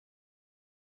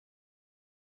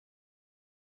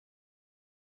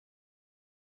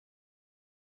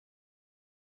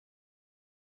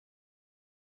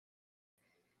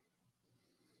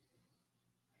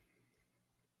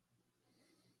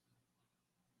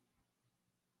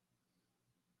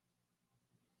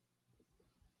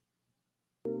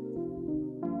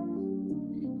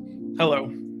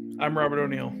Hello, I'm Robert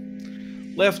O'Neill.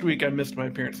 Last week I missed my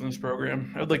appearance in this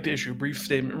program. I would like to issue a brief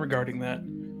statement regarding that.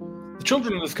 The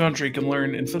children of this country can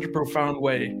learn in such a profound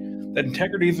way that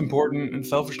integrity is important and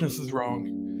selfishness is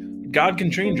wrong. God can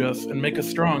change us and make us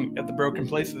strong at the broken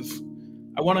places.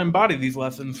 I want to embody these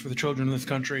lessons for the children of this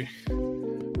country.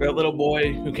 For that little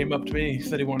boy who came up to me,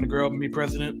 said he wanted to grow up and be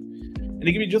president, and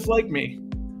he can be just like me.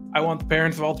 I want the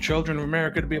parents of all the children of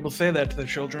America to be able to say that to their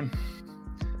children.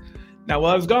 Now,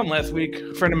 while I was gone last week,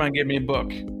 a friend of mine gave me a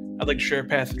book. I'd like to share a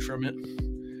passage from it.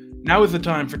 Now is the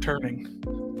time for turning.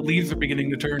 The leaves are beginning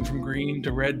to turn from green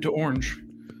to red to orange.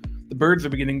 The birds are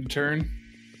beginning to turn,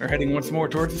 are heading once more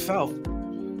towards the south.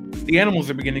 The animals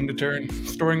are beginning to turn,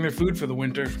 storing their food for the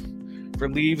winter. For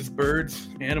leaves, birds,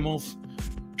 animals,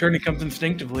 turning comes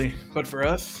instinctively, but for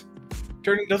us,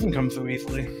 turning doesn't come so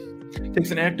easily. It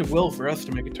takes an active will for us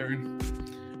to make a turn.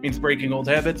 It means breaking old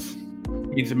habits. It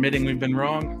means admitting we've been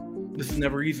wrong. This is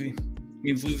never easy. It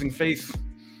means losing faith.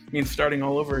 It means starting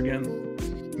all over again.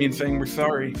 It means saying we're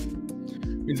sorry. It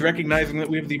means recognizing that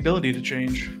we have the ability to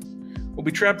change. We'll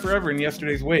be trapped forever in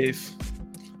yesterday's ways.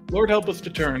 Lord, help us to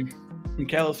turn from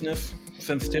callousness,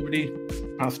 sensitivity,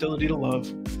 hostility to love,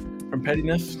 from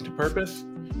pettiness to purpose,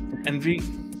 from envy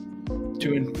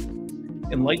to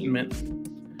enlightenment,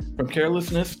 from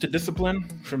carelessness to discipline,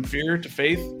 from fear to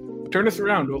faith. Turn us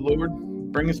around, O Lord.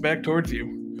 Bring us back towards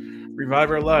you.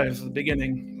 Revive our lives at the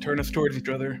beginning. Turn us towards each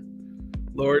other.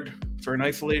 Lord, for in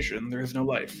isolation there is no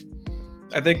life.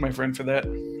 I thank my friend for that.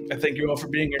 I thank you all for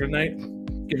being here tonight,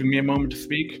 giving me a moment to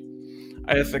speak.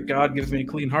 I ask that God gives me a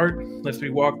clean heart, lets me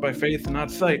walk by faith and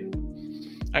not sight.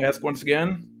 I ask once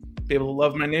again, be able to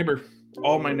love my neighbor,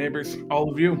 all my neighbors, all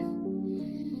of you.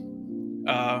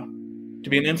 To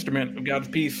be an instrument of God's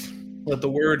peace. Let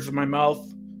the words of my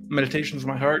mouth, meditations of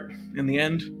my heart, in the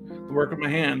end, the work of my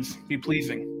hands, be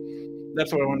pleasing.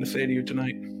 That's what I wanted to say to you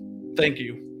tonight. Thank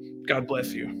you. God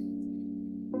bless you.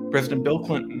 President Bill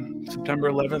Clinton, September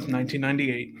 11th,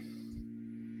 1998.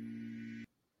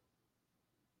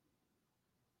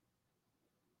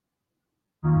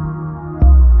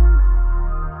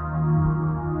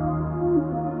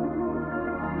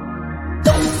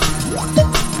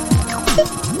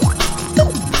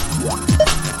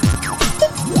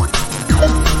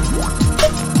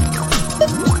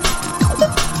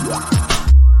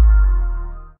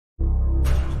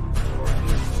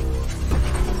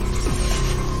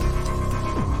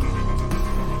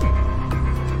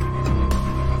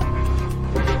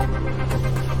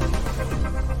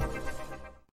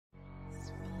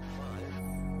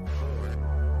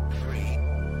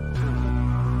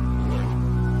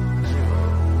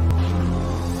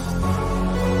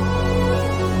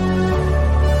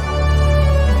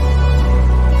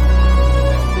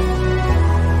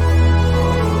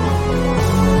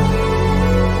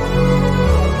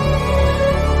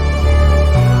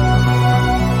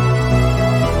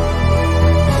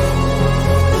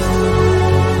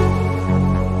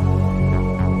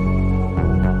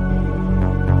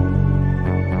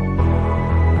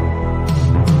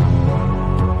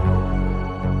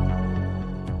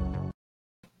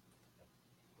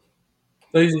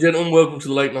 Ladies and gentlemen, welcome to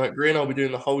the Late Night Grin. I'll be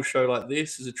doing the whole show like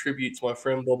this as a tribute to my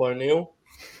friend Bob O'Neill.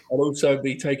 I'll also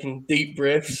be taking deep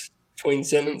breaths between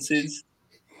sentences.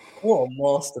 What a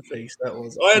masterpiece that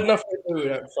was. I had nothing to do with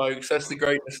that, folks. That's the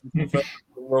greatness of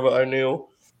Robert O'Neill.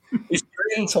 It's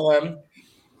Grin time.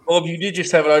 Bob, you did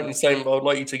just have an opening statement, but I'd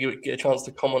like you to get a chance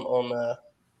to comment on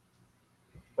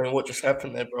what just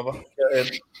happened there, brother. Go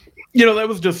ahead. That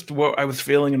was just what I was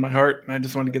feeling in my heart, and I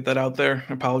just wanted to get that out there.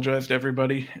 I apologize to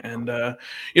everybody, and I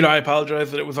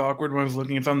apologize that it was awkward when I was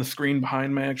looking. It's on the screen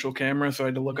behind my actual camera, so I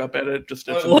had to look up at it. Just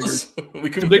at a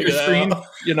bigger screen.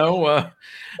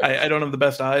 I don't have the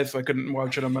best eyes, so I couldn't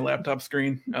watch it on my laptop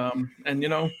screen.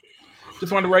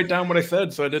 Just wanted to write down what I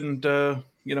said, so I didn't,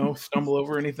 stumble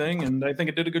over anything, and I think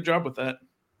it did a good job with that.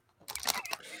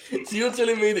 So you're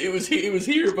telling me that it was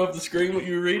here above the screen what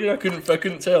you were reading? I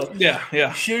couldn't tell.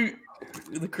 Yeah. Shoot,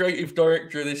 the creative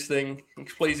director of this thing,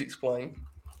 please explain.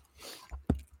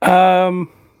 So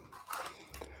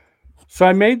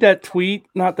I made that tweet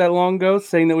not that long ago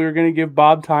saying that we were going to give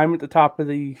Bob time at the top of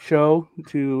the show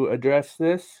to address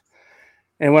this.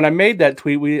 And when I made that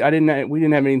tweet, we didn't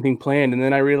have anything planned. And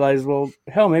then I realized, well,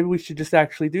 hell, maybe we should just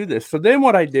actually do this. So then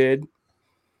what I did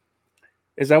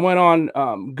is I went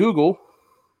on Google,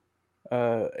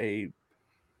 a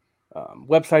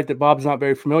website that Bob's not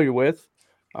very familiar with.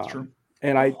 True.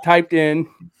 And I typed in,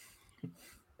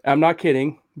 I'm not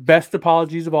kidding, best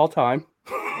apologies of all time.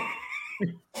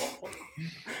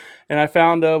 And I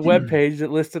found a web page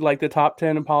that listed the top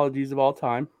 10 apologies of all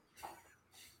time.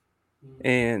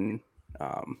 And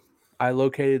I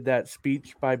located that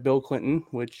speech by Bill Clinton,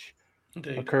 which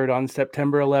Indeed. occurred on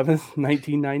September 11th,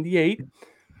 1998.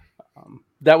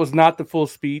 That was not the full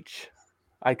speech.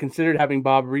 I considered having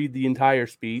Bob read the entire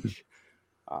speech.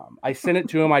 I sent it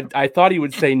to him. I thought he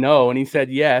would say no, and he said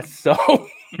yes. So,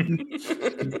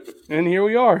 and here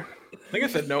we are. I think I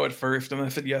said no at first, and I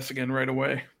said yes again right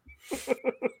away.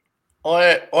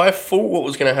 I thought what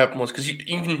was going to happen was, because you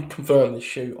can confirm this,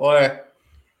 shoot. I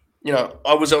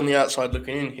was on the outside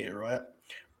looking in here, right?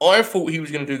 I thought he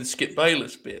was going to do the Skip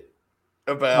Bayless bit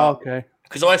about. Okay.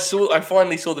 Because I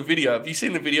finally saw the video. Have you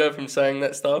seen the video of him saying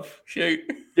that stuff? Shoot.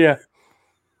 Yeah.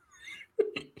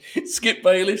 Skip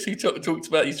Bayless, he talks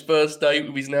about his first date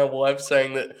with his now wife,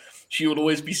 saying that she would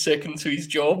always be second to his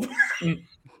job.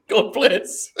 God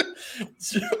bless.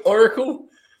 Oracle,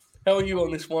 how are you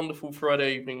on this wonderful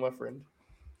Friday evening, my friend?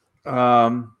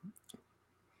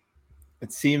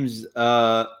 It seems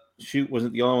Shoot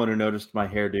wasn't the only one who noticed my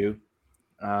hairdo.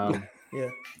 Yeah.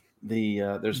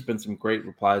 There's been some great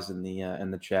replies in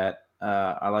the chat.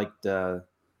 I liked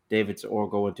David's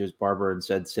Oracle went to his barber and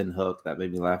said "sin hook." That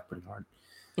made me laugh pretty hard.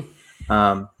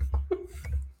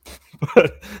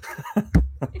 But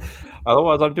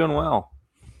otherwise, I'm doing well.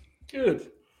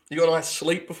 Good. You got a nice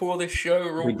sleep before this show?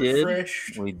 We're all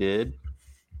refreshed. We did.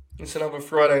 It's another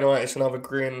Friday night. It's another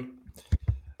Grin.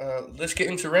 Let's get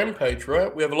into Rampage,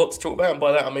 right? We have a lot to talk about, and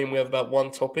by that I mean we have about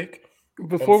one topic.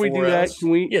 Before we do that,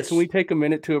 can we take a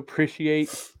minute to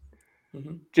appreciate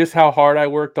just how hard I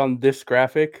worked on this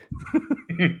graphic?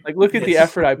 Like, look at the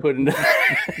effort I put into.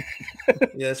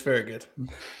 Yeah, that's very good.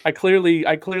 I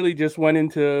clearly just went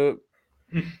into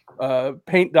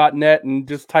paint.net and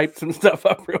just typed some stuff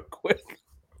up real quick.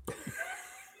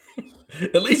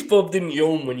 At least Bob didn't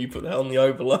yawn when you put that on the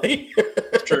overlay.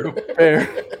 True. Fair.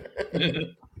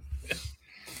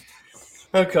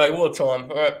 Okay, what a time.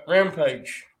 All right,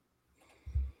 Rampage.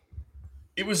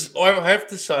 It was. I have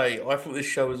to say, I thought this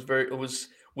show was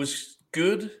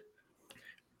good.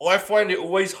 I find it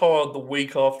always hard the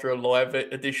week after a live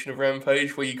edition of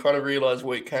Rampage, where you kind of realize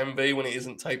what it can be when it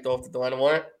isn't taped after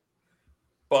Dynamite.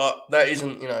 But that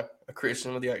isn't, a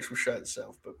criticism of the actual show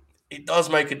itself. But it does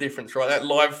make a difference, right? That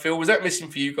live feel, was that missing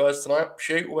for you guys tonight?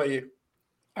 Shoot, what about you?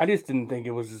 I just didn't think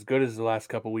it was as good as the last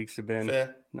couple weeks have been.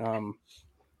 Fair.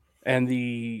 And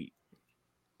the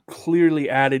clearly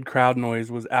added crowd noise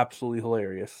was absolutely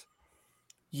hilarious.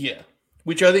 Yeah,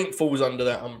 which I think falls under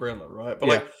that umbrella, right?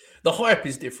 But the hype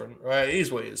is different, right? It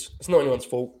is what it is. It's not anyone's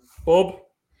fault. Bob?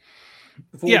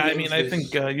 Yeah, I mean, I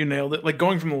think you nailed it. Like,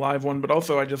 going from the live one, but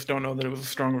also I just don't know that it was a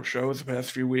stronger show as the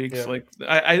past few weeks. Yeah. Like,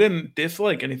 I didn't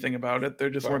dislike anything about it.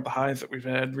 There just weren't the highs that we've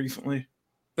had recently.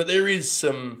 But there's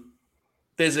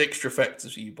extra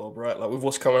factors for you, Bob, right? Like with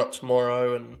what's coming up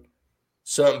tomorrow and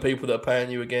certain people that are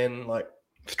paying you again. Like,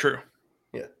 it's true.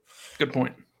 Yeah. Good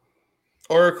point.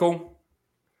 Oracle,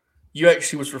 you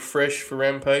actually was refreshed for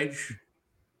Rampage,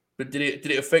 but did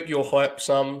it affect your hype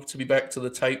some to be back to the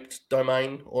taped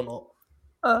domain or not?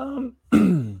 I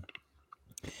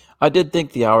did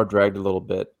think the hour dragged a little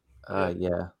bit.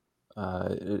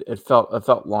 It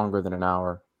felt longer than an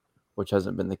hour, which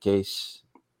hasn't been the case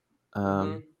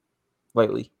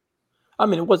lately. I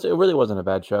mean, it really wasn't a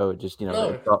bad show. It just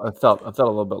it felt a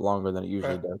little bit longer than it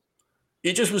usually does.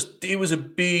 It was a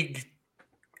big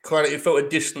kind of, it felt a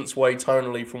distance way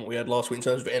tonally from what we had last week in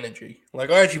terms of energy.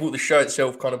 Like, I actually thought the show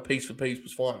itself kind of piece for piece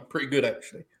was fine. Pretty good,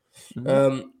 actually.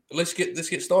 Mm-hmm. Let's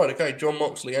get started. Okay, John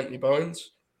Moxley, Anthony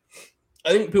Bowens.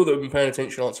 I think people that have been paying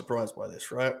attention aren't surprised by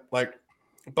this, right? Like,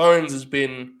 Bowens has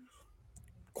been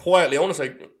quietly, I want to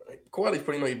say, quietly is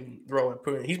probably not even the right way to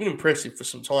put it. He's been impressive for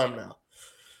some time now.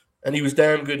 And he was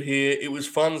damn good here. It was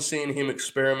fun seeing him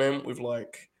experiment with,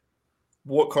 like,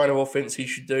 what kind of offense he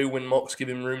should do when Mox give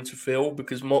him room to fill,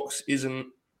 because Mox isn't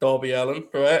Darby Allin,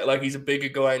 right? Like, he's a bigger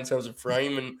guy in terms of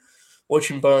frame, and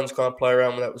watching Bowens kind of play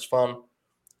around with that was fun.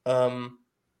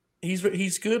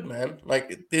 He's good, man.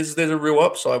 Like, there's a real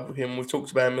upside with him. We've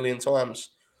talked about it a million times.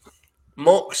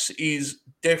 Mox is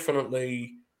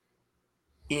definitely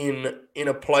in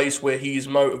a place where he is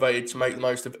motivated to make the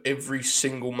most of every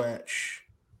single match.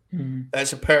 Mm-hmm.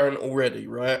 That's apparent already,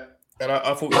 right? And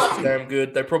I thought this was damn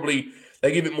good.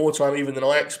 They give it more time even than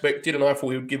I expected, and I thought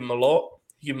he would give him a lot.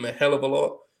 Give him a hell of a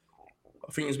lot.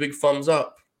 I think it's a big thumbs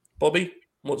up. Bobby,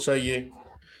 what say you?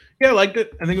 Yeah, I liked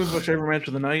it. I think it was my favorite match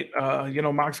of the night.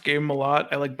 Mox gave him a lot.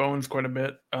 I like Bowens quite a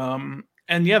bit. And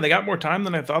yeah, they got more time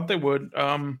than I thought they would.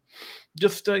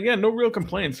 No real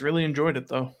complaints. Really enjoyed it,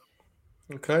 though.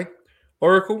 Okay.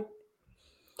 Oracle,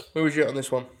 where was you at on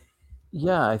this one?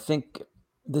 Yeah, I think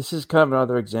this is kind of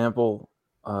another example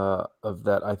of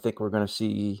that. I think we're going to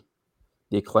see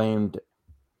the Acclaimed,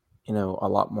 a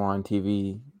lot more on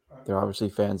TV They're obviously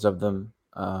fans of them,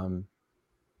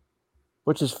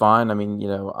 which is fine. I mean,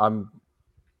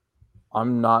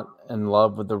 I'm not in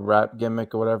love with the rap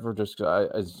gimmick or whatever. Just I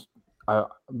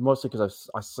mostly because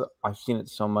I've seen it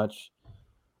so much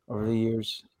over the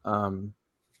years. But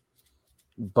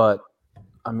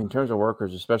I mean, in terms of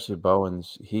workers, especially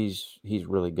Bowens, he's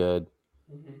really good.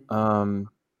 Mm-hmm.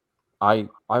 I've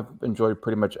enjoyed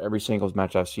pretty much every singles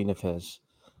match I've seen of his.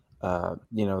 The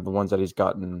ones that he's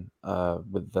gotten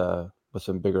with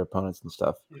some bigger opponents and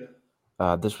stuff.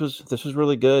 Yeah. This was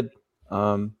really good.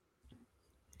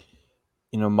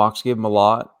 Mox gave him a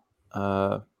lot,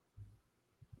 but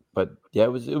yeah,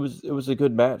 it was a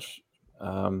good match.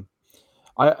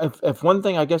 If one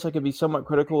thing I guess I could be somewhat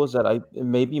critical is that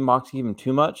maybe Mox gave him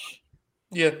too much.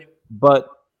 Yeah. But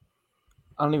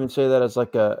I don't even say that as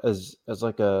like a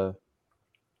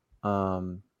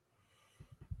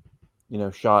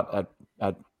shot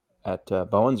at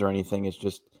Bowens or anything. It's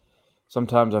just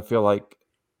sometimes I feel like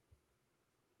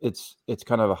it's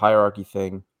kind of a hierarchy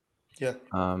thing. Yeah.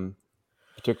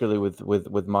 Particularly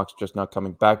with Mox just not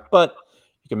coming back, but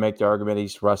you can make the argument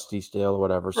he's rusty still or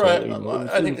whatever. So Right.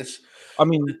 I think this. I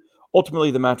mean,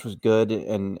 ultimately the match was good,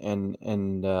 and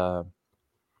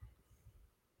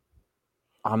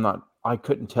I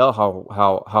couldn't tell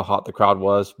how hot the crowd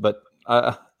was, but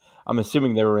I'm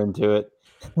assuming they were into it.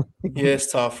 Yeah,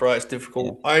 it's tough, right? It's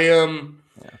difficult. Yeah.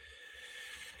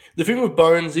 The thing with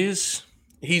Bones is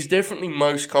he's definitely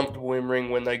most comfortable in ring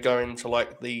when they go into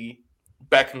like the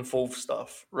back and forth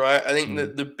stuff, right? I think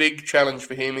that the big challenge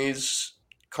for him is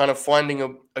kind of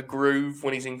finding a groove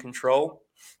when he's in control.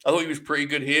 I thought he was pretty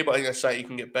good here, but I think I say you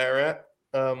can get better at.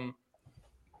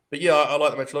 But yeah, I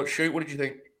like the match a lot. Shoot, what did you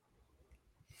think?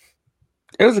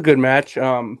 It was a good match.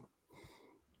 I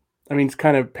mean, it's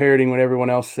kind of parroting what everyone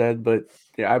else said, but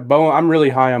yeah, I'm really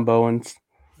high on Bowens.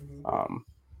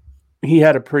 He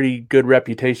had a pretty good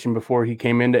reputation before he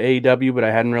came into AEW, but I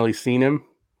hadn't really seen him.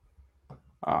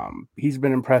 He's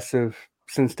been impressive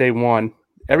since day one.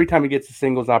 Every time he gets a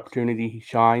singles opportunity, he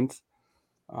shines.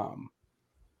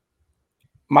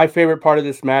 My favorite part of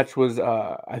this match was,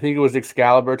 I think it was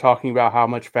Excalibur talking about how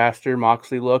much faster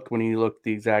Moxley looked when he looked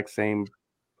the exact same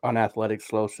unathletic,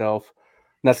 slow self.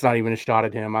 And that's not even a shot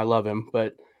at him. I love him,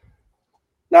 but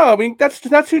no, I mean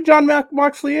that's who John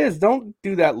Moxley is. Don't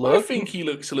do that look. I think he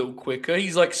looks a little quicker.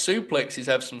 He's like suplexes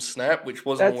have some snap, which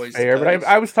wasn't That's always fair, the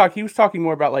case. but he was talking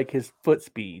more about like his foot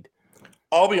speed.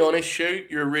 I'll be honest, Shoot,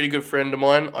 you're a really good friend of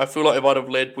mine. I feel like if I'd have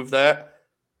led with that,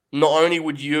 not only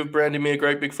would you have branded me a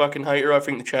great big fucking hater, I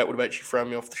think the chat would have actually thrown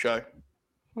me off the show.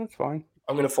 That's fine.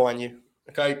 I'm going to fine you.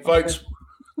 Okay, folks?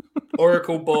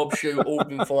 Oracle, Bob, Shoot, all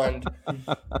been fined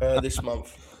this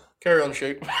month. Carry on,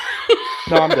 Shoot.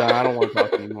 No, I'm done. I don't want to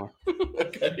talk anymore.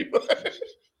 Okay.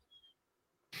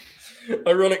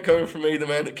 Ironic coming from me, the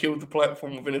man that killed the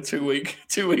platform within 2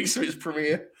 weeks of its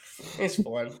premiere. It's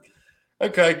fine.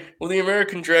 Okay, well, the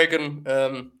American Dragon,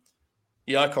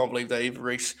 I can't believe that either,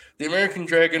 Reese. The American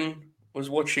Dragon was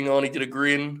watching on. He did a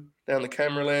grin down the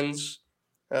camera lens.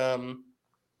 We're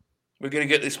going to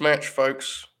get this match,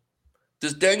 folks.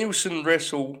 Does Danielson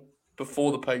wrestle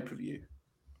before the pay-per-view?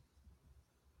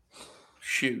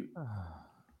 Shoot.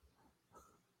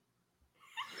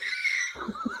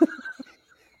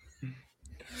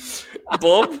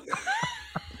 Bob?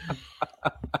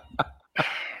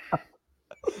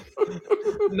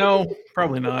 No,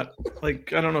 probably not.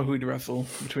 Like, I don't know who he'd wrestle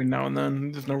between now and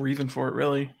then. There's no reason for it,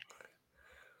 really.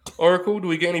 Oracle, do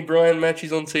we get any Brian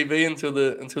matches on TV until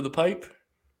the pipe?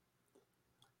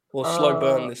 Or slow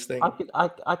burn this thing?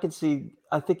 I could see.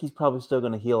 I think he's probably still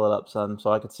going to heal it up some,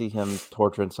 so I could see him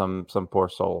torturing some poor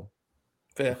soul.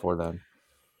 Fair. Before then.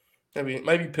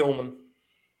 Maybe Pillman.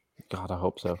 God, I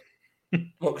hope so.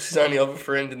 Mox his only other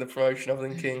friend in the promotion other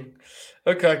than King.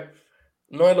 Okay.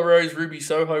 Nyla Rose, Ruby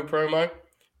Soho promo.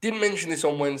 Didn't mention this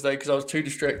on Wednesday because I was too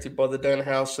distracted by the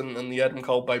Danhausen and the Adam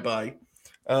Cole bye-bye.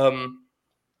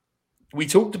 We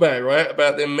talked about it, right?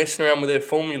 About them messing around with their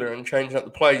formula and changing up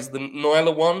the plays. The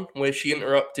Nyla one, where she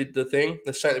interrupted the thing,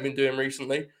 the same they've been doing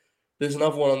recently. There's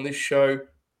another one on this show.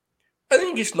 I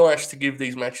think it's nice to give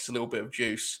these matches a little bit of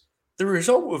juice. The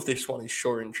result of this one is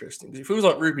sure interesting because it feels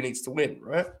like Ruby needs to win,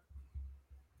 right?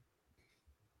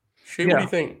 What do you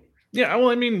think? Yeah, well,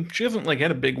 I mean, she hasn't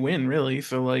had a big win really,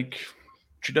 so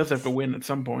she does have to win at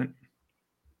some point.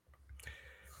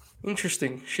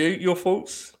 Interesting. Shoot, your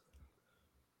thoughts?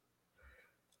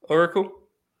 Oracle?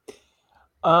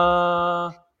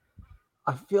 I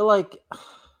feel like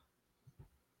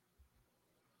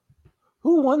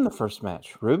who won the first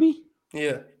match? Ruby?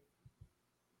 Yeah.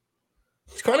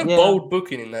 It's kind of bold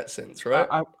booking in that sense, right?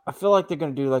 I feel like they're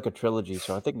going to do a trilogy,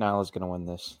 so I think Nyla's going to win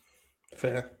this.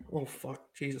 Fair. Oh,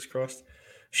 fuck. Jesus Christ.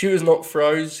 Shooters not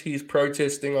froze. He's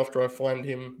protesting after I fined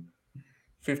him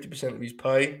 50% of his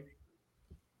pay.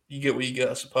 You get what you get,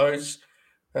 I suppose.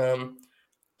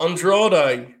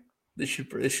 Andrade. This should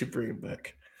bring him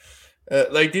back.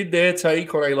 They did their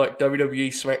take on a WWE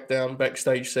SmackDown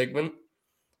backstage segment,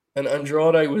 and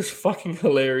Andrade was fucking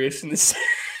hilarious in this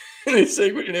in this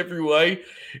segment in every way.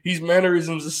 His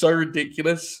mannerisms are so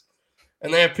ridiculous,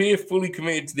 and they appear fully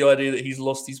committed to the idea that he's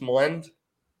lost his mind,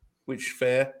 which is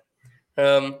fair.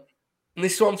 And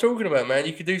this is what I'm talking about, man.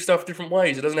 You could do stuff different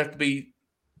ways. It doesn't have to be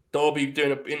Darby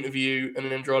doing an interview and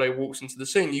then Andrade walks into the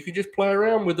scene. You could just play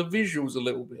around with the visuals a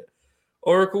little bit.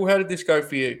 Oracle, how did this go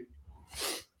for you?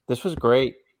 This was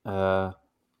great. The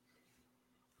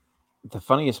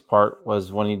funniest part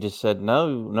was when he just said,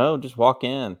 no, just walk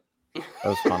in. That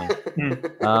was funny.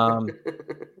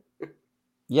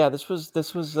 Yeah, this was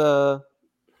a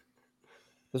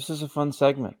fun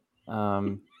segment.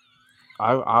 Where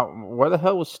the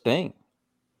hell was Sting?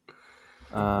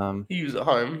 He was at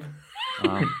home.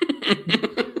 I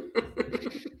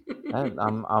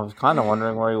was kind of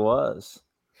wondering where he was.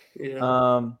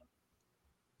 Yeah.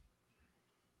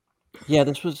 Yeah,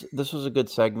 this was a good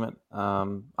segment.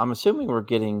 I'm assuming we're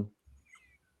getting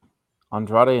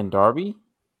Andrade and Darby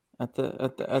at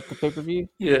the pay-per-view.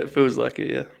 Yeah, it feels like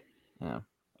it. Yeah. Yeah.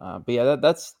 But yeah,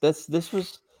 this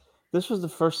was the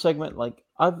first segment.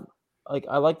 I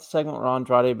like the segment where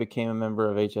Andrade became a member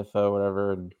of HFO,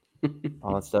 whatever, and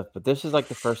all that stuff. But this is like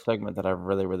the first segment that I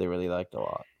really, really, really liked a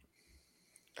lot.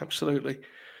 Absolutely.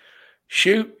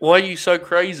 Shoot, why are you so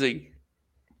crazy?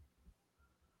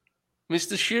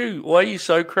 Mr. Shoot, why are you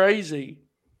so crazy?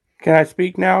 Can I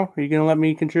speak now? Are you going to let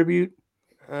me contribute?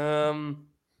 Well,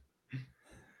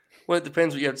 it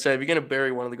depends what you have to say. If you're going to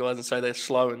bury one of the guys and say they're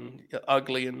slow and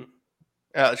ugly and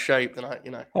out of shape, then I don't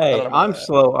know Hey, about I'm that.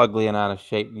 slow, ugly, and out of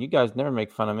shape. You guys never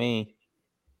make fun of me.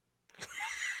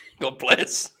 God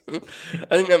bless. I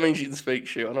think that means you can speak,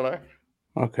 Shoot. I don't know.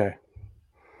 Okay.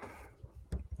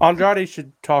 Andrade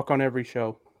should talk on every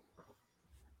show.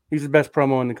 He's the best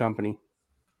promo in the company.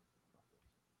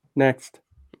 Next.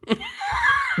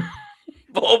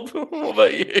 Bob, what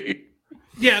about you?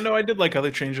 Yeah, no, I did like how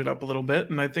they changed it up a little bit,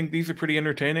 and I think these are pretty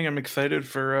entertaining. I'm excited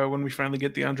for when we finally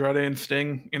get the Andrade and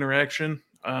Sting interaction,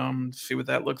 see what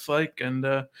that looks like, and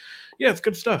yeah, it's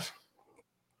good stuff.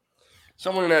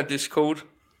 Someone in our Discord,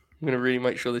 I'm going to really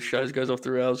make sure this show goes off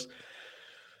the rails.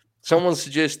 Someone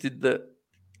suggested that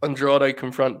Andrade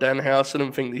confront Danhausen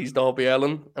and think that he's Darby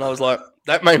Allin, and I was like,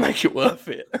 that may make it worth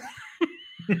it.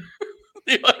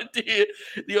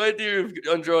 The idea of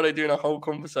Andrade doing a whole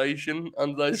conversation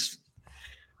under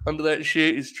that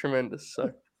shit is tremendous.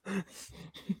 So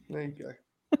there you go.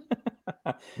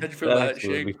 How'd you feel about that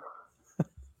shit?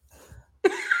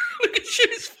 Look at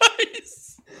Shoot's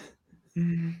face.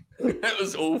 That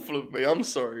was awful of me. I'm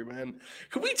sorry, man.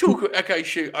 Can we talk? Okay,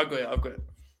 Shoot. I've got it.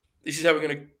 This is how we're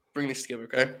gonna bring this together.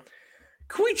 Okay.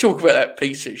 Can we talk about that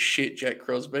piece of shit, Jack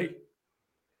Crosby?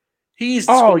 He's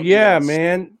yeah, us.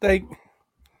 Man. They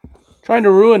trying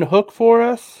to ruin Hook for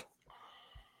us.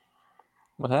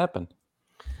 What happened?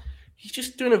 He's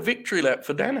just doing a victory lap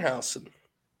for Danhausen.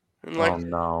 And Oh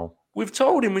no. We've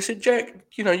told him, we said, Jack,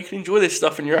 you can enjoy this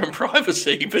stuff in your own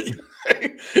privacy, but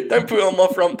don't put it on my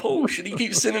front porch. And he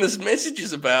keeps sending us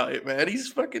messages about it, man.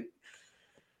 He's a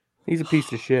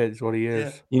piece of shit, is what he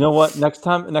is. Yeah. You know what? Next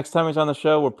time he's on the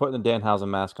show, we're putting the Danhausen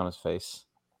mask on his face.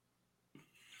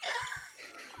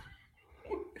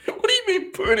 What do you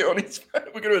mean putting it on his face?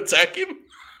 We're going to attack him?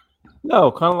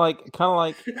 No, kind of like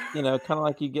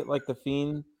you get like the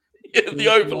Fiend. Yeah, the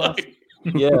overlay.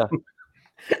 Yeah.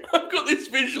 I've got this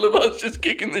visual of us just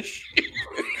kicking the shit.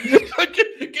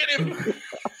 Get him.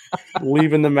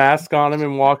 Leaving the mask on him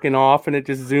and walking off, and it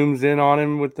just zooms in on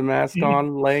him with the mask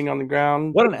on, laying on the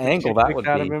ground. What an angle that would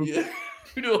out be. of him. Yeah.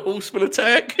 We do a horseman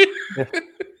attack. Yeah.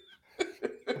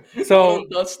 So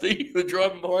Dusty, the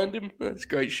driving behind him. That's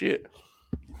great shit.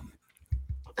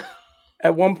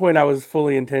 At one point, I was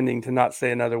fully intending to not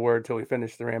say another word till we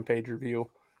finished the Rampage review.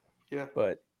 Yeah.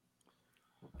 But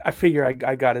I figure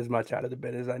I got as much out of the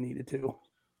bit as I needed to. Do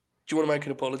you want to make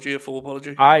an apology, a full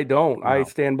apology? I don't. No. I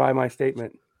stand by my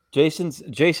statement. Jason's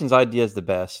idea is the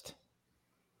best.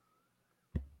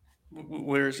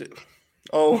 Where is it?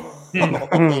 Oh, no.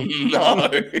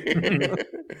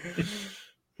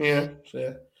 Yeah,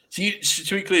 fair. So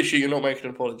to be clear, you're not making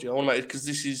an apology. I want to make it because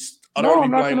this is. I'm not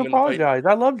going to apologize.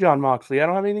 I love John Moxley. I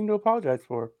don't have anything to apologize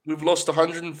for. We've lost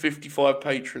 155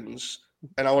 patrons,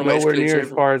 and I want to make nowhere near as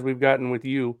far as we've gotten with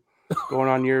you going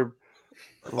on your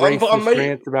racist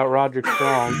rants about Roderick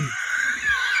Strong.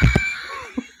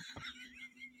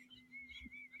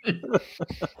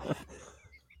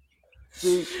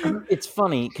 See, it's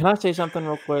funny. Can I say something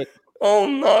real quick? Oh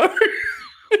no.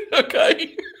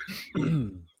 Okay.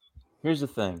 Here's the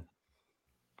thing.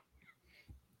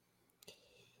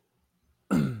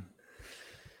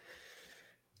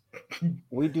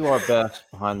 We do our best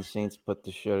behind the scenes to put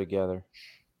the show together.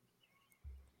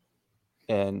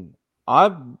 And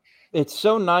it's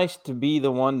so nice to be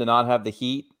the one to not have the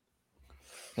heat,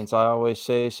 since I always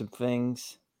say some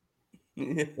things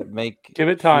that make Give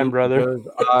it time, Sweet brother. Joe's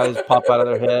eyes pop out of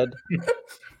their head.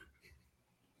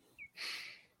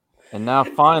 And now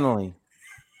finally,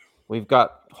 we've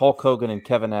got Hulk Hogan and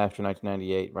Kevin Nash in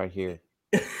 1998 right here,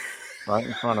 right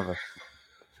in front of us.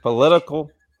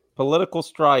 Political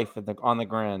strife on the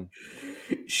Grin.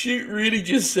 She really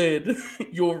just said,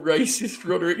 "You're racist,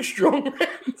 Roderick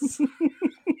Strongman's."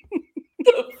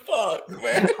 The fuck,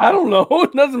 man? I don't know.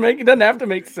 It doesn't have to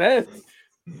make sense.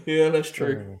 Yeah, that's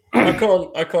true. I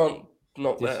can't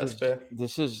knock that. That's fair.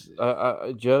 This is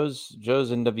Joe's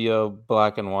NWO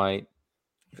black and white.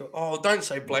 Oh, don't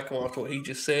say black and white. What he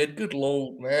just said. Good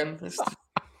lord, man.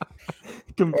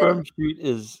 Confirmed Street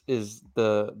is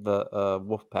the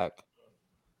Wolfpack.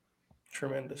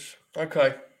 Tremendous.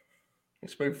 Okay,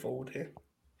 let's move forward here.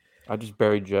 I just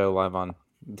buried Joe live on.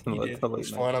 You did.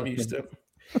 It's fine. I'm used to it.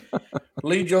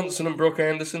 Lee Johnson and Brock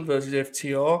Anderson versus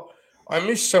FTR. I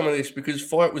missed some of this because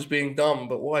fight was being done,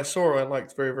 but what I saw I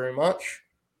liked very, very much.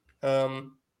 I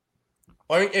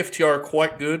think FTR are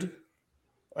quite good.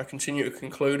 I continue to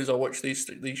conclude as I watch these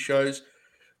shows.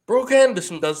 Brock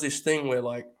Anderson does this thing where,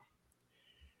 like,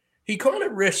 he kind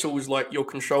of wrestles like you're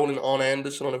controlling Arn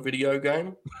Anderson on a video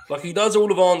game. Like, he does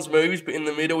all of Arn's moves, but in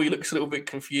the middle he looks a little bit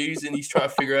confused and he's trying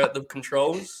to figure out the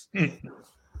controls. And,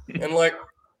 like,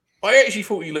 I actually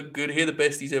thought he looked good here, the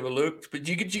best he's ever looked. But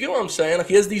do you get what I'm saying? Like,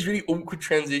 he has these really awkward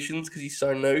transitions because he's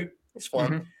so new. It's fine.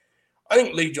 Mm-hmm. I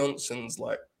think Lee Johnson's,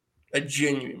 like, a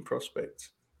genuine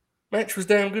prospect. Match was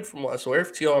damn good from what I saw.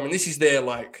 FTR, I mean, this is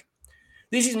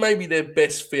maybe their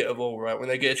best fit of all, right? When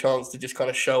they get a chance to just kind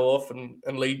of show off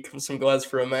and lead some guys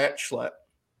for a match. Like,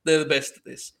 they're the best at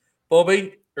this.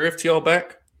 Bobby, are FTR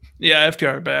back? Yeah,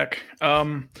 FTR are back. I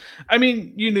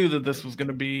mean, you knew that this was going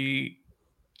to be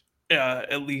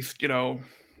at least,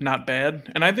 not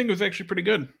bad. And I think it was actually pretty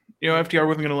good. FTR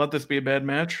wasn't going to let this be a bad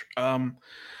match.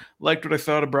 Liked what I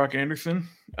saw to Brock Anderson.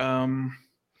 Yeah.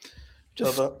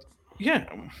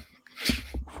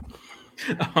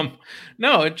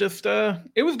 No, it just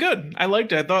it was good. I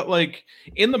liked it. I thought, like,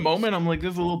 in the moment I'm like,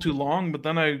 this is a little too long, but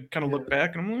then I kind of look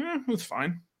back and I'm like, it was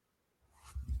fine.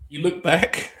 You look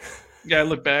back? Yeah, I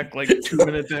look back like 2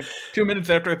 minutes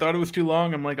after I thought it was too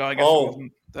long. I'm like, I guess it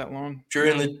wasn't that long.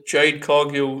 During the Jade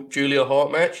Cargill Julia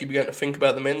Hart match, you began to think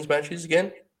about the men's matches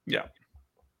again? Yeah.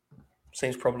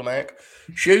 Seems problematic.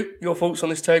 Shoot, your thoughts on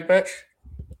this tag match?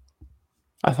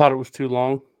 I thought it was too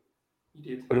long.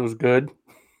 You did. But it was good.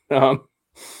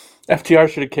 FTR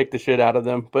should have kicked the shit out of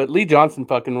them, but Lee Johnson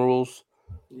fucking rules.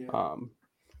 Yeah.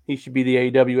 He should be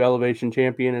the AEW Elevation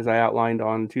Champion, as I outlined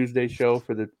on Tuesday's show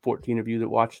for the 14 of you that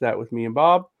watched that with me and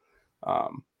Bob.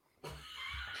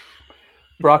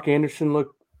 Brock Anderson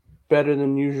looked better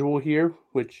than usual here,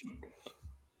 which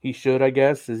he should, I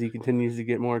guess, as he continues to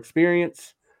get more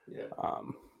experience. Yeah.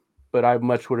 But I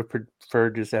much would have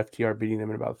preferred just FTR beating them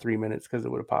in about 3 minutes because it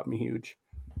would have popped me huge.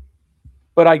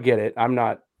 But I get it. I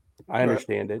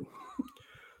understand it.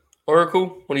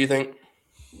 Oracle, what do you think?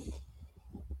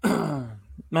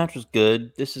 Match was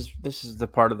good. This is the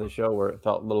part of the show where it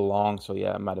felt a little long, so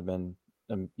yeah, it might have been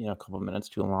a couple of minutes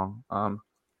too long.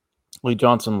 Lee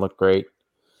Johnson looked great.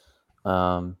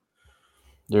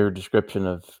 Their description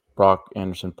of Brock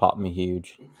Anderson popped me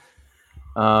huge.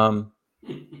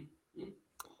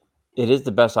 It is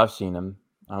the best I've seen him.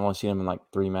 I've only seen him in like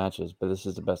 3 matches, but this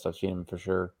is the best I've seen him for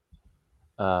sure.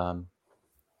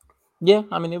 Yeah,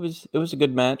 I mean, it was a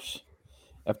good match.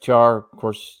 FTR, of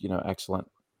course,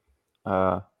 excellent.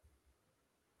 I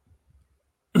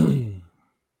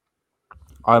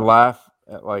laugh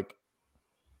at, like,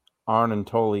 Arn and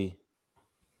Tully,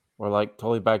 where, like,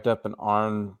 Tully backed up and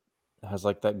Arn has,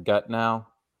 like, that gut now.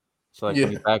 So, like, when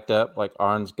he backed up, like,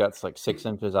 Arn's gut's, like, 6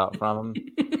 inches out from him.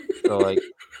 So, like,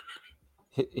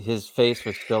 his face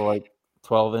was still, like,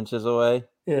 12 inches away.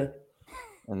 Yeah.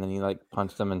 And then he, like,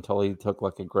 punched him, and Tully took,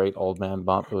 like, a great old man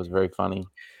bump. It was very funny.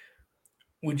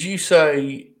 Would you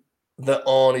say that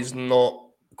Arn is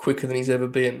not quicker than he's ever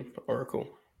been, Oracle?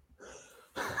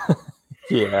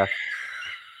 Yeah.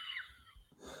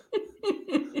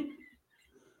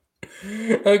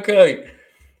 Okay.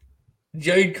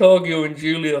 Jade Cargill and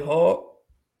Julia Hart.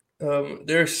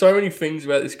 There are so many things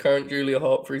about this current Julia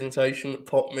Hart presentation that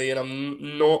pop me, and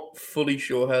I'm not fully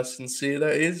sure how sincere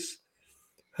that is.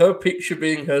 Her picture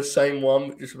being her same one,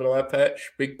 but just with an eye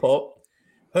patch, big pop.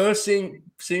 Her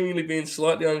seemingly being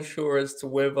slightly unsure as to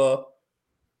whether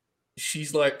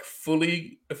she's like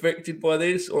fully affected by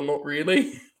this or not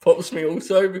really pops me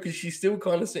also, because she's still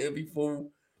kind of seemed to be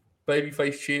full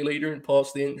babyface cheerleader in parts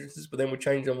of the entrances, but then would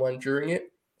change on one during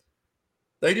it.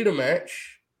 They did a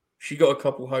match. She got a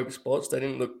couple hope spots. They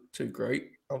didn't look too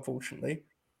great, unfortunately.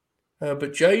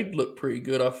 But Jade looked pretty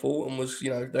good, I thought, and was,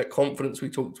 that confidence we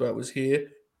talked about was here.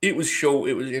 It was short,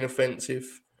 it was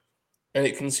inoffensive, and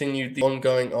it continued the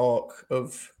ongoing arc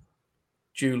of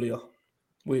Julia,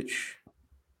 which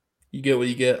you get what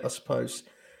you get, I suppose.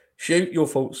 Shoot, your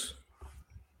thoughts.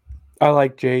 I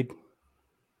like Jade.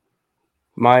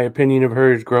 My opinion of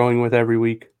her is growing with every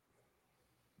week.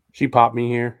 She popped me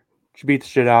here. She beat the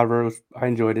shit out of her. I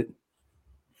enjoyed it.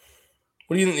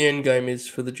 What do you think the end game is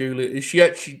for the Julia? Is she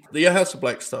actually the House of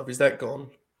Black stuff? Is that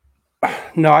gone?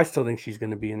 No, I still think she's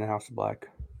going to be in the House of Black.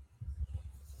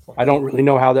 I don't really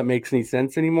know how that makes any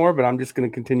sense anymore, but I'm just going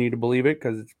to continue to believe it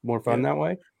because it's more fun that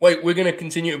way. Wait, we're going to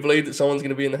continue to believe that someone's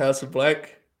going to be in the House of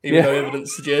Black, even though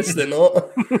evidence suggests they're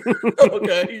not?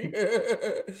 Okay.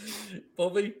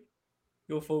 Bobby,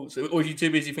 your thoughts? Or were you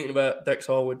too busy thinking about Dax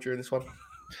Harwood during this one?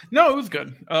 No, it was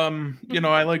good.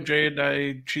 I like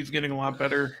Jade. She's getting a lot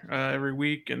better every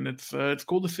week, and it's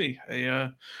cool to see.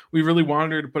 We really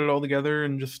wanted her to put it all together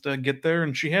and just get there,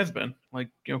 and she has been.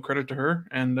 Credit to her,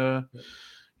 and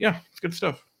it's good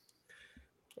stuff.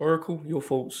 Oracle, your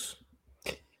thoughts?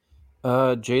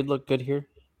 Jade looked good here.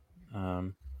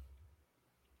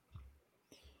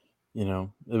 It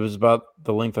was about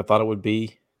the length I thought it would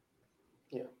be.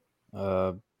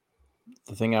 Yeah.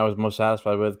 The thing I was most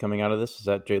satisfied with coming out of this is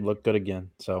that Jade looked good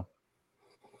again. So,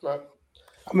 right.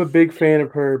 I'm a big fan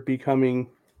of her becoming.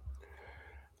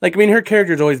 Her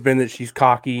character's always been that she's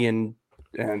cocky and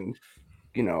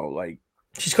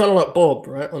she's kind of like Bob,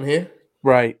 right, on here.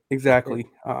 Right, exactly.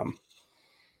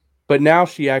 But now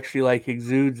she actually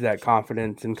exudes that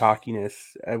confidence and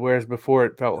cockiness, whereas before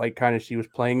it felt like kind of she was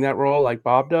playing that role like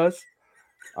Bob does.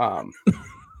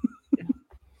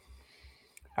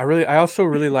 I also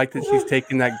really like that she's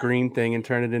taking that green thing and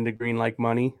turned it into green like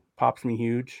money. Pops me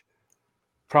huge.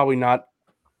 Probably not.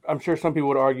 I'm sure some people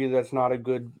would argue that's not a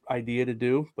good idea to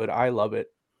do, but I love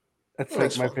it.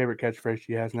 That's my favorite catchphrase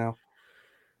she has now.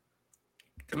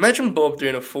 Imagine Bob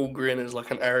doing a full grin as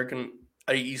an arrogant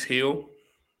 80s heel.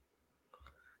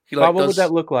 What would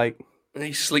that look like? And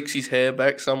he slicks his hair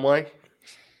back some way.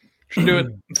 Should do it.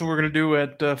 That's what we're going to do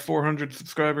at 400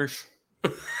 subscribers.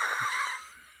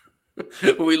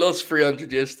 Well, we lost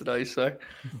 300 yesterday, so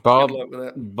Bob, good luck with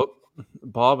that.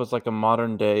 Bob is like a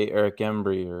modern day Eric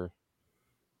Embry or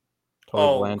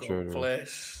Tully Blanchard or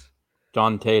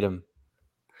John Tatum.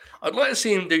 I'd like to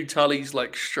see him do Tully's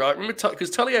strike. Remember,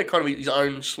 because Tully had kind of his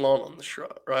own slant on the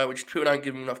strike, right? Which people don't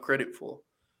give him enough credit for.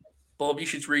 Bob, you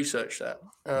should research that.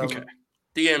 Okay.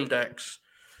 DM Dax.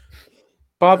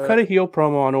 Bob, cut a heel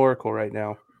promo on Oracle right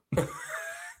now.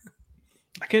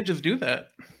 I can't just do that.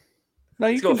 No,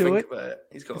 you can do it.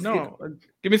 He's got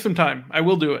give me some time. I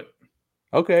will do it.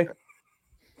 Okay.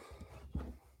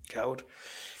 Coward.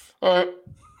 All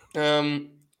right.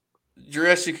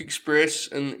 Jurassic Express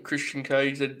and Christian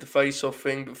Cage, they did the face-off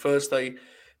thing, but first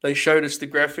they showed us the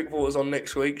graphic of what was on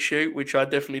next week's shoot, which I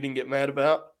definitely didn't get mad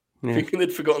about, thinking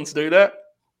they'd forgotten to do that.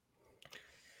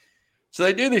 So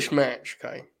they do this match,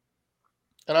 okay?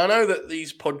 And I know that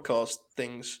these podcast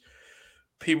things,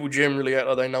 people generally act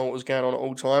like they know what was going on at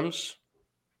all times.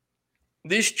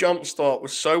 This jump start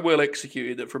was so well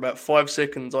executed that for about 5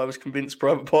 seconds, I was convinced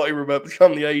Private Party were about to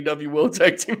become the AEW World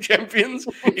Tag Team Champions,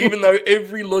 even though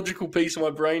every logical piece of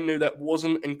my brain knew that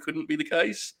wasn't and couldn't be the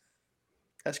case.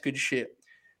 That's good shit.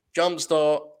 Jump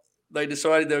start, they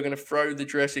decided they were going to throw the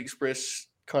Jurassic Express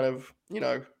kind of,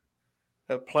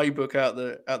 a playbook out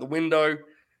the window.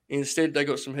 Instead, they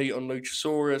got some heat on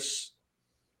Luchasaurus.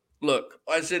 Look,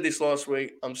 I said this last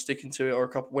week. I'm sticking to it, or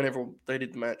whenever they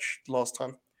did the match last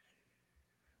time.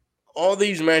 Are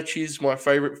these matches my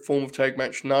favorite form of tag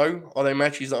match? No. Are they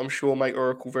matches that I'm sure make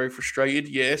Oracle very frustrated?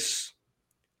 Yes.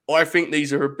 I think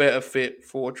these are a better fit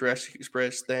for Jurassic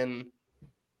Express than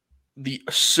the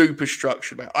super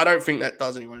structured match. I don't think that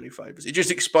does anyone any favors. It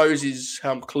just exposes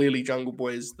how clearly Jungle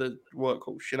Boy is the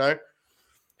workhorse,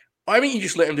 I think you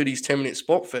just let him do these 10-minute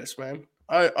spot fest, man.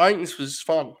 I think this was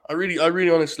fun. I really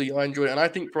honestly enjoyed it. And I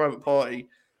think Private Party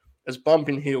as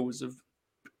bumping heels have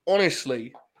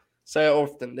honestly, say it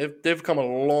often, they've come a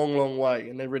long, long way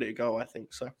and they're ready to go, I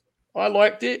think. So I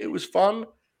liked it. It was fun.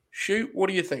 Shoot, what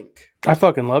do you think? I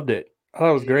fucking loved it. Oh,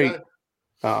 that was great.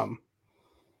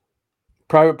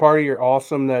 Private Party are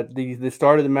awesome. That the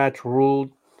start of the match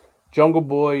ruled. Jungle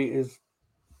Boy is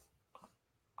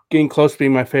getting close to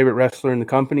being my favorite wrestler in the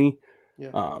company.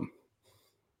 Yeah.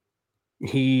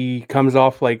 He comes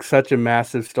off like such a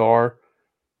massive star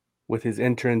with his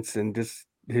entrance and just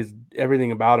his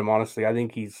everything about him. Honestly, I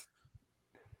think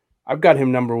I've got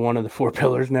him number one of the 4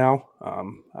 pillars now.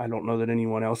 I don't know that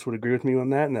anyone else would agree with me on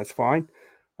that, and that's fine.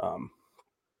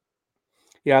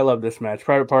 Yeah, I love this match.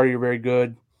 Private Party are very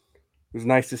good. It was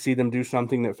nice to see them do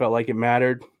something that felt like it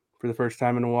mattered for the first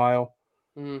time in a while.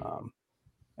 And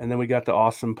then we got the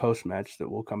awesome post-match that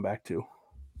we'll come back to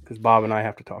because Bob and I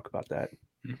have to talk about that.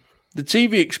 The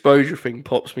TV exposure thing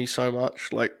pops me so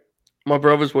much. Like, my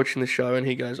brother's watching the show and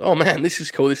he goes, "Oh man, this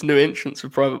is cool, this new entrance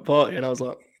of Private Party." And I was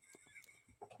like,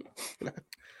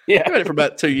 yeah, I read it for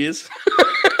about 2 years.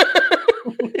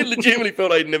 It legitimately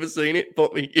felt I'd never seen it.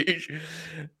 Popped me huge.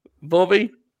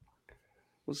 Bobby,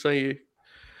 what say you?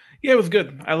 Yeah, it was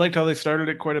good. I liked how they started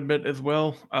it quite a bit as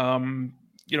well.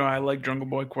 I like Jungle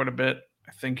Boy quite a bit.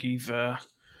 I think he's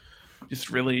just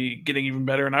really getting even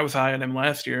better. And I was high on him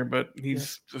last year, but the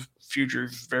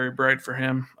future's very bright for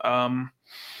him.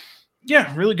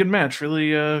 Really good match.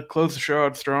 Really closed the show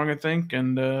out strong, I think,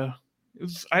 and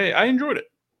I enjoyed it.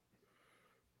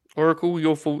 Oracle,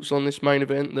 your thoughts on this main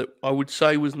event that I would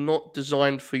say was not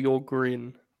designed for your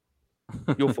grin?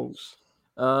 Your thoughts?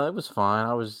 It was fine.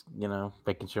 I was,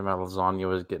 making sure my lasagna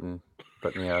was getting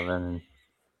put in the oven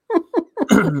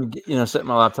and, setting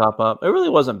my laptop up. It really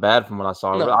wasn't bad from what I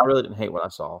saw. No. I really didn't hate what I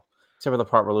saw, except for the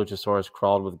part where Luchasaurus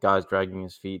crawled with guys dragging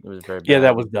his feet. It was very bad. Yeah,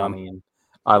 that was dumb. And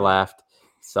I laughed.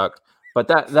 It sucked. But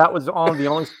that was the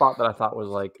only spot that I thought was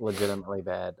like legitimately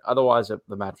bad. Otherwise,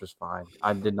 the match was fine.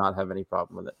 I did not have any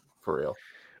problem with it, for real.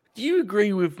 Do you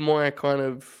agree with my kind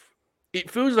of... It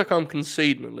feels like I'm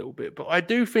conceding a little bit, but I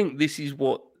do think this is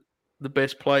what the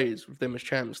best play is with them as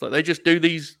champs. Like, they just do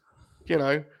these,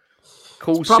 cool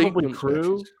it's probably sequence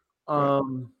true. matches.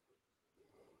 Right.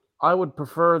 I would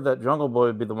prefer that Jungle Boy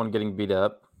would be the one getting beat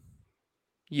up.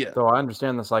 Yeah. So I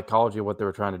understand the psychology of what they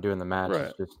were trying to do in the match. Right.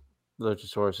 It's just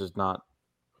Luchasaurus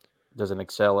doesn't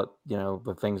excel at,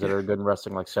 the things that are good in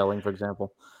wrestling, like selling, for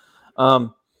example.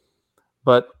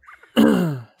 But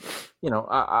I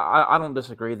don't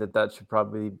disagree that should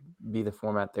probably be the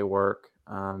format they work,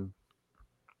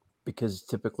 because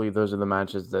typically those are the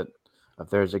matches that of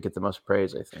theirs that get the most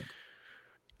praise, I think.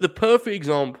 The perfect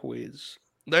example is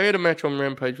they had a match on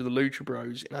Rampage with the Lucha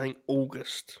Bros in, I think,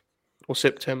 August or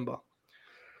September.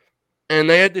 And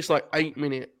they had this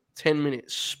 8-minute, 10-minute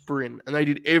sprint, and they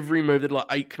did every move. They did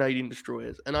 8 Canadian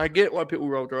destroyers. And I get why people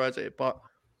rolled their eyes at it, but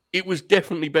it was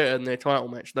definitely better than their title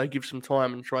match. They give some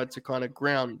time and tried to kind of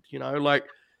ground,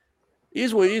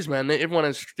 here's what it is, man. Everyone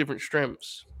has different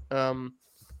strengths.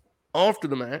 After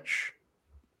the match,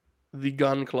 the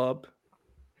Gun Club,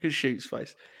 his shoot's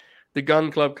face, the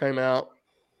Gun Club came out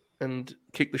and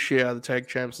kicked the shit out of the tag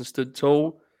champs and stood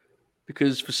tall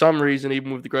because for some reason,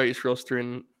 even with the greatest roster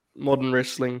in modern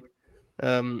wrestling,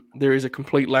 there is a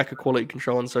complete lack of quality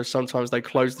control, and so sometimes they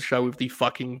close the show with the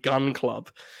fucking Gun Club.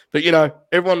 But,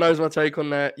 everyone knows my take on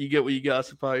that. You get what you get, I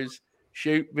suppose.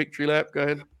 Shoot, victory lap, go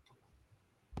ahead.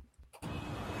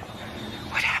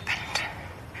 What happened?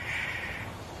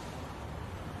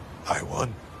 I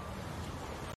won.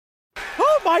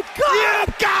 Oh my God!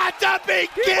 You've got to be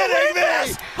kidding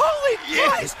me! Holy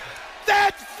Christ!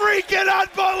 That's freaking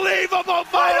unbelievable,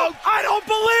 folks! I don't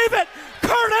believe it!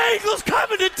 Kurt Angle's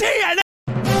coming to TNA!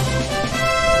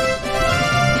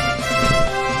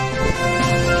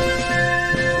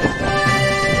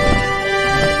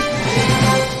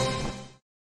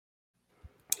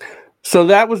 So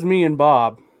that was me and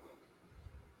Bob.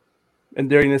 And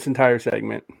during this entire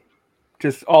segment,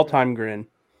 just all-time grin.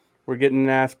 We're getting an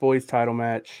Ass Boys title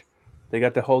match. They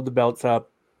got to hold the belts up.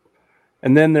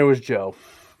 And then there was Joe.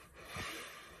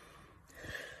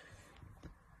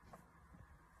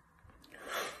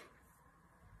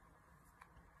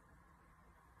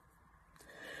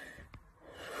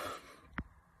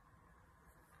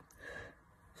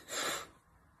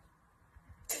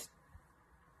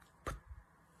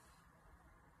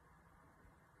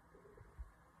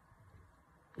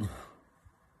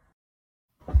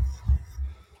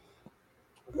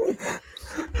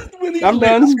 I'm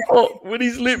done. When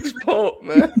his lips pop,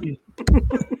 man. Do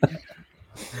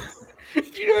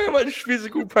you know how much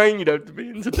physical pain you'd have to be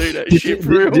in to do that shit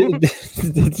for real?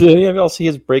 Did any of y'all see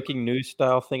his breaking news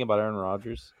style thing about Aaron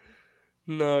Rodgers?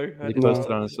 No. He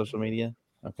posted on his social media?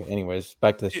 Okay, anyways,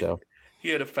 back to the show. He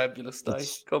had a fabulous day.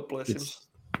 God bless him.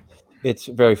 It's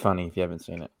very funny if you haven't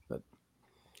seen it. But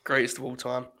greatest of all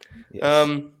time.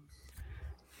 Yes.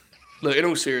 Look, in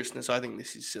all seriousness, I think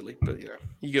this is silly, but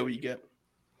you get what you get.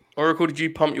 Oracle, did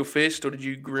you pump your fist or did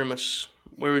you grimace?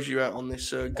 Where was you at on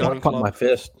this gun I pumped club? my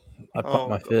fist. I pumped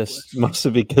my fist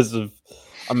mostly because of.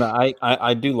 I mean,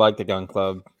 I do like the gun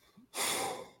club,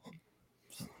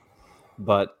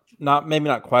 but maybe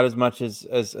not quite as much as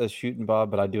shooting Bob,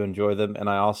 but I do enjoy them, and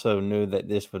I also knew that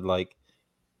this would like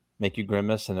make you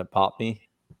grimace, and it popped me.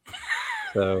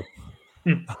 So.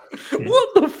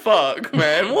 What the fuck,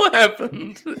 man? What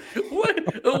happened?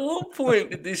 At what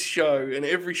point did this show and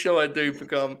every show I do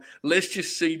become, let's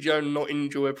just see Joe not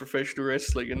enjoy professional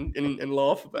wrestling and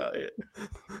laugh about it?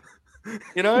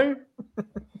 You know?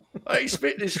 I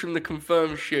expect this from the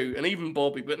confirmed shoot and even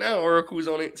Bobby, but now Oracle's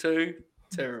on it too.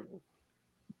 Terrible.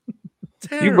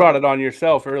 You brought it on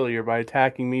yourself earlier by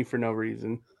attacking me for no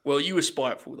reason. Well, you were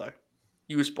spiteful, though.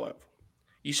 You were spiteful.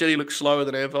 You said he looked slower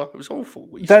than ever. It was awful.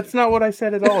 That's not what I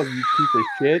said at all, you piece of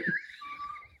shit.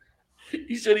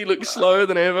 You said he looked slower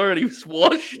than ever and he was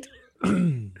washed.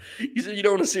 You said you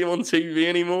don't want to see him on TV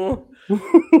anymore.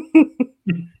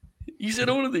 You said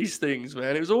all of these things,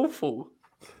 man. It was awful.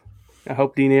 I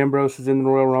hope Dean Ambrose is in the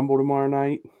Royal Rumble tomorrow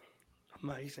night.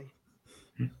 Amazing.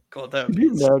 God, that would be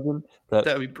brutal.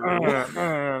 That would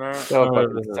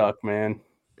suck, man.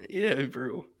 Yeah, it'd be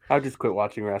brutal. I'll just quit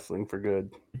watching wrestling for good.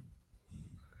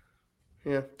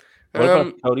 Yeah. What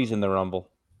about Cody's in the Rumble?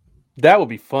 That would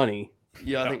be funny.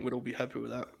 Yeah, I think we'd all be happy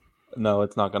with that. No,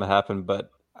 it's not going to happen,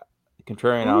 but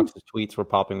Contrarian Alex's tweets were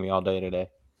popping me all day today.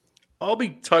 I'll be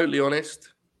totally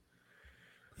honest.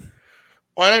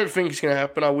 I don't think it's going to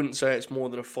happen. I wouldn't say it's more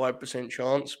than a 5%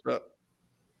 chance, but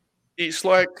it's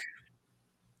like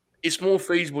it's more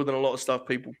feasible than a lot of stuff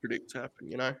people predict to happen,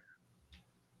 you know?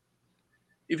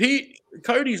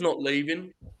 Cody's not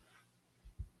leaving,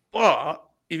 but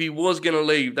if he was going to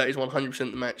leave, that is 100%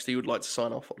 the match that he would like to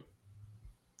sign off on.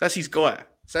 That's his guy.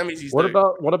 Sammy's his dude.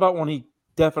 What about when he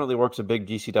definitely works a big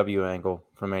GCW angle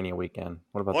for Mania weekend?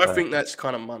 What about that? I think that's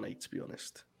kind of money, to be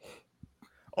honest.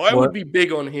 I would be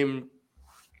big on him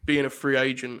being a free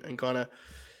agent and kind of...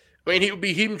 I mean, it would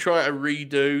be him trying to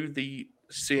redo the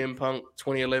CM Punk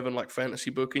 2011 like fantasy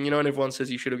booking, you know, and everyone says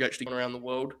he should have actually gone around the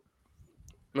world.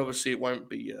 And obviously it won't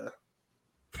be...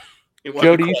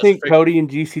 Joe, do you think Cody and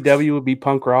GCW would be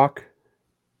punk rock?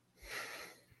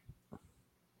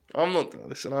 I'm not going to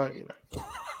listen. All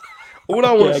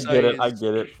I want to say I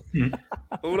get it.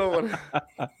 All I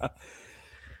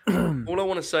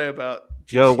want to say about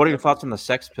Joe, what are your thoughts on the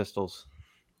Sex Pistols?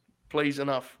 Please,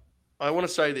 enough. I want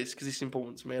to say this because it's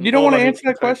important to me. You don't want to answer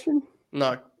that question?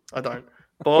 No, I don't.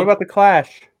 Bob, what about the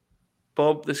Clash?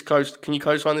 Bob, can you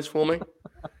co-sign this for me?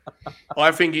 I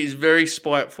think it is very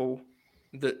spiteful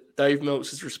that Dave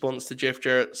Meltzer's response to Jeff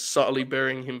Jarrett subtly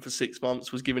burying him for 6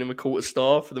 months was giving him a quarter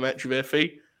star for the match with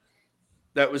Effie.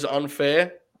 That was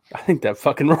unfair. I think that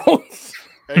fucking rolls.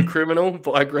 And criminal,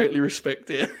 but I greatly respect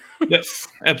it. Yes,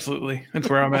 absolutely. That's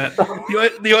where I'm at.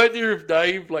 The idea of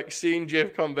Dave like seeing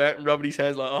Jeff come back and rubbing his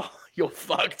hands like, oh, you're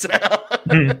fucked now.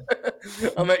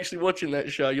 I'm actually watching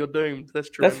that show. You're doomed. That's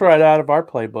true. That's right out of our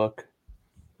playbook.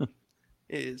 It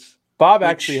is. Bob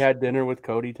actually had dinner with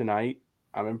Cody tonight.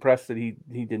 I'm impressed that he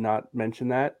did not mention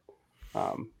that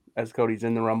as Cody's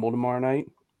in the Rumble tomorrow night.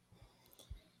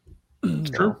 It's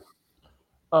true.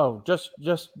 Oh, just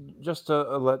to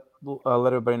let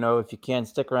everybody know, if you can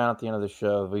stick around at the end of the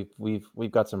show,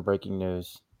 we've got some breaking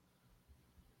news.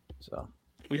 So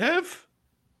we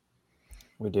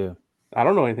do. I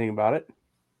don't know anything about it.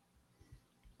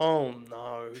 Oh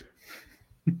no.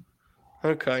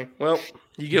 Okay, well,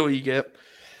 you get what you get.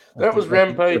 That was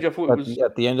Rampage. I thought it was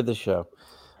at the end of the show.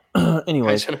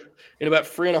 Anyways, in about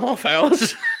 3.5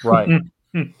 hours. Right.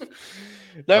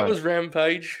 That was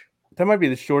Rampage. That might be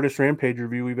the shortest Rampage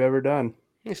review we've ever done.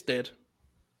 It's dead.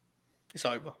 It's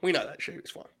over. We know that shit.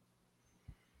 It's fine.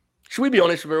 Should we be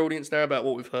honest with our audience now about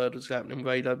what we've heard is happening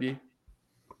with AW?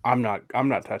 I'm not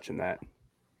touching that.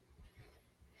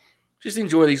 Just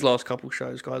enjoy these last couple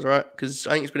shows, guys, all right? Because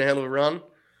I think it's been a hell of a run.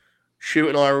 Shoot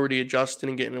and I are already adjusting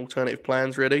and getting alternative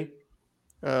plans ready.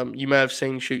 You may have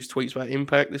seen Shoot's tweets about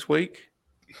Impact this week.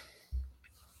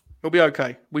 It'll be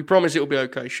okay. We promise it'll be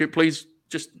okay. Shoot, please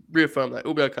just reaffirm that.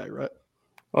 It'll be okay, right?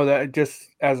 Oh, that just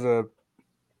as a...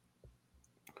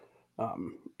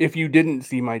 if you didn't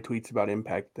see my tweets about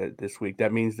Impact this week,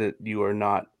 that means that you are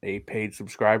not a paid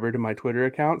subscriber to my Twitter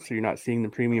account, so you're not seeing the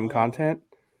premium content.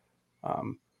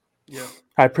 Yeah.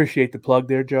 I appreciate the plug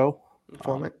there, Joe. It's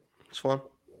fine, mate. It's fine.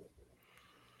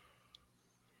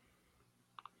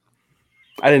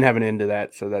 I didn't have an end to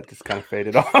that, so that just kind of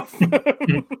faded off.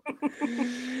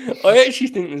 I actually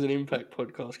think there's an Impact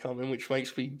podcast coming, which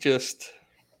makes me just...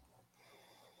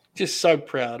 Just so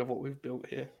proud of what we've built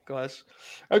here, guys.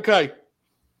 Okay.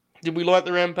 Did we like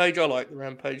the Rampage? I like the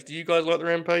Rampage. Do you guys like the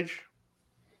Rampage?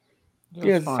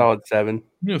 Yeah, it's a solid 7.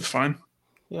 Yeah, it's fine.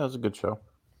 Yeah, it was a good show.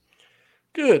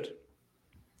 Good.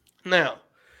 Now,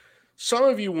 some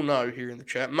of you will know here in the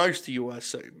chat, most of you I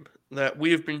assume, that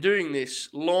we have been doing this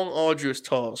long, arduous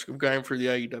task of going through the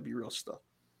AEW roster.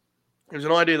 It was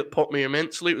an idea that popped me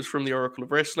immensely. It was from the Oracle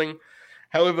of Wrestling.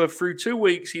 However, through 2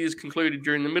 weeks, he has concluded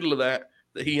during the middle of that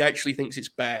he actually thinks it's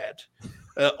bad.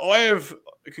 I have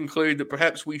concluded that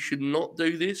perhaps we should not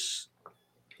do this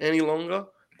any longer,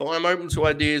 but I'm open to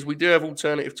ideas. We do have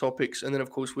alternative topics, and then, of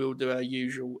course, we'll do our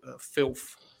usual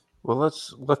filth. Well,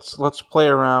 let's play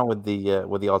around with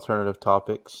the alternative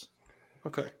topics.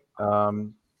 Okay.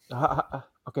 Okay,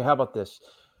 how about this?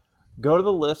 Go to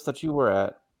the list that you were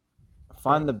at.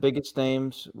 Find the biggest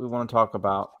names we want to talk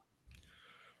about.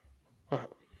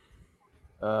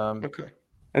 Okay.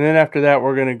 And then after that,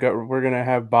 we're gonna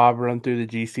have Bob run through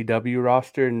the GCW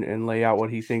roster and lay out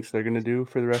what he thinks they're gonna do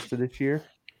for the rest of this year.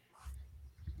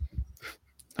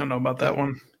 I don't know about that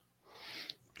one.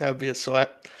 That would be a sight.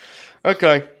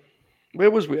 Okay. Where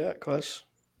was we at, guys?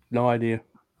 No idea.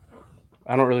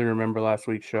 I don't really remember last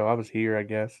week's show. I was here, I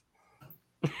guess.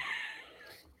 I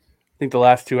think the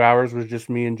last 2 hours was just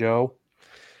me and Joe.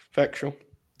 Factual.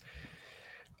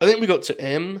 I think we got to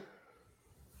M.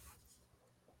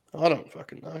 I don't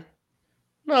fucking know.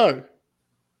 No.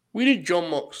 We did John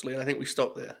Moxley, and I think we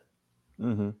stopped there.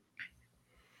 Mm-hmm.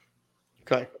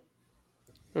 Okay.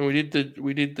 And we did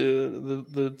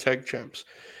the tag champs.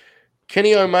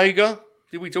 Kenny Omega.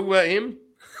 Did we talk about him?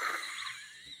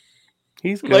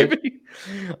 He's good. Maybe.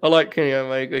 I like Kenny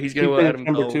Omega. He's going to work Adam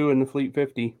number Cole. 2 in the Fleet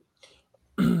 50.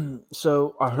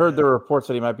 So I heard there were reports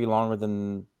that he might be longer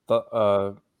than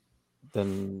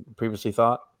previously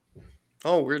thought.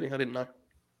 Oh, really? I didn't know.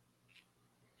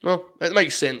 Well, that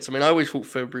makes sense. I mean, I always thought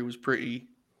February was pretty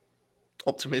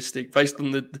optimistic based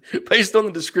on the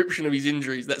description of his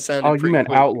injuries. That sounded. Oh, you meant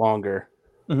quick. out longer.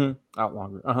 Mm-hmm. Out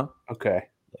longer. Uh huh. Okay.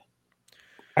 Yeah.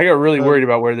 I got really worried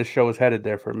about where this show was headed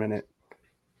there for a minute.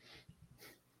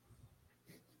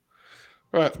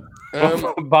 Right.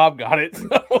 Bob got it.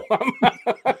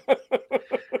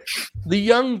 The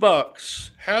Young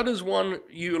Bucks. How does one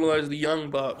utilize the Young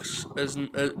Bucks as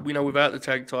without the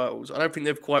tag titles? I don't think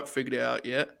they've quite figured it out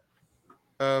yet.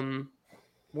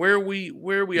 Where are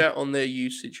we at on their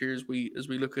usage here as we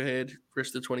look ahead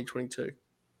rest of 2022?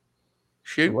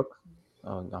 Shoot.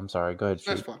 Oh, I'm sorry. Go ahead. Shoot.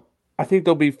 That's fine. I think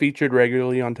they'll be featured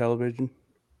regularly on television.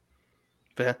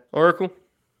 Fair. Oracle.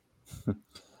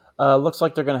 Looks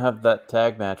like they're going to have that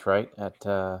tag match, right, at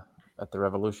the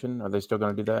Revolution. Are they still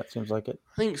going to do that? Seems like it.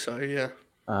 I think so. Yeah.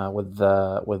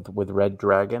 With Red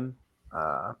Dragon.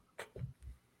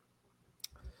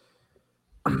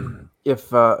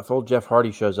 If old Jeff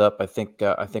Hardy shows up, I think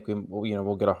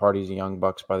we'll get a Hardy's and Young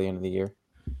Bucks by the end of the year.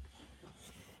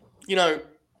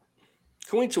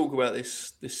 Can we talk about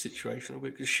this situation a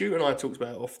bit? Because Shoot and I talked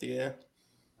about it off the air.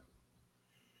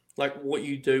 Like what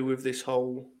you do with this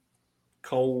whole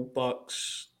Cole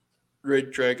Bucks,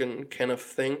 Red Dragon kind of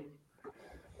thing.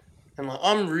 And like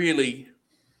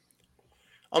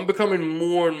I'm becoming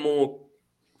more and more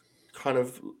kind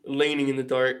of leaning in the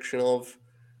direction of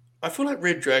I feel like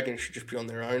Red Dragon should just be on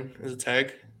their own as a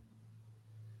tag.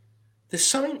 There's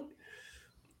something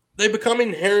they become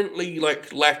inherently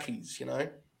like lackeys, you know?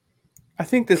 I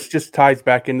think this just ties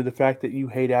back into the fact that you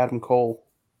hate Adam Cole.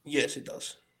 Yes, it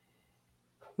does.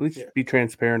 At least be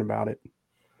transparent about it.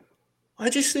 I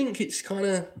just think it's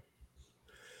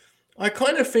I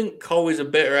kind of think Cole is a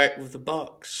better act with the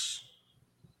Bucks.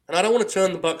 And I don't want to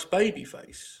turn the Bucks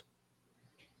babyface.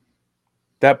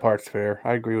 That part's fair.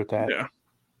 I agree with that. Yeah.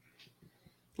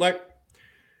 Like,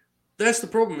 that's the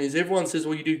problem is everyone says,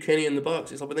 well, you do Kenny and the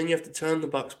Bucks. It's like, but then you have to turn the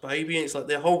Bucks baby. And it's like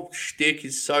their whole shtick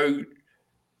is so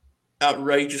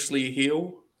outrageously a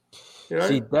heel. You know?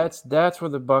 See, that's where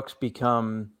the Bucks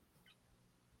become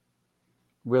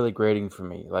really grating for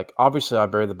me. Like, obviously, I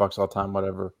bury the Bucks all the time,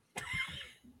 whatever.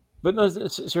 But no,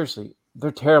 seriously,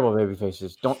 they're terrible baby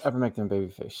faces. Don't ever make them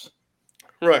baby face.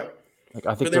 Right. Like,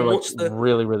 I think they're like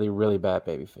really, really, really bad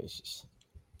baby faces.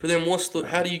 But then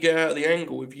how do you get out of the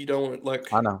angle if you don't want it?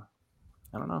 Like, I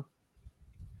don't know.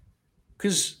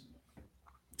 Because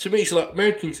to me, it's like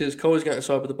American says Cole's going to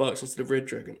side with the Bucks instead of Red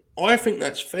Dragon. I think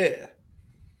that's fair.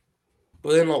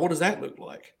 But then, like, what does that look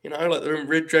like? You know, like they're in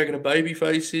Red Dragon are baby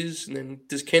faces, and then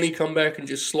does Kenny come back and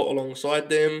just slot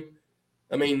alongside them?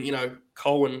 I mean, you know,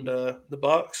 Cole and the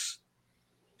Bucks.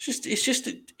 It's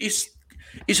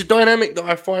a dynamic that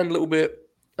I find a little bit.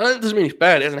 That doesn't mean it's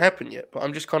bad; it hasn't happened yet. But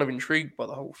I'm just kind of intrigued by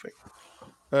the whole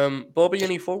thing. Bobby,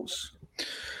 any thoughts?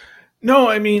 No,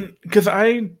 I mean, because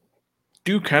I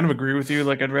do kind of agree with you.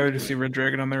 Like, I'd rather just see Red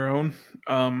Dragon on their own.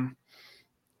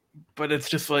 But it's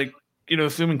just like,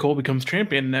 assuming Cole becomes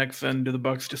champion next, then do the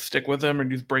Bucks just stick with him or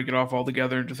just break it off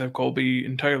altogether and just have Cole be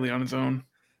entirely on his own?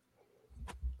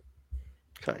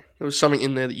 Okay. There was something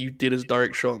in there that you did as a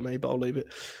direct shot at me, but I'll leave it.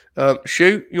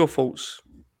 Shoot, your thoughts.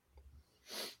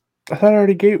 I thought I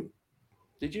already gave.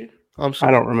 Did you? I'm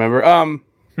sorry. I don't remember.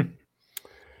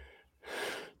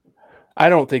 I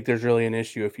don't think there's really an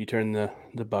issue if you turn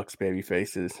the Bucks baby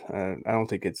faces. I don't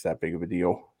think it's that big of a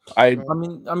deal. I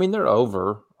mean, they're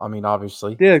over. I mean,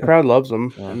 obviously. Yeah, the crowd loves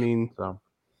them. Yeah, I mean, so.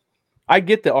 I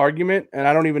get the argument, and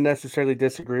I don't even necessarily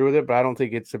disagree with it, but I don't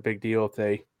think it's a big deal if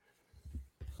they.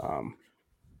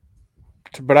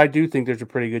 But I do think there's a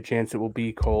pretty good chance it will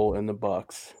be Cole and the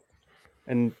Bucks,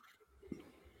 and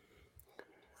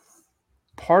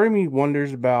part of me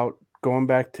wonders about going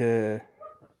back to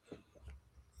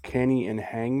Kenny and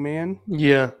Hangman.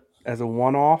 Yeah. As a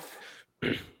one-off.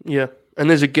 Yeah. And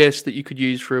there's a guest that you could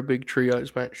use for a big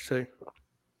trios match too.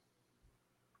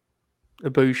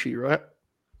 Ibushi, right?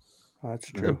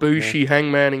 That's true. Ibushi,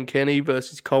 Hangman, and Kenny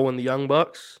versus Cole and the Young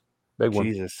Bucks. Big one.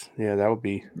 Jesus. Yeah, that would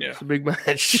be. Yeah. It's a big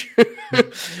match.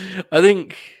 I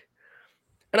think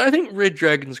Red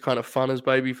Dragon's kind of fun as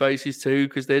baby faces too,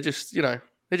 because they're just, they're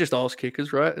just ass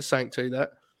kickers, right? There's something to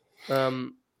that.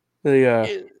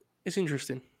 It's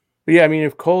interesting. But yeah, I mean,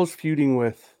 if Cole's feuding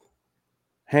with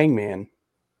Hangman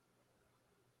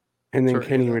and then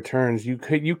Kenny returns, you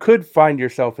could find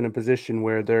yourself in a position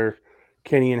where they're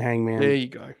Kenny and Hangman. There you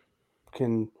go.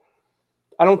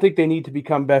 I don't think they need to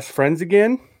become best friends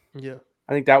again. Yeah.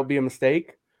 I think that would be a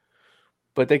mistake.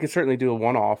 But they could certainly do a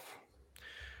one-off.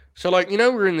 So,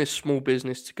 we're in this small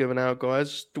business together now,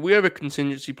 guys. Do we have a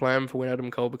contingency plan for when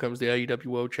Adam Cole becomes the AEW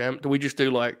World Champ? Do we just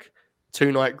do,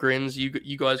 2-night grins?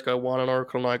 You guys go one and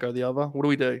Oracle and I go the other? What do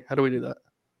we do? How do we do that?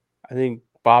 I think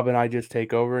Bob and I just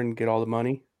take over and get all the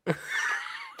money.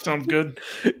 Sounds good.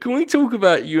 Can we talk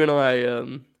about you and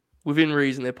I, within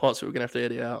reason, there are parts that we're going to have to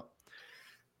edit out.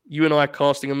 You and I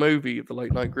casting a movie of the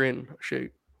Late Night Grin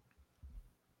shoot.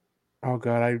 Oh,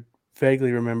 God, I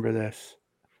vaguely remember this.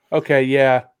 Okay,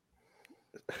 yeah.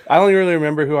 I only really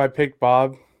remember who I picked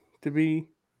Bob to be.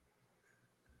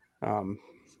 The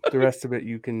rest of it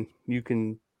you can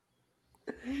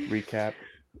recap.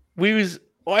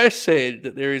 I said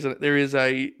that there is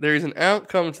an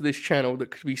outcome to this channel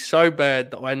that could be so bad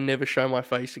that I never show my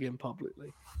face again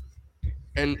publicly.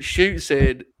 And Shoot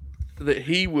said that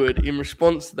he would, in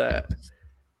response to that,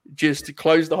 just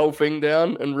close the whole thing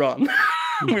down and run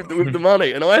with the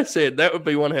money. And I said that would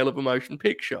be one hell of a motion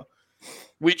picture,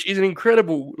 which is an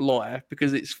incredible lie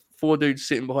because it's 4 dudes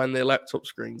sitting behind their laptop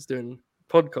screens doing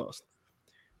podcast.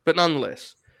 But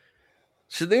nonetheless,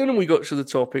 so then we got to the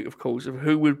topic, of course, of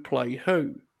who would play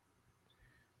who.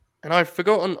 And I've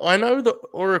forgotten, I know that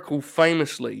Oracle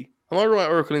famously, am I right,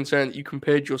 Oracle, in saying that you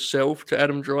compared yourself to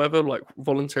Adam Driver,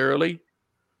 voluntarily?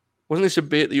 Wasn't this a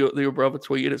bit that your brother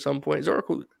tweeted at some point? Is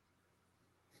Oracle...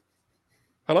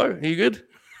 Hello? Are you good?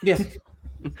 Yes.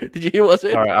 Did you hear what I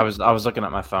said? All right, I was looking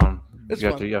at my phone.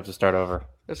 You have to start over.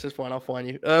 That's just fine. I'll find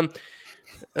you. Am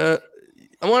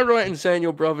I right in saying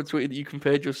your brother tweeted that you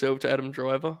compared yourself to Adam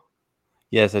Driver?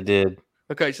 Yes, I did.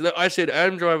 Okay, so I said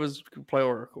Adam Driver's could play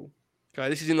Oracle. Okay,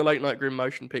 this is in the Late Night Grin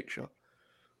motion picture.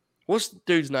 What's the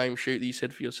dude's name, Shoot, that you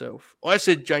said for yourself? I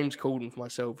said James Corden for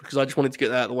myself because I just wanted to get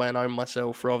that out of the way and own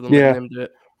myself rather than letting them do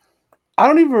it. I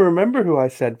don't even remember who I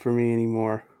said for me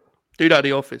anymore. Dude out of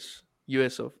The Office.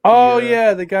 US of. Oh,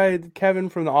 yeah, the guy, Kevin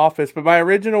from The Office. But my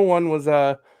original one was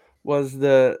the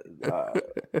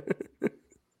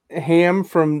Ham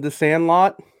from The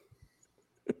Sandlot.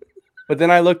 But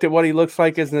then I looked at what he looks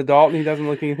like as an adult, and he doesn't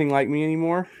look anything like me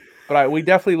anymore. But we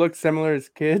definitely looked similar as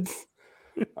kids.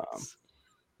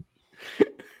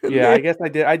 I guess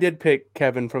I did pick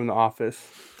Kevin from The Office.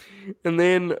 And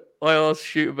then I asked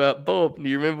Shoot about Bob. Do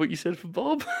you remember what you said for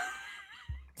Bob?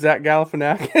 Zach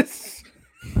Galifianakis.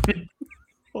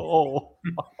 Oh.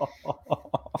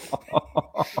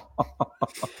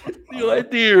 The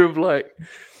idea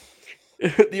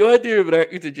of an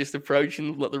actor just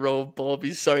approaching the role of Bob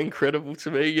is so incredible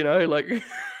to me,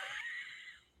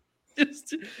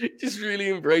 just really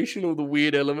embracing all the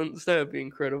weird elements. That would be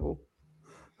incredible.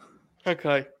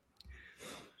 Okay.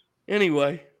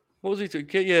 Anyway, what was he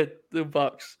talking? Yeah, the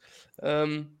Bucks.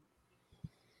 Okay.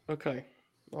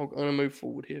 I'm going to move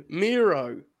forward here.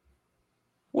 Miro.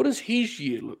 What does his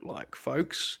year look like,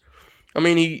 folks? I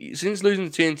mean, since losing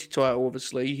the TNT title,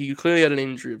 obviously, he clearly had an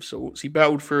injury of sorts. He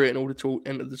battled through it in order to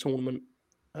enter the tournament,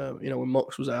 when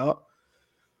Mox was out.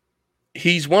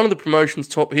 He's one of the promotion's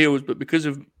top heels, but because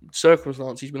of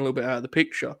circumstance, he's been a little bit out of the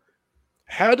picture.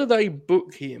 How do they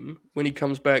book him when he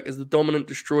comes back as the dominant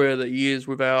destroyer that he is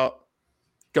without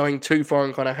going too far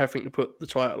and kind of having to put the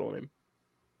title on him?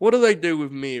 What do they do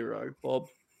with Miro, Bob?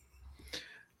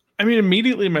 I mean,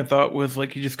 immediately my thought was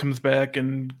like he just comes back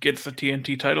and gets the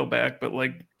TNT title back, but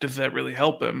like, does that really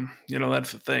help him? You know,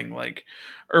 that's the thing. Like,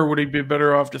 or would he be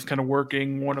better off just kind of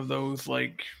working one of those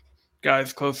like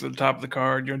guys close to the top of the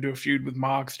card? You know, do a feud with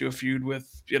Mox, do a feud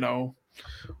with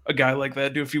a guy like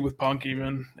that, do a feud with Punk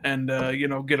even, and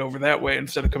get over that way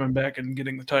instead of coming back and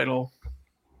getting the title.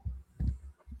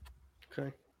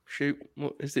 Okay, shoot.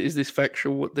 What is this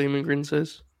factual? What Demon Grin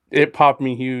says? It popped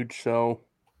me huge, so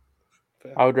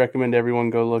Fair. I would recommend everyone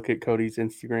go look at Cody's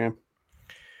Instagram.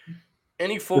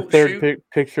 Any The thoughts? third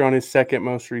picture on his second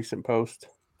most recent post.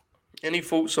 Any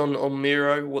thoughts on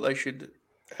Miro? What they should,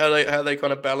 how they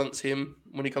kind of balance him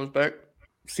when he comes back?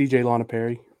 CJ Lana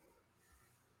Perry.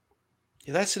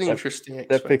 Yeah, that's an interesting.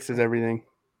 That fixes everything.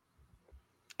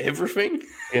 Everything.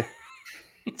 Yeah.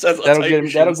 That'll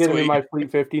get him in my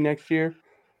Fleet 50 next year.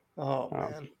 Oh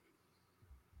man.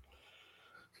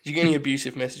 Did you get any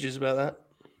abusive messages about that?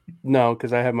 No,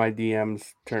 because I have my DMs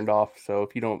turned off. So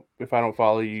if I don't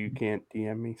follow you, you can't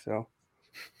DM me. So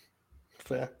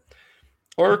fair.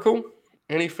 Oracle,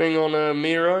 anything on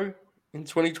Miro in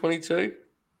 2022?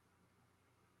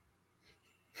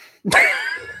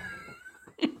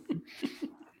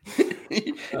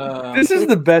 This is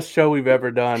the best show we've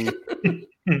ever done.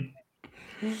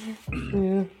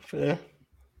 Yeah, fair.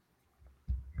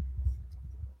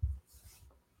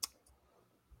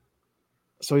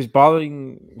 So he's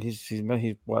bothering. He's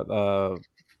what? A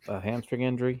hamstring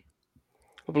injury.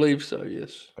 I believe so.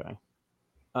 Yes. Okay.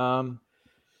 I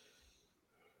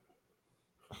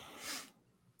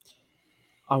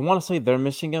want to say they're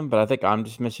missing him, but I think I'm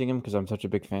just missing him because I'm such a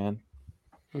big fan.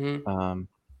 Mm-hmm.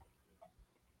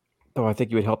 Though I think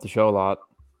he would help the show a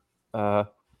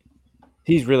lot.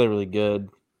 He's really, really good.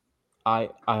 I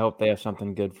hope they have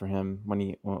something good for him when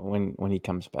he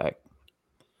comes back.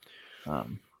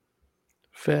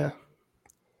 Fair.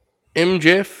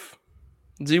 MJF,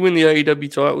 does he win the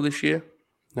AEW title this year?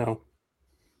 No.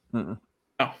 Mm-mm.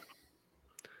 No.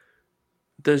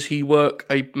 Does he work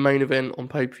a main event on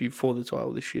pay-per-view for the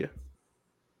title this year?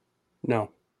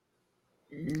 No.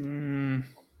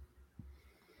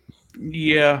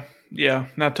 Yeah.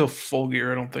 Not till Full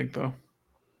Gear, I don't think, though.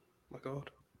 My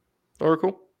God.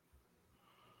 Oracle?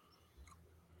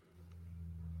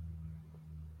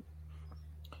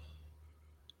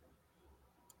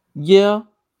 Yeah,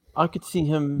 I could see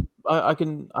him. I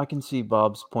can see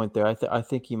Bob's point there. I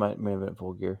think he might main event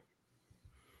Full Gear.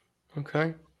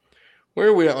 Okay. Where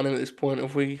are we at on him at this point?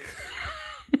 Have we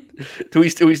do we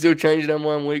still change our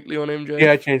mind weekly on MJ?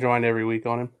 Yeah, I change my mind every week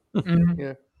on him. Mm-hmm.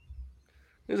 Yeah.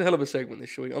 It was a hell of a segment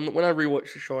this week. When I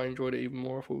rewatched the show, I enjoyed it even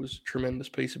more. I thought it was a tremendous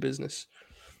piece of business.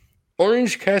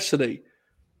 Orange Cassidy.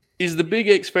 Is the big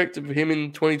expected for him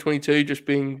in 2022 just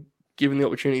being given the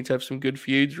opportunity to have some good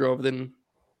feuds rather than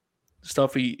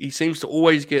stuff he seems to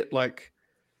always get like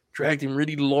dragged in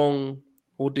really long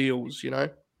ordeals, you know?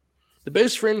 The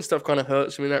best friend stuff kind of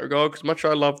hurts him in that regard because much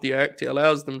I love the act, it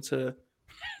allows them to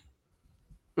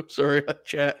sorry,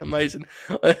 chat, amazing.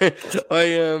 I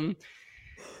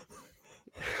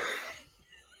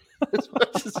as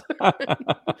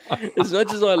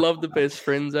much as I love the best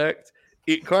friends act,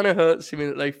 it kind of hurts him in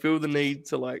that they feel the need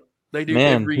to like they do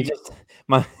every.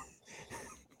 My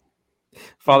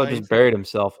father just buried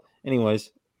himself. Anyways,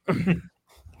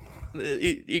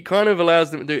 it kind of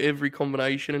allows them to do every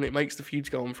combination, and it makes the feuds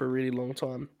go on for a really long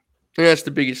time. And that's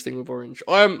the biggest thing with Orange.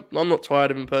 I'm not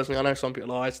tired of him personally. I know some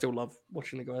people are. I still love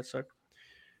watching the guy. So,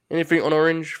 anything on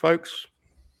Orange, folks?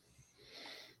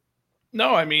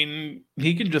 No, I mean,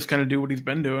 he can just kind of do what he's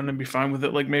been doing and be fine with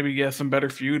it. Like, maybe he has some better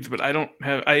feuds, but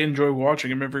I enjoy watching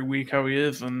him every week how he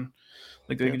is, and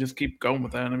like they can just keep going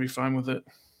with that and I'd be fine with it.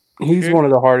 He's one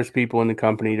of the hardest people in the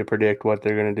company to predict what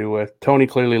they're going to do with. Tony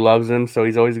clearly loves him, so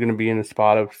he's always going to be in a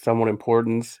spot of somewhat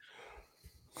importance.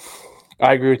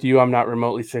 I agree with you. I'm not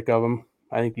remotely sick of him.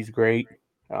 I think he's great.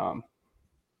 I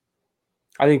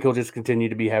think he'll just continue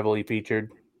to be heavily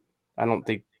featured. I don't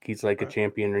think he's like a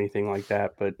champion or anything like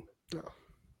that, but no.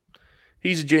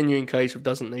 He's a genuine case of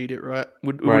doesn't need it, right?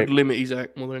 Would limit his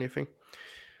act more than anything.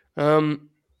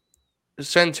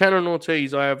 Santana and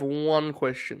Ortiz, I have one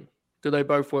question. Do they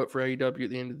both work for AEW at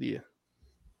the end of the year?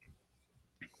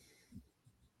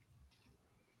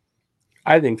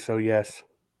 I think so, yes.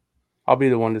 I'll be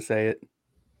the one to say it.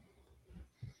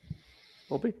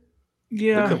 Bobby?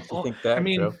 Yeah. I think that, I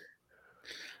mean, Joe.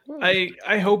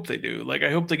 I hope they do. Like,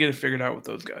 I hope they get it figured out with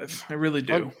those guys. I really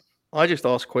do. I just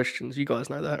ask questions. You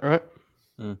guys know that, right?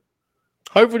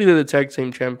 Hopefully they're the tag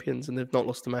team champions and they've not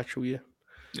lost a match all year.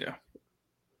 Yeah.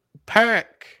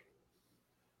 Pac.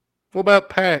 What about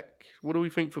Pac? What do we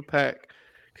think for Pac?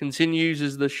 Continues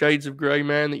as the shades of grey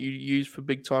man that you use for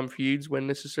big time feuds when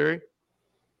necessary.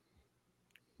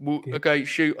 Well, okay,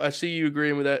 shoot. I see you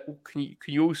agreeing with that. Can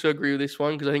you also agree with this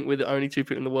one? Because I think we're the only two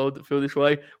people in the world that feel this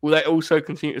way. Will that also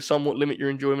continue to somewhat limit your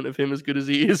enjoyment of him as good as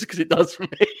he is? Because it does for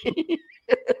me.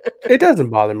 It doesn't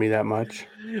bother me that much.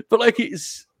 But like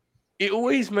it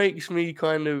always makes me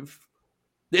kind of.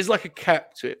 There's like a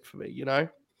cap to it for me, you know.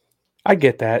 I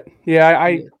get that. Yeah,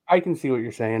 I can see what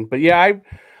you're saying. But yeah,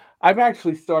 I'm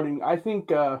actually starting. I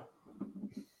think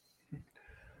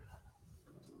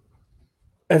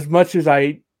as much as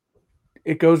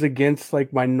it goes against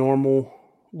like my normal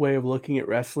way of looking at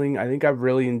wrestling. I think I've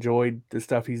really enjoyed the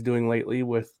stuff he's doing lately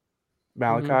with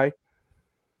Malachi,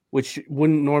 which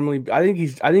wouldn't normally. I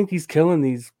think he's killing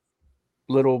these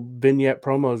little vignette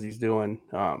promos he's doing.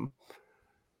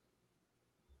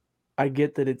 I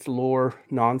get that it's lore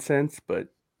nonsense, but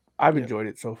I've enjoyed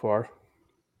it so far.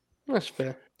 That's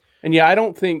fair. And yeah, I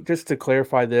don't think, just to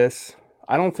clarify this,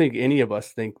 I don't think any of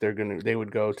us think they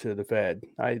would go to the Fed.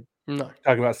 No.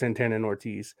 Talking about Santana and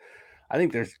Ortiz. I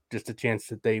think there's just a chance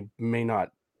that they may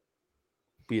not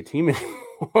be a team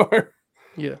anymore.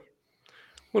 Yeah.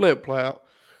 We'll let it play out.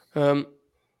 The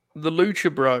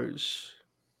Lucha Bros.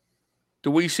 Do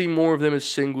we see more of them as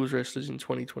singles wrestlers in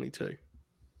 2022?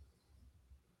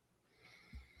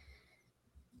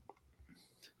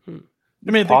 I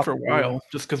mean, I think for a while,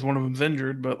 just because one of them's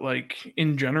injured, but like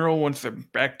in general, once they're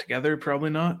back together,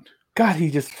 probably not. God, he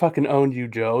just fucking owned you,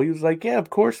 Joe. He was like, yeah, of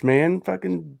course, man.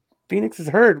 Fucking Phoenix is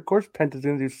hurt. Of course Penta's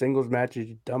going to do singles matches,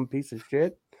 you dumb piece of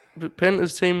shit. But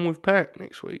Penta's teaming with Pac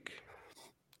next week.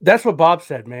 That's what Bob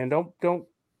said, man. Don't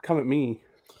come at me.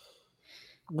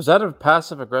 Was that a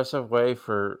passive-aggressive way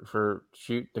for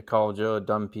Shoot to call Joe a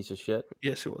dumb piece of shit?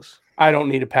 Yes, it was. I don't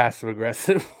need a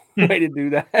passive-aggressive way to do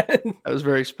that. That was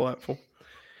very spiteful.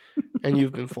 And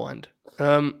you've been fined.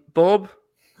 Bob,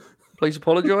 please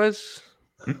apologize.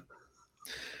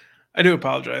 I do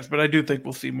apologize, but I do think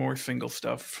we'll see more single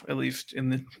stuff, at least in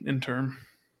the interim.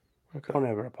 Okay. Don't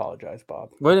ever apologize, Bob.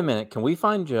 Wait a minute. Can we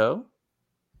find Joe?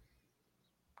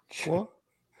 What?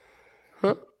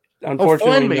 Huh?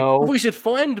 Unfortunately, find me. no. We said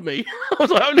find me. I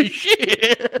was like, holy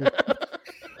shit.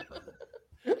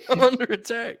 I'm under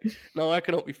attack. No, I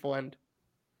cannot be fined.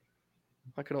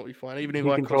 I cannot be fined. Even if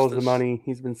he I controls the money.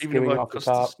 He's been skimming off the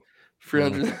top.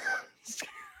 300.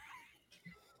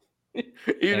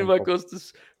 Even if I cost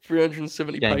us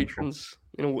 370 patrons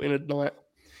in a night.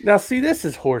 Now, see, this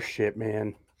is horse shit,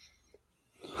 man.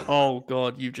 Oh,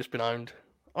 God, you've just been owned.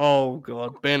 Oh,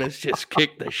 God, Ben has just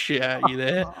kicked the shit out of you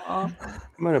there. I'm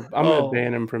gonna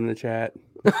ban him from the chat.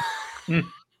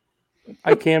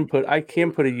 I can put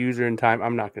a user in time.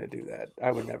 I'm not gonna do that.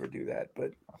 I would never do that.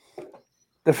 But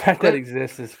the fact that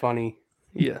exists is funny.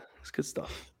 Yeah, it's good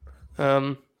stuff.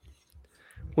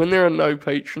 When there are no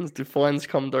patrons, do fines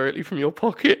come directly from your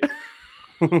pocket?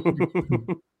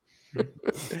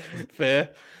 Fair.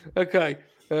 Okay.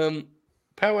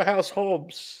 Powerhouse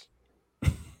Hobbs.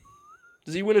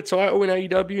 Does he win a title in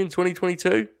AEW in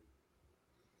 2022?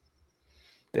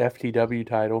 The FTW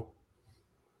title.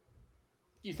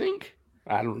 You think?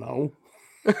 I don't know.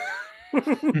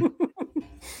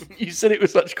 You said it with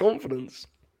such confidence.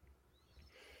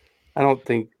 I don't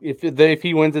think if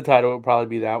he wins the title, it'll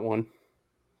probably be that one.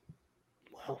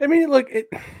 Wow. I mean, look,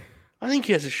 I think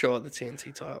he has a shot at the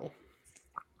TNT title.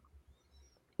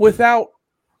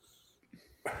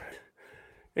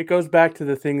 It goes back to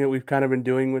the thing that we've kind of been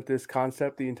doing with this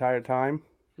concept the entire time.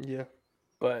 Yeah.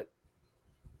 But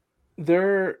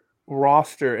their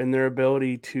roster and their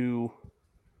ability to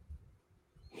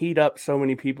heat up so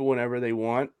many people whenever they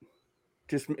want,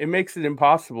 it makes it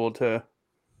impossible to,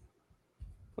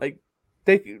 like,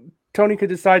 Tony could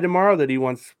decide tomorrow that he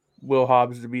wants Will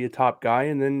Hobbs to be a top guy,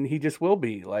 and then he just will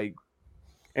be. Like,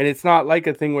 and it's not like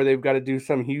a thing where they've got to do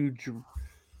some huge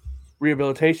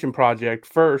rehabilitation project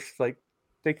first. Like,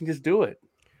 they can just do it.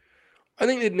 I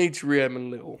think they'd need to rehab him a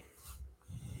little.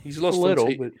 He's lost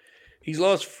but he's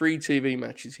lost 3 TV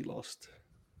matches. He lost.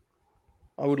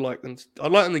 I'd like them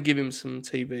to give him some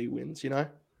TV wins. You know.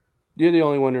 You're the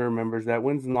only one who remembers that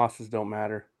wins and losses don't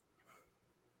matter.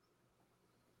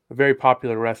 A very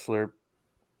popular wrestler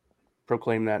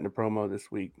proclaimed that in a promo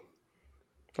this week.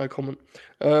 No comment.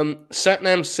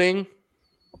 Satnam Singh.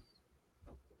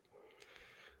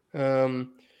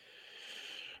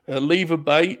 Leva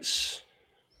Bates.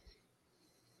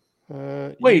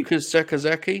 Wait. Yuka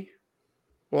Sakazaki.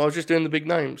 Well, I was just doing the big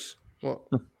names. What?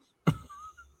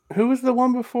 Who was the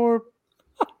one before?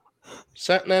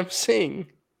 Satnam Singh.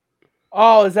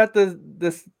 Oh, is that the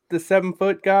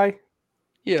 7-foot guy?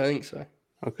 Yeah, I think so.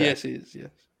 Okay. Yes, it is.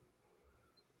 Yes.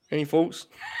 Any thoughts?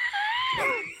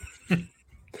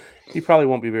 He probably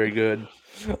won't be very good.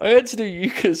 I had to do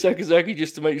Yuka Sakazaki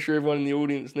just to make sure everyone in the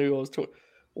audience knew I was talking.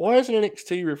 Why has an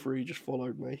NXT referee just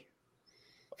followed me?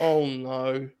 Oh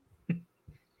no.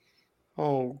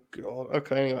 Oh god.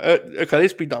 Okay, anyway. Okay,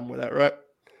 let's be done with that, right?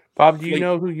 Bob, do you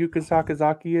know who Yuka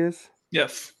Sakazaki is?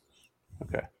 Yes.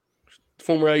 Okay.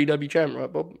 Former AEW champ,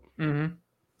 right, Bob? Mm-hmm.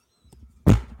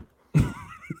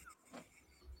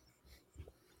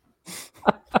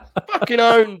 Fucking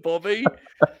own, Bobby.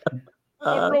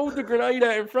 I rolled the grenade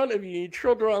out in front of you. You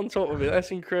trod right on top of it.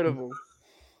 That's incredible.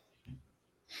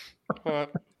 All right.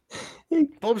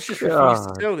 Bob's just refused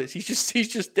to sell this. He's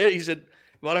just dead. He said,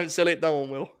 if I don't sell it, no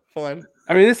one will. Fine.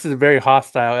 I mean, this is a very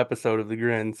hostile episode of the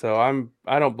Grin, so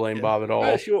I don't blame Bob at all.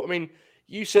 That's I mean,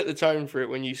 you set the tone for it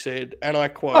when you said, and I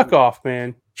quote, "Fuck off,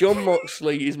 man. John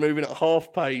Moxley is moving at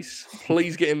half pace.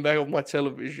 Please get him back on my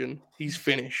television. He's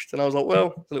finished." And I was like,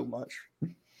 well, it's a little much.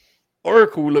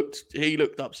 Oracle looked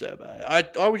upset about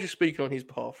it. I was just speaking on his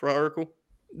behalf, right, Oracle?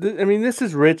 I mean, this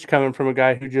is rich coming from a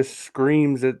guy who just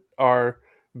screams at our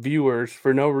viewers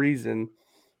for no reason.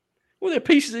 Well, they're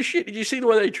pieces of shit. Did you see the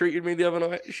way they treated me the other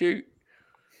night? Shoot.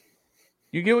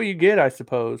 You get what you get, I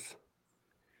suppose.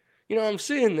 You know, I'm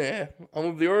sitting there. I'm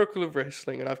with the Oracle of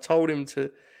Wrestling, and I've told him to.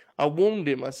 I warned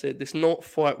him. I said, "This not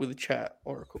fight with the chat,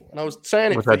 Oracle." And I was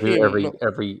saying it for him.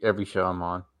 Every show I'm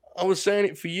on. I was saying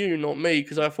it for you, not me,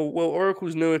 because I thought, well,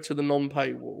 Oracle's newer to the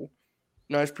non-paywall.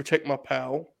 Nice, protect my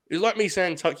pal. It's like me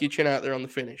saying, tuck your chin out there on the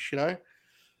finish, you know?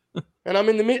 And I'm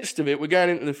in the midst of it. We're going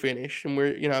into the finish, and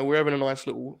we're having a nice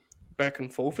little back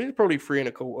and forth. It's probably 3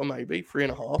 1/4, maybe 3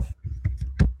 1/2.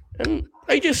 And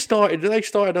they started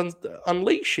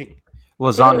unleashing.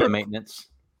 Lasagna maintenance.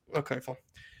 Okay, fine.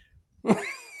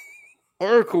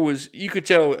 Oracle was, you could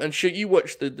tell, and shit, you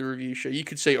watched the review show, you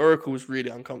could see Oracle was really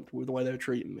uncomfortable with the way they were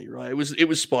treating me, right? It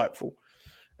was spiteful.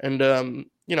 And, I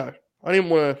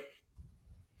didn't want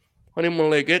to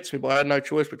let it get to me, but I had no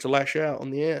choice but to lash out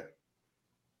on the air.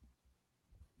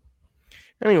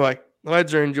 Anyway, the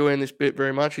lads are enjoying this bit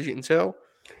very much, as you can tell.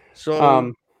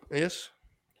 So, yes.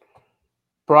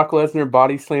 Brock Lesnar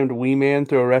body slammed Wee Man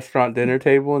through a restaurant dinner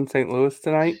table in St. Louis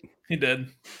tonight. He did.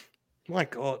 My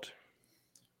God.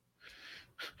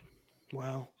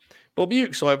 Wow. Bob, are you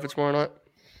excited for tomorrow night?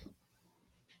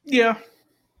 Yeah.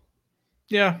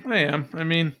 Yeah, I am. I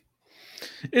mean,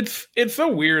 it's so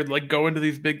weird, like, going to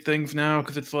these big things now,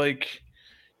 because it's like,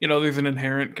 there's an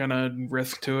inherent kind of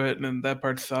risk to it, and that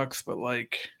part sucks, but,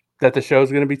 like... That the show's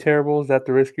going to be terrible? Is that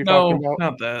the risk you're talking about? No,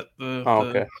 not that.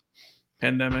 The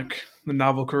pandemic, the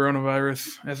novel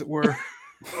coronavirus, as it were.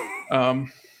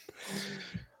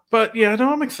 But, yeah,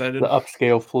 no, I'm excited. The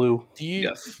upscale flu. Do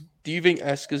you think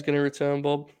Asuka's going to return,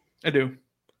 Bob? I do. Do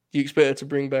you expect her to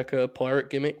bring back a pirate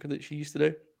gimmick that she used to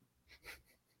do?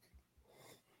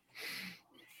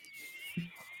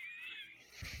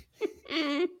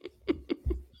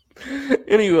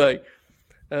 Anyway,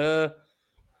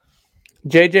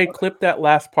 JJ, clip that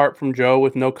last part from Joe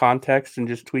with no context and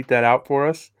just tweet that out for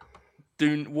us.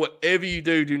 Whatever you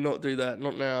do not do that.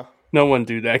 Not now. No one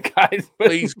do that, guys.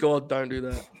 Please, God, don't do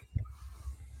that.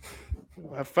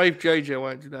 I have faith JJ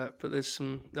won't do that, but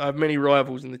I have many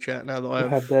rivals in the chat now that I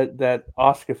have that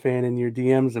Oscar fan in your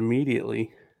DMs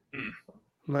immediately.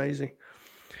 Amazing.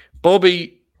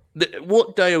 Bobby,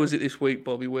 what day was it this week,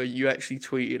 Bobby, where you actually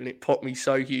tweeted and it popped me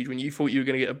so huge when you thought you were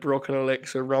going to get a Brock and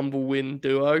Alexa Rumble win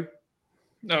duo?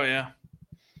 Oh, yeah.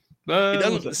 It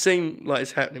doesn't seem like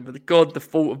it's happening, but the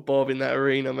thought of Bob in that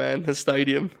arena, man, the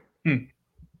stadium.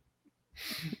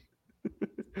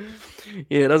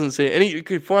 Yeah, it doesn't seem. Any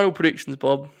final predictions,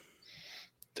 Bob?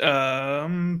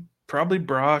 Probably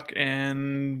Brock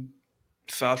and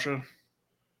Sasha.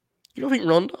 You don't think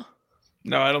Ronda?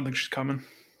 No, I don't think she's coming.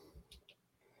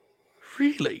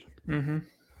 Really? Mm-hmm.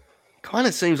 Kind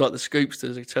of seems like the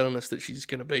Scoopsters are telling us that she's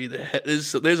going to be there.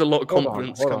 There's a lot of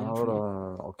confidence coming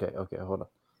from. Okay, hold on.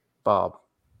 Bob,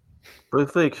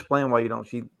 briefly explain why you don't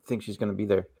think she's going to be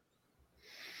there.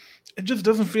 It just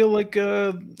doesn't feel like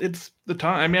it's the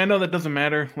time. I mean, I know that doesn't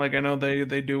matter. Like, I know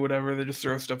they do whatever. They just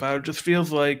throw stuff out. It just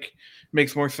feels like it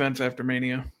makes more sense after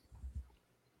Mania.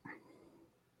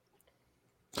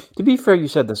 To be fair, you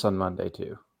said this on Monday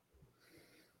too.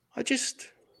 I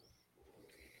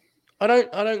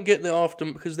don't get the after,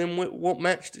 because then what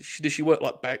match does she work,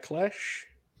 like Backlash?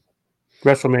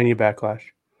 WrestleMania Backlash.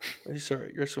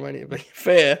 Sorry, WrestleMania.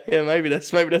 Fair. Yeah, maybe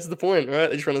that's the point, right?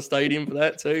 They just run a stadium for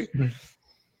that too.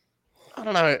 I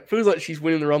don't know. It feels like she's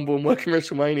winning the Rumble and working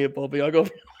WrestleMania, Bobby. I got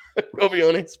to be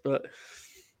honest, but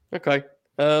okay.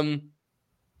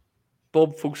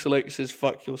 Bob Full Select says,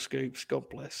 fuck your scoops. God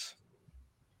bless.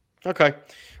 Okay.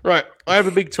 Right. I have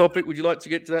a big topic. Would you like to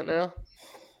get to that now?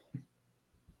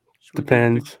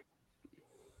 Depends.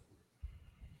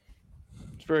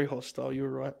 It's very hostile. You were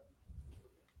right.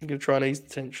 I'm going to try and ease the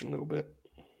tension a little bit.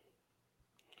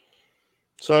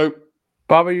 So,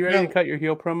 Bob, are you ready to cut your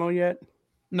heel promo yet?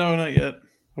 No, not yet.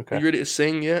 Okay. Are you ready to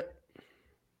sing yet?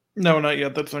 No, not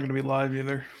yet. That's not going to be live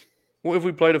either. What if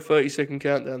we played a 30-second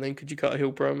countdown then? Could you cut a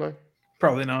heel promo?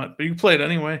 Probably not, but you can play it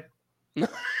anyway. No.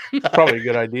 Probably a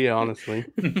good idea, honestly.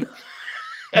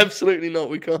 Absolutely not.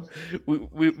 We can't. We're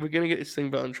going to get this thing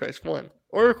back on track. It's fine.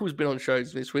 Oracle's been on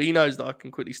shows this week. He knows that I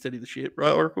can quickly steady the ship,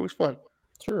 right? Oracle, it's fine.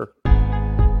 Sure.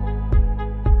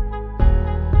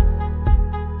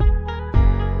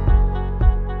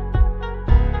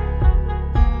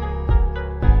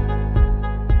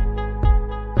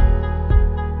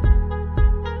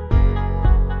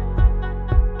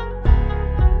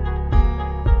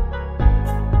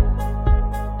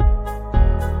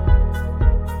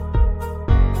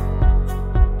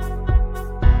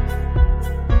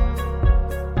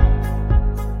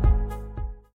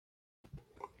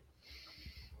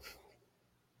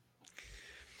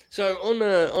 So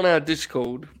on our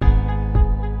Discord,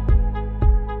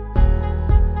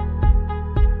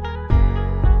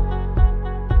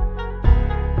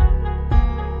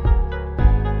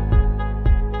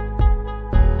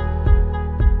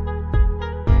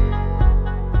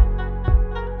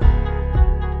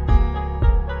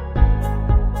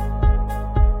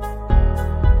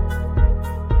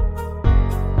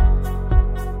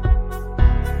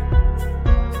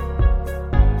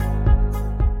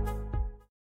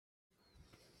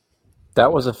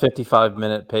 That was a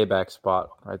 55-minute payback spot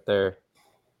right there.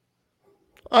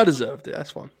 I deserved it.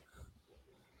 That's fine.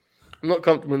 I'm not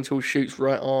comfortable until Shoot's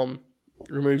right arm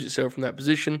removes itself from that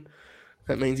position.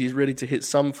 That means he's ready to hit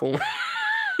some form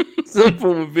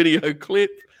of video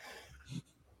clip.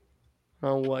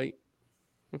 Oh wait.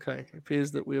 Okay. It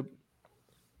appears that can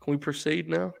we proceed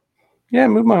now? Yeah,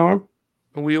 move my arm.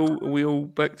 Are we all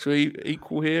back to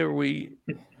equal here? Are we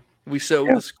settled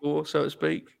the score, so to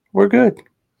speak? We're good.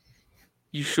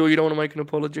 You sure you don't want to make an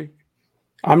apology?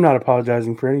 I'm not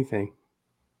apologizing for anything.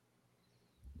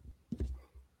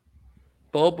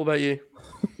 Bob, what about you?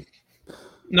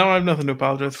 No, I have nothing to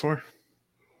apologize for.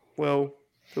 Well,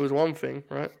 there was one thing,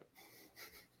 right?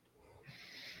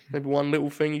 Maybe one little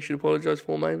thing you should apologize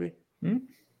for, maybe?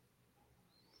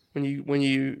 When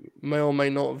you may or may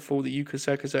not have thought that Yuka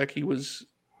Sakazaki was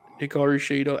Hikaru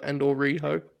Shida and or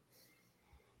Riho.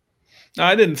 No,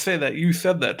 I didn't say that. You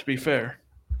said that, to be fair.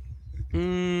 I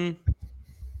mean,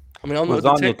 I'm not a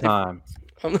Lasagna detective. time.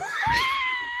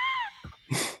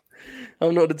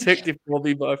 I'm not a detective,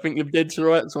 Bobby, but I think you're dead to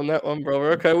rights on that one,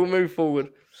 brother. Okay, we'll move forward.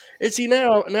 See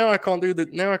now I can't do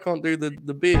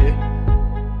the beer.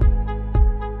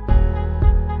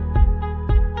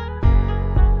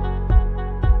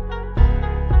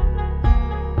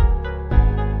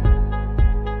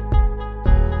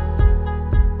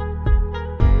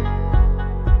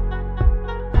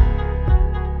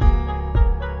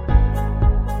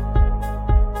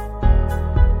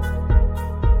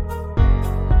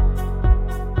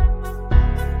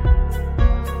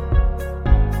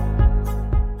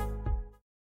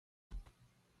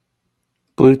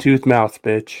 Bluetooth mouse,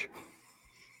 bitch.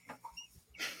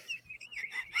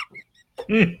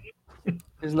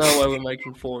 There's no way we're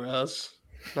making 4 hours.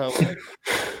 No way.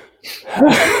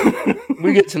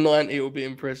 We get to 90, it'll be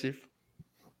impressive.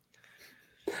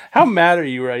 How mad are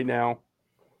you right now?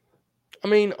 I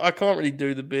mean, I can't really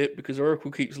do the bit because Oracle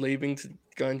keeps leaving to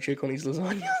go and check on his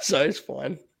lasagna, so it's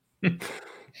fine. You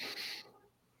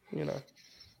know.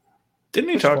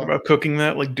 Didn't he talk about cooking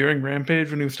that like during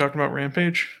Rampage when he was talking about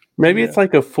Rampage? Maybe it's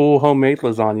like a full homemade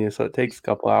lasagna, so it takes a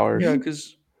couple hours. Yeah,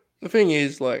 because the thing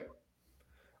is, like,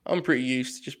 I'm pretty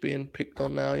used to just being picked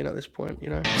on now, at this point,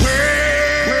 Just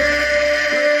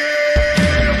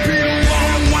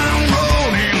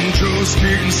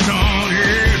getting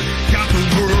started. Got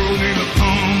the world in the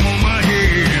palm of my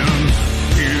hand.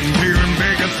 Been hearing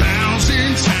back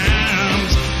 1,000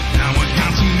 times. Now I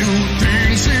got some new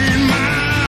things in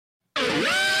mind.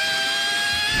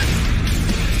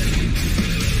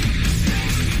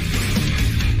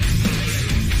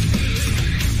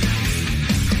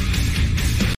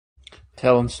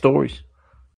 Telling stories.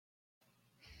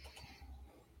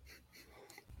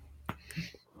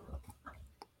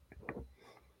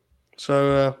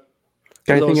 So,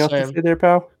 got anything else to say there,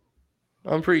 pal?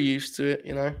 I'm pretty used to it,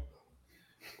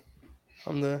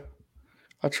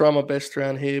 I try my best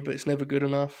around here, but it's never good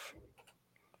enough.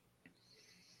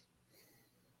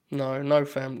 No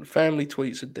family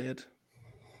tweets are dead.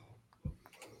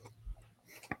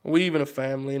 Are we even a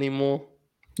family anymore?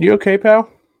 You okay, pal?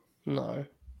 No.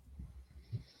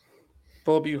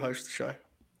 Bob, you host the show.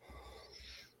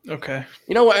 Okay.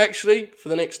 You know what, actually? For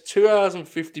the next 2 hours and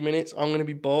 50 minutes, I'm going to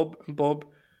be Bob. And Bob,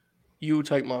 you will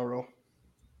take my role.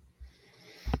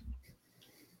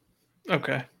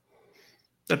 Okay.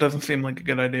 That doesn't seem like a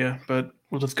good idea, but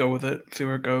we'll just go with it, see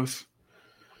where it goes.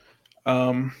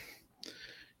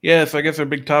 Yeah, so I guess our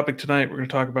big topic tonight, we're going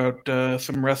to talk about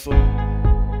some wrestling.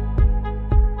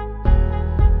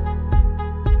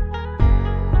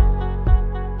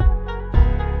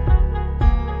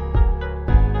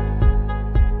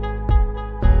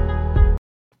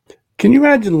 Can you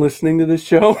imagine listening to this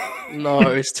show? No,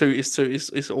 it's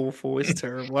awful. It's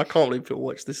terrible. I can't believe people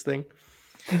watch this thing.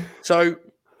 So,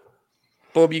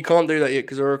 Bob, you can't do that yet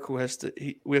because Oracle has to.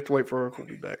 We have to wait for Oracle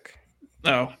to be back.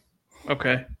 Oh,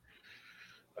 okay.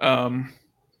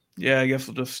 Yeah, I guess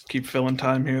we'll just keep filling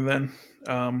time here then.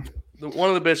 One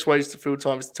of the best ways to fill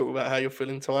time is to talk about how you're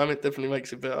filling time. It definitely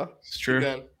makes it better. It's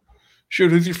true.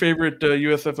 Shoot, who's your favorite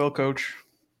USFL coach?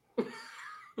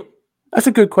 That's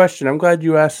a good question. I'm glad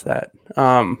you asked that.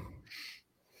 I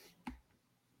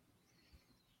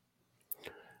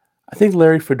think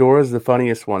Larry Fedora is the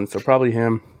funniest one, so probably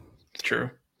him. It's true.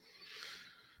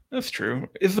 That's true.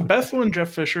 Is the best one Jeff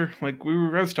Fisher? Like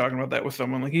I was talking about that with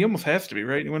someone. Like he almost has to be,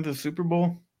 right? He went to the Super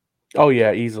Bowl. Oh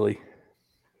yeah, easily.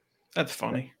 That's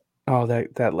funny. Oh,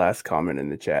 that last comment in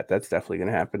the chat. That's definitely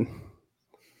going to happen.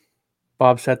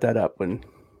 Bob set that up when.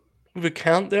 With a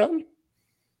countdown?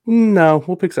 No,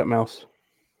 we'll pick something else.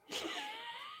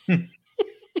 The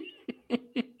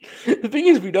thing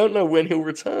is, we don't know when he'll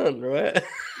return, right?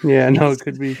 Yeah, no, it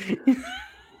could be.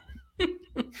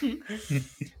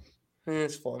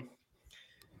 It's fine.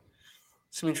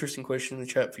 Some interesting questions in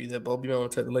the chat for you there, Bob. You might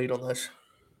want to take the lead on this.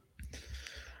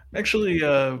 Actually,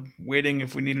 waiting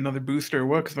if we need another booster or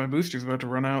what, because my booster's about to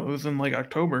run out. It was in like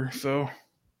October, so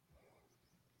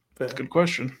that's a good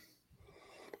question.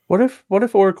 What if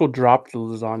Oracle dropped the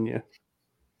lasagna?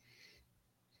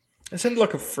 It sounded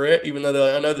like a threat, even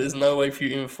though I know there's no way for you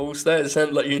to enforce that. It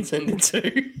sounded like you intended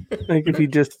to. Like if he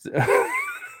just...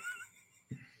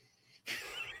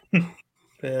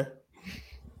 Yeah.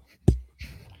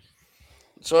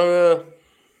 So,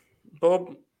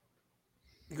 Bob,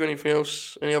 you got anything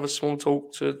else? Any other small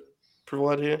talk to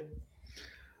provide here?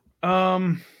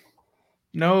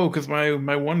 No, because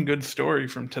my one good story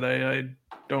from today, I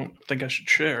don't think I should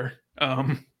share.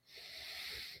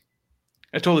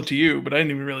 I told it to you, but I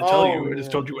didn't even really tell you. I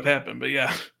just told you what happened. But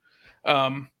yeah,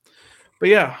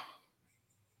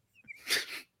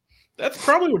 that's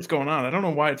probably what's going on. I don't know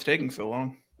why it's taking so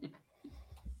long.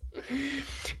 The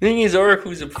thing is,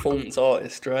 Oracle's a performance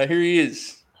artist, right? Here he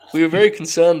is. We were very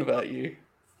concerned about you.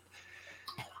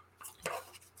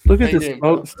 Look at the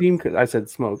smoke, steam. I said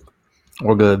smoke.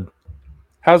 We're good.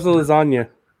 How's the lasagna?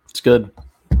 It's good.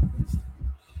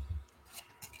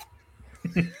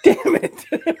 Damn it.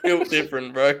 Feel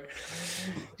different, bro.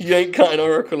 You ain't cutting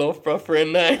Oracle off, bro,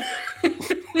 friend. No.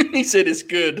 He said it's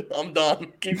good. I'm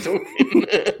done. Keep talking.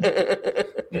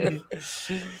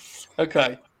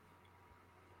 Okay.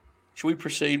 Should we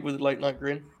proceed with the late night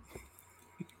grin?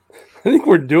 I think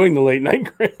we're doing the late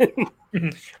night grin.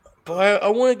 But I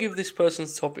want to give this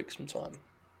person's topic some time.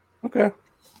 Okay.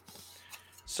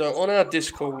 So on our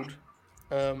Discord,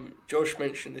 Josh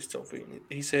mentioned this topic.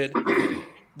 He said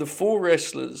the 4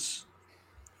 wrestlers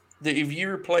that if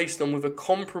you replace them with a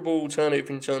comparable alternative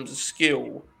in terms of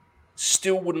skill,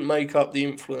 still wouldn't make up the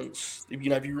influence. If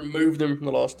you remove them from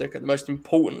the last decade, the most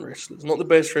important wrestlers, not the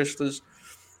best wrestlers,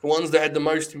 the ones that had the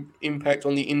most impact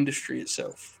on the industry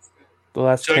itself. The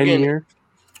last 10 years?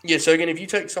 Yeah, so again, if you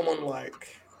take someone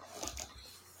like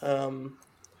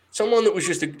someone that was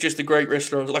just a great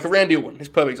wrestler, like a Randy Orton, is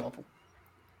a perfect example.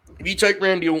 If you take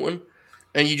Randy Orton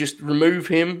and you just remove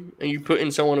him and you put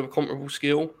in someone of a comparable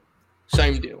skill,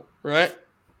 same deal, right?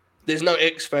 There's no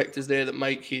X factors there that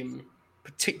make him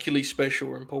particularly special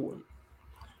or important.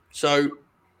 So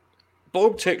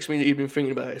Bob texted me that he'd been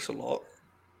thinking about this a lot.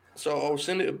 So I'll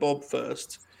send it to Bob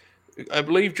first. I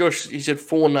believe Josh, he said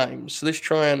 4 names. So let's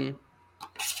try and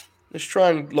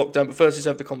lock down. But first, let's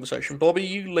have the conversation. Bobby,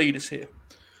 you lead us here.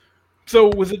 So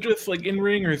was it just like in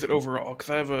ring, or is it overall? Because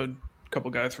I have a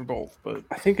couple guys for both. But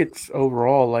I think it's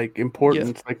overall like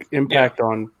importance, like impact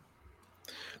on.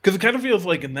 Because it kind of feels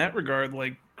like in that regard,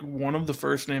 like one of the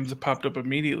first names that popped up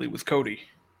immediately was Cody.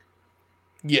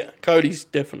 Yeah, Cody's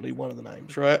definitely one of the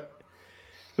names, right?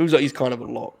 Feels like he's kind of a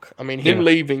lock. I mean, him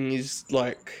leaving is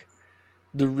like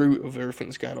the root of everything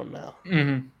that's going on now.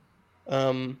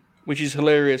 Mm-hmm. Which is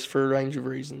hilarious for a range of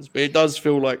reasons. But it does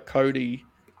feel like Cody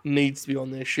needs to be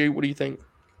on their shoot. What do you think?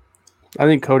 I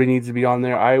think Cody needs to be on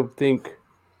there. I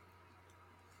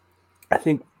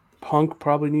think Punk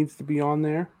probably needs to be on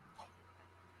there.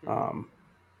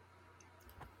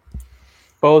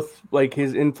 Both like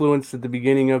his influence at the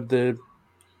beginning of the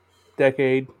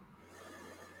decade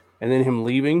and then him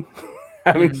leaving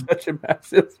having such a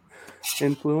massive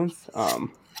influence.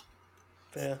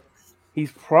 Yeah.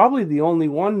 He's probably the only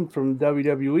one from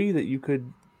WWE that you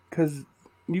could, because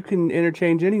you can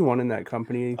interchange anyone in that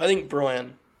company. I think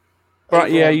Brian.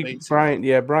 Brian's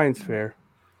fair.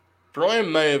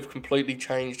 Brian may have completely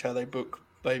changed how they book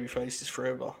babyfaces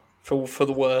forever, for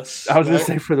the worse. I was going to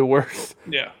say for the worse.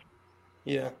 Yeah.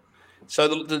 Yeah.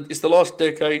 So it's the last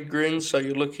decade, Grin. So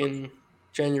you're looking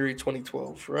January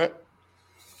 2012, right?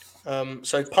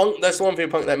 So Punk, that's the one thing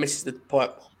Punk that misses the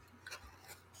pipe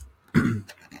bomb.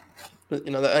 But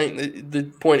that ain't the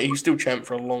point. He was still champ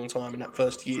for a long time in that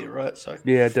first year, right? So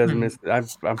yeah, it doesn't miss.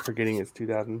 I'm forgetting it's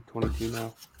 2022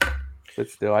 now, but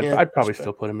still, I'd probably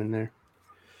still put him in there.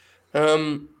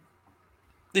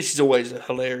 This is always a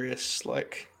hilarious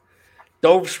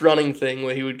Dolph's running thing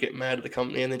where he would get mad at the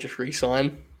company and then just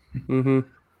re-sign. Mm-hmm.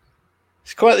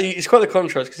 It's quite the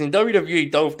contrast because in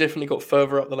WWE, Dolph definitely got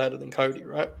further up the ladder than Cody,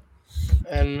 right?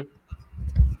 And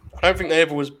I don't think they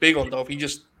ever was big on Dolph.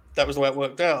 That was the way it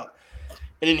worked out.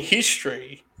 And in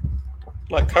history,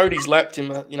 Cody's lapped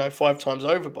him, 5 times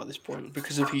over by this point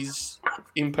because of his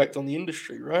impact on the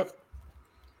industry, right?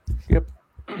 Yep.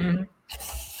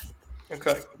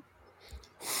 Okay.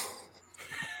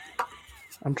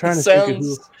 I'm trying to think of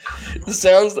who. The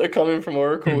sounds that are coming from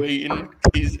Oracle eating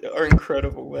are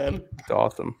incredible, man. It's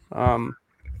awesome.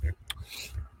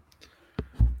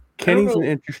 Kenny's an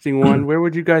interesting one.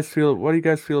 What do you guys feel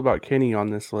about Kenny on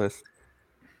this list?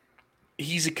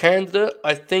 He's a candidate.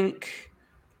 I think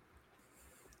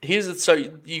so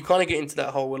you kind of get into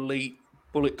that whole elite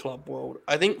Bullet Club world.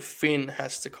 I think Finn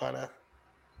has to kind of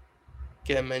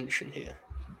get a mention here.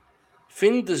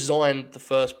 Finn designed the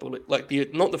first Bullet,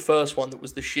 not the first one that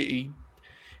was the shitty.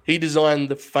 He designed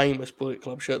the famous Bullet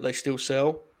Club shirt they still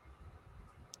sell,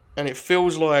 and it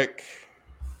feels like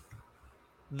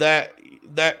that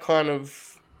kind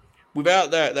of without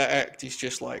that act is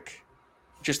just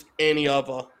any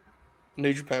other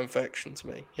New Japan faction to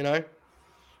me. I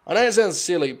know it sounds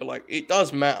silly, but it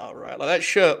does matter, right? That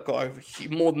shirt got over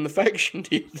more than the faction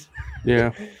did.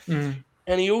 Yeah.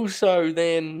 And he also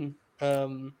then.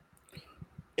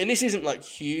 And this isn't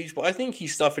huge, but I think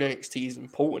his stuff in NXT is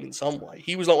important in some way.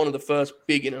 He was one of the first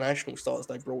big international stars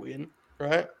they brought in,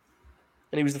 right?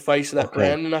 And he was the face of that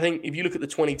brand. And I think if you look at the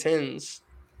 2010s,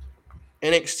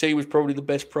 NXT was probably the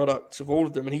best product of all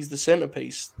of them, and he's the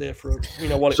centerpiece there for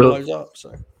while it blows up.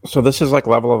 So this is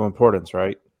level of importance,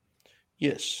 right?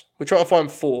 Yes, we're trying to find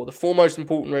the four most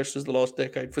important wrestlers of the last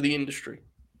decade for the industry.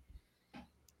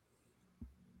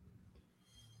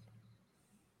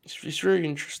 It's very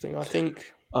interesting. I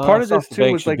think. Part of this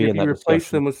too was if you replace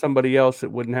them with somebody else,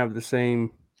 it wouldn't have the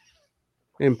same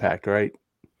impact, right?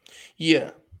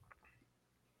 Yeah.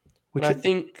 Which I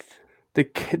think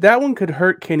that one could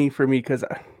hurt Kenny for me because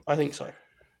I think so.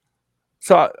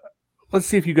 So let's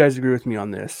see if you guys agree with me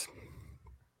on this.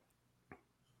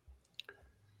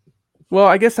 Well,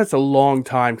 I guess that's a long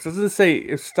time because I was going to say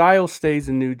if Styles stays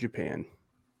in New Japan,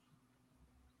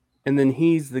 and then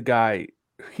he's the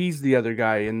other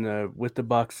guy with the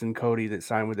Bucks and Cody that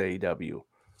signed with AEW.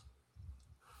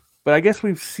 But I guess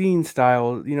we've seen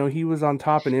Styles, he was on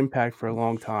top in Impact for a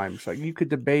long time. So you could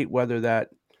debate whether that.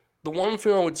 The one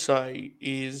thing I would say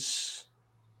is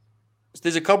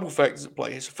there's a couple factors at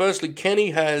play here. So firstly, Kenny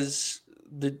has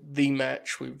the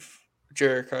match with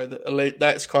Jericho.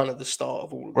 That's kind of the start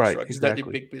of all of this, right? Because that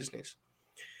did big business.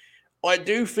 I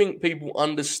do think people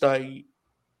understate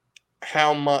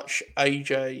how much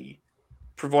AJ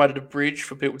provided a bridge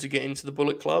for people to get into the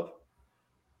Bullet Club.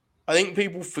 I think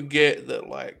people forget that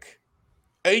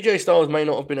AJ Styles may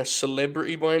not have been a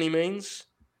celebrity by any means,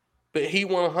 but he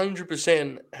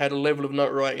 100% had a level of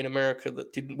notoriety in America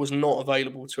that was not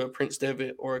available to a Prince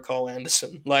Devitt or a Carl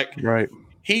Anderson. Right.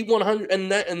 He 100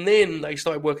 and then they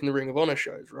started working the Ring of Honor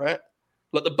shows, right?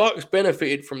 The Bucks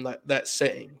benefited from that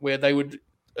setting where they would,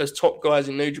 as top guys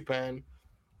in New Japan,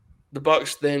 the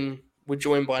Bucks then were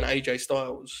joined by an AJ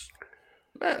Styles.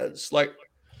 Matters I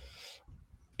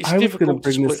was going to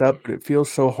bring this up, but it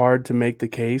feels so hard to make the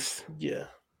case. Yeah.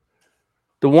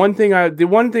 The one thing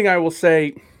I will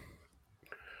say,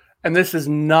 and this is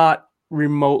not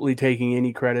remotely taking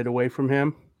any credit away from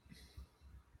him,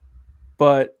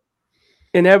 but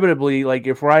inevitably,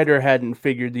 if Ryder hadn't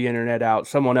figured the internet out,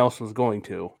 someone else was going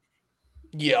to.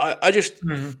 Yeah, I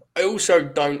also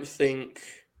don't think.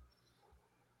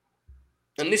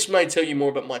 and this may tell you more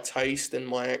about my taste than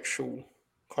my actual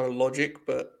kind of logic,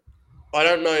 but I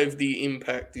don't know if the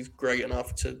impact is great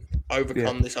enough to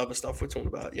overcome this other stuff we're talking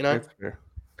about, you know? That's fair.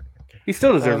 He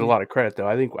still deserves a lot of credit, though.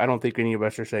 I don't think any of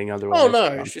us are saying otherwise. Oh, no,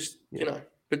 it's just, you know.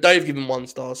 But Dave gave him 1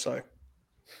 star, so.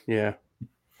 Yeah.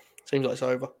 Seems like it's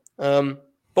over.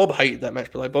 Bob hated that match,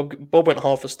 but Bob went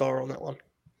half a star on that one.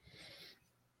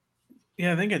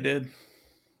 Yeah, I think I did. I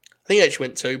think I actually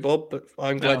went 2, Bob, but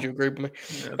I'm glad you agreed with me.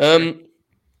 Yeah,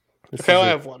 okay, I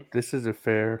have one. This is a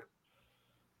fair.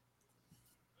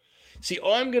 See,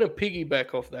 I'm going to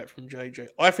piggyback off that from JJ.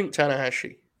 I think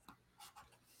Tanahashi.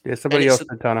 Yeah, somebody else said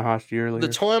Tanahashi earlier. The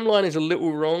timeline is a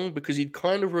little wrong because he'd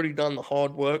kind of already done the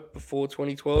hard work before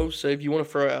 2012. So if you want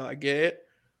to throw it out, I get it.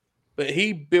 But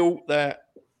he built that.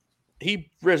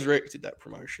 He resurrected that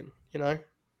promotion, you know?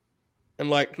 And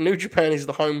like New Japan is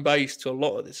the home base to a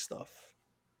lot of this stuff.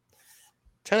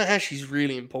 Tanahashi's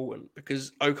really important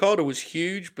because Okada was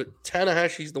huge, but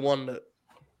Tanahashi's the one that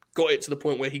got it to the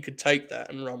point where he could take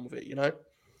that and run with it, you know?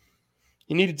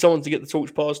 He needed someone to get the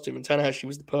torch past him, and Tanahashi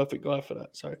was the perfect guy for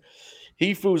that. So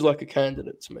he feels like a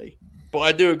candidate to me. But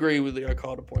I do agree with the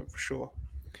Okada point for sure.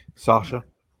 Sasha.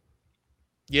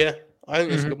 Yeah, I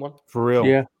think that's a good one. For real.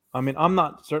 Yeah. I mean, I'm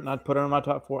not certain I'd put her in my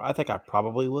top 4. I think I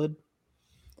probably would.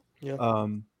 Yeah.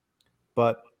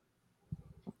 But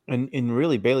and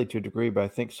really Bailey to a degree, but I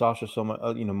think Sasha so much,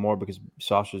 more because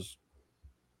Sasha's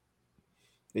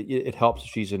it helps if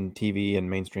she's in TV and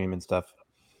mainstream and stuff.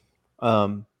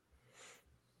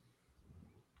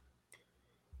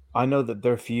 I know that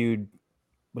their feud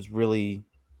was really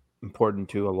important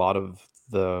to a lot of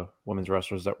the women's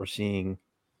wrestlers that we're seeing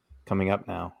coming up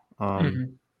now.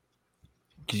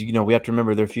 Because we have to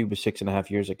remember their feud was 6.5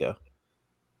 years ago.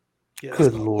 Yeah,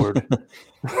 Good Lord.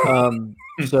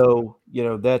 So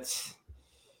that's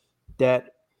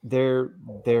that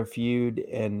their feud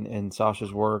and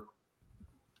Sasha's work.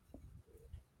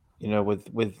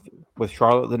 With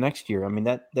Charlotte the next year. I mean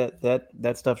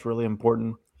that stuff's really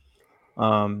important.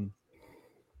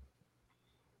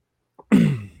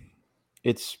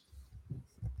 It's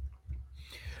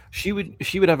she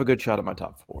would have a good shot at my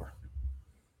top 4.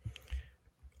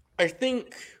 I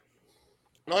think,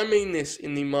 and I mean this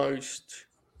in the most,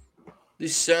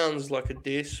 this sounds like a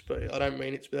diss, but I don't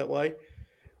mean it to be that way.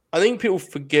 I think people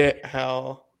forget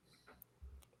how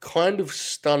kind of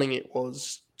stunning it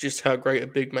was, just how great a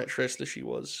big match wrestler she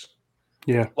was.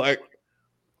 Yeah. Like,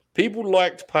 people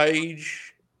liked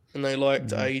Paige, and they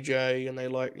liked AJ, and they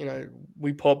like,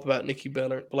 we pop about Nikki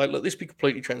Bella. But, like, let's be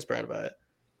completely transparent about it.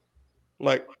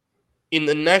 Like, in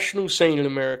the national scene in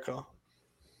America,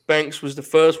 Banks was the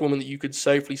first woman that you could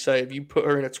safely say, if you put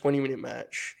her in a 20-minute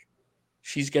match,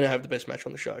 she's going to have the best match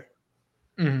on the show.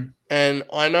 Mm-hmm. And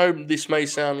I know this may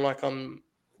sound like I'm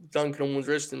dunking on women's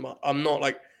wrestling, but I'm not.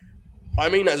 Like, I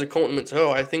mean that as a compliment to her.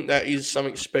 I think that is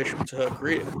something special to her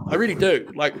career. I really do.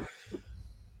 Like,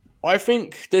 I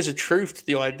think there's a truth to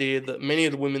the idea that many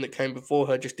of the women that came before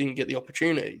her just didn't get the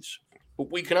opportunities.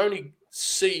 But we can only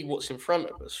see what's in front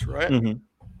of us, right? Mm-hmm.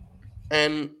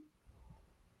 And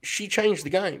she changed the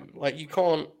game. Like, you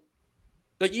can't.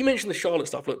 Like, you mentioned the Charlotte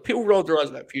stuff. Look, people rolled their eyes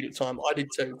at that feud at the time. I did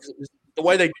too, because the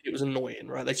way they did it was annoying,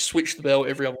 right? They switched the belt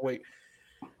every other week.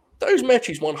 Those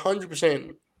matches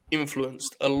 100%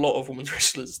 influenced a lot of women's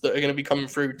wrestlers that are going to be coming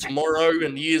through tomorrow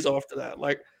and years after that.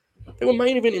 Like, they were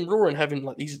main eventing Raw and having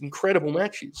like these incredible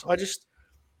matches.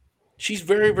 She's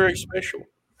very, very special.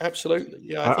 Absolutely,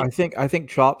 yeah. I think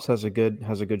Chops has a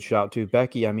good shout too.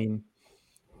 Becky, I mean,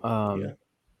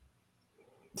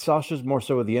 Sasha's more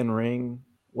so with the in ring,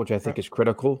 which I think is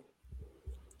critical.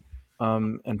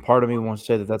 And part of me wants to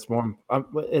say that that's more.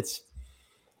 It's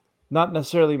not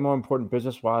necessarily more important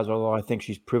business wise, although I think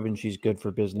she's proven she's good for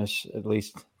business, at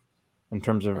least in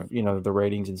terms of the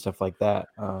ratings and stuff like that.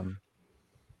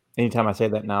 Anytime I say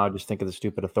that now, I just think of the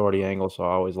stupid authority angle, so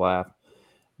I always laugh.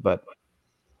 But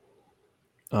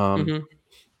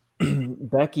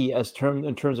Becky,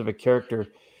 in terms of a character,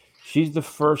 she's the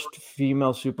first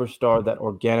female superstar that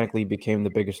organically became the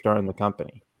biggest star in the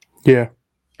company. Yeah.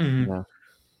 Mm-hmm. Yeah.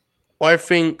 I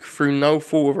think through no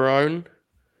fault of her own,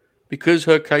 because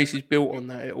her case is built on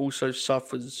that, it also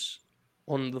suffers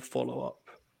on the follow-up.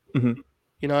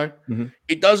 Mm-hmm.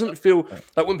 It doesn't feel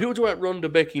like when people talk about Ronda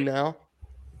Becky now,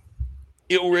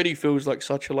 it already feels like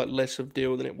such a less of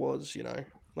deal than it was.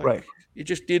 Right. It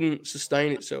just didn't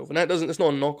sustain itself, and that's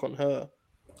not a knock on her.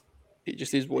 It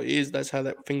just is what it is. That's how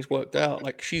that things worked out.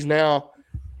 Like, she's now,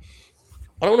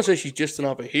 I don't want to say she's just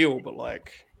another heel, but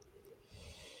like,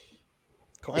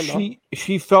 kind of.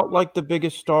 She felt like the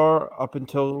biggest star up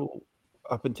until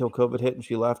COVID hit and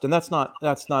she left, and that's not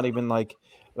even like,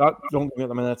 don't get me. I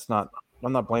mean, that's not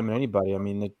not blaming anybody. I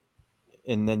mean,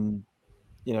 and then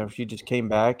she just came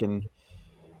back, and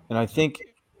I think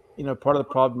part of the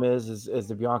problem is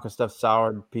the Bianca stuff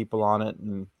soured people on it,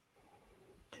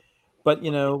 but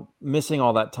missing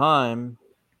all that time,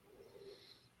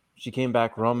 she came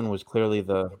back. Roman was clearly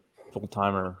the full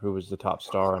timer who was the top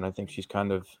star, and I think she's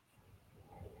kind of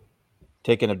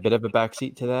taken a bit of a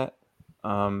backseat to that.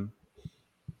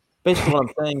 Basically, what I'm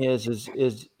saying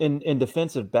is in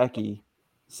defense of Becky,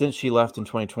 since she left in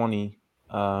 2020,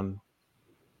 to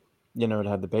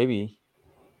have the baby,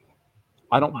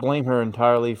 I don't blame her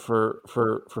entirely for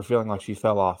feeling like she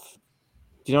fell off.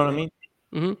 Do you know what I mean?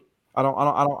 Mm-hmm.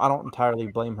 I don't entirely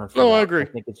blame her for No, that. I agree. I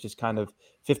think it's just kind of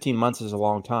 15 months is a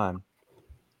long time.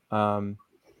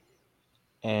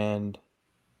 And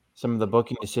some of the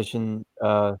booking decisions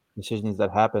that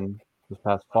happened this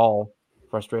past fall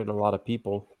frustrated a lot of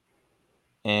people.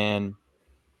 And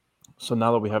so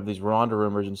now that we have these Ronda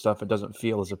rumors and stuff, it doesn't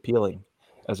feel as appealing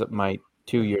as it might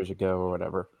 2 years ago or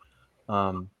whatever.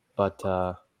 Yeah,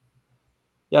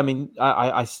 I mean,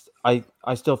 I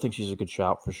still think she's a good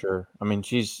shout for sure. I mean,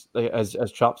 she's as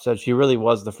Chop said, she really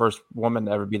was the first woman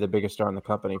to ever be the biggest star in the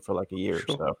company for like a year.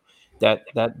 Sure. So that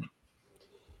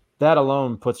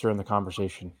alone puts her in the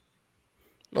conversation.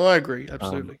 No, I agree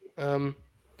absolutely.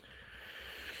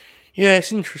 Yeah,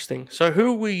 it's interesting. So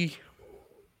who are we?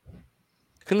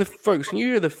 Can you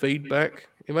hear the feedback?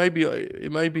 It may be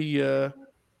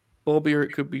Bobby, or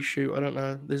it could be Shoot. I don't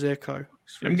know. There's echo.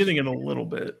 I'm getting it a little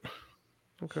bit.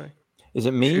 Okay. Is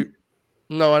it me? Shoot.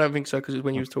 No, I don't think so because it's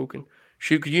when you was talking.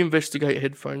 Shoot, could you investigate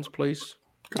headphones, please?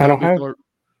 I don't have.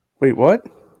 Wait, what?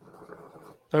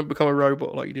 Don't become a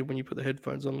robot like you did when you put the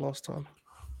headphones on last time.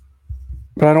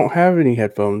 But I don't have any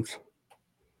headphones.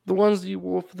 The ones that you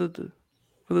wore for the.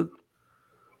 Well,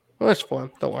 that's fine.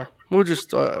 Don't worry. We'll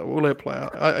just we'll let it play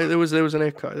out. There was an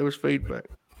echo. There was feedback.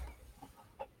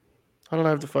 I don't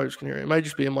know if the folks can hear it. It may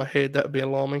just be in my head. That would be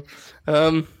alarming.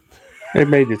 It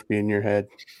may just be in your head.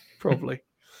 Probably.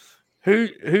 Who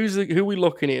are we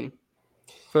locking in?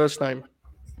 First name.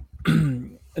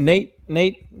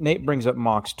 Nate brings up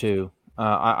Mox too.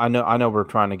 I know we're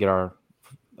trying to get our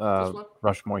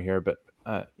Rushmore here, but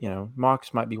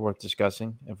Mox might be worth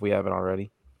discussing if we haven't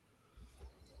already.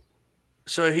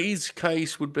 So his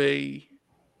case would be,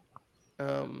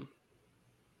 it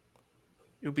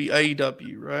would be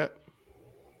AEW, right?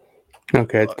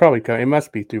 Okay, it's probably it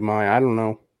must be through mine. I don't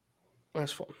know.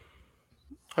 That's fine.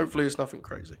 Hopefully, it's nothing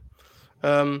crazy.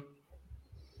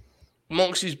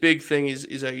 Moxie's big thing is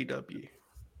AEW,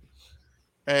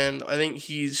 and I think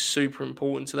he's super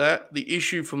important to that. The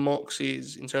issue for Mox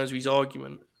is, in terms of his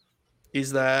argument,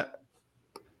 is that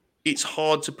it's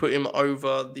hard to put him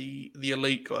over the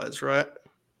elite guys, right?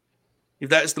 If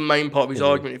that's the main part of his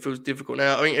argument, it feels difficult.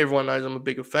 Now, I think everyone knows I'm a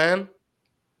bigger fan,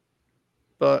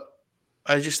 but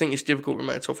I just think it's difficult to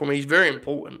remain top 4. I mean, he's very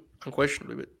important,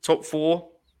 unquestionably, but top 4,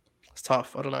 it's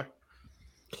tough. I don't know.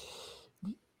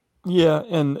 Yeah,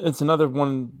 and it's another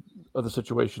one of the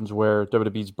situations where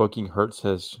WWE's booking hurts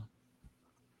his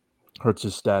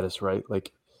status, right?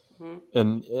 Like,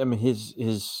 and I mean,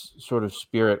 his sort of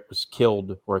spirit was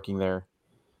killed working there.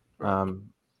 Right.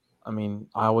 I mean,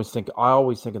 I always think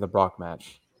of the Brock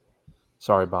match.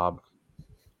 Sorry, Bob.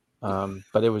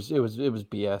 But it was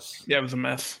BS. Yeah, it was a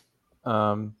mess.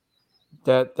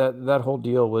 That whole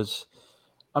deal was,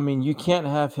 I mean, you can't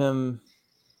have him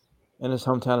in his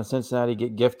hometown of Cincinnati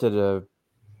get gifted a,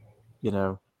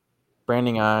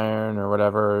 branding iron or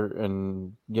whatever,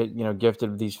 and get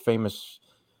gifted these famous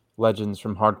legends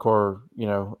from hardcore,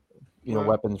 right.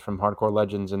 Weapons from hardcore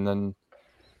legends, and then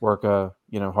work a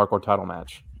hardcore title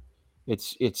match.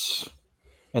 It's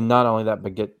and not only that,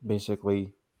 but get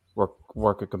basically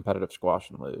work a competitive squash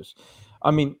and lose.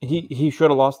 I mean, he should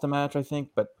have lost the match, I think,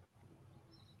 but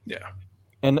yeah.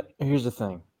 And here's the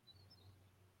thing.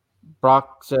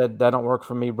 Brock said, "That don't work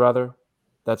for me, brother."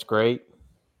 That's great,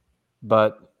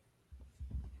 but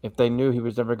if they knew he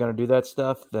was never going to do that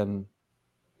stuff, then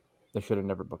they should have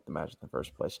never booked the match in the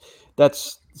first place.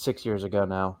 That's 6 years ago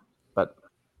now, but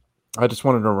I just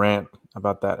wanted to rant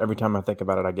about that. Every time I think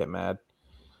about it, I get mad.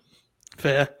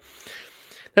 Fair.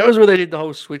 That was where they did the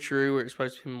whole switcheroo where it's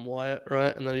supposed to be him and Wyatt,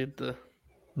 right? And they did the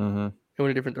in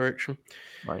a different direction.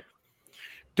 Right.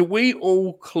 Do we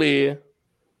all clear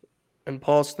and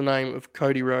pass the name of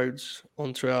Cody Rhodes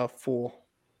onto our 4?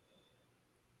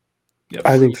 Yep.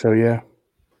 I think so, yeah.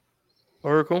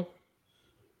 Oracle?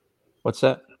 What's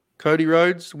that? Cody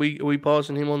Rhodes? Are we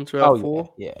passing him onto our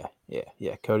 4? Yeah.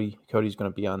 Cody's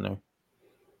going to be on there.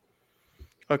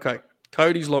 Okay.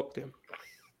 Cody's locked in.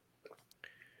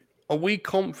 Are we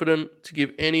confident to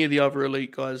give any of the other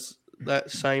elite guys that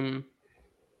same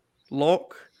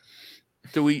lock.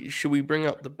 Should we bring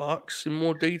up the Bucks in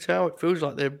more detail? It feels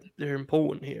like they're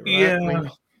important here, right? Yeah,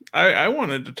 I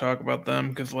wanted to talk about them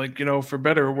because, like, for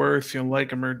better or worse,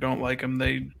 like them or don't like them,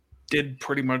 they did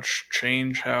pretty much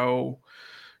change how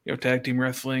tag team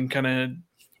wrestling, kind of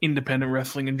independent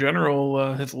wrestling in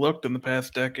general, has looked in the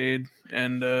past decade.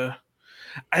 And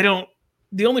I don't.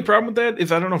 The only problem with that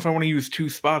is I don't know if I want to use two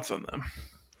spots on them.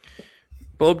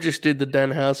 Bob just did the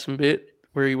Danhausen bit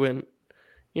where he went,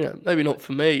 maybe not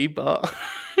for me, but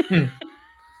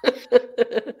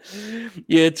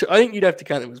yeah, I think you'd have to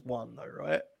count them as one, though,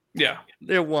 right? Yeah,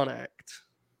 they're one act.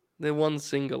 They're one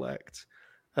single act.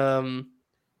 I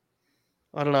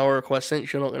don't know, Oracle. I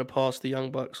sense you're not going to pass the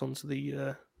Young Bucks onto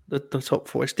the top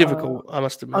four. It's difficult, I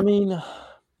must admit. I mean,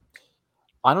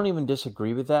 I don't even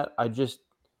disagree with that.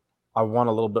 I want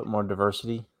a little bit more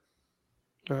diversity.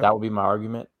 Right. That would be my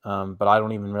argument. But I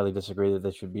don't even really disagree that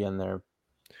they should be in there.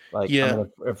 Like, yeah. I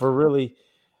mean, if we're really,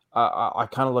 I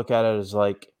kind of look at it as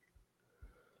like,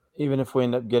 even if we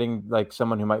end up getting like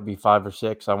someone who might be 5 or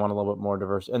 6, I want a little bit more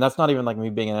diverse. And that's not even like me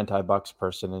being an anti-Bucks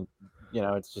person. And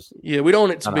it's just we don't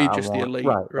want it to be just the elite,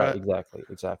 right?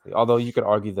 Exactly. Although you could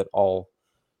argue that all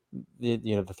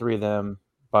the 3 of them,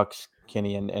 Bucks,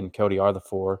 Kenny, and Cody, are the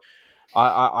 4.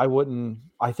 I wouldn't.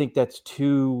 I think that's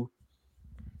too.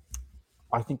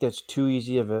 I think that's too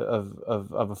easy of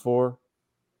a 4.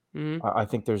 Mm-hmm. I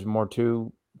think there's more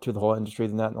to the whole industry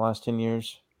than that in the last 10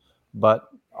 years. But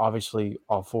obviously,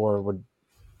 all 4 would,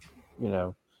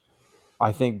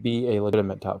 I think be a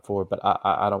legitimate top 4. But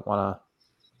I don't want to.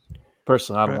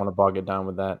 Personally, I don't want to bog it down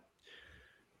with that.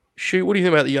 Shoot, what do you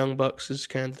think about the Young Bucks as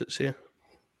candidates here?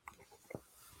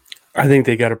 I think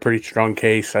they got a pretty strong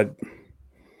case. They've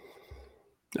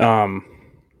kind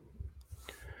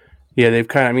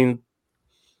of. I mean,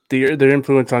 their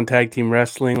influence on tag team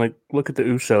wrestling. Like, look at the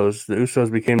Usos. The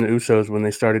Usos became the Usos when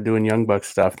they started doing Young Bucks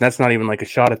stuff. And that's not even like a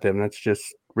shot at them. That's just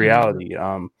reality.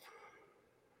 Mm-hmm.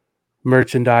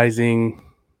 Merchandising.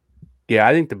 Yeah,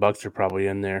 I think the Bucks are probably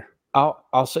in there.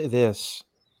 I'll say this.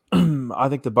 I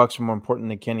think the Bucks are more important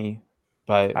than Kenny.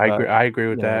 I agree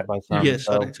with that. Yes,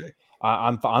 so I do too.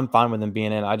 I'm fine with them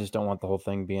being in. I just don't want the whole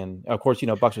thing being. Of course,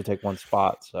 Bucks would take one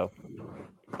spot. So,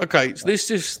 okay, so this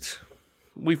just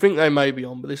we think they may be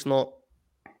on, but it's not.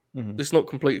 Mm-hmm. It's not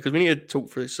complete because we need to talk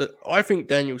for this. So I think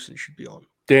Danielson should be on.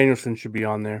 Danielson should be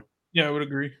on there. Yeah, I would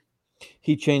agree.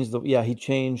 He changed the. Yeah, he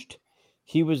changed.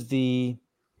 He was the.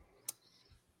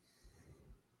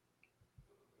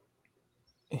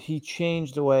 He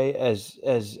changed the way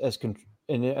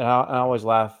and I always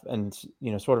laugh and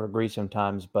sort of agree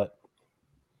sometimes, but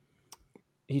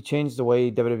he changed the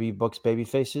way WWE books baby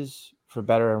faces for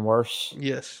better and worse.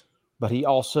 Yes, but he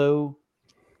also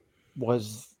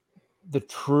was the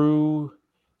true,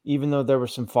 even though there were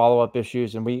some follow-up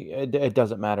issues, and it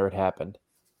doesn't matter, it happened.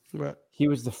 Right. He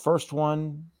was the first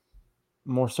one,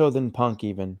 more so than Punk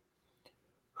even,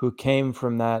 who came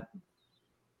from that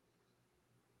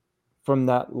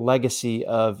legacy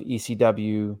of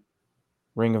ECW,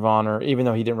 Ring of Honor, even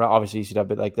though he didn't obviously ECW,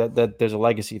 but like that there's a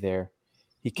legacy there.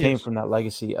 He came from that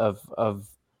legacy of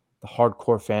the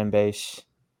hardcore fan base,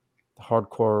 the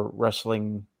hardcore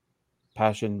wrestling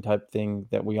passion type thing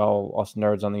that we all, us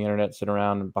nerds on the internet, sit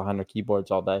around and behind our keyboards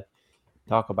all day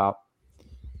talk about.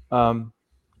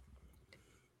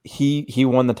 He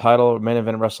won the title of main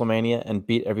event at WrestleMania and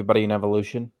beat everybody in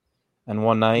Evolution in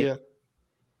one night. Yeah.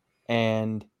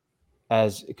 And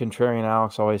as contrarian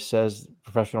Alex always says,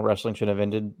 professional wrestling should have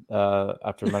ended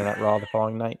after Monday Night Raw the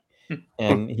following night.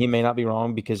 And he may not be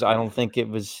wrong, because I don't think it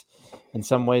was, in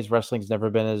some ways, wrestling's never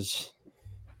been as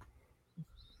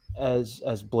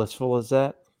blissful as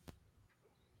that.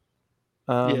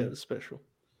 It's special.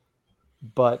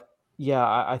 But yeah,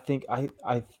 I think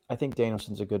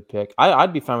Danielson's a good pick.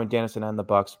 I'd be fine with Danielson and the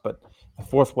Bucks, but the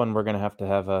fourth one we're gonna have to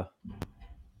have a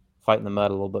fight in the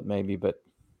mud a little bit, maybe. But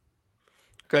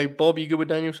okay, Bob, you good with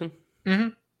Danielson? Mm-hmm.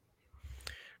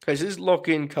 Okay, so this is lock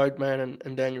in Codeman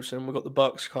and Danielson. We've got the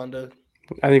Bucks kind of.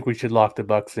 I think we should lock the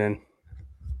Bucks in.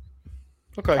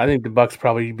 Okay. I think the Bucks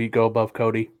probably go above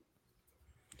Cody.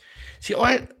 See,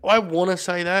 I want to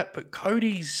say that, but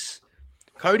Cody's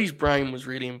brain was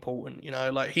really important.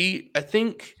 I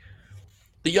think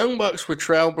the Young Bucks were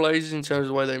trailblazers in terms of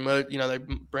the way they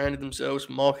branded themselves,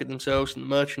 marketed themselves, and the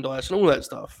merchandise and all that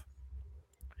stuff.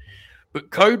 But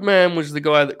Codeman was the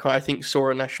guy that I think saw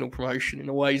a national promotion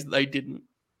in ways that they didn't.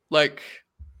 Like,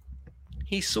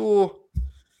 he saw.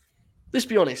 Let's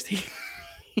be honest.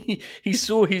 He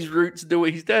saw his roots do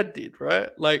what his dad did, right?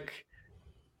 Like,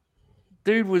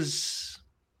 dude was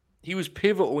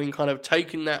pivotal in kind of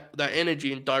taking that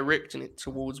energy and directing it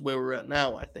towards where we're at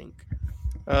now, I think.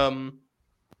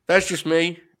 That's just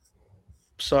me.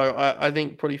 So I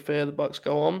think pretty fair the Bucks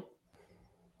go on.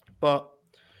 But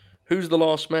who's the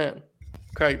last man?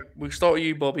 Okay, we'll start with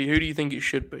you, Bobby. Who do you think it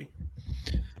should be?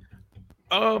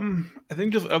 I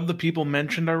think just of the people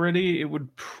mentioned already, it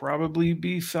would probably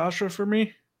be Sasha for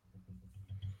me.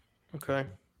 Okay.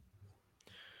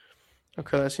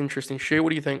 Okay, that's interesting. Shea, what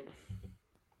do you think?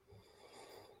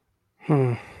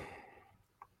 Yeah,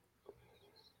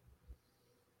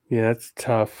 that's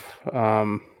tough.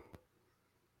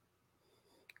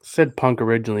 Said Punk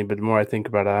originally, but the more I think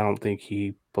about it, I don't think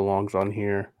he belongs on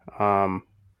here. And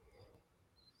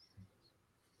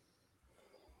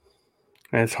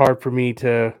it's hard for me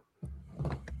to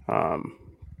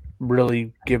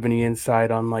really give any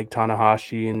insight on like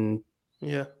Tanahashi and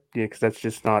Yeah. because that's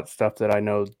just not stuff that I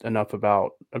know enough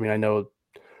about. I mean, I know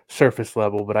surface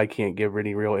level, but I can't give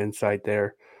any real insight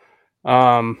there.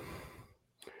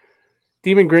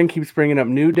 Demon Grin keeps bringing up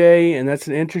New Day, and that's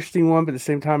an interesting one, but at the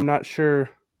same time, I'm not sure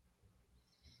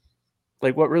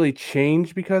like what really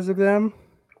changed because of them.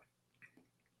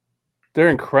 They're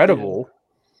incredible.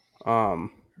 A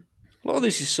lot of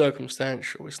this is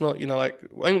circumstantial. It's not, like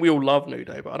I think we all love New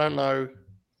Day, but I don't know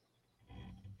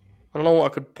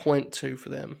what I could point to for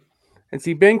them. And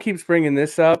see, Ben keeps bringing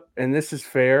this up, and this is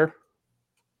fair.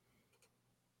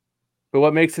 But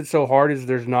what makes it so hard is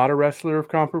there's not a wrestler of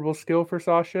comparable skill for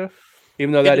Sasha,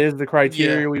 even though that is the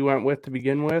criteria we went with to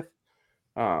begin with.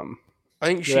 I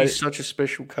think she's such a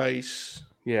special case.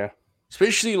 Yeah.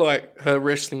 Especially like her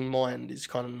wrestling mind is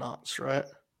kind of nuts, right?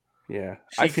 Yeah.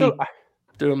 She can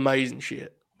do amazing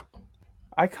shit.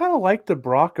 I kind of like the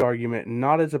Brock argument,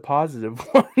 not as a positive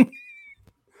one.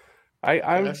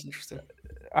 That's interesting.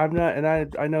 I'm not, and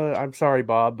I know I'm sorry,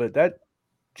 Bob, but that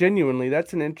genuinely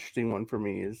that's an interesting one for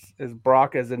me. Is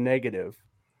Brock as a negative?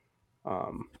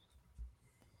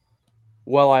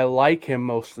 Well, I like him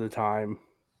most of the time.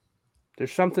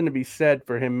 There's something to be said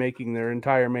for him making their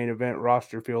entire main event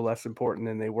roster feel less important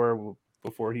than they were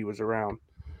before he was around.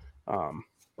 I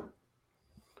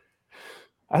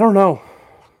don't know.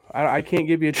 I can't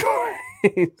give you a choice.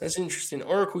 That's interesting.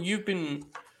 Oracle, you've been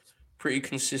pretty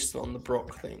consistent on the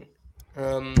Brock thing.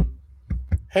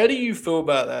 How do you feel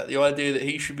about that? The idea that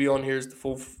he should be on here as the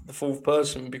fourth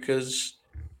person, because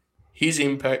his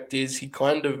impact is he's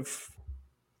kind of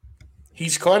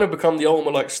become the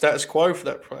ultimate like status quo for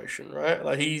that promotion, right?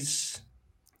 Like he's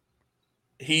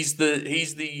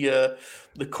the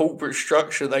corporate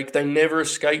structure. They never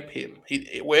escape him.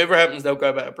 Whatever happens, they'll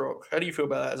go back to Brock. How do you feel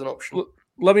about that as an option?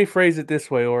 Let me phrase it this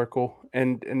way, Oracle.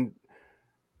 And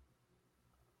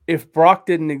if Brock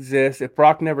didn't exist, if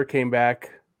Brock never came back,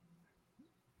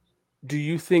 do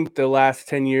you think the last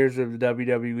 10 years of the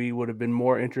WWE would have been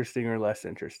more interesting or less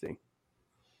interesting?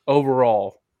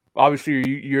 Overall.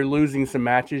 Obviously, you're losing some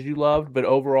matches you loved, but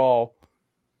overall,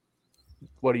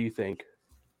 what do you think?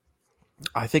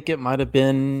 I think it might have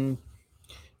been,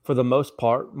 for the most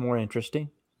part, more interesting.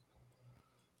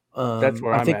 That's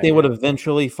where I think they would have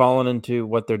eventually fallen into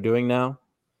what they're doing now,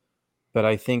 but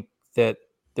I think that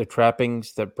the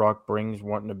trappings that Brock brings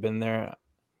wouldn't have been there.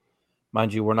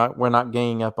 Mind you, we're not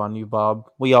ganging up on you, Bob.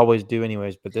 We always do,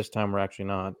 anyways, but this time we're actually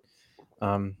not.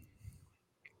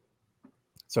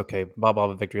 It's okay. Bob will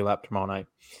have a victory lap tomorrow night.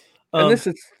 And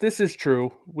this is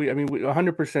true.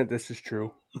 100% this is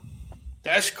true.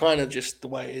 That's kind of just the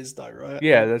way it is, though, right?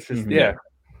 Yeah, that's just yeah.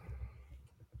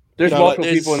 There's multiple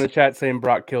people in the chat saying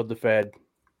Brock killed the Fed.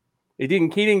 He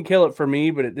didn't kill it for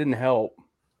me, but it didn't help.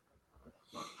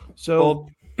 So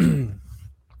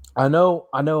I know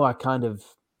I don't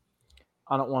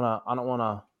want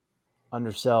to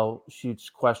undersell Shoot's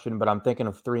question, but I'm thinking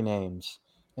of three names,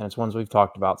 and it's ones we've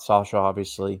talked about. Sasha,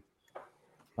 obviously,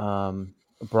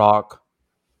 Brock,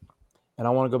 and I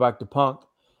want to go back to Punk,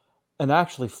 and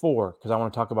actually four, because I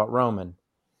want to talk about Roman,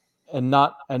 and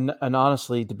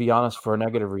honestly, to be honest, for a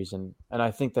negative reason, and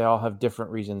I think they all have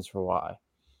different reasons for why.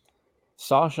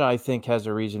 Sasha, I think, has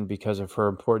a reason because of her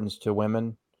importance to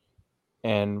women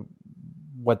and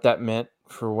what that meant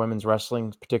for women's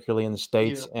wrestling, particularly in the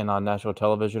States and on national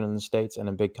television in the States and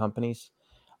in big companies.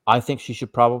 I think she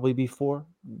should probably be four,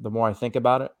 the more I think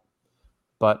about it.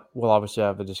 But we'll obviously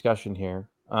have a discussion here.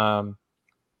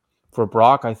 For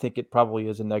Brock, I think it probably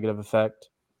is a negative effect.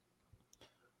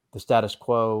 The status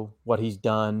quo, what he's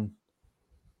done.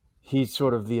 He's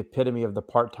sort of the epitome of the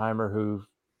part-timer who,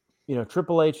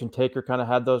 Triple H and Taker kind of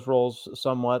had those roles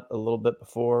somewhat a little bit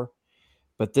before.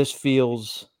 But this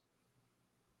is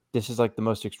like the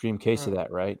most extreme case of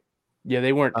that, right? Yeah,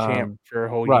 they weren't champ for a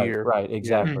whole year. Right,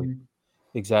 exactly. Yeah.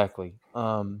 Exactly.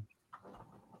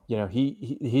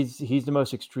 He's the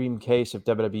most extreme case of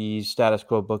WWE's status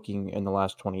quo booking in the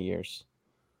last 20 years.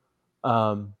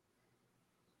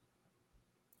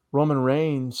 Roman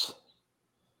Reigns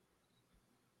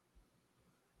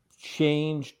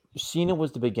changed. Cena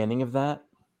was the beginning of that,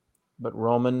 but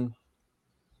Roman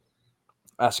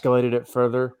escalated it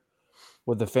further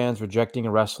with the fans rejecting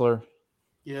a wrestler.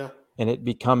 Yeah. And it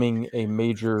becoming a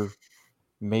major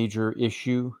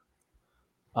issue.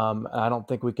 I don't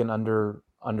think we can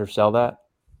undersell that.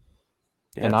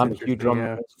 Yeah, and it's I'm a huge interesting, Roman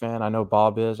yeah. Reigns fan. I know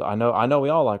Bob is. I know we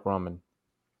all like Roman.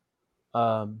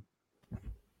 But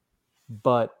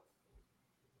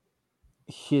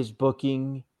his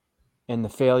booking and the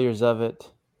failures of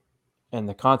it and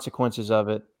the consequences of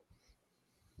it,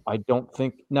 I don't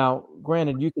think. Now,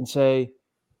 granted, you can say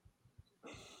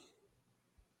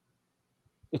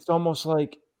it's almost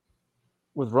like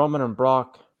with Roman and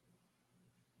Brock,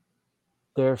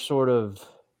 they're sort of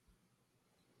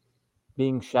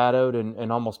being shadowed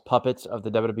and almost puppets of the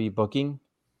WWE booking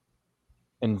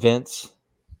and Vince.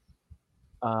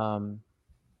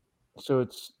 So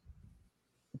it's,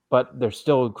 but they're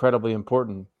still incredibly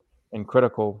important and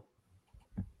critical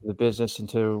to the business and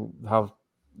to how,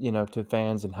 to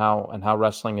fans and how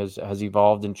wrestling has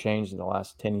evolved and changed in the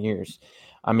last 10 years.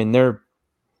 I mean, they're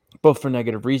both for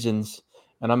negative reasons,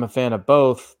 and I'm a fan of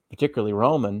both, particularly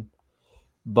Roman,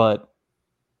 but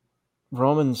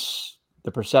Roman's,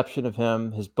 the perception of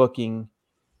him, his booking,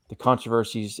 the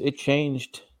controversies, it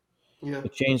changed. Yeah.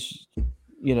 It changed,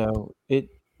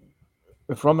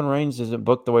 if Roman Reigns isn't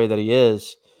booked the way that he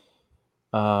is,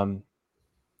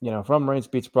 if Roman Reigns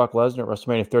beats Brock Lesnar at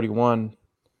WrestleMania 31,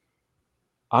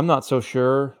 I'm not so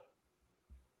sure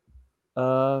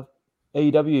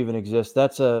AEW even exists.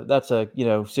 That's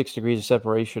a 6 degrees of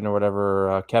separation or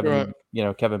whatever. Kevin,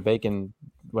 Right. Kevin Bacon,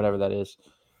 whatever that is.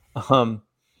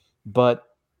 But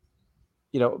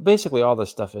basically all this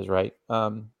stuff is right.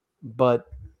 But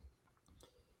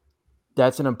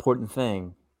that's an important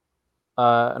thing.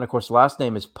 And of course, the last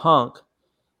name is Punk,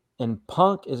 and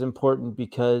Punk is important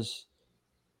because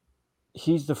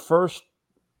he's the first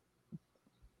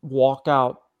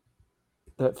walkout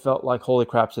that felt like holy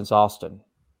crap since Austin.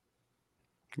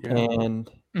 Yeah. And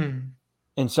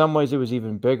in some ways it was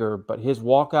even bigger, but his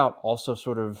walkout also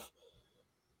sort of,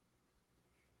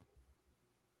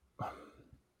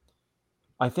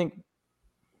 I think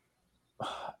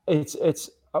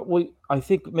I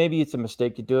think maybe it's a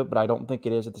mistake to do it, but I don't think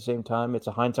it is at the same time. It's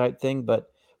a hindsight thing, but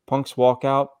Punk's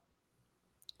walkout,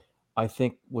 I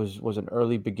think was an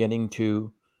early beginning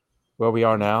to where we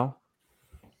are now.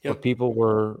 Where people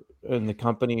were in the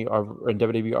company or in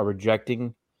WWE are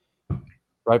rejecting,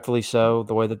 rightfully so,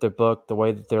 the way that they're booked, the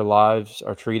way that their lives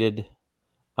are treated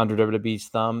under WWE's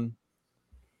thumb.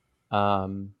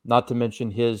 Not to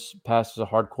mention his past as a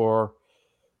hardcore,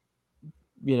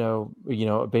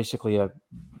 basically a,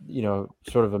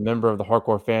 sort of a member of the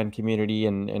hardcore fan community,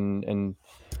 and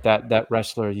that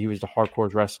wrestler, he was the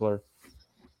hardcore wrestler.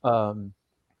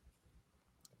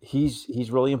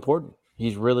 He's really important.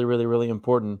 He's really, really, really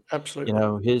important. Absolutely.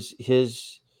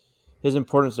 His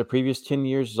importance the previous 10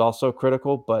 years is also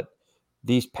critical, but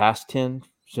these past 10,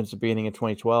 since the beginning of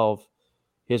 2012,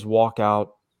 his walkout,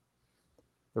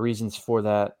 the reasons for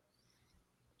that,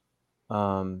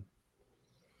 coming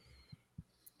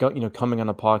on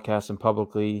a podcast and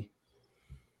publicly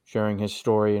sharing his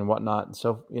story and whatnot. And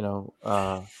so,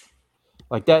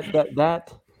 like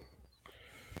that,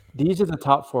 these are the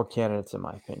top 4 candidates, in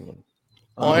my opinion.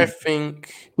 I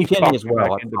think Kenny as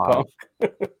well at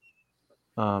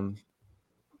 5.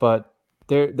 But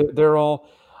they're all.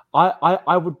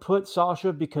 I would put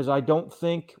Sasha because I don't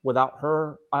think without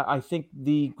her, I think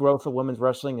the growth of women's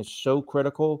wrestling is so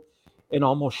critical and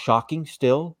almost shocking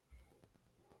still.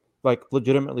 Like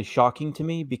legitimately shocking to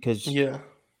me because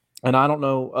and I don't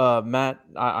know, Matt,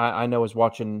 I know is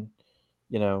watching,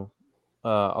 a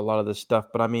lot of this stuff,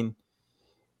 but I mean,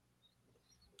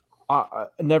 I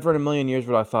never in a million years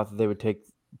would I thought that they would take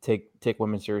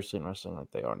women seriously in wrestling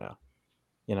like they are now,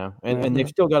 and they've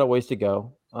still got a ways to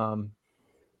go.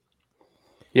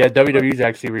 Yeah, WWE's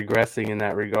actually regressing in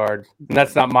that regard, and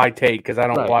that's not my take because I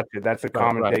don't watch it. That's a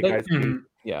common take I see.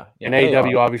 Yeah, and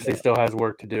AEW obviously still has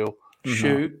work to do.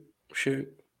 Shoot.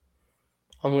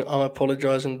 I'm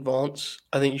apologize in advance.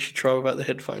 I think you should try without the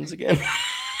headphones again.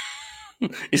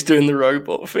 He's doing the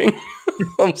robot thing.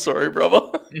 I'm sorry, brother.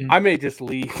 I may just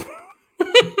leave.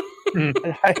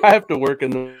 I have to work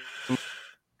in the.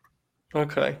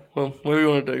 Okay, well, what do you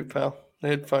want to do, pal? The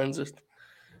headphones are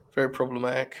very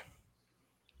problematic.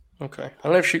 Okay, I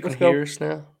don't know if she can hear us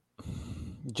now.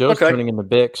 Joe's turning into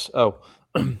Bix.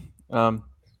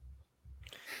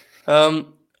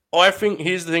 I think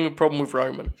here's the problem with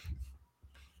Roman.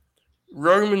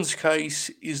 Roman's case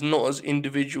is not as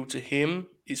individual to him.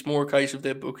 It's more a case of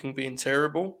their booking being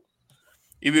terrible.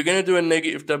 If you're going to do a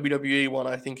negative WWE one,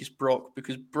 I think it's Brock,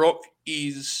 because Brock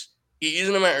is, it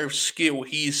isn't a matter of skill.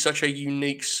 He is such a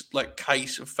unique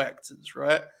case of factors,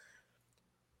 right?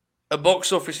 A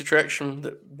box office attraction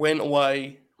that went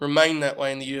away, remained that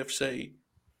way in the UFC.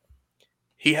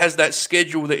 He has that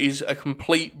schedule that is a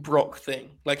complete Brock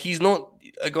thing. Like, he's not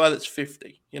a guy that's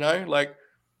 50, you know? Like,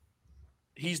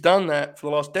 he's done that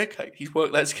for the last decade. He's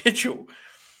worked that schedule.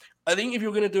 I think if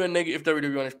you're going to do a negative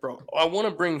WWE on this Brock, I want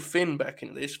to bring Finn back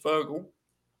into this, Fergal.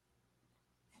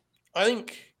 I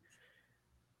think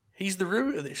he's the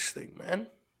root of this thing, man.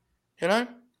 You know?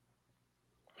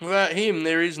 Without him,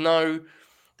 there is no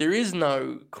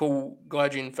cool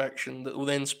Gaijin faction that will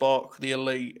then spark the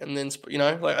elite. And then, you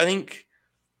know, like, I think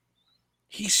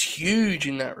he's huge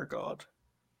in that regard.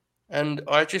 And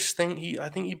I just think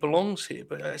he belongs here.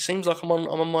 But it seems like I'm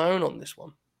on my own on this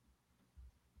one.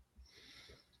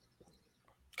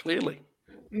 Clearly.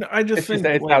 No, I just think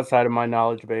it's outside of my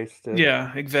knowledge base.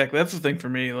 Yeah, exactly. That's the thing for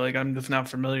me. Like, I'm just not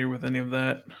familiar with any of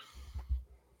that.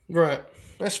 Right.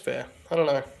 That's fair. I don't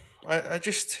know. I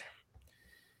just,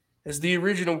 as the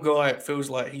original guy, it feels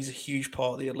like he's a huge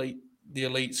part of the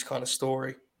elite's kind of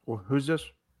story. Well, who's this?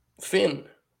 Finn.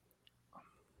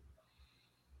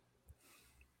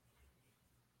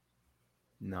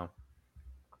 No.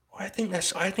 I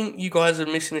think you guys are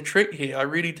missing a trick here. I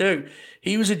really do.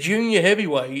 He was a junior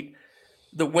heavyweight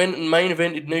that went and main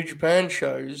evented New Japan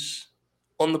shows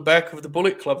on the back of the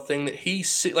Bullet Club thing. That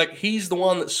he's the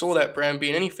one that saw that brand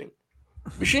being anything.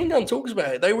 Machine Gun talks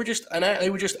about it. They were just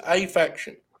a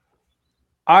faction.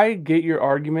 I get your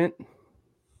argument.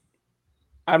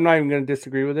 I'm not even going to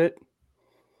disagree with it.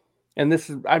 And this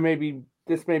may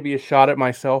be a shot at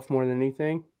myself more than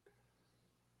anything.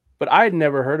 But I had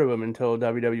never heard of him until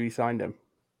WWE signed him.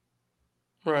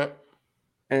 Right.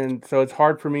 And so it's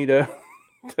hard for me to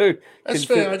That's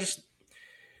fair.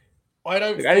 I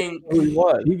don't think who he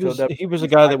was. He was a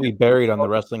guy that we buried on the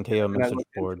Wrestling KO message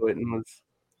board.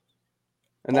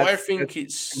 I think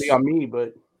it's on me,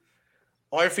 but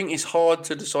I think it's hard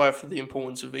to decipher the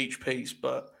importance of each piece.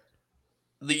 But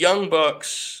the Young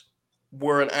Bucks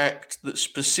were an act that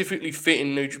specifically fit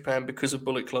in New Japan because of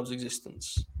Bullet Club's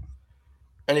existence.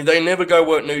 And if they never go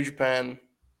work New Japan,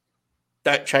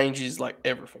 that changes like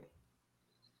everything.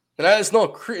 And that's not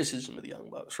a criticism of the Young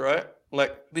Bucks, right?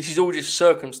 Like, this is all just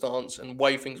circumstance and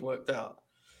way things worked out.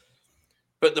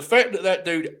 But the fact that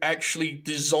dude actually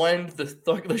designed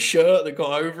the shirt that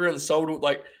got over and sold it,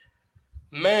 like,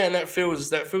 man, that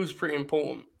feels pretty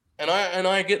important. And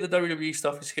I get the WWE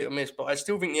stuff is hit or miss, but I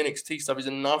still think the NXT stuff is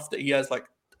enough that he has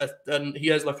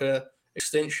a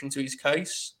extension to his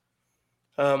case.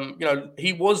 You know,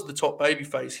 he was the top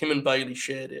babyface. Him and Bayley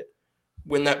shared it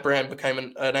when that brand became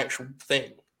an actual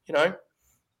thing, you know?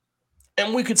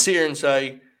 And we could sit here and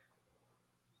say,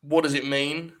 what does it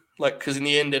mean? Like, because in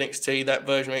the end, NXT, that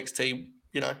version of NXT,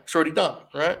 you know, it's already done,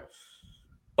 right?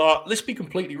 But let's be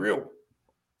completely real.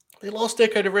 The last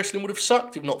decade of wrestling would have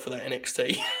sucked if not for that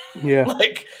NXT. yeah.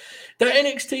 Like, that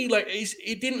NXT, like,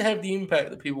 it didn't have the impact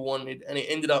that people wanted, and it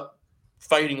ended up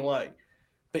fading away.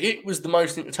 But it was the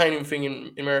most entertaining thing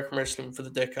in American wrestling for the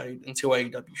decade until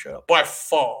AEW showed up, by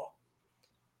far.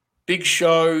 Big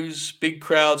shows, big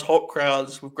crowds, hot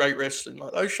crowds with great wrestling.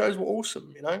 Like, those shows were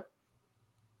awesome, you know?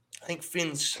 I think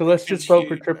Finn's... So let's just vote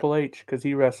for Triple H, because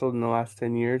he wrestled in the last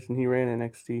 10 years and he ran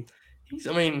NXT.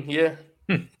 Yeah.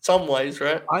 Some ways,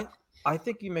 right? I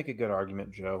think you make a good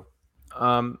argument, Joe.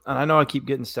 And I know I keep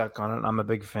getting stuck on it, and I'm a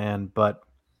big fan, but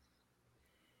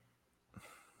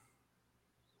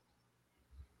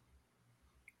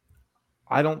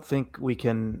I don't think we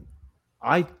can.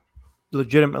 I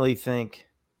legitimately think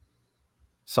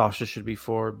Sasha should be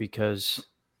 4 because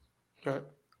right.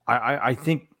 I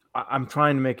think I'm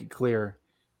trying to make it clear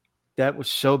that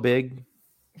was so big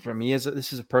for me.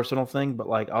 This is a personal thing, but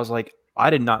like I was like, I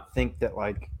did not think that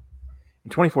like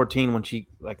in 2014 when she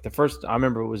like the first I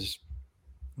remember it was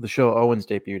the show Owens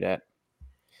debuted at.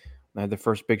 I had the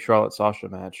first big Charlotte Sasha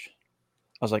match.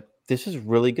 I was like, this is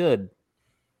really good.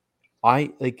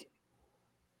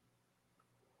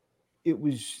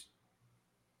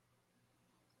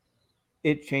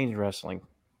 It changed wrestling.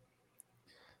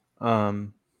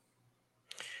 Did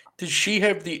she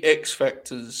have the X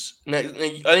factors? Now,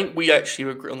 I think we actually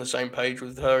were on the same page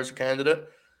with her as a candidate.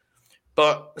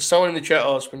 But someone in the chat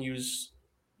asked when you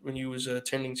was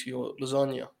attending to your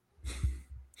lasagna,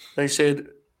 they said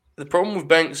the problem with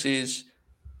Banks is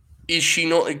she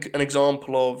not an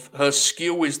example of her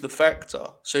skill is the factor?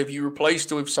 So if you replaced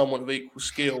her with someone of equal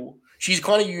skill, she's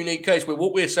kind of a unique case where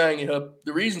what we're saying is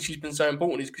the reason she's been so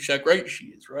important is because how great she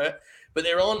is, right? But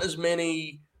there aren't as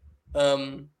many.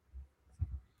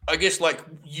 I guess, like,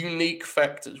 unique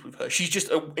factors with her. She's just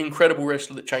an incredible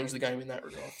wrestler that changed the game in that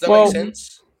regard. Does that Well, make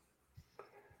sense?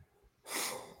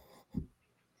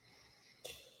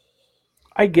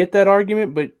 I get that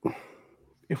argument, but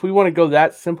if we want to go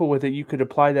that simple with it, you could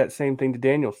apply that same thing to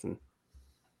Danielson.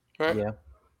 Right? Yeah.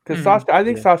 Because Sasha, I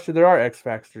think Yeah. Sasha, there are X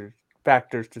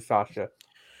factors to Sasha.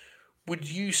 Would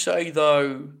you say,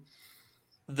 though,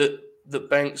 that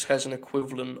Banks has an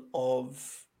equivalent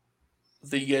of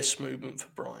the Yes movement for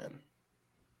Bryan?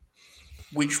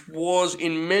 Which was,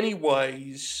 in many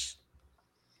ways,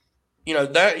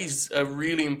 that is a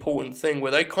really important thing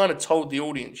where they kind of told the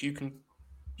audience, you can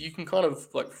kind of,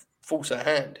 like, force a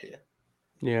hand here.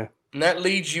 Yeah. And that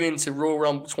leads you into Royal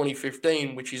Rumble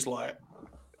 2015, which is, like,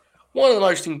 one of the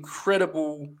most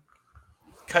incredible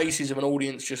cases of an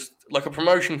audience just, like, a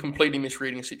promotion completely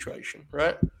misreading a situation,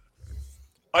 right?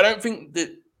 I don't think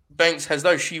that Banks has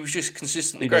those. She was just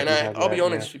consistently She great. doesn't Now, have I'll that, be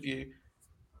honest with you.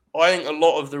 I think a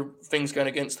lot of the things going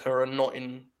against her are not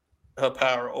in her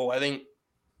power at all. I think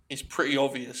it's pretty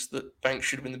obvious that Banks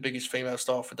should have been the biggest female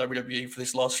star for WWE for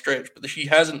this last stretch, but she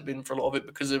hasn't been for a lot of it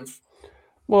because of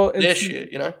their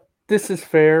shit, This is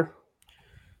fair,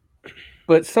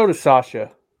 but so does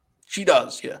Sasha. She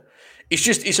does, yeah.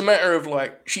 It's a matter of,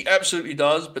 like, she absolutely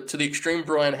does, but to the extreme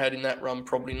Bryan had in that run,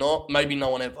 probably not. Maybe no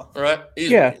one ever, all right?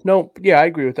 I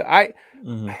agree with that. I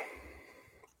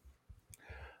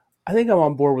think I'm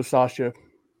on board with Sasha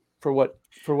for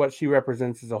what she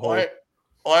represents as a whole.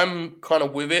 I'm kind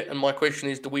of with it, and my question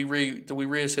is, do we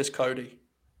reassess Cody?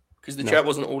 Because the chat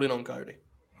wasn't all in on Cody.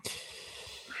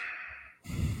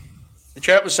 The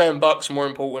chat was saying Bucks are more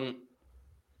important.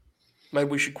 Maybe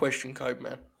we should question Code,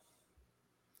 man.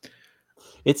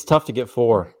 It's tough to get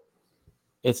 4.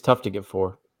 It's tough to get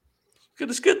 4.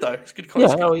 It's good though. It's good. Yeah,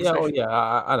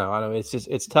 I know.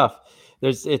 It's tough.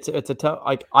 It's a tough.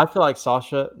 Like, I feel like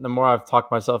Sasha. The more I've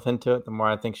talked myself into it, the more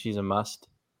I think she's a must.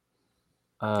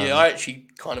 I actually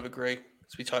kind of agree.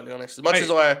 To be totally honest, as much as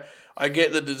I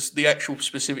get that the actual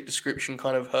specific description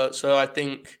kind of hurts her, I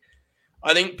think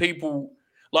people,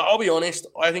 like, I'll be honest.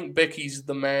 I think Becky's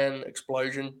the man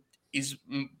explosion is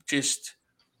just.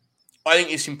 I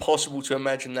think it's impossible to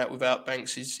imagine that without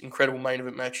Banks' incredible main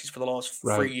event matches for the last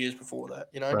 3 years before that.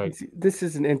 Right. This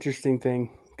is an interesting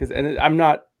thing because,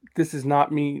 this is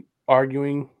not me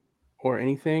arguing or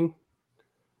anything.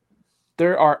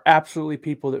 There are absolutely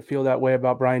people that feel that way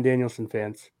about Bryan Danielson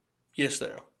fans. Yes,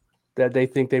 there are. That they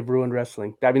think they've ruined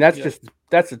wrestling. I mean,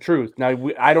 that's the truth. Now,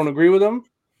 I don't agree with them,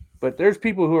 but there's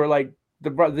people who are like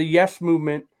the Yes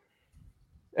movement.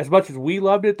 As much as we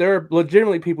loved it, there are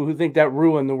legitimately people who think that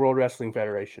ruined the World Wrestling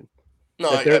Federation.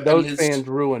 No, those fans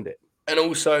ruined it. And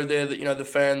also, they're the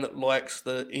fan that likes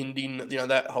the ending,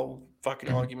 that whole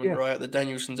fucking argument, right? That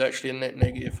Danielson's actually a net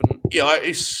negative, and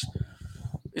it's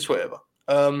whatever.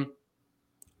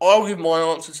 I'll give my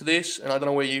answer to this, and I don't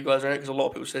know where you guys are at because a lot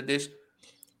of people said this.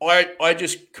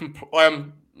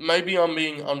 Maybe I'm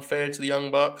being unfair to the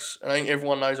Young Bucks, and I think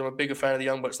everyone knows I'm a bigger fan of the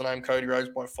Young Bucks than I am Cody Rhodes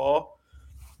by far.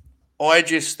 I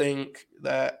just think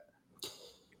that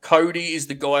Cody is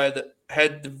the guy that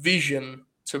had the vision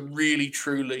to really,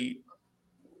 truly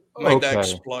make that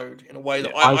explode in a way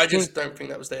that I just don't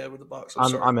think that was there with the Bucks.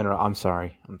 I'm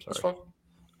sorry. That's fine.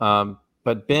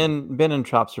 But Ben and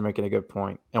Chops are making a good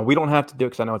point, and we don't have to do it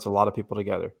because I know it's a lot of people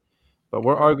together. But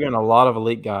we're arguing a lot of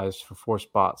elite guys for 4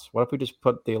 spots. What if we just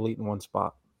put the elite in 1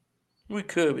 spot? We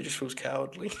could. It just feels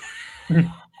cowardly.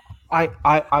 I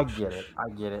get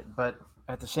it. But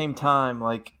at the same time,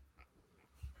 like,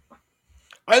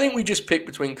 I think we just pick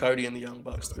between Cody and the Young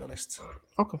Bucks, to be honest.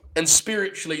 Okay. And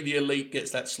spiritually, the elite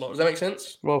gets that slot. Does that make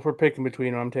sense? Well, if we're picking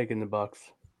between them, I'm taking the Bucks.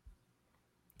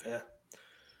 Fair.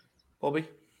 Bobby?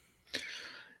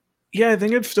 Yeah, I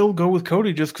think I'd still go with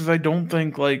Cody just because I don't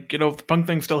think, like, if the Punk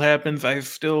thing still happens, I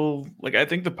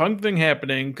think the Punk thing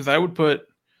happening, because I would put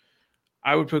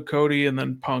Cody and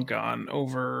then Punk on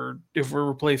over if we're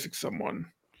replacing someone.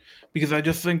 Because I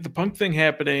just think the Punk thing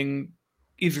happening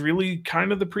is really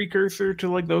kind of the precursor to,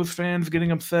 like, those fans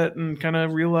getting upset and kind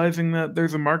of realizing that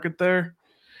there's a market there.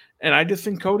 And I just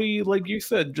think Cody, like you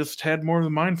said, just had more of the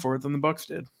mind for it than the Bucks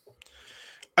did.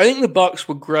 I think the Bucks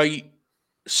were great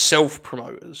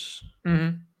self-promoters.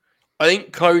 Mm-hmm. I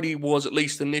think Cody was, at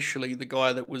least initially, the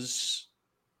guy that was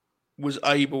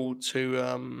able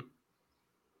to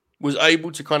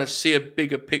kind of see a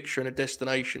bigger picture and a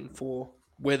destination for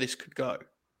where this could go.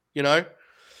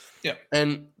 Yeah.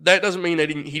 And that doesn't mean he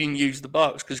didn't use the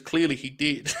Bucks, because clearly he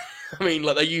did. I mean,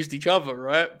 like, they used each other,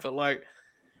 right? But, like,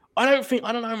 I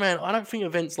don't know, man. I don't think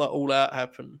events like All Out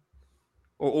happen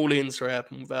or All In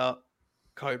happen without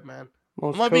Code, man.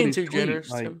 Well, am I being too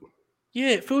generous? Yeah,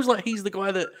 it feels like he's the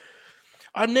guy that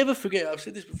I never forget. I've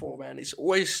said this before, man. It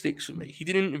always sticks with me. He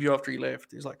did an interview after he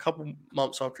left. It was like a couple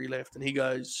months after he left, and he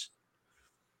goes,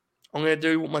 "I'm going to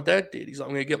do what my dad did." He's like,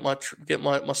 "I'm going to get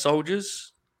my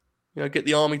soldiers, get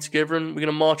the army together, and we're going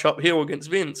to march uphill against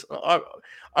Vince." I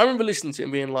remember listening to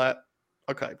him being like,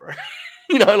 "Okay, bro,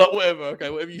 like whatever. Okay,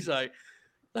 whatever you say."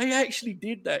 They actually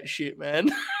did that shit, man.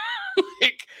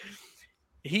 Like,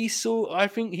 I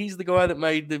think he's the guy that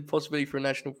made the possibility for a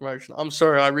national promotion. I'm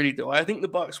sorry, I really do. I think the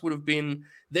Bucks would have been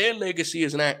their legacy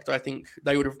as an act. I think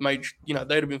they would have made, they'd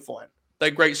have been fine.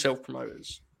 They're great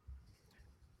self-promoters.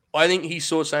 I think he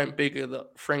saw something bigger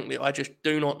that, frankly, I just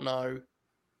do not know.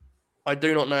 I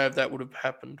do not know if that would have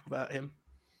happened without him.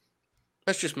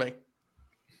 That's just me.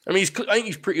 I mean, I think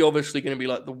he's pretty obviously going to be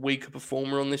like the weaker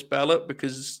performer on this ballot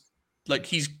because, like,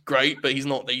 he's great, but he's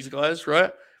not these guys,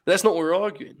 right? But that's not what we're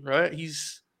arguing, right?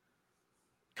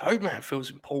 Codeman feels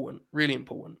important, really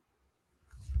important.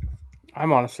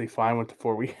 I'm honestly fine with the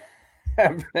 4 we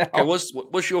have now. Okay,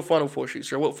 what's your final 4 sheets,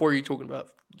 sir? What 4 are you talking about?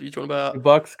 Are you talking about the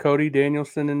Bucks, Cody,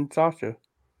 Danielson, and Sasha?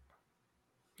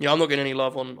 Yeah, I'm not getting any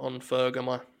love on Ferg, am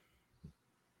I?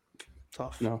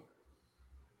 Tough. No.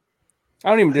 I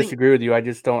don't even disagree with you. I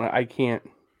just don't. I can't.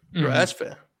 Right, that's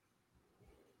fair.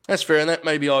 That's fair, and that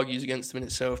maybe argues against him in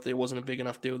itself that it wasn't a big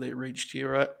enough deal that it reached you,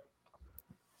 right?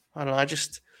 I don't know.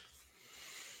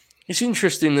 It's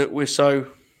interesting that we're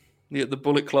so the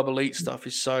Bullet Club Elite stuff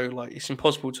is so like it's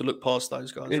impossible to look past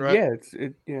those guys, right?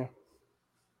 Yeah.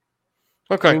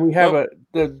 Okay, I mean, we have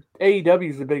the AEW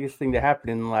is the biggest thing that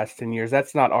happened in the last 10 years.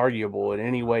 That's not arguable in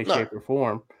any way, shape, or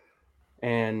form.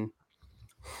 And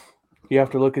you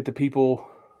have to look at the people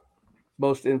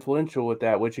most influential with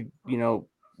that, which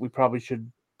we probably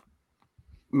should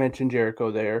mention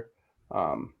Jericho there.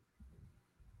 But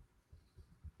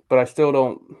I still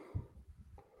don't.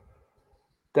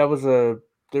 There was a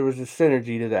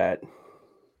synergy to that.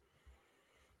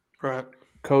 Right.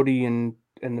 Cody and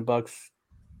the Bucks.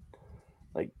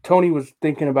 Like Tony was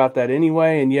thinking about that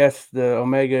anyway, and yes, the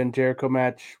Omega and Jericho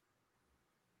match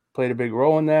played a big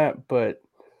role in that, but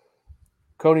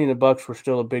Cody and the Bucks were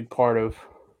still a big part of.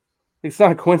 It's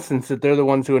not a coincidence that they're the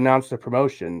ones who announced the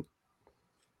promotion.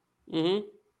 Mm-hmm.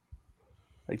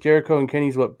 Like Jericho and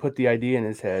Kenny's what put the idea in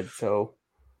his head. So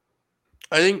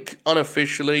I think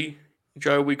unofficially,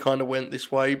 Joe, we kind of went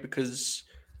this way because,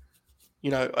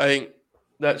 I think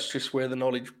that's just where the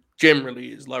knowledge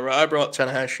generally is. Like, right, I brought up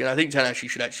Tanahashi, and I think Tanahashi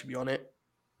should actually be on it.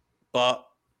 But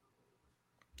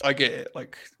I get it.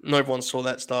 Like, not everyone saw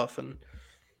that stuff, and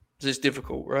it's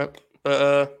difficult, right?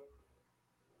 But,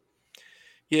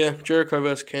 yeah, Jericho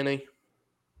versus Kenny.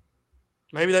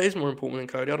 Maybe that is more important than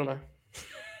Cody. I don't know.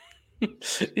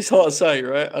 It's hard to say,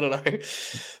 right? I don't know.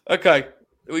 Okay.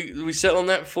 We settled on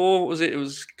that 4. What was it? It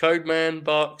was Codeman,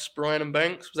 Bucks, Bryan, and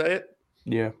Banks. Was that it?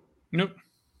 Yeah. Nope.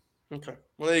 Okay.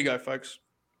 Well, there you go, folks.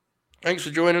 Thanks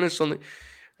for joining us on the.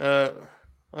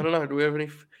 I don't know. Do we have any?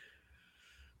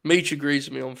 Meech agrees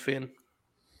with me on Finn.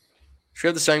 Should we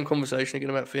have the same conversation again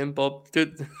about Finn, Bob?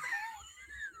 Dude,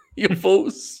 your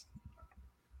thoughts?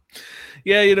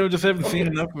 Yeah, just haven't seen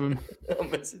enough of him. I'm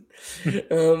messing.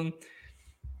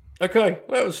 Okay,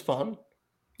 well, that was fun.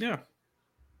 Yeah.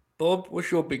 Bob, what's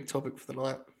your big topic for the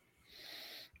night?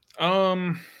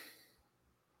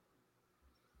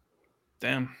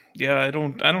 Damn. Yeah, I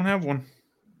don't have one.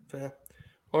 Fair.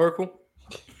 Oracle?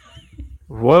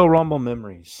 Royal Rumble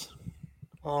memories.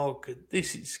 Oh, good.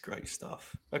 This is great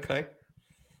stuff. Okay.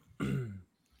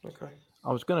 Okay.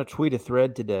 I was going to tweet a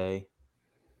thread today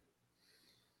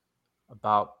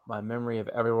about my memory of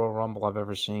every Royal Rumble I've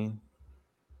ever seen.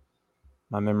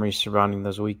 My memories surrounding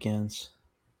those weekends.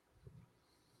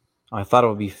 I thought it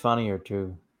would be funnier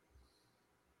to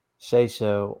say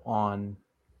so on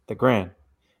the Grin.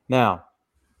 Now,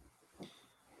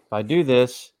 if I do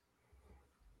this,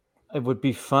 it would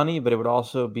be funny, but it would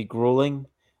also be grueling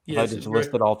if I just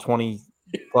listed all 20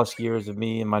 plus years of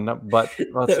me and my but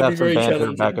let's have some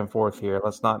banter back and forth here.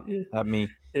 Let's not have me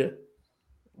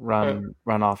run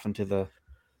off into the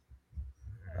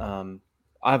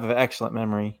I have an excellent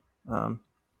memory.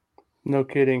 No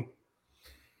kidding.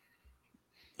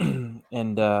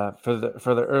 And for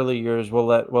the early years, we'll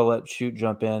let Shoot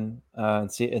jump in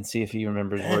and see if he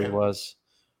remembers where he was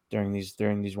during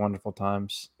these wonderful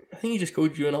times. I think he just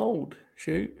called you an old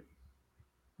Shoot.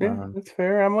 Yeah, that's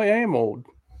fair. I am old.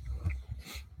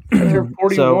 I turned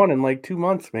 41 in like 2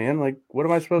 months, man. Like, what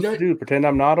am I supposed to do? Pretend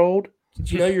I'm not old?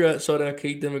 Do you know you're outside our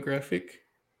key demographic?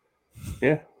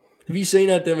 Yeah. Have you seen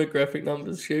our demographic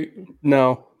numbers, Shoot?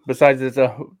 No. Besides,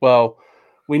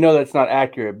 we know that's not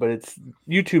accurate, but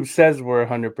YouTube says we're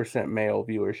 100% male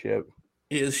viewership.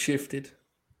 It has shifted.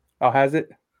 Oh, has it?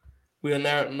 We are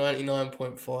now at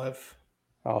 99.5.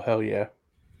 Oh, hell yeah.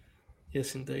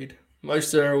 Yes, indeed.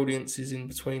 Most of our audience is in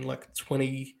between like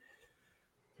 20,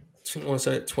 I want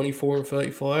to say 24 and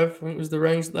 35, I think was the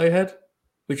range that they had.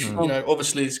 Which, Mm. you know,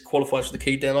 obviously qualifies for the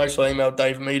key demo, so I emailed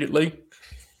Dave immediately.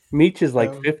 Meech is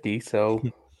like 50, so...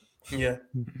 Yeah.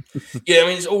 Yeah, I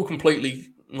mean, it's all completely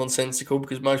nonsensical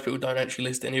because most people don't actually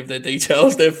list any of their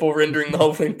details, therefore rendering the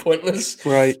whole thing pointless.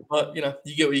 Right. But, you know,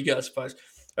 you get what you get, I suppose.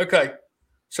 Okay.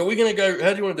 So we're going to go,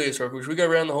 how do you want to do this, Rob? Should we go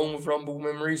around the horn with Rumble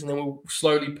memories and then we'll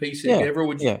slowly piece it together? Or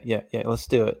would you... Yeah. Let's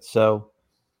do it. So,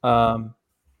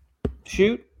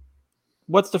 shoot.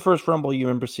 What's the first Rumble you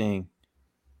remember seeing?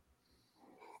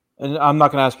 And I'm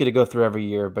not going to ask you to go through every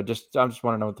year, but I just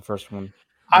want to know what the first one.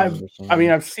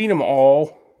 I've seen them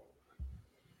all.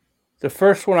 The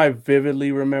first one I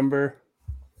vividly remember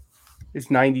is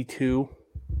 92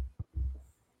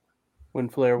 when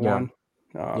Flair won.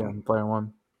 Flair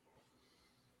won.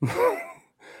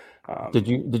 Did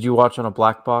you watch on a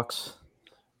black box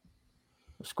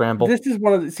scramble? This is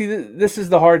one of the this is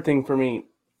the hard thing for me,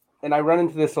 and I run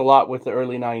into this a lot with the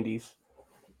early 90s.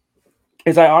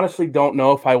 Is I honestly don't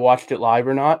know if I watched it live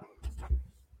or not.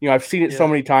 You know, I've seen it so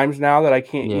many times now that I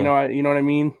can't. Yeah. You know what I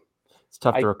mean. It's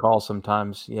tough to recall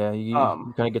sometimes. Yeah, you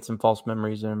kind of get some false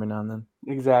memories every now and then.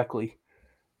 Exactly.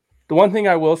 The one thing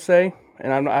I will say,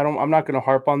 and I'm not going to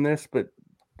harp on this, but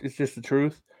it's just the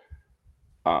truth.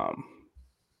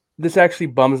 This actually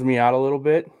bums me out a little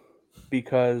bit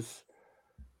because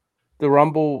the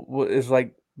Rumble is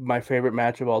like my favorite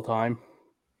match of all time.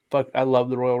 Fuck, I love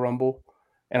the Royal Rumble,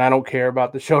 and I don't care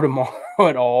about the show tomorrow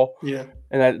at all. Yeah,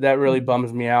 and that really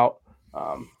bums me out.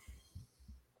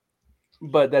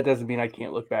 But that doesn't mean I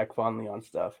can't look back fondly on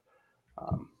stuff.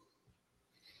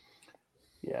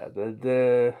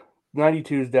 The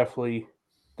 92 is definitely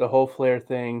the whole Flair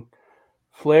thing.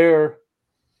 Flair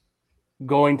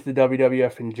going to the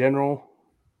WWF in general,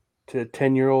 to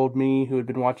 10-year-old me who had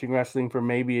been watching wrestling for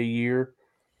maybe a year,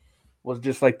 was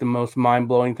just like the most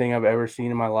mind-blowing thing I've ever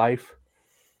seen in my life.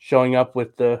 Showing up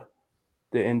with the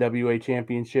NWA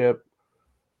championship,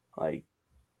 like,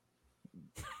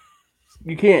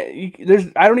 you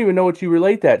can't. I don't even know what you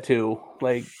relate that to.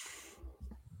 Like,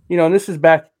 you know, and this is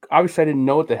back. Obviously, I didn't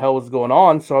know what the hell was going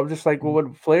on, so I was just like, well,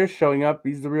 when Flair's showing up,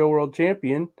 he's the real world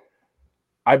champion.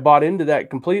 I bought into that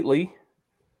completely.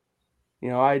 You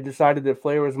know, I decided that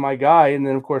Flair was my guy, and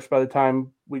then, of course, by the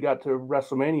time we got to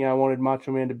WrestleMania, I wanted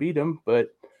Macho Man to beat him. But,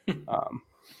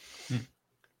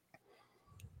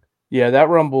 yeah, that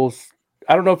Rumble's.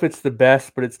 I don't know if it's the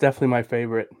best, but it's definitely my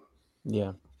favorite.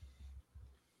 Yeah.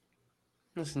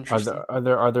 That's interesting.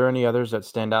 Are there any others that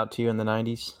stand out to you in the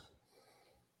 90s?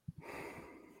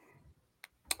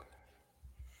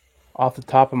 Off the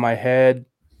top of my head,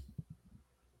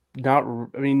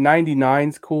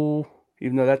 99's cool,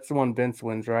 even though that's the one Vince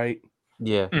wins, right?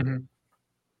 Yeah. Mm-hmm.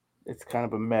 It's kind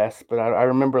of a mess, but I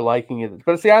remember liking it.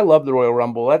 But see, I love the Royal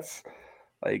Rumble. That's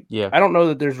like, I don't know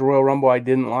that there's a Royal Rumble I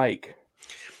didn't like.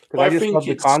 Because I just love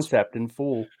the concept in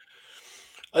full.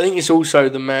 I think it's also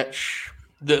the match,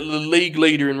 the league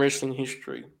leader in wrestling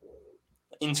history,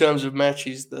 in terms of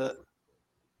matches that,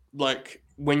 like,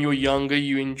 when you're younger,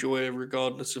 you enjoy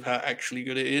regardless of how actually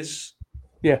good it is.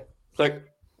 Yeah. Like,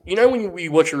 you know, when we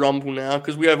watch a Rumble now,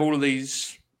 because we have all of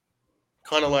these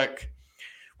kind of like,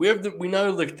 we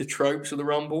know the tropes of the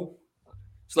Rumble.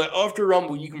 So, like, after a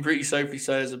Rumble, you can pretty safely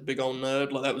say as a big old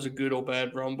nerd, like, that was a good or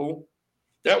bad Rumble.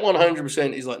 That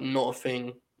 100% is, like, not a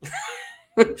thing.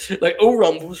 Like, all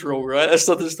Rumbles are all right. That's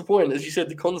the point. As you said,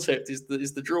 the concept is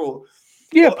the draw.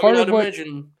 Yeah, I'd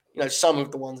imagine, you know, some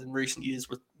of the ones in recent years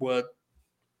were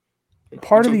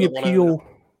part of the appeal,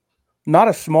 not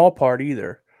a small part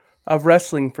either, of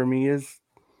wrestling for me is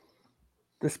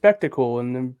the spectacle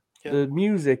and the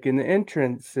music and the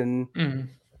entrance, and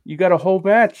you got a whole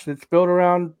match that's built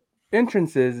around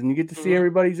entrances, and you get to see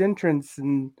everybody's entrance,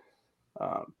 and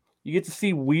you get to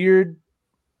see weird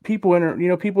people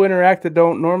interact that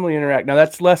don't normally interact. Now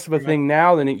that's less of a thing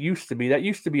now than it used to be. That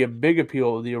used to be a big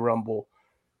appeal of the Rumble.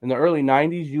 In the early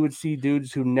 90s, you would see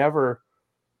dudes who never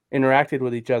interacted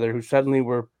with each other who suddenly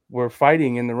were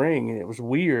fighting in the ring, and it was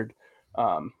weird.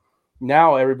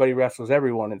 Now everybody wrestles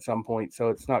everyone at some point, so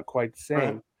it's not quite the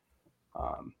same.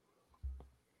 And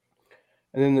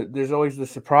then there's always the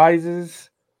surprises,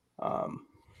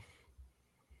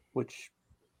 which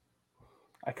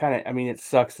it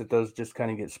sucks that those just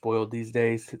kind of get spoiled these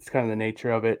days. It's kind of the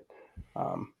nature of it.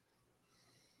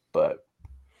 But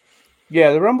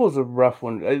yeah, the Rumble's a rough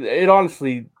one. It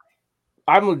honestly,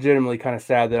 I'm legitimately kind of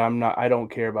sad that I don't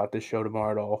care about this show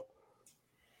tomorrow at all.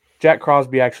 Jack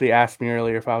Crosby actually asked me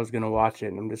earlier if I was going to watch it,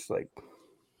 and I'm just like,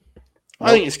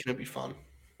 I think it's going to be fun.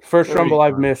 First Rumble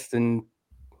I've missed in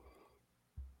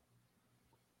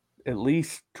at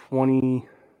least 20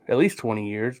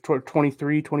 years,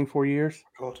 23, 24 years.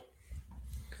 God.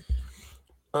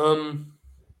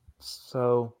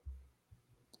 So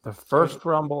the first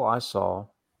Rumble I saw,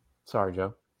 sorry,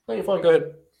 Joe. No, you're fine. Go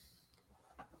ahead.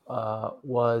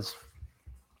 Was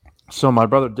so my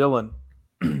brother Dylan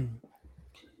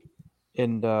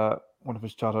and one of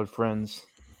his childhood friends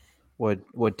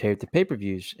would tape the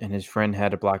pay-per-views, and his friend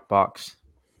had a black box.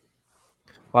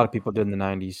 A lot of people did in the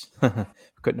 90s.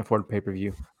 Couldn't afford a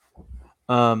pay-per-view.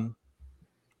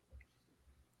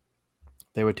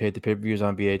 They would tape the pay-per-views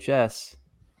on VHS,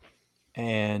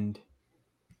 and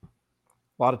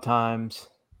a lot of times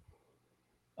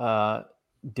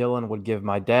Dylan would give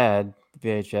my dad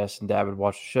VHS, and Dad would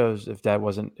watch the shows if Dad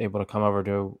wasn't able to come over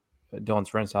to Dylan's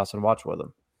friend's house and watch with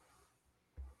him.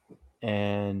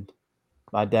 And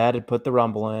my dad had put the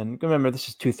Rumble in. Remember, this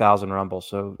is 2000 Rumble,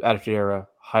 so Attitude Era,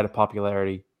 height of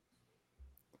popularity.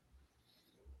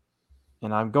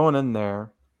 And I'm going in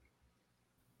there,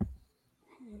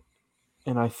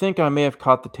 and I think I may have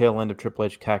caught the tail end of Triple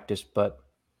H Cactus, but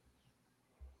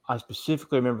I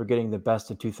specifically remember getting the Best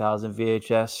of 2000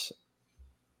 VHS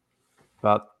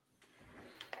about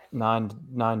 9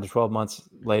 to 12 months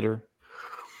later,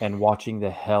 and watching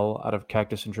the hell out of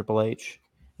Cactus and Triple H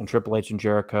and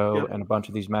Jericho, and a bunch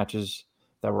of these matches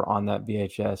that were on that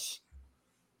VHS.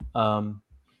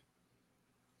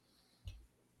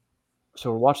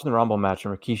 So we're watching the Rumble match,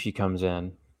 and Rikishi comes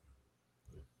in,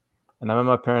 and I'm in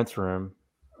my parents' room.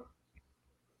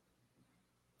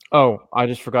 Oh, I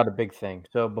just forgot a big thing.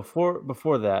 So before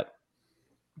that,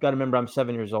 you got to remember I'm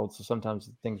 7 years old, so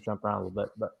sometimes things jump around a little bit.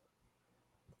 But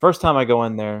first time I go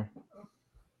in there,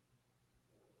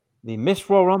 the Miss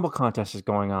Royal Rumble contest is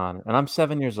going on, and I'm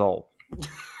 7 years old.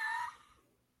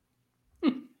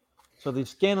 So these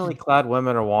scantily clad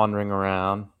women are wandering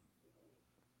around,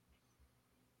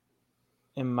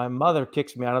 and my mother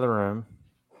kicks me out of the room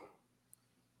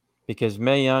because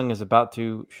Mae Young is about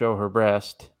to show her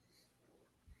breast,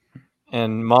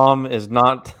 and Mom is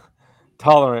not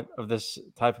tolerant of this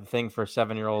type of thing for a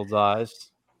 7-year-old's eyes.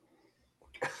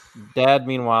 Dad,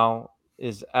 meanwhile,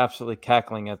 is absolutely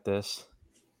cackling at this.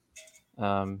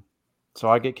 So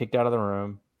I get kicked out of the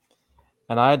room,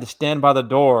 and I had to stand by the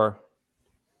door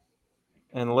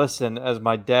and listen as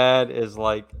my dad is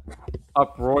like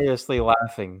uproariously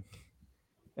laughing.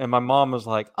 And my mom was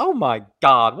like, "Oh my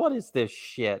God, what is this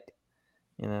shit?"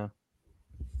 You know?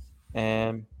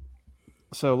 And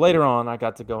so later on, I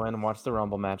got to go in and watch the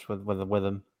Rumble match with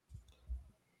him.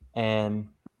 And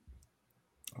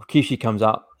Rikishi comes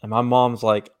out, and my mom's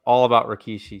like all about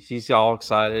Rikishi. She's all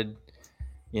excited,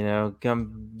 you know,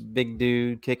 come big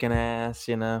dude kicking ass,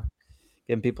 you know,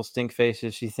 giving people stink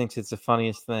faces. She thinks it's the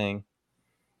funniest thing.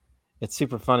 It's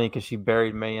super funny because she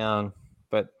buried Mae Young,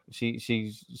 but she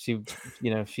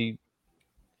you know, she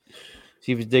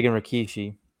was digging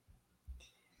Rikishi.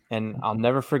 And I'll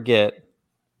never forget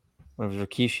when it was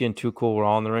Rikishi and Too Cool were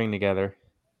all in the ring together,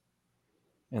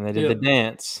 and they did the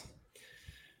dance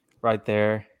right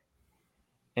there.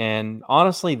 And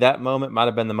honestly, that moment might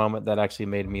have been the moment that actually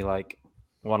made me like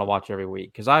want to watch every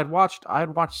week, because I had watched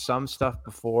some stuff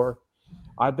before.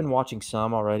 I'd been watching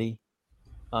some already,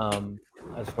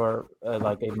 as far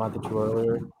like a month or two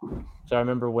earlier. So I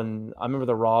remember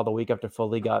the Raw the week after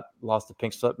Foley lost the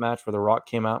pink slip match, where The Rock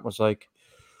came out and was like,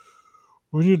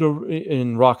 "We need to,"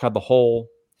 and Rock had the whole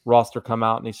roster come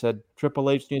out, and he said Triple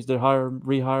H needs to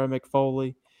rehire Mick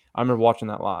Foley. I remember watching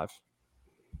that live.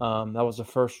 That was the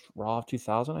first Raw of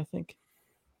 2000, I think.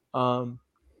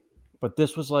 But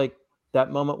this was like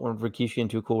that moment when Rikishi and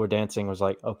Too Cool were dancing was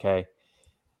like, okay,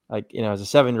 like, you know, as a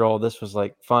 7-year-old, this was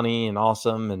like funny and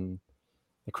awesome, and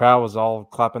the crowd was all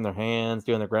clapping their hands,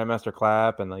 doing their Grandmaster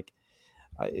clap, and like,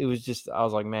 it was just, I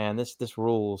was like, man, this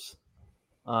rules.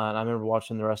 And I remember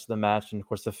watching the rest of the match, and of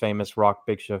course the famous Rock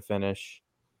Big Show finish.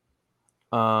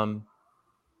 And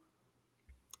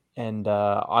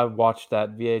I watched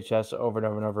that VHS over and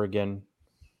over and over again,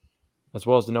 as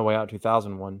well as the No Way Out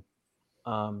 2000 one.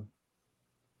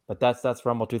 But that's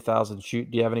Rumble 2000.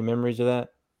 Shoot, do you have any memories of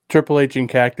that? Triple H and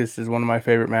Cactus is one of my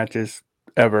favorite matches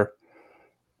ever.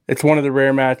 It's one of the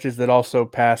rare matches that also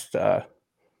passed the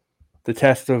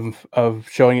test of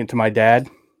showing it to my dad,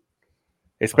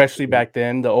 especially back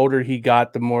then. The older he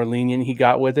got, the more lenient he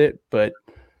got with it. But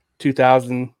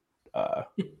 2000,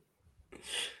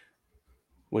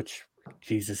 which,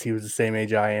 Jesus, he was the same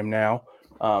age I am now.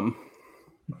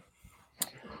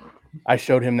 I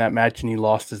showed him that match and he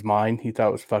lost his mind. He thought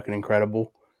it was fucking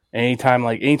incredible.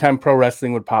 Anytime pro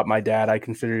wrestling would pop my dad, I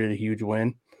considered it a huge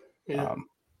win. Yeah,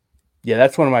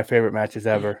 that's one of my favorite matches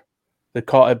ever.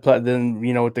 Then,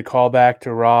 you know, with the callback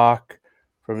to Rock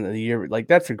from the year. Like,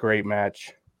 that's a great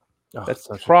match. Oh, That's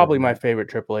such a good probably my match. favorite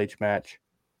Triple H match.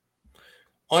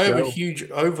 I have a Joe?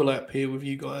 huge overlap here with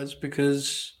you guys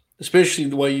because, especially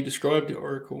the way you described it,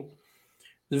 Oracle,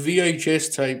 the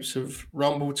VHS tapes of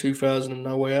Rumble 2000 and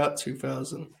No Way Out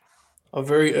 2000 are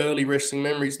very early wrestling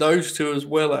memories. Those two, as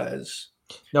well as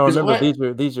No, 'cause remember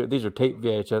I- these are tape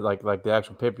VHS, like the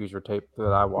actual pay-per-views were taped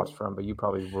that I watched from, but you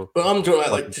probably were. but I'm talking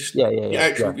about Like, like just yeah. the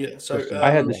actual So Just I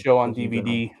had the show on just in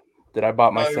DVD that I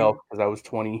bought myself So- because I was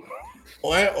 20.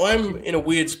 I'm in a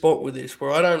weird spot with this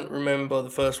where I don't remember the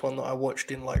first one that I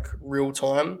watched in like real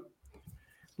time.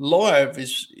 Live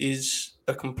is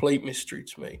a complete mystery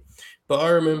to me. But I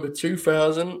remember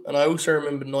 2000 and I also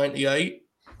remember 98.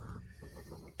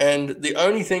 And the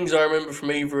only things I remember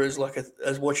from either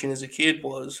as watching as a kid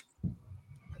was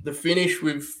the finish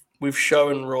with Show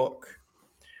and Rock,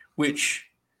 which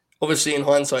obviously in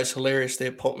hindsight is hilarious that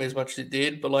it popped me as much as it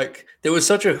did, but like there was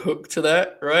such a hook to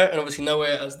that, right? And obviously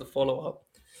nowhere as the follow-up.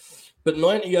 But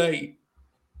 98,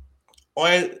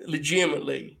 I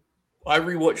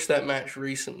rewatched that match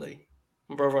recently.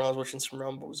 My brother and I was watching some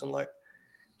Rumbles and like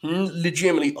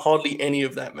legitimately hardly any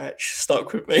of that match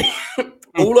stuck with me.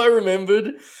 All I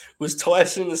remembered was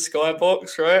Tyson in the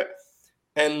skybox, right?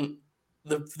 And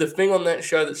the thing on that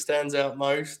show that stands out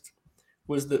most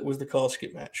was the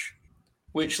casket match,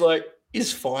 which like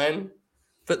is fine,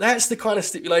 but that's the kind of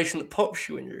stipulation that pops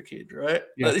you when you're a kid, right?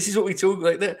 Yeah. Like this is what we talk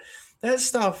like that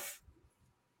stuff.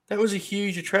 That was a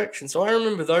huge attraction. So I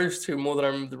remember those two more than I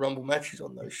remember the Rumble matches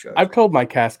on those shows. I've told my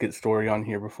casket story on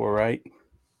here before, right?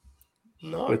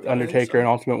 No, With I don't Undertaker think so. and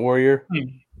Ultimate Warrior. I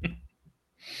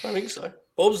don't think so.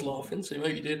 Bob's laughing, so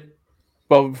maybe you did.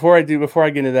 Well, before I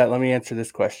get into that, let me answer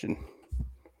this question.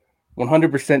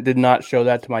 100% did not show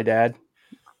that to my dad.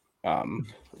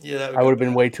 Yeah, that I would have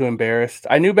been way too embarrassed.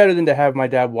 I knew better than to have my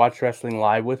dad watch wrestling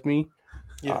live with me.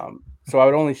 Yeah. So I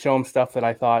would only show him stuff that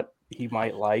I thought he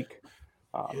might like.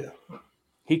 Yeah.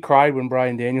 He cried when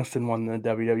Bryan Danielson won the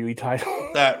WWE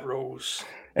title. That rules.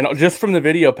 And just from the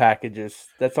video packages,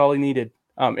 that's all he needed.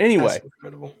 Anyway, That's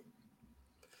incredible.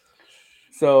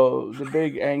 so the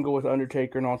big angle with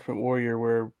Undertaker and Ultimate Warrior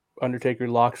where Undertaker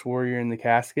locks Warrior in the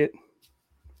casket.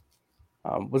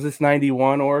 Was this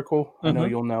 91, Oracle? I know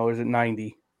you'll know. Is it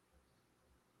 90?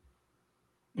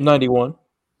 91.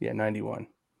 Yeah, 91.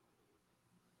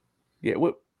 Yeah,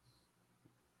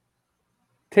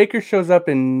 Taker shows up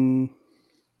in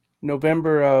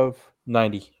November of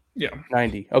 90. Yeah.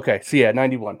 90. Okay, so yeah,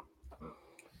 91.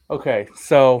 Okay,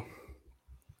 so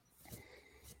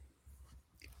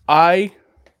I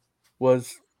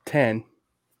was 10,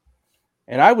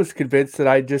 and I was convinced that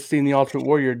I'd just seen the Ultimate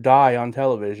Warrior die on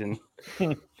television.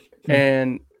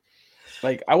 And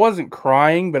like I wasn't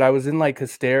crying, but I was in like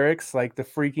hysterics, like the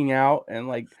freaking out, and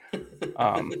like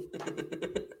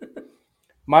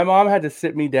my mom had to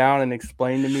sit me down and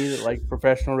explain to me that like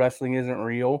professional wrestling isn't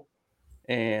real,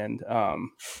 and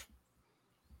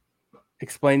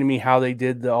explain to me how they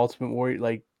did the Ultimate Warrior,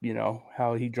 like, you know,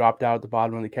 how he dropped out at the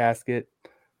bottom of the casket.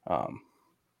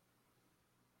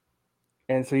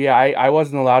 And so, yeah, I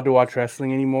wasn't allowed to watch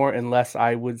wrestling anymore unless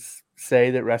I would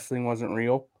say that wrestling wasn't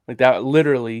real. Like that,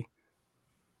 literally,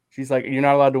 she's like, you're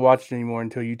not allowed to watch it anymore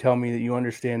until you tell me that you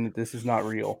understand that this is not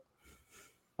real.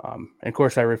 And of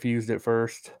course, I refused at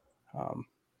first.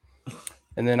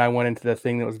 And then I went into the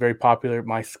thing that was very popular at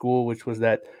my school, which was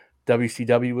that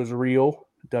WCW was real,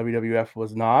 WWF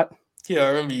was not. Yeah, I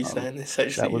remember you saying this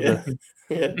actually.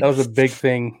 That was a big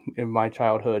thing in my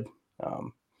childhood.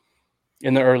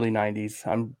 In the early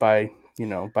 90s. By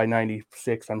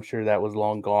 96, I'm sure that was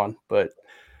long gone. But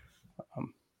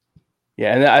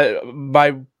yeah, and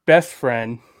my best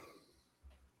friend,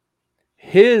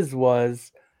 his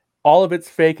was all of it's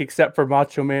fake except for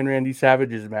Macho Man Randy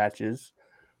Savage's matches,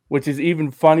 which is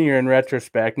even funnier in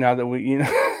retrospect now that we,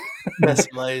 That's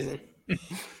amazing.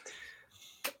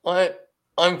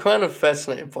 I'm kind of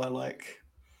fascinated by like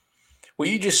what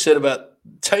you just said about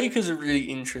Taker's a really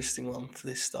interesting one for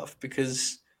this stuff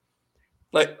because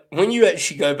like when you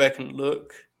actually go back and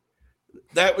look,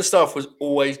 that stuff was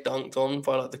always dunked on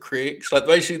by like the critics, like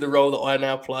basically the role that I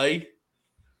now play,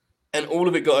 and all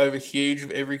of it got over huge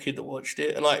with every kid that watched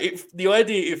it. And like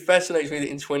it fascinates me that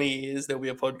in 20 years there'll be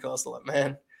a podcast like,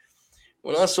 man,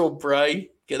 when I saw Bray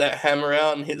get that hammer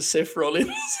out and hit Seth Rollins,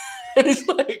 and it's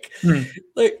like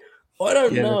I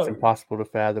don't know. It's impossible to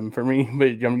fathom for me,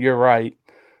 but you're right.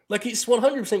 Like it's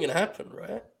 100% going to happen,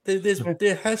 right?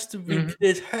 There has to be.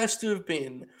 There has to have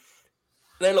been.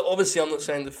 Then obviously, I'm not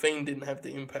saying the Fiend didn't have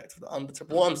the impact of the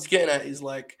Undertaker. What I'm getting at is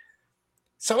like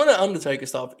some of that Undertaker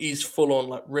stuff is full on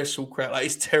like wrestle crap. Like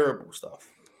it's terrible stuff.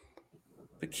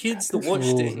 The kids that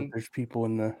watched it, there's people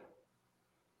in the.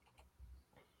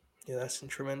 Yeah, that's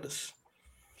tremendous.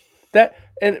 But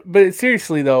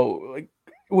seriously though, like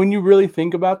when you really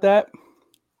think about that,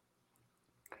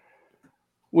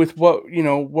 with what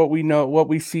what we know, what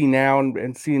we see now,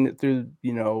 and seeing it through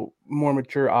more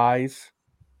mature eyes,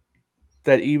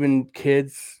 that even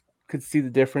kids could see the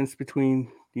difference between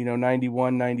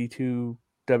 91, 92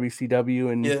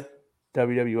 WCW and Yeah,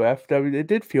 WWF. It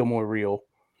did feel more real.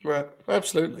 right.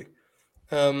 Absolutely.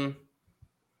 The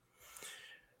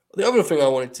other thing I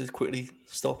wanted to quickly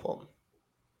stop on.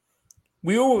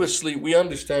 We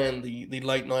understand the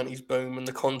late 90s boom and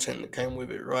the content that came with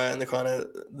it, right? And the kind of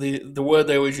the word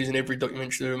they always use in every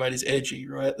documentary they ever made is edgy,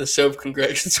 right? The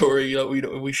self-congratulatory,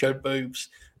 we showed boobs.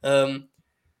 Do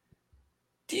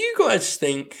you guys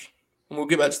think, and we'll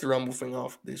get back to the Rumble thing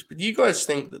after this, but do you guys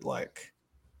think that like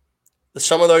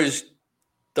some of those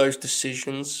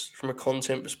decisions from a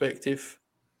content perspective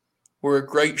were a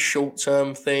great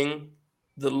short-term thing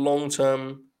that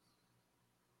long-term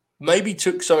maybe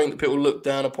took something that people look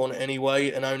down upon anyway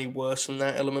and only worsened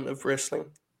that element of wrestling?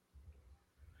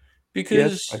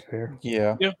 Because Yes, fair.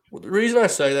 Yeah. well, the reason I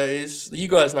say that is you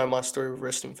guys know my story with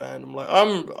wrestling fandom. Like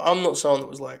I'm not someone that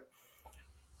was like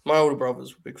my older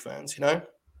brothers were big fans, and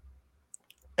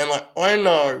like I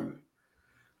know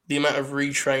the amount of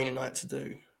retraining I had to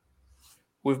do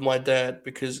with my dad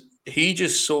because he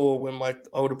just saw when my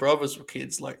older brothers were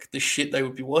kids, like the shit they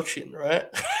would be watching, right?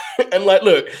 And like,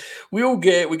 look, we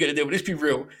get a deal, but let's be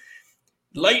real.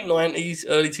 Late 90s,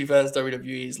 early 2000s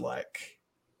WWE is like,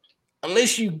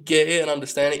 unless you get it and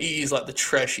understand it, it is like the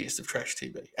trashiest of trash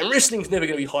TV. And wrestling's never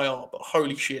going to be high art, but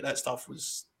holy shit, that stuff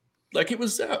was like, it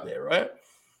was out there, right?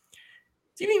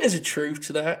 Do you think there's a truth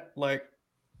to that? Like,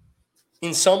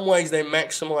 in some ways, they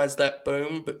maximized that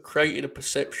boom, but created a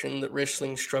perception that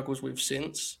wrestling struggles with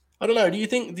since. I don't know. Do you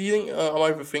think I'm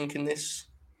overthinking this?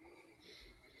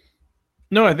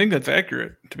 No, I think that's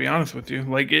accurate, to be honest with you.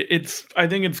 Like, I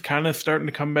think it's kind of starting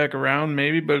to come back around,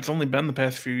 maybe, but it's only been the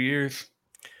past few years.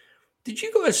 Did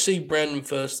you guys see Brandon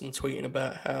Thurston tweeting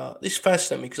about how this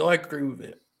fascinates me because I agree with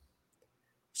it?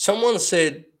 Someone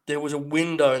said there was a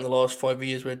window in the last 5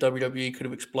 years where WWE could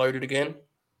have exploded again.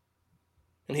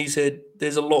 And he said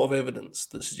there's a lot of evidence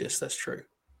that suggests that's true.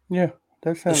 Yeah,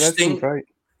 that seems right.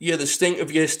 Yeah, the stink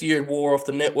of yesteryear wore off,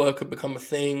 the network had become a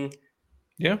thing.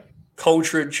 Yeah.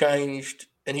 Culture had changed.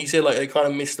 And he said like they kind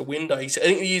of missed the window. He said, I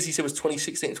think the years he said was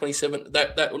 2016 and 2017.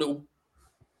 That little,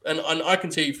 and I can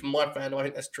tell you from my fan, I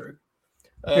think that's true.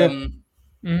 How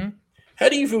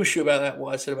do you feel sure about that?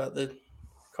 What I said about the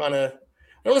kind of, I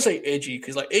don't want to say edgy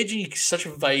because like edgy is such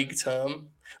a vague term.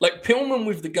 Like Pillman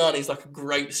with the gun is like a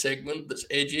great segment that's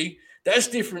edgy. That's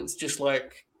different. Just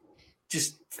like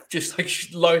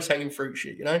lowest hanging fruit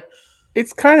shit,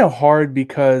 It's kind of hard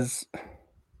because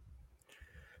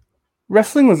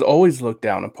wrestling was always looked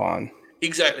down upon.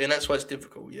 Exactly, and that's why it's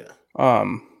difficult. Yeah.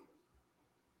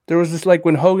 There was this like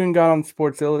when Hogan got on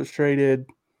Sports Illustrated.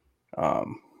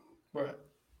 Right.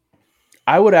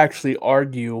 I would actually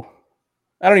argue.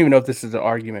 I don't even know if this is an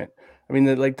argument. I mean,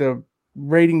 the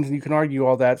ratings, you can argue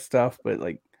all that stuff, but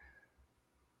like,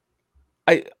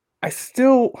 I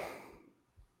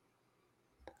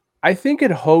think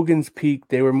at Hogan's peak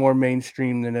they were more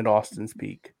mainstream than at Austin's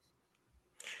peak.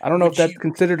 I don't know if that's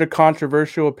considered a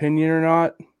controversial opinion or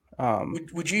not.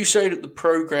 Would you say that the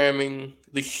programming,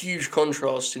 the huge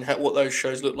contrast in what those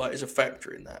shows look like, is a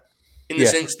factor in that? In the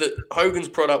sense that Hogan's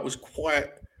product was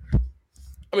quite.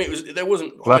 I mean, there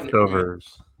wasn't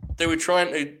leftovers. They were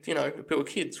trying to, appeal to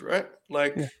kids, right?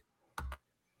 Like,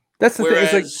 that's the thing.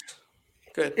 It's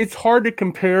like it's hard to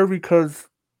compare because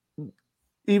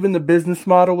even the business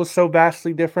model was so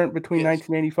vastly different between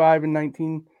 1985 and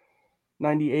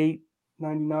 1998,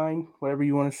 99, whatever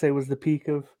you want to say was the peak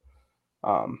of.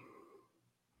 Like,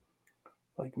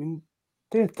 I mean,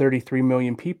 they had 33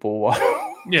 million people watch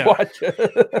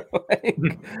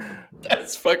it.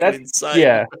 That's fucking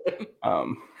insane.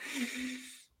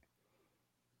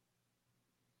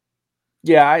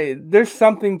 Yeah. There's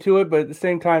something to it, but at the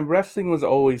same time, wrestling was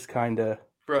always kind of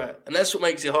right, and that's what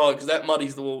makes it hard because that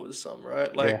muddies the waters some,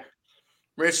 right? Like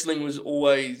wrestling was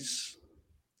always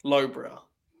lowbrow.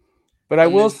 But I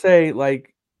will say,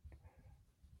 like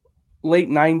late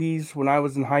 90s when I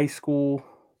was in high school,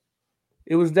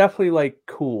 it was definitely like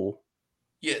cool.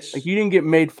 Yes, like you didn't get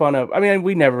made fun of. I mean,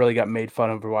 we never really got made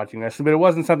fun of for watching wrestling, but it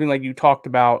wasn't something like you talked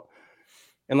about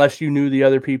unless you knew the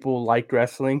other people liked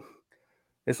wrestling.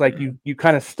 It's like you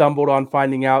kind of stumbled on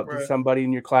finding out that somebody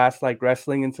in your class liked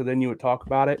wrestling, and so then you would talk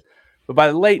about it. But by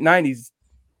the late 90s,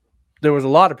 there was a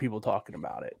lot of people talking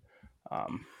about it.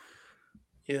 But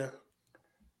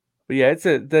yeah,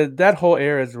 that whole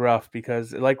era is rough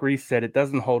because, like Reese said, it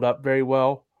doesn't hold up very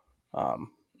well.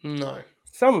 No.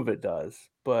 Some of it does,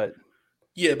 but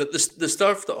Yeah, but the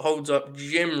stuff that holds up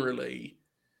generally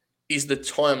is the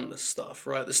timeless stuff,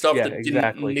 right? The stuff Yeah, that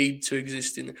exactly. didn't need to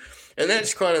exist in, and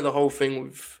that's kind of the whole thing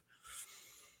with.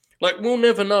 Like, we'll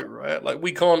never know, right? Like,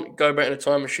 we can't go back in a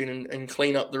time machine and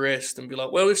clean up the rest and be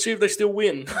like, well, let's see if they still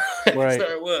win. That's Right. not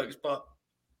how it works. But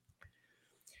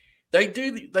they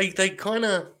do, they kind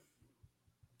of,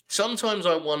 sometimes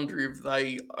I wonder if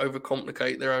they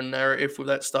overcomplicate their own narrative with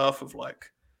that stuff of like,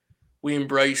 we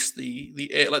embrace the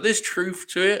air. Like, there's truth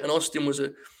to it. And Austin's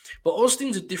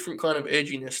a different kind of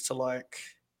edginess to like,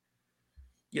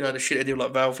 you know, the shit they do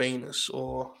like Val Venus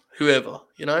or whoever,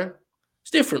 you know? It's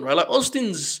different, right? Like,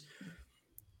 Austin's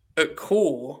at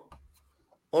core,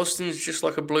 Austin's just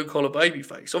like a blue collar baby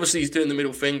face. Obviously, he's doing the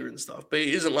middle finger and stuff, but it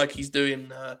isn't like he's doing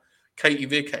Katie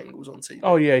Vick angles on TV.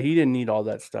 oh yeah, he didn't need all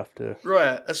that stuff to.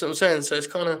 Right, that's what I'm saying. So it's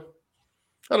kind of,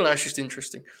 I don't know, it's just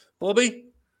interesting. Bobby,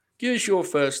 give us your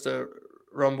first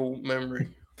Rumble memory.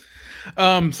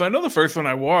 So I know the first one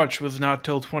I watched was not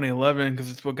till 2011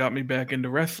 because it's what got me back into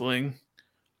wrestling.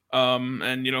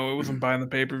 And you know, it wasn't buying the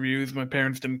pay-per-views. My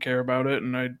parents didn't care about it,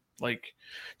 and I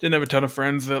didn't have a ton of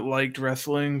friends that liked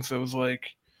wrestling, so it was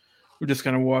like we just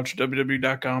kind of watch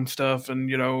WWE.com stuff and,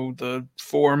 you know, the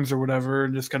forums or whatever,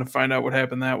 and just kind of find out what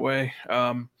happened that way.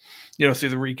 You know, see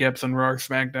the recaps on Raw or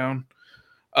SmackDown.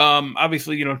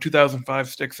 Obviously, you know, 2005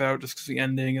 sticks out just because the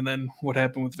ending and then what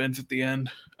happened with Vince at the end.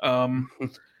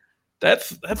 That's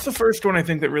the first one I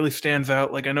think that really stands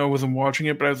out. Like, I know I wasn't watching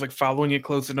it, but I was like following it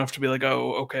close enough to be like,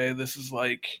 oh, okay, this is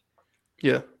like,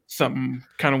 yeah, something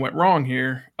kind of went wrong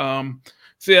here.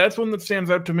 So yeah, that's one that stands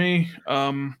out to me.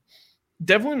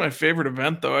 Definitely my favorite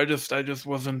event, though. I just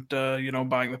wasn't, you know,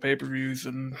 buying the pay-per-views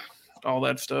and all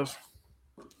that stuff.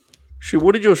 Shoot,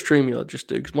 what did your StreamYard just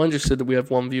do? Because mine just said that we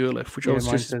have one viewer left, which I Yeah, was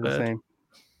mine just as said the bad. same.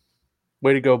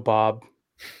 Way to go, Bob.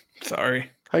 Sorry.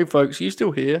 Hey, folks, are you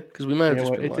still here? Because we may have Yeah,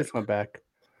 just well, been it like, just went back.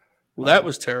 well, that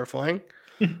was terrifying.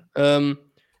 You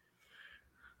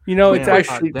know, it's Yeah.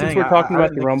 actually, since we're talking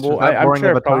about the Rumble, I'm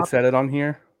sure I've probably said it on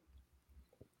here.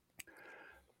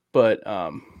 But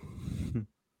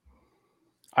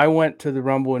I went to the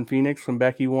Rumble in Phoenix when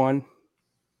Becky won.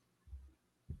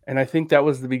 And I think that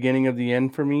was the beginning of the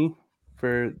end for me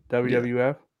for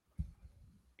WWF. Yeah.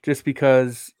 Just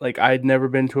because, like, I'd never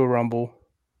been to a Rumble.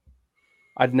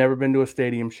 I'd never been to a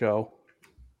stadium show.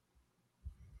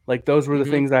 Like, those were the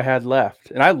things I had left.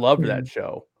 And I loved that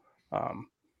show.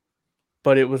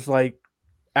 But it was like,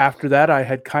 after that, I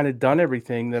had kind of done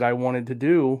everything that I wanted to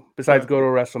do besides go to a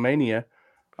WrestleMania.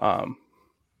 And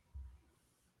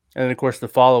then, of course, the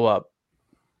follow-up.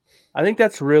 I think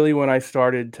that's really when I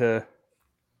started to...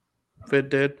 Fed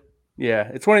dead? Yeah,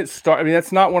 it's when it started. I mean,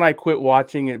 that's not when I quit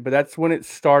watching it, but that's when it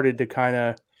started to kind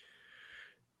of...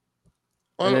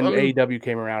 And then AEW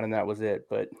came around, and that was it.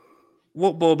 But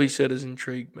what Bobby said has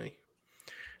intrigued me.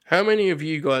 How many of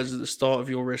you guys at the start of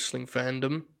your wrestling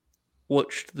fandom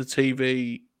watched the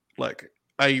TV, like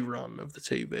a run of the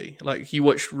TV? Like, you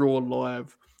watched Raw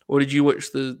live, or did you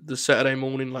watch the Saturday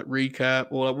morning like recap,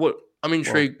 or like what? I'm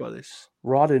intrigued by this.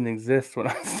 Raw didn't exist when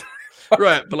I started.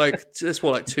 Right, but like that's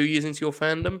what, like 2 years into your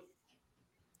fandom.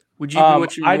 Would you be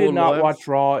watching Raw I did not live? watch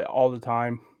Raw all the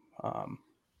time.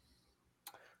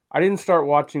 I didn't start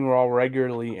watching Raw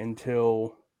regularly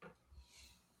until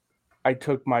I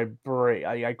took my break.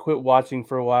 I quit watching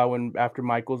for a while after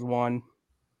Michaels won,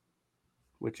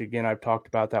 which again I've talked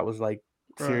about. That was like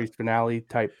series finale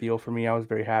type deal for me. I was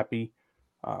very happy.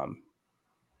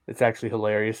 It's actually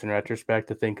hilarious in retrospect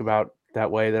to think about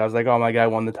that way. That I was like, oh, my guy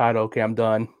won the title. Okay, I'm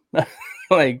done.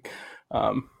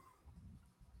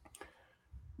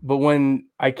 But when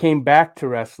I came back to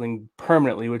wrestling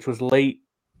permanently, which was late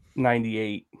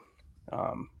 98,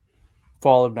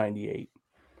 fall of 98,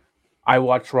 I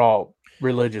watched Raw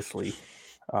religiously.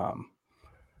 But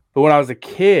when I was a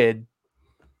kid,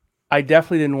 I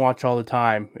definitely didn't watch all the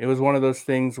time. It was one of those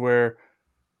things where,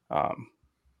 and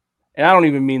I don't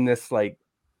even mean this like,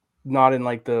 not in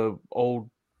like the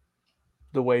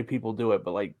way people do it,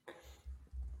 but like,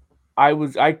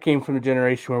 I came from the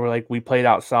generation where we played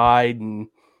outside, and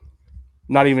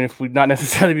not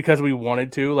necessarily because we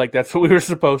wanted to, like that's what we were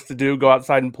supposed to do, go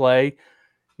outside and play.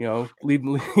 You know, leave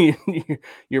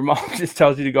your mom just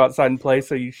tells you to go outside and play,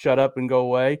 so you shut up and go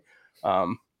away.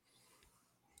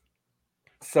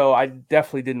 So I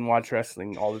definitely didn't watch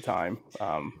wrestling all the time.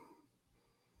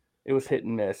 It was hit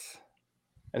and miss.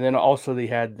 And then also we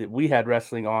had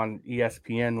wrestling on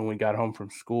ESPN when we got home from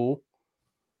school,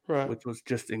 which was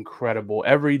just incredible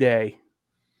every day.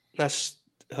 That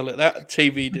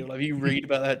TV deal. If you read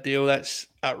about that deal, that's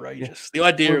outrageous. The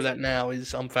idea of that now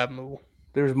is unfathomable.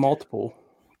 There's multiple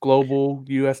global,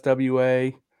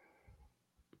 USWA.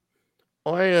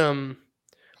 I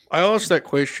asked that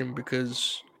question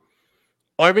because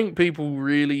I think people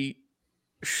really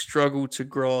struggle to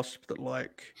grasp that,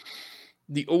 like,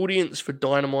 the audience for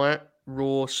Dynamite,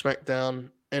 Raw, SmackDown,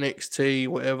 NXT,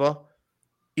 whatever,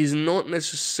 is not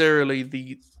necessarily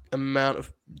the amount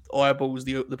of eyeballs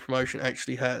the promotion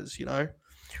actually has. You know,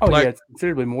 Oh like, yeah, it's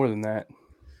considerably more than that.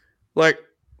 like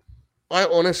I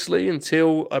honestly,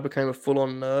 until I became a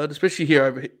full-on nerd, especially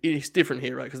here, it's different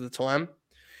here, right, because of the time.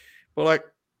 But like,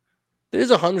 there's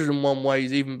 101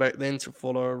 ways even back then to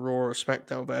follow a Raw or a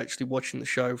SmackDown by actually watching the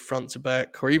show front to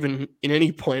back, or even in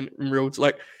any point in real,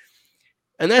 like,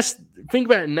 and that's, think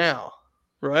about it now,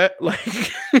 right?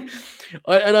 Like,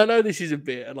 I know this is a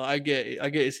bit, and like, I get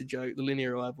it's a joke, the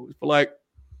linear eyeballs, but like,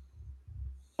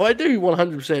 I do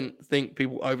 100% think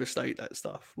people overstate that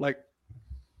stuff. Like,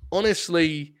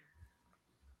 honestly,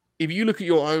 if you look at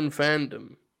your own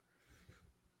fandom,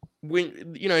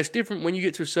 when you know, it's different when you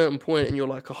get to a certain point and you're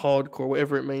like a hardcore,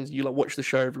 whatever it means, you like watch the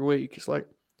show every week. It's like,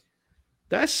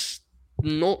 that's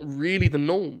not really the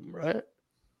norm, right?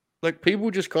 Like, people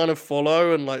just kind of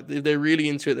follow, and like, if they're really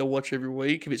into it, they'll watch every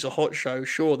week. If it's a hot show,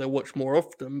 sure, they'll watch more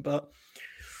often, but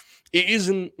it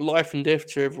isn't life and death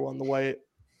to everyone the way it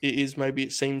is. Maybe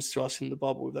it seems to us in the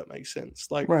bubble, if that makes sense.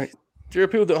 Like, Right. there are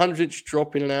people that 100% just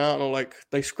drop in and out, and like,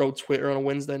 they scroll Twitter on a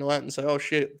Wednesday night and say, "Oh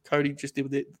shit, Cody just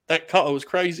did it. That cutter was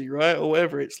crazy, right?" Or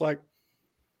whatever. It's like,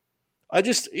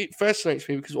 it fascinates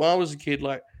me because when I was a kid,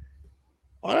 like,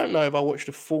 I don't know if I watched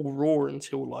a full Raw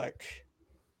until like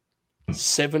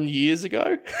 7 years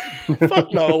ago.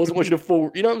 Fuck no, I wasn't watching a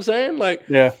full. You know what I'm saying? Like,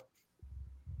 Yeah.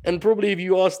 and probably if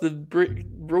you asked the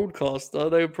broadcaster,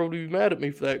 they would probably be mad at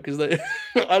me for that because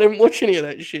I didn't watch any of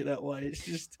that shit that way. It's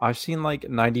just, I've seen like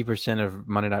 90% of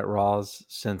Monday Night Raws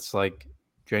since like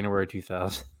January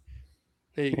 2000.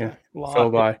 there you Yeah. go. So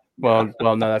have I. Well,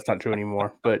 no, that's not true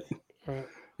anymore. But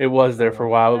it was there for a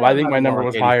while. I think my number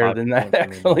was higher than that,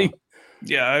 actually.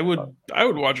 Yeah, I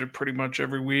would watch it pretty much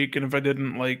every week, and if I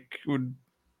didn't, like, would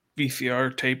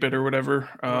VCR tape it or whatever.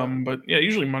 But yeah,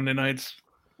 usually Monday nights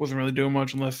wasn't really doing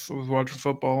much unless I was watching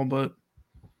football. But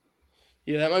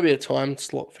yeah, that might be a time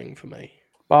slot thing for me.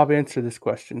 Bob, answer this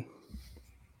question.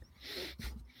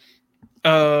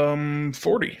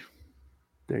 40.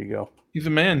 There you go. He's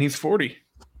a man. He's 40.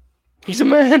 He's a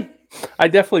man. I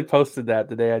definitely posted that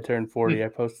the day I turned 40. I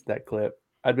posted that clip.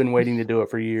 I'd been waiting to do it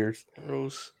for years.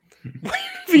 Rules.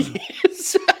 For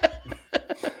years.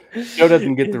 Joe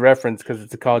doesn't get the reference because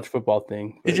it's a college football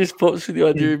thing. It just pops with the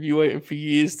idea of you waiting for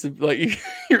years to, like,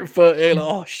 you're at 30, like,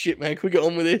 oh shit, man, can we get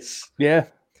on with this? Yeah.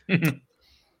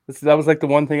 That was like the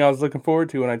one thing I was looking forward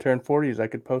to when I turned 40 is I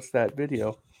could post that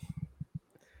video.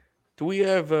 Do we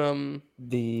have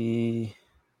the?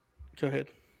 Go ahead.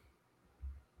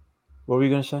 What were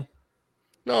you gonna say?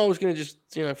 No, I was gonna just,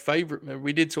 favorite memory.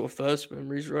 We did sort of first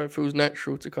memories, right? It feels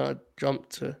natural to kind of jump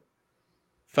to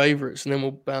favorites, and then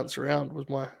we'll bounce around. We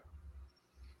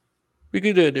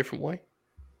could do it a different way.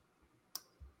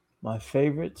 My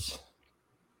favorites.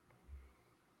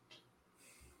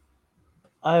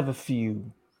 I have a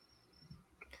few.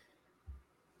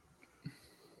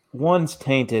 One's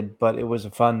tainted, but it was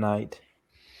a fun night.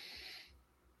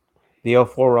 The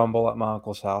 04 Rumble at my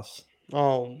uncle's house.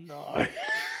 Oh, no. I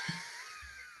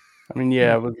mean,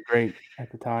 yeah, it was great at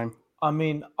the time. I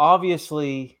mean,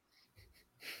 obviously,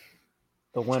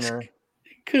 the winner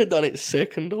could have done it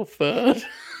second or third.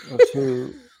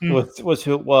 was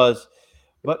who it was.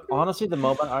 But honestly, the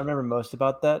moment I remember most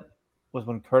about that was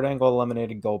when Kurt Angle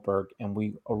eliminated Goldberg, and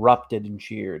we erupted and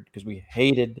cheered because we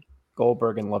hated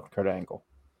Goldberg and loved Kurt Angle.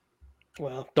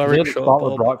 Wow. The spot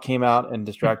where Brock came out and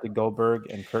distracted Goldberg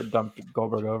and Kurt dumped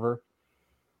Goldberg over.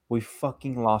 We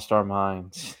fucking lost our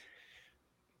minds.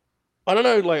 I don't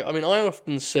know, like, I mean, I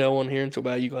often sell on here and talk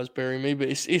about you guys burying me, but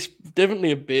it's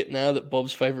definitely a bit now that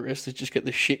Bob's favorite wrestlers just get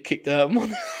the shit kicked out of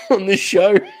him on this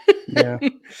show. Yeah.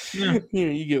 You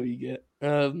get what you get.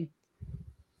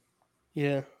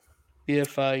 Yeah. The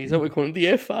FA. Is that what we call it?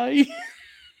 The FA?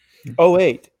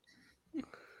 08. Let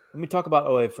me talk about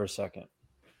 08 for a second.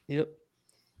 Yep.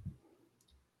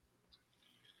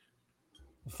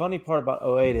 The funny part about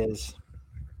 08 is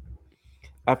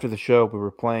after the show, we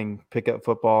were playing pickup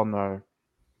football in our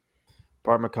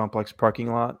apartment complex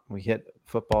parking lot. We hit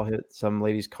some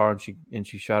lady's car, and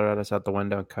she shouted at us out the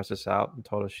window and cussed us out and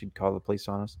told us she'd call the police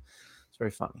on us. It's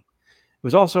very funny. It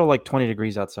was also like 20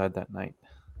 degrees outside that night.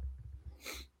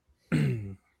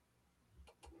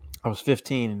 I was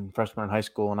 15 and freshman in high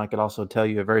school, and I could also tell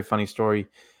you a very funny story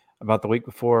about the week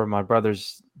before my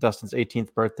brother's Dustin's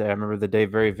 18th birthday. I remember the day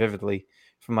very vividly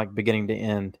from like beginning to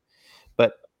end.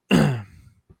 But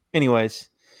anyways,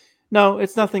 No,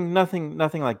 it's nothing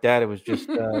like that. It was just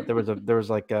there was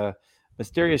like a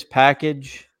mysterious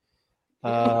package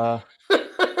that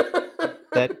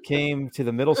came to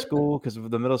the middle school because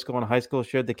the middle school and high school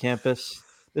shared the campus.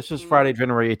 This was Friday,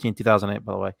 January 18, 2008,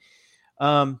 by the way.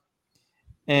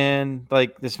 And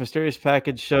like this mysterious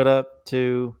package showed up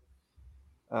to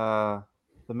the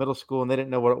middle school, and they didn't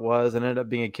know what it was, and it ended up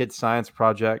being a kid's science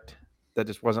project that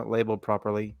just wasn't labeled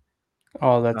properly.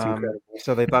 Oh, that's incredible.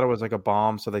 So they thought it was like a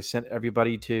bomb. So they sent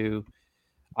everybody to.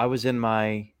 I was in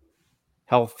my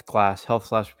health class,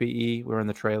 health/PE. We were in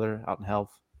the trailer out in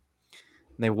health,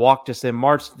 and they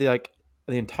marched the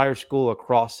entire school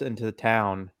across into the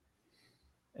town,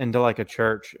 into like a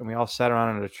church, and we all sat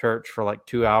around in a church for like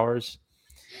 2 hours,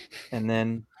 and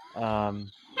then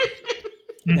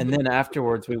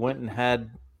afterwards we went and had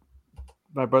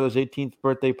my brother's 18th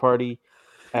birthday party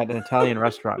at an Italian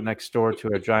restaurant next door to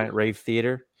a giant rave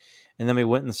theater. And then we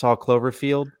went and saw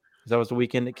Cloverfield because that was the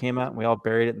weekend it came out, and we all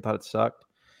buried it and thought it sucked.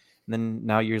 And then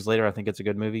now years later, I think it's a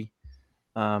good movie.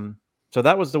 So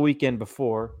that was the weekend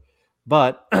before.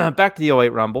 But back to the 08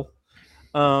 Rumble.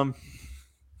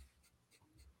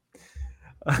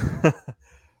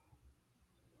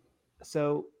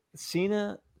 So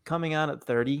Cena coming out at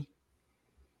 30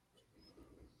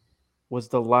 was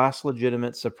the last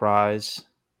legitimate surprise,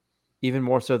 even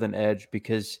more so than Edge,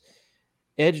 because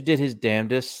Edge did his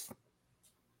damnedest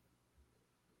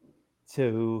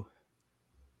to.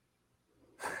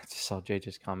 I just saw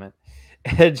JJ's comment.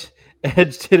 Edge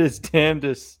did his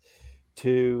damnedest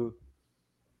to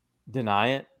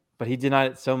deny it, but he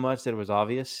denied it so much that it was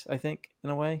obvious, I think, in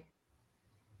a way.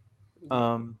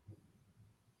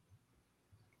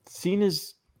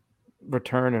 Cena's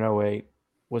return in 08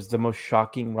 was the most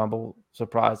shocking Rumble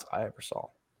surprise I ever saw.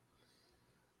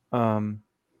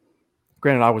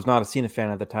 Granted, I was not a Cena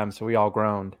fan at the time, so we all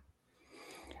groaned.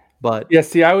 But yeah,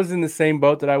 see, I was in the same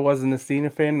boat that I wasn't a Cena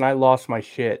fan, and I lost my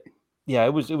shit. Yeah,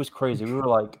 it was crazy. We were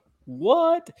like,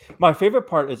 "What?" My favorite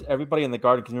part is everybody in the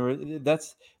Garden.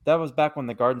 Because that was back when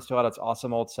the Garden still had its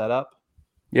awesome old setup.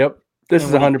 Yep, this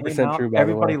is 100% true. By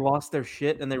everybody the way, lost their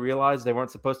shit, and they realized they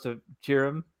weren't supposed to cheer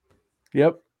him.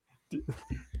 Yep.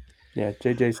 Yeah,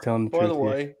 JJ's telling the truth. By the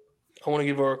way, I want to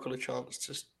give Oracle a chance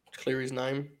to clear his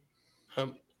name.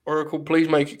 Oracle, please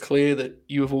make it clear that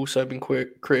you have also been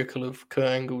critical of Kurt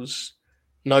Angle's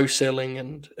no-selling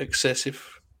and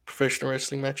excessive professional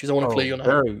wrestling matches. I want to clear your name.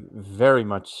 Very, very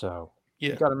much so.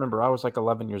 Yeah. You got to remember, I was like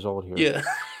 11 years old here. Yeah,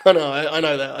 I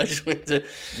know that. I just wanted to.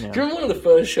 Yeah. Do you remember one of the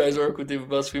first shows Oracle did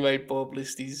with us? We made Bob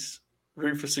list his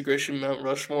Ruthless Aggression Mount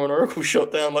Rushmore, and Oracle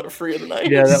shot down like 3 of the names.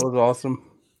 Yeah, that was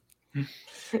awesome.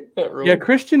 Yeah,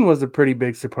 Christian was a pretty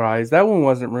big surprise. That one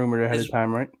wasn't rumored ahead of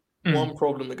time, right? One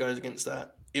problem that goes against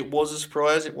that. It was a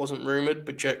surprise. It wasn't rumored,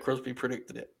 but Jack Crosby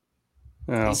predicted it.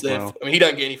 Oh, well. I mean, he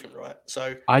don't get anything right.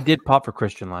 So I did pop for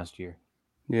Christian last year.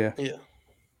 Yeah. Yeah.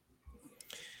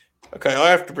 Okay, I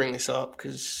have to bring this up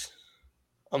because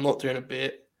I'm not doing a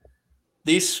bit.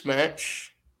 This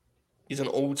match is an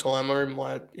all-timer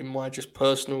in my just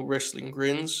personal wrestling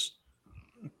grins.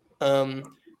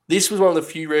 This was one of the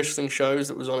few wrestling shows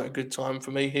that was on at a good time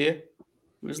for me here.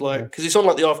 It was like because it's on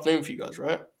like the afternoon for you guys,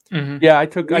 right? Mm-hmm. Yeah, I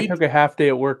took a half day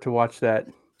at work to watch that.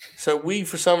 So we,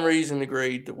 for some reason,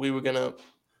 agreed that we were going to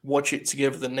watch it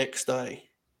together the next day.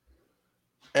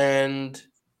 And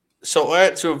so I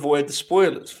had to avoid the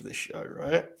spoilers for this show,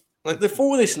 right? Like, the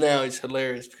fall of this now is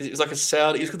hilarious because it was like a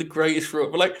Saudi. It's got the greatest Royal.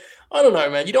 But, like, I don't know,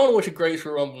 man. You don't want to watch a greatest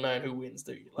Royal Rumble knowing who wins,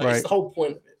 do you? Like, It's the whole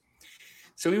point of it.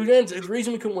 So we were going to, the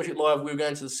reason we couldn't watch it live, we were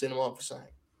going to the cinema for saying,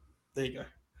 there you go.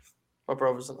 My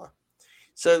brothers and I.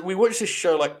 So we watched this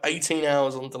show like 18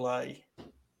 hours on delay.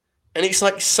 And it's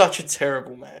like such a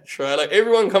terrible match, right? Like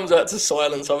everyone comes out to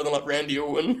silence other than like Randy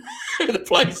Orton. The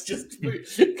place just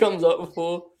comes up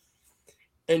before.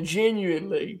 And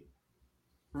genuinely,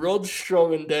 Rod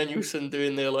Strong and Danielson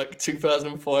doing their like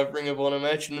 2005 Ring of Honor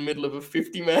match in the middle of a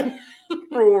 50-man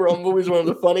Royal Rumble is one of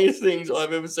the funniest things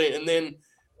I've ever seen. And then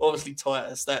obviously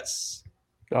Titus, that's...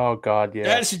 Oh God, yeah.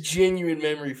 That's a genuine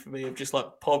memory for me of just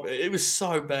like pop. It was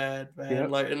so bad, man. Yep.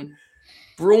 Like, and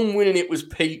Braun winning it was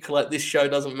peak. Like, this show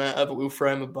doesn't matter, but we'll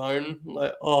throw him a bone.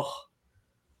 Like,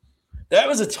 that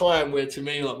was a time where, to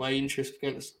me, like my interest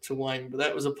began to wane. But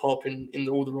that was a pop in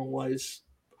all the wrong ways,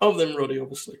 other than Roddy,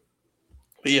 obviously.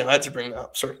 But yeah, I had to bring that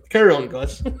up. Sorry, carry on,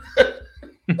 guys.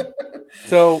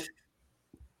 So,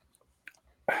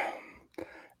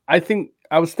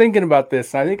 I was thinking about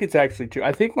this, and I think it's actually true.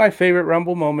 I think my favorite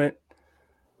Rumble moment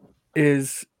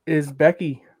is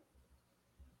Becky,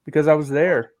 because I was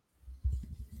there.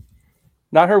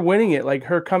 Not her winning it, like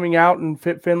her coming out and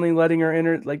Finlay letting her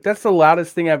enter. Like, that's the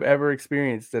loudest thing I've ever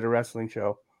experienced at a wrestling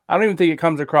show. I don't even think it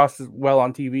comes across as well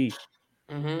on TV.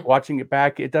 Mm-hmm. Watching it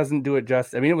back, it doesn't do it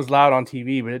justice. I mean, it was loud on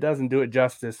TV, but it doesn't do it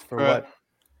justice for what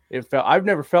it felt. I've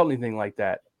never felt anything like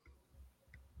that.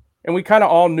 And we kind of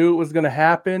all knew it was going to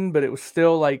happen, but it was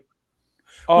still like,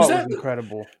 it was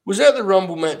incredible. Was that the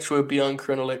Rumble match where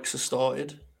Bianca and Alexa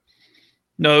started?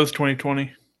 No, it was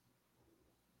 2020.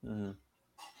 Oh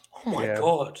my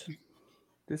God.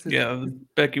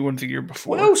 Becky won the year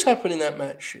before. What else happened in that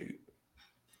match shoot?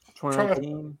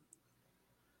 2019.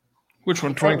 Which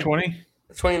one? 2020?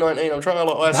 2019. I'm trying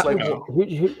to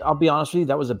isolate. I'll be honest with you,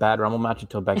 that was a bad Rumble match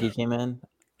until Becky came in.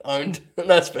 Owned.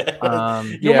 That's bad.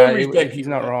 He's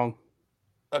not wrong.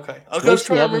 Okay.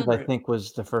 Lacey Evans, I think,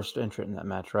 was the first entrant in that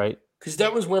match, right? Because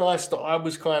that was when I was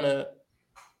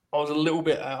a little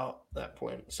bit out at that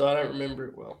point, so I don't remember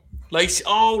it well. Lacey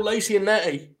and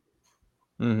Natty.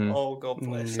 Mm-hmm. Oh, God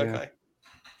bless. Yeah. Okay.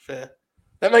 Fair.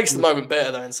 That makes the moment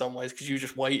better, though, in some ways, because you were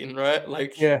just waiting, right?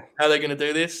 Like, how are they going to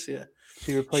do this? Yeah.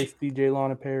 She replaced DJ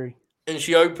Lana Perry. And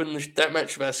she opened that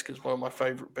match with Asuka is one of my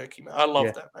favorite Becky matches. I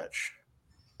love that match.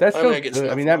 That's so good.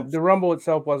 I mean, the Rumble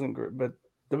itself wasn't great, but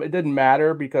it didn't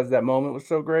matter because that moment was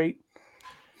so great.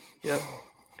 Yeah.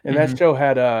 And that show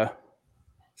had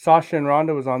Sasha and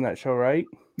Ronda was on that show, right?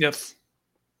 Yes.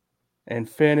 And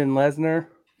Finn and Lesnar.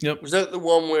 Yep. Was that the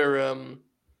one where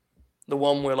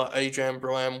like AJ and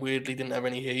Brian weirdly didn't have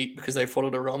any heat because they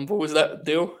followed a Rumble? Was that the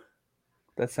deal?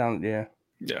 That sounded, yeah.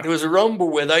 There was a Rumble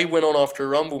where they went on after a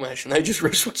Rumble match and they just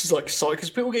wrestled just like so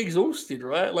because people get exhausted,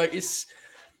 right? Like it's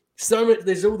so much.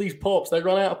 There's all these pops. They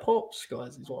run out of pops,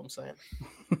 guys. Is what I'm saying.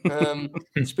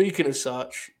 Speaking of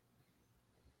such,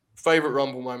 favorite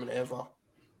Rumble moment ever.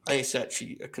 I think it's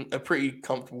actually a pretty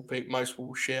comfortable pick. Most people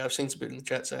will share. I've seen some bit in the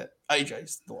chat set.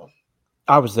 AJ's the one.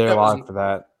 I was there live for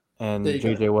that, and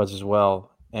JJ was as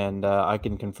well. And I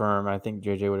can confirm. I think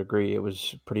JJ would agree. It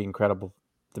was pretty incredible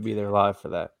to be there live for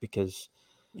that because.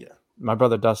 Yeah, my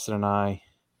brother Dustin and I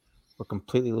were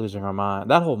completely losing our mind.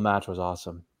 That whole match was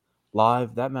awesome.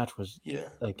 Live, that match was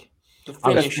like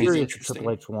I was furious that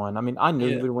Triple H won. I mean, I knew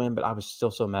he would win, but I was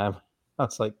still so mad. I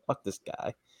was like, "Fuck this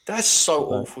guy." That's so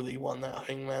awful that he won that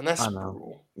thing, man. That's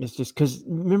brutal. It's just because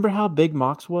remember how big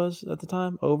Mox was at the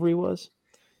time? Over he was.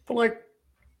 But like,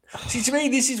 see, to me,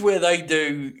 this is where they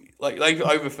do like they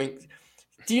overthink.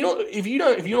 Do you not? If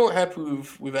you're not happy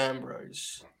with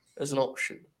Ambrose as an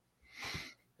option.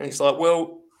 And it's like,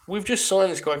 well, we've just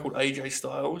signed this guy called AJ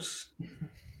Styles.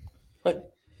 Like,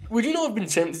 would you not have been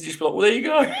tempted to just be like, well, there you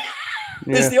go.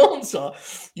 There's the answer.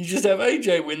 You just have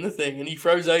AJ win the thing, and he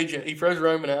throws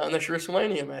Roman out, and that's your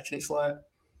WrestleMania match. And it's like,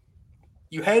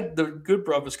 you had the Good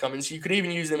Brothers come in, so you could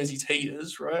even use them as his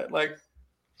heaters, right? Like,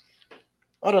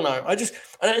 I don't know.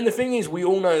 And the thing is, we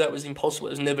all know that was impossible.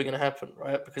 It was never going to happen,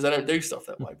 right? Because they don't do stuff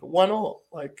that way. But why not?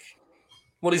 Like,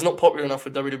 well, he's not popular enough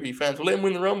with WWE fans. Well, let him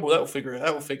win the Rumble. That'll figure it out.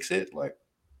 That'll fix it. Like,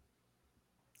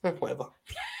 whatever.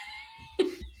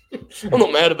 I'm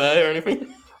not mad about it or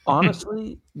anything.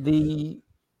 Honestly, the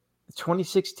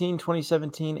 2016,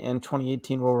 2017, and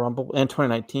 2018 Royal Rumble and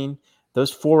 2019,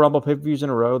 those 4 Rumble pay-per-views in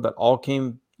a row that all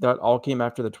came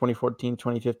after the 2014,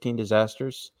 2015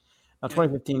 disasters. Now,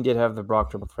 2015 did have the Brock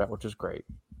triple threat, which was great.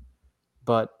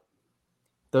 But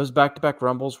those back-to-back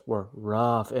Rumbles were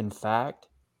rough. In fact,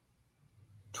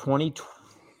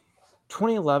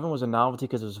 2011 was a novelty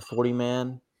because it was a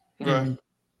 40-man. Right.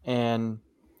 And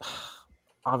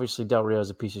obviously Del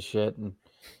Rio's a piece of shit. And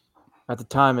at the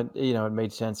time, it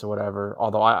made sense or whatever.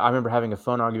 Although I remember having a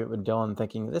phone argument with Dylan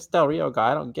thinking, this Del Rio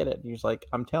guy, I don't get it. And he was like,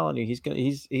 I'm telling you, he's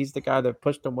the guy that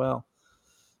pushed him well.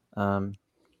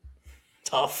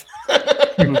 Tough.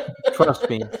 Trust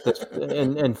me.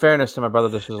 In fairness to my brother,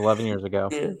 this was 11 years ago.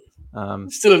 Yeah.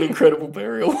 Still an incredible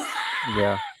burial.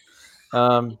 Yeah.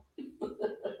 But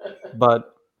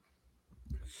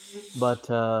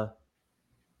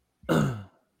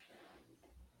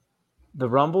the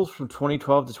Rumbles from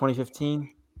 2012 to 2015,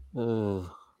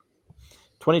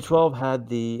 2012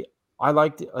 had it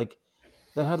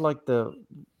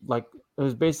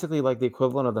was basically like the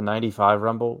equivalent of the 95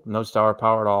 Rumble, no star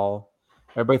power at all.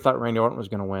 Everybody thought Randy Orton was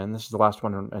going to win. This is the last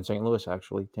one in St. Louis,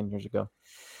 actually, 10 years ago.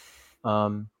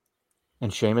 And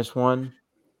Sheamus won.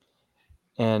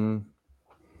 And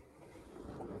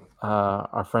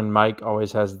our friend Mike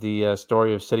always has the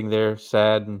story of sitting there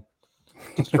sad and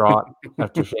distraught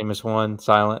after Sheamus won,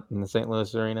 silent in the St.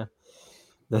 Louis arena.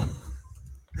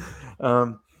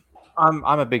 I'm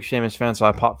a big Sheamus fan, so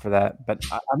I popped for that. But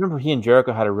I remember he and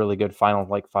Jericho had a really good final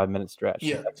 5-minute stretch.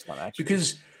 Yeah, excellent,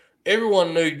 because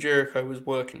everyone knew Jericho was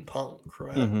working Punk,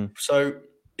 right? Mm-hmm. So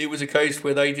it was a case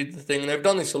where they did the thing, and they've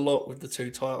done this a lot with the 2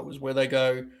 titles, where they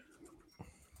go,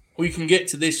 we can get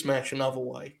to this match another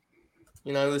way.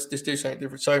 Let's just do something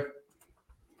different. So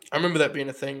I remember that being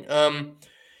a thing.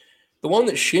 The one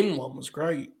that Shin won was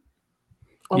great.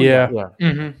 Oh, yeah.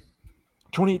 Mm-hmm.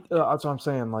 20. That's what I'm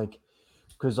saying.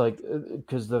 Because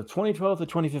the 2012 to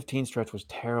 2015 stretch was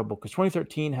terrible. Because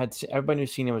 2013 everybody knew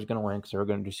Cena was going to win because they were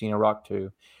going to do Cena Rock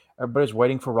 2. Everybody's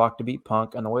waiting for Rock to beat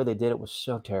Punk, and the way they did it was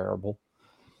so terrible.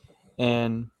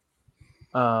 And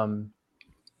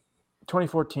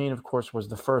 2014, of course, was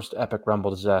the first Epic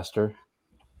Rumble disaster.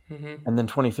 Mm-hmm. And then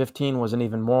 2015 was an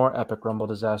even more Epic Rumble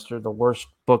disaster, the worst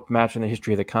booked match in the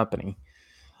history of the company.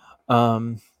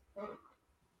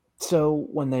 So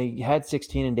when they had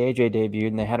 16 and AJ debuted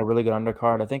and they had a really good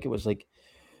undercard, I think it was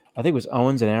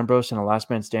Owens and Ambrose in a last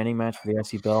man standing match for the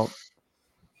IC belt.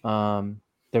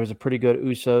 There was a pretty good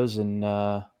Usos and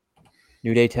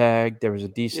New Day tag. There was a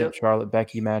decent Charlotte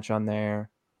Becky match on there.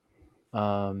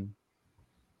 Of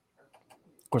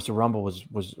course, the Rumble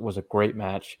was a great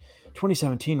match.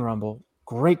 2017 Rumble,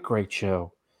 great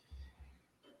show.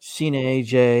 Cena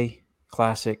AJ,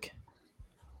 classic.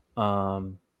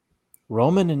 Roman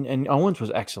and Owens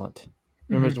was excellent.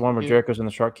 Remember the one where Jericho's in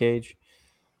the shark cage?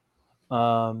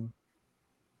 Rumble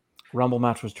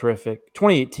match was terrific.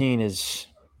 2018 is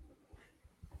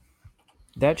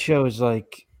that show is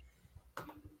like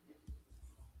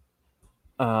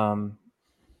that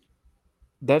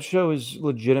show is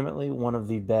legitimately one of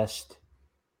the best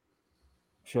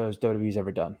shows WWE's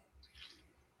ever done.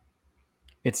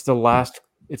 It's the last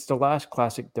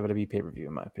classic WWE pay-per-view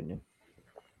in my opinion.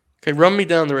 Okay, run me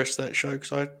down the rest of that show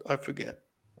because I forget.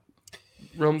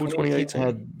 Rumble 2018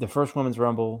 had the first Women's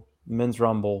Rumble, Men's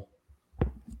Rumble.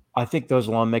 I think those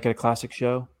alone make it a classic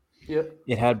show. Yep.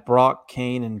 It had Brock,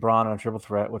 Kane, and Braun on a triple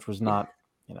threat, which was not,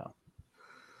 and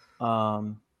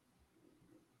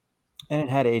it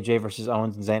had AJ versus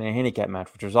Owens and Zayn in a handicap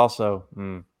match, which was also,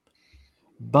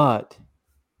 but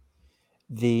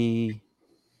the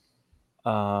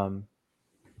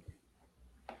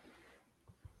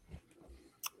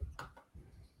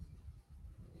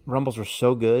Rumbles were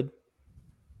so good.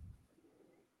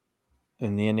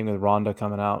 And the ending with Ronda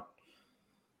coming out.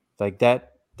 Like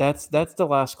that's the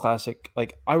last classic.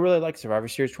 Like I really like Survivor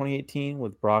Series 2018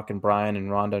 with Brock and Bryan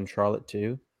and Ronda and Charlotte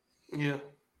too. Yeah.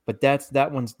 But that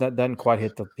doesn't quite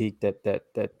hit the peak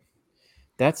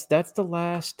that's the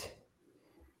last.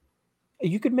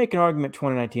 You could make an argument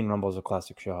 2019 Rumble is a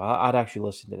classic show. I'd actually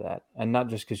listen to that. And not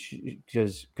just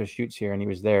because Shoot's here and he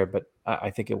was there, but I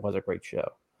think it was a great show.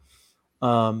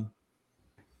 But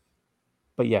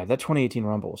yeah, that 2018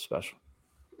 Rumble was special.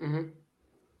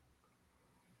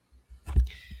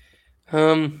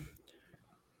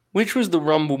 Which was the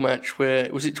Rumble match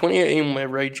where was it 2018 where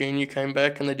Ray Jr. came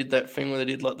back and they did that thing where they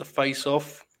did like the face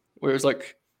off where it was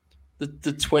like the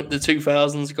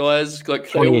 2000s guys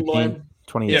like they all lined.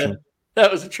 2018. Yeah,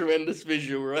 that was a tremendous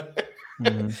visual, right?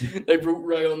 Mm-hmm. They brought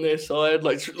Ray on their side,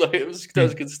 like that was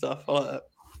good stuff. I like that.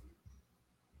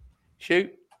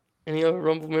 Shoot, any other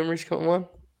Rumble memories come on?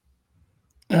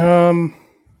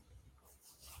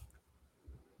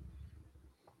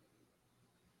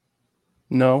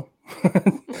 No,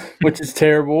 which is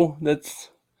terrible.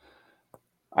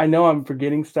 I know I'm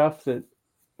forgetting stuff that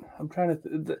I'm trying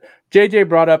to. JJ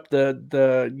brought up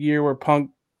the year where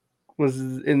Punk was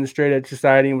in the Straight Edge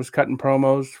Society and was cutting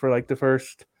promos for like the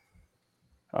first.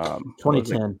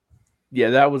 2010.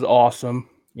 Yeah, that was awesome.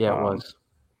 Yeah, it was.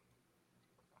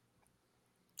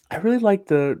 I really liked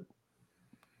the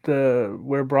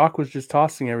where Brock was just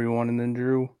tossing everyone and then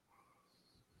Drew.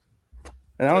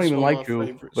 And I don't even like Drew,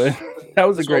 favorites. but that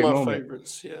was a great one of my moment.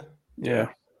 favorites, yeah.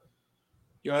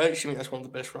 Yeah, I actually think that's one of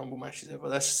the best Rumble matches ever.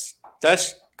 That's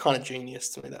kind of genius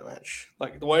to me, that match.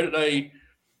 Like the way that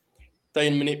they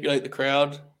manipulate the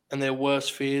crowd and their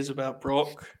worst fears about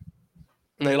Brock,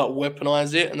 and they like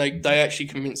weaponize it, and they actually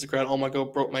convince the crowd, oh my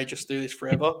god, Brock may just do this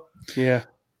forever. Yeah.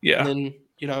 And then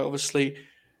obviously,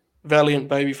 valiant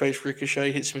babyface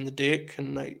Ricochet hits him in the dick,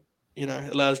 and they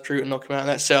allows Drew to knock him out. And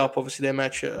that set up obviously their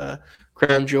match at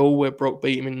Crown Jewel where Brock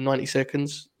beat him in 90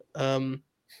 seconds. But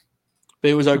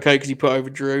it was okay because he put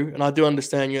over Drew. And I do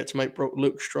understand you had to make Brock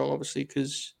look strong, obviously,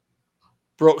 because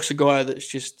Brock's a guy that's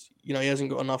just, he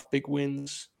hasn't got enough big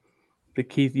wins. The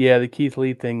Keith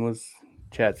Lee thing was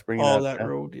chat's bringing up. Oh, that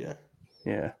ruled, yeah.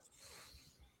 Yeah.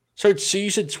 So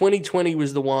you said 2020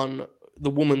 was the one,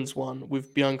 the woman's one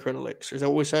with Bianca and Alexa. Is that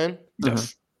what we're saying?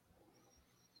 Yes.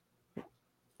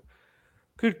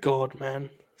 Good God, man.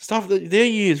 Their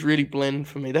years really blend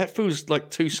for me. That feels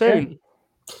like too soon.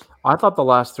 I thought the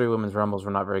last three women's rumbles were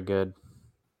not very good.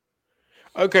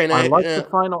 Okay, now I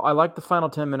like the final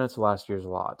 10 minutes of last year's a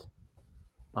lot.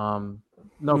 No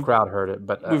crowd heard it,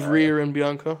 but with Rhea and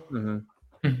Bianca.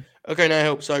 Mm-hmm. Okay, now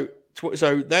help. So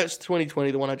So that's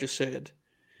 2020, the one I just said.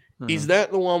 Is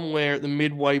that the one where at the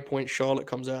midway point Charlotte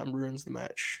comes out and ruins the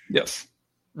match? Yes.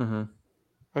 Mm-hmm.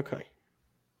 Okay.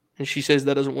 And she says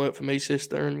that doesn't work for me,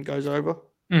 sister, and goes over?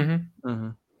 Mm-hmm. Mm-hmm.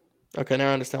 Okay,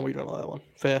 now I understand why you don't like that one.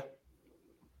 Fair.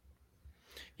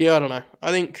 Yeah, I don't know.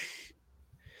 I think,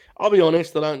 I'll be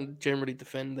honest, I don't generally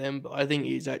defend them, but I think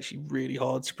it is actually really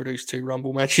hard to produce 2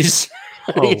 Rumble matches.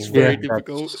 It's very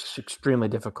difficult. It's extremely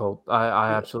difficult.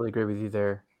 I absolutely agree with you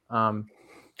there. Yeah,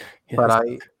 But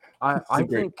that's I a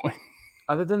great think, point.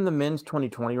 other than the men's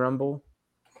 2020 Rumble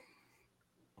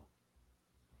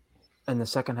and the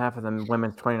second half of the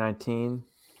women's 2019,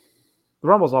 the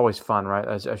Rumble's always fun, right?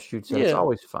 As Shoot said, it's Yeah.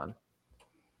 always fun.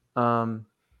 But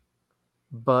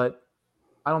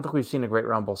I don't think we've seen a great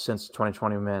Rumble since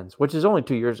 2020 men's, which is only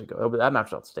 2 years ago. That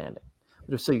match was outstanding.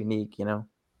 It was so unique, you know?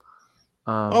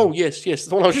 Oh, yes,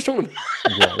 the one I was just talking about.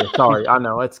 Yeah, sorry. I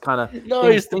know. It's kind of... No,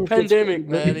 it's the pandemic,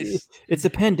 man. It's the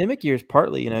pandemic years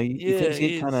partly, you know? Yeah, things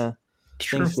get kind of...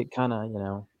 Things True. get kind of, you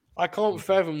know... I can't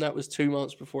fathom that was 2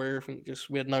 months before everything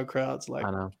we had no crowds. Like,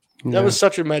 I know. that was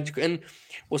such a magical. And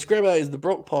what's great about it is the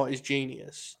Brock part is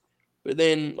genius. But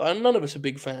then, none of us are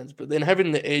big fans, but then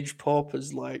having the Edge pop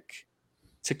as like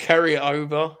to carry it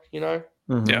over, you know?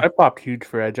 Mm-hmm. Yeah. I popped huge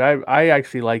for Edge. I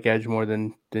actually like Edge more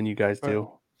than you guys do.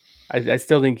 I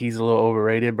still think he's a little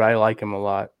overrated, but I like him a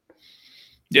lot.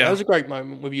 Yeah, Yeah. that was a great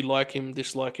moment. Whether you like him,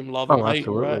 dislike him, love him, hate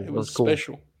him, right? absolutely. It was cool.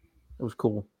 special. It was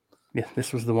cool. Yeah,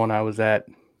 this was the one I was at.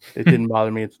 It didn't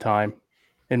bother me at the time.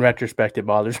 In retrospect, it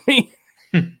bothers me.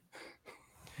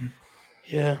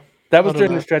 Yeah. That was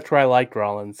during the stretch where I liked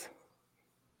Rollins.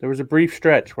 There was a brief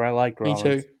stretch where I liked Me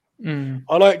Rollins. too. Mm.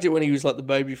 I liked it when he was like the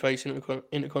babyface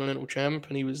Intercontinental Champ,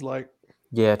 and he was like,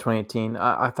 Yeah, 2018.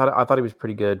 I thought he was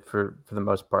pretty good for the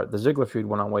most part. The Ziggler feud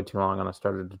went on way too long, and I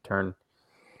started to turn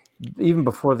even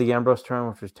before the Ambrose turn,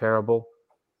 which was terrible.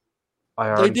 I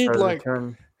already started to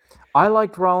turn. I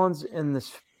liked Rollins in the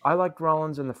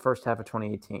first half of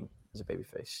 2018 as a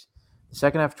babyface. The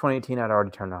second half of 2018, I'd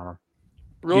already turned on him.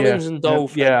 Rollins and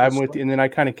Dolph. Yeah, I'm with you. And then I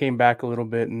kind of came back a little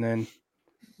bit, and then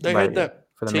they had that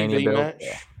for the TV Mania build, match.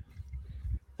 yeah.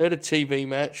 They had a TV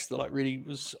match that like really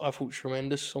was, I thought,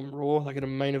 tremendous on Raw, like in a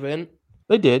main event.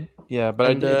 They did, yeah,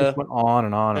 but And, it just went on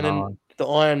and on and then on. The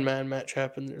Iron Man match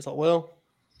happened. It was like, well,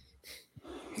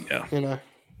 Yeah. you know,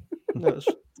 that was,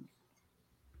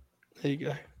 there you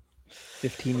go.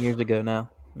 15 years ago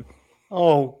now.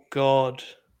 Oh God.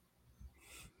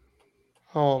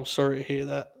 Oh, I'm sorry to hear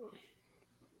that.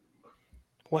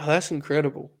 Wow, that's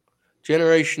incredible.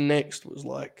 Generation Next was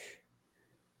like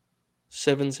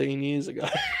 17 years ago.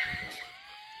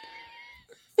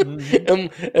 and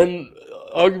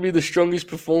arguably the strongest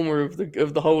performer of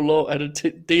the whole lot had a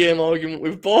DM argument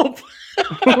with Bob.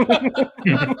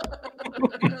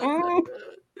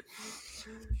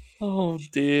 Oh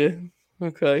dear.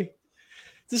 Okay.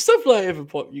 Does stuff like ever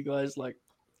pop you guys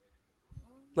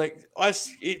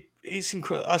it's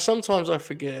incredible. Sometimes I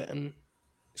forget, and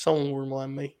someone will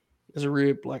remind me. There's a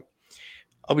rib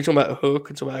I'll be talking about a Hook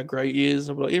and talking about how great he is.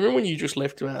 I'll be like, you remember when you just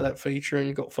left him out of that feature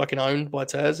and got fucking owned by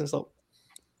Taz? And it's like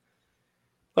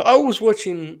I was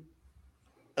watching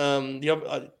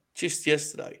just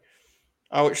yesterday.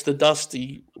 I watched the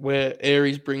Dusty where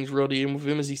Aries brings Roddy in with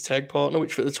him as his tag partner,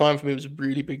 which at the time for me was a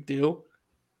really big deal.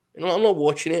 And I'm not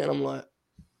watching it, and I'm like,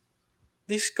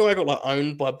 this guy got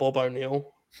owned by Bob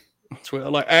O'Neill.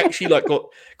 Twitter, actually got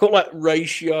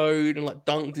ratioed and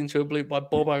dunked into a blue by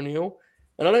Bob O'Neill.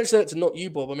 And I don't say that to not you,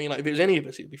 Bob. I mean, if it was any of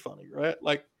us, it'd be funny, right?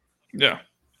 Yeah.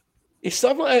 It's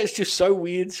stuff like that. It's just so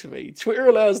weird to me. Twitter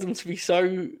allows them to be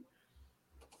so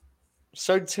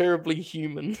terribly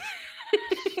human.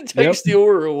 It takes the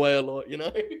aura away a lot, you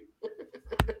know?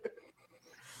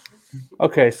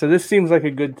 Okay, so this seems like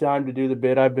a good time to do the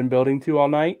bit I've been building to all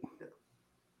night.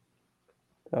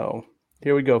 So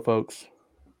here we go, folks.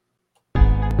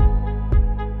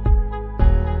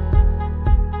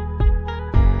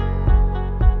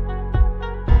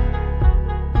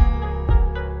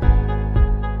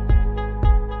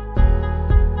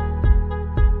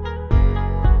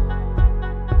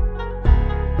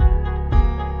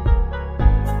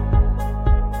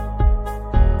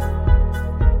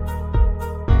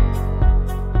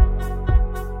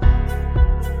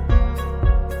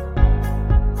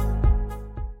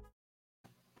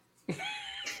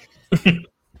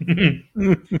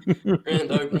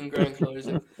 Grand opening, grand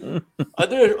closing.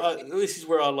 This is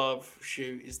where I love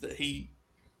Shoot, is that he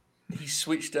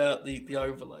switched out the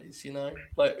overlays, you know?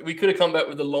 We could have come back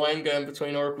with the line going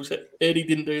between Oracle's head. He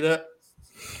didn't do that.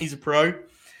 He's a pro.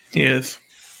 He is.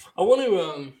 I want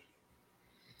to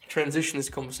transition this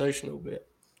conversation a little bit.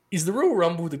 Is the Royal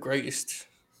Rumble the greatest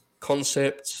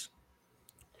concept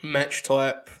match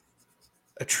type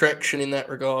attraction in that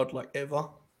regard, like ever.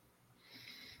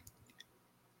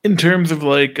 In terms of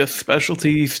like a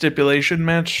specialty stipulation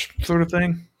match sort of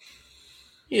thing?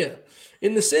 Yeah.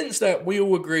 In the sense that we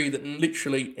all agree that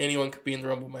literally anyone could be in the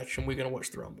Rumble match and we're going to watch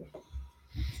the Rumble.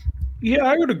 Yeah,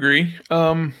 I would agree.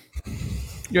 I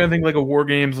think like a War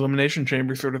Games Elimination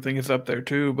Chamber sort of thing is up there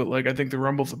too, but like I think the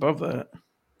Rumble's above that.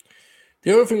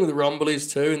 The other thing with the Rumble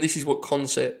is too, and this is what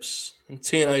concepts, and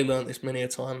TNA learned this many a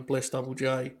time, bless Double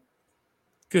J.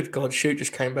 Good God, Shoot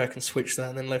just came back and switched that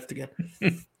and then left again.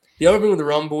 The other thing with the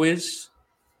Rumble is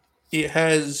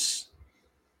it's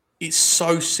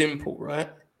so simple,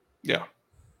 right? Yeah.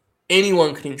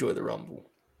 Anyone can enjoy the Rumble.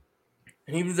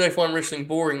 And even if they find wrestling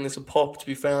boring, there's a pop to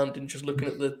be found in just looking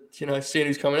at the, seeing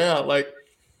who's coming out. Like,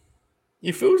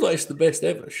 it feels like it's the best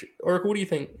ever. Oracle, what do you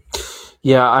think?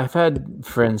 Yeah, I've had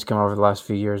friends come over the last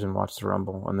few years and watch the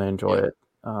Rumble, and they enjoy it.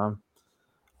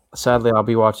 Sadly, I'll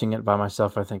be watching it by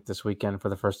myself, I think, this weekend for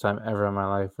the first time ever in my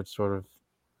life, which sort of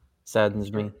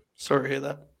saddens me. Sorry to hear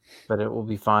that. But it will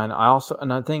be fine.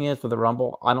 Another thing is with the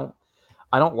Rumble, I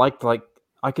don't like to, like,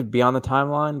 I could be on the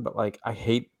timeline, but like I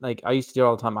hate, like I used to do it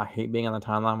all the time. I hate being on the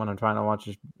timeline when I'm trying to watch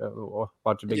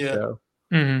a big show.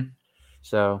 Mm-hmm.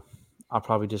 So I'll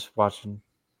probably just watch and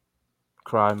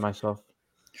cry myself.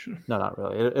 Sure. No, not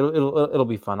really. It'll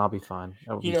be fun. I'll be fine.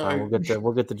 It'll be fine.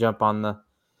 We'll get to jump on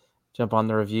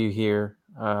the review here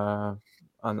on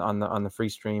the free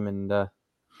stream and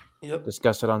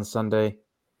discuss it on Sunday.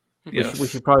 Yes. We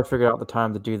should probably figure out the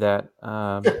time to do that.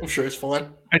 I'm sure it's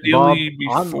fine. Ideally,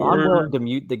 Bob, before I'm willing to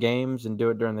mute the games and do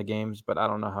it during the games, but I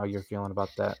don't know how you're feeling about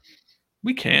that.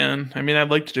 we can. I mean, I'd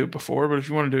like to do it before, but if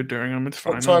you want to do it during them, it's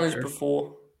fine. What time is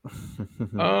before? I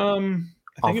think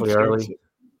Awfully it's early.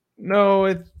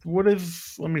 No, what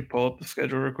is? Let me pull up the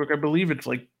schedule real quick. I believe it's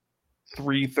like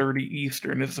 3:30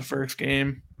 Eastern is the first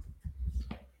game.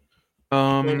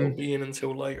 May not be in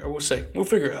until later. We'll see. We'll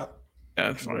figure it out.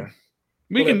 Yeah, it's fine.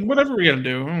 We can whatever we gotta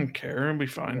do. I don't care. It'll be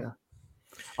fine. Yeah.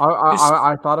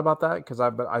 I thought about that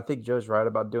but I think Joe's right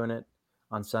about doing it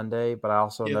on Sunday. But I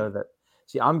also know that.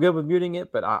 See, I'm good with muting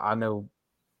it, but I know.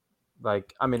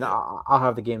 Like, I mean, I'll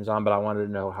have the games on, but I wanted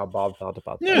to know how Bob felt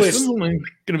about that. Yeah, it's only going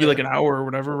to be like an hour or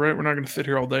whatever, right? We're not going to sit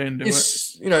here all day and do it.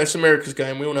 It's America's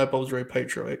game. We all know Bob's very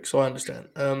patriotic, so I understand.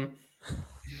 This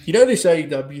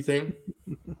AEW thing?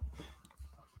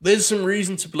 There's some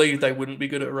reason to believe they wouldn't be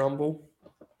good at Rumble.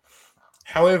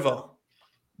 However,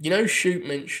 Shoot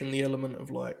mentioned the element of,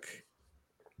 like,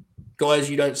 guys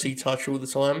you don't see touch all the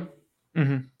time.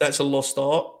 Mm-hmm. That's a lost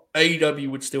art. AEW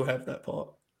would still have that part.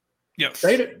 Yes.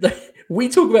 We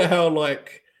talk about how,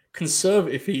 like,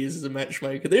 conservative he is as a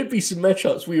matchmaker. There'd be some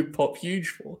matchups we would pop huge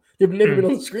for. They've never been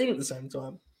on the screen at the same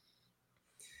time.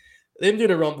 Them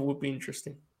doing a Rumble would be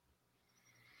interesting.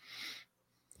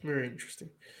 Very interesting.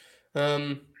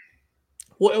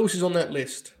 What else is on that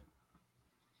list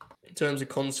in terms of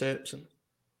concepts?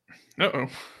 Uh-oh.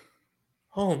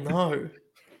 Oh, no.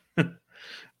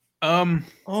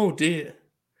 Oh, dear.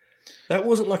 That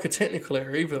wasn't like a technical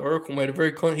error either. Oracle made a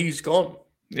very he's gone.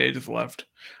 Yeah, he just left.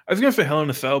 I was gonna say Hell in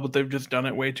a Cell, but they've just done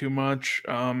it way too much.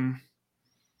 Money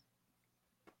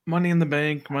in the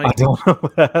Bank. I don't know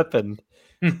what happened.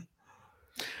 I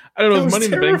don't know. Is Money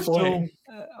in the Bank still?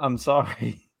 I'm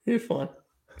sorry. You're fine.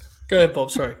 Go ahead,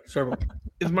 Bob. Sorry, Bob.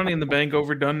 Is Money in the Bank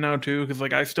overdone now too? Because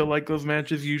like I still like those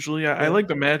matches usually. I like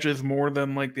the matches more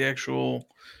than like the actual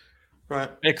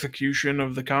execution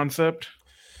of the concept.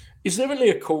 It's definitely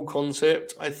a cool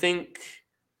concept. I think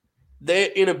their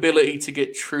inability to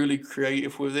get truly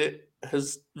creative with it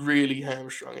has really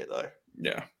hamstrung it, though.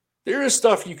 Yeah. There is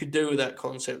stuff you could do with that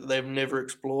concept that they've never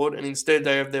explored, and instead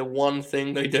they have their one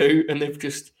thing they do, and they've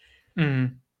just...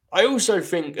 Mm-hmm. I also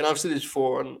think, and I've said this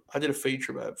before, and I did a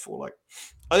feature about it before, like,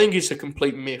 I think it's a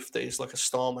complete myth that it's like a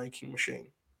star-making machine.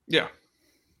 Yeah.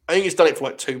 I think it's done it for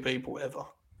like 2 people ever.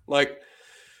 Like,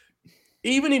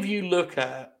 even if you look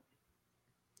at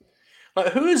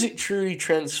like, who has it truly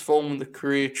transformed the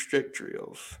career trajectory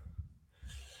of?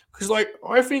 Because, like,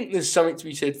 I think there's something to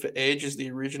be said for Edge as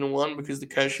the original one because the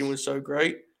cash-in was so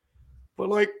great. But,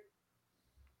 like,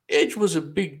 Edge was a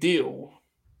big deal.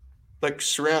 Like,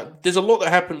 there's a lot that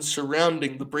happened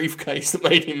surrounding the briefcase that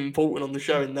made him important on the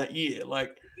show in that year.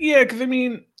 Like, yeah, because, I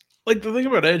mean, like, the thing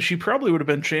about Edge, he probably would have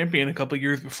been champion a couple of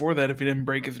years before that if he didn't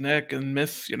break his neck and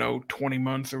miss, 20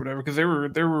 months or whatever. Because they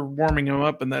were warming him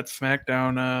up in that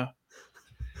SmackDown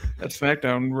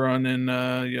run in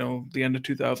the end of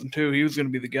 2002. He was going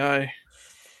to be the guy.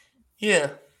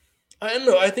 Yeah, I don't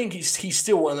know. I think he's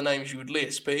still one of the names you would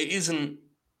list, but it isn't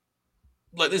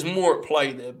like there's more at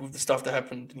play there with the stuff that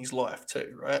happened in his life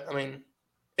too, right? I mean,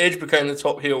 Edge became the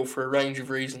top heel for a range of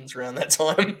reasons around that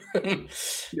time.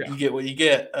 Yeah. You get what you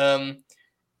get.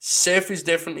 Seth is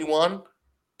definitely one,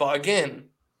 but again,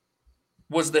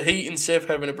 was the heat in Seth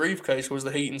having a briefcase, or was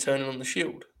the heat in turning on the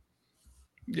Shield?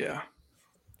 Yeah.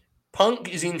 Punk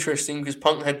is interesting because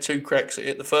Punk had 2 cracks at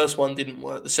it. The first one didn't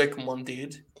work. The second one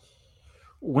did.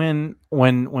 When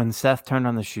Seth turned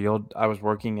on the Shield, I was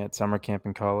working at summer camp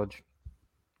in college,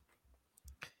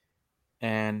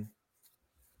 and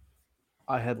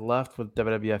I had left with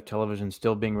WWF television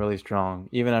still being really strong,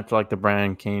 even after like the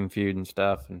Brian Kane feud and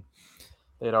stuff. And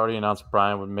they had already announced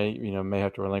Brian may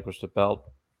have to relinquish the belt,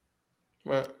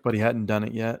 Right. but he hadn't done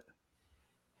it yet.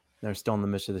 They're still in the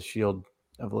midst of the Shield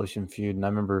Evolution feud, and I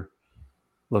remember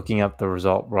looking up the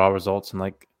raw results, and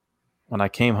like when I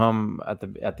came home at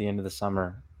the end of the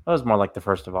summer, it was more like the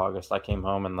 1st of August. I came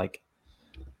home and like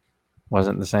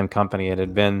wasn't the same company it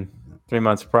had been 3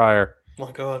 months prior.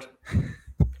 My God.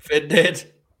 Fed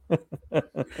dead.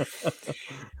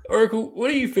 Oracle, what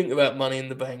do you think about Money in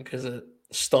the Bank as a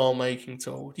star-making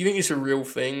tool? Do you think it's a real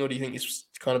thing, or do you think it's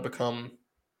kind of become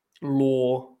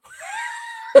lore?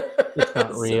 It's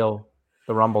not real.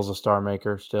 The Rumble's a star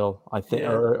maker still, I think.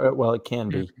 Yeah. Or well, it can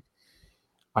be.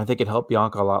 I think it helped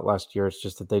Bianca a lot last year. It's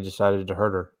just that they decided to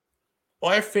hurt her.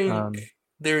 I think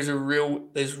there's real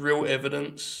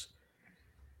evidence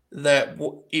that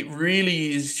it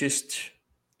really is just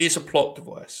it's a plot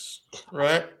device,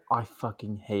 right? I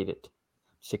fucking hate it.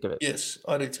 Sick of it. Yes,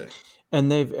 I do too.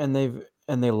 And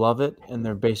they love it, and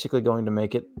they're basically going to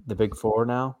make it the Big Four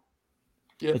now.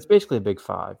 Yeah. It's basically a Big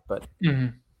Five, but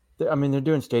I mean they're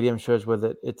doing stadium shows with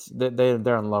it.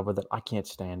 They're in love with it. I can't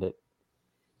stand it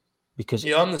because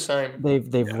I'm the same.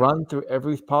 They've run through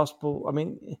every possible. I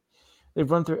mean,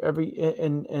 they've run through every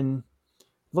and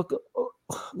look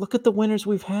at the winners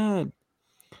we've had.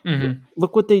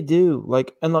 Look what they do.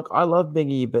 Like, and look, I love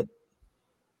Big E, but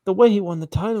the way he won the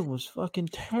title was fucking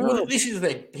terrible. Well, this is the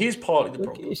thing. Here's partly the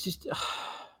problem. It's just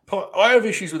I have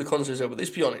issues with the concept of it, but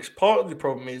let's be honest. Part of the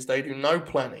problem is they do no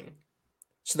planning.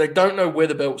 So they don't know where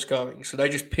the belt's going. So they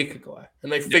just pick a guy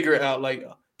and they figure it out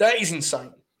later. That is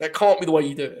insane. That can't be the way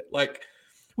you do it. Like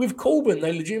with Corbin,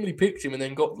 they legitimately picked him and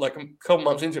then got like a couple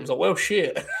months into him. It's like, well,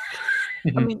 shit.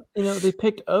 I mean, they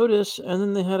picked Otis and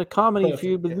then they had a comedy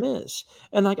feud with Miz.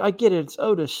 And like, I get it, it's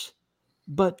Otis,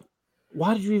 but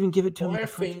why did you even give it to him in the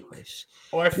first place?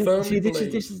 I firmly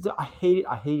believe. This is I hate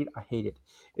it.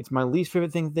 It's my least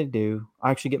favorite thing that they do.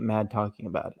 I actually get mad talking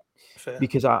about it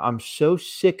because I'm so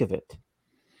sick of it.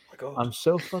 My God. I'm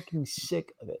so fucking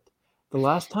sick of it. The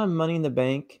last time Money in the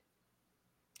Bank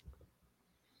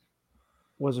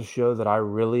was a show that I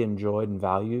really enjoyed and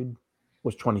valued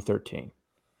was 2013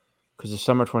 because the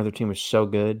summer 2013 was so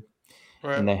good,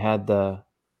 and they had the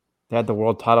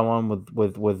world title one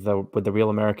with the Real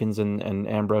Americans and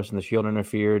Ambrose, and the Shield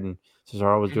interfered, and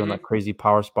Cesaro was doing like crazy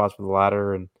power spots with the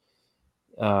ladder, and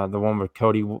the one where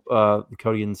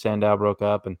Cody and Sandow broke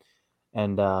up,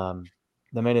 and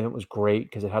the main event was great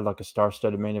because it had like a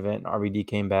star-studded main event. And RVD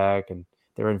came back, and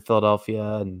they were in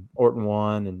Philadelphia, and Orton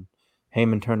won, and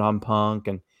Heyman turned on Punk,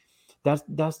 and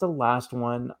that's the last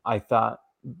one I thought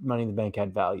Money in the Bank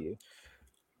had value.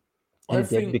 And it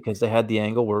did because they had the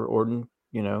angle where Orton,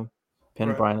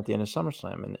 pinned Bryan at the end of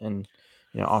SummerSlam, and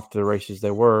off to the races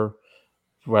they were.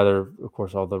 Rather, of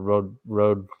course, all the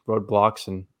roadblocks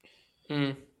and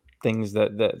things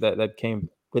that came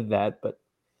with that, but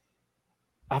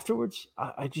afterwards,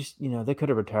 I just they could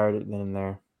have retired it then and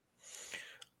there.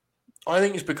 I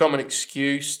think it's become an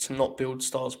excuse to not build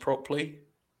stars properly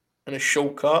and a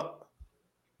shortcut.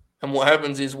 And what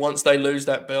happens is once they lose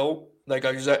that belt, they go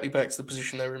exactly back to the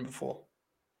position they were in before.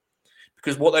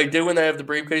 Because what they do when they have the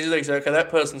briefcases, they say, okay, that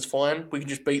person's fine. We can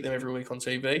just beat them every week on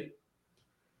TV.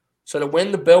 So that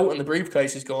when the belt and the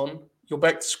briefcase is gone, you're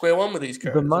back to square one with these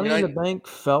characters. The Money in the Bank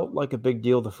felt like a big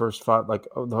deal the first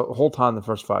the whole time, the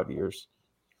first 5 years.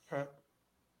 Right.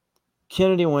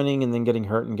 Kennedy winning and then getting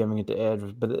hurt and giving it to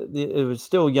Edge, but it was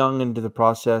still young into the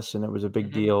process, and it was a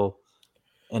big deal.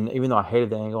 And even though I hated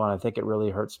the angle and I think it really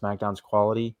hurt SmackDown's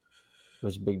quality, it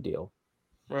was a big deal.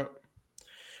 Right.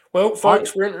 Well,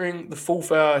 folks, we're entering the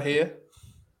 4th hour here.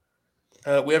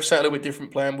 We have set a little bit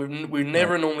different plan. We're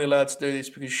never normally allowed to do this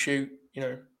because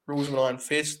rules of an iron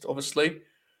fist, obviously.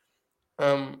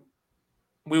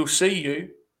 We'll see you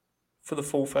for the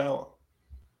 4th hour.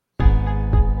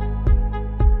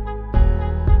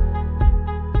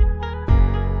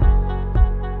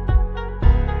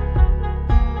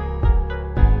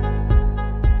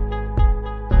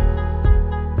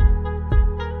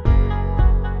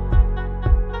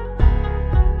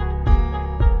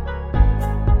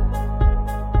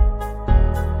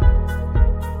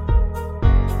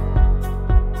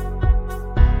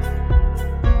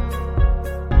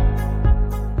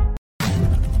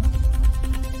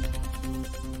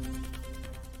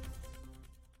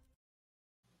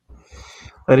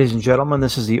 Ladies and gentlemen,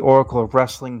 this is the Oracle of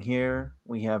Wrestling here.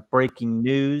 We have breaking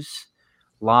news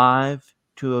live,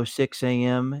 2:06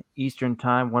 a.m. Eastern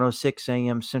Time, 1:06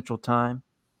 a.m. Central Time,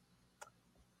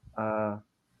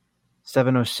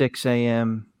 7:06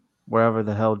 a.m. wherever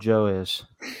the hell Joe is.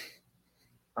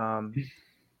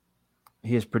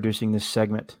 He is producing this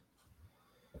segment.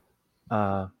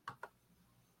 I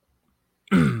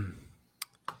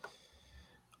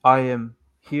am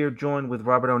here joined with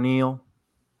Robert O'Neill.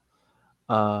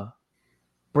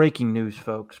 Breaking news,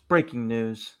 folks. Breaking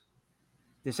news.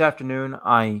 This afternoon,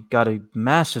 I got a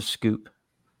massive scoop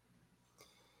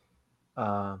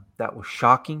that was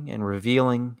shocking and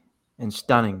revealing and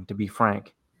stunning, to be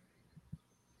frank.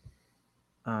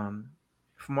 From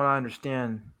what I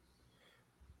understand,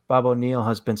 Bob O'Neill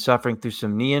has been suffering through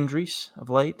some knee injuries of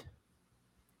late.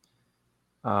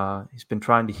 He's been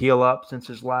trying to heal up since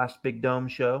his last Big Dome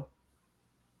show.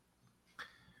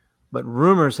 But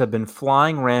rumors have been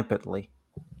flying rampantly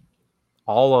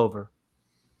all over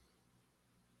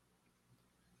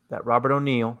that Robert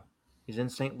O'Neill is in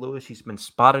St. Louis. He's been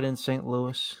spotted in St.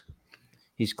 Louis.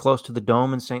 He's close to the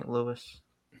Dome in St. Louis.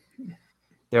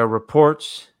 There are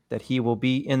reports that he will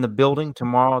be in the building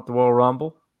tomorrow at the Royal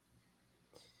Rumble.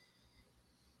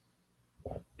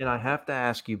 And I have to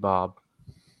ask you, Bob,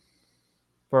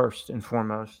 first and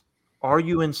foremost, are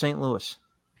you in St. Louis?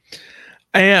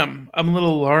 I am. I'm a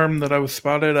little alarmed that I was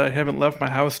spotted. I haven't left my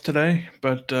house today,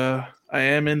 but I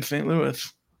am in St.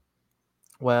 Louis.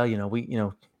 Well,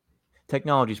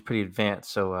 technology is pretty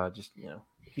advanced, so just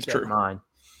keep that in mind.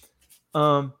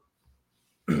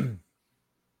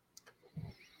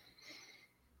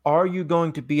 Are you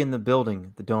going to be in the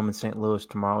building, the Dome in St. Louis,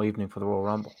 tomorrow evening for the Royal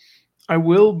Rumble? I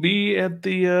will be at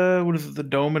the the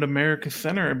Dome at America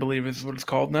Center, I believe is what it's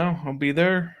called now. I'll be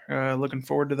there. Looking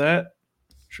forward to that.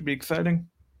 Should be exciting.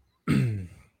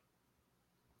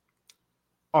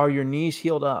 Are your knees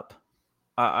healed up?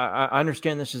 I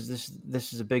understand this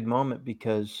is a big moment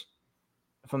because,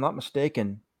 if I'm not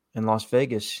mistaken, in Las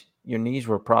Vegas, your knees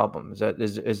were a problem. Is that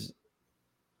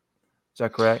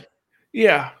correct?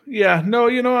 Yeah. No,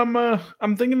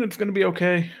 I'm thinking it's going to be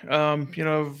okay.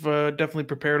 I've definitely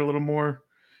prepared a little more.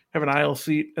 Have an aisle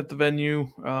seat at the venue.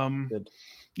 Good.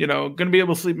 Going to be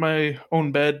able to sleep in my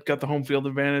own bed. Got the home field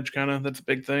advantage, kind of. That's a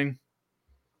big thing.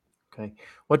 Okay.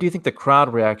 What do you think the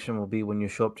crowd reaction will be when you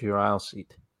show up to your aisle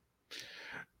seat?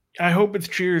 I hope it's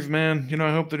cheers, man.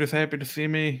 I hope they're just happy to see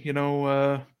me.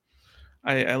 I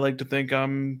like to think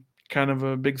I'm kind of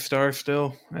a big star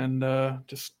still, and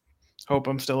just hope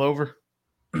I'm still over.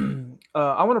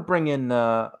 I want to bring in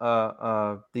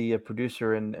the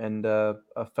producer and a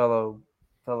fellow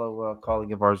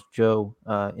colleague of ours, Joe,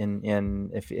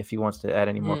 in if he wants to add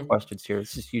any more questions here.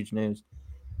 This is huge news.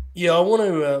 Yeah, I want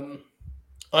to.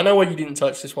 I know why you didn't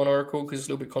touch this one, Oracle, because it's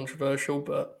a little bit controversial,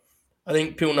 but I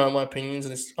think people know my opinions,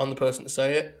 and I'm the person to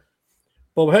say it.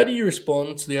 Bob, how do you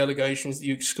respond to the allegations that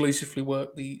you exclusively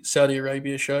work the Saudi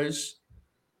Arabia shows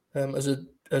as a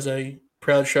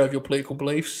proud show of your political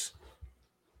beliefs?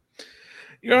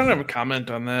 I don't have a comment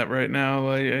on that right now.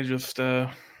 I just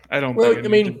I don't Well, think I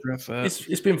need to address that.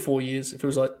 It's been 4 years. It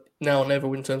feels like now or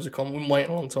never in terms of comment. We've been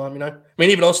waiting a long time, I mean,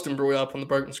 even Austin brought it up on the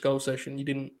Broken Skull session. You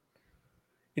didn't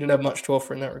have much to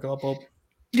offer in that regard, Bob.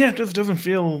 Yeah, it just doesn't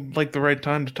feel like the right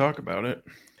time to talk about it.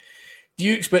 Do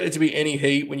you expect there to be any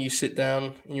heat when you sit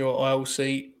down in your aisle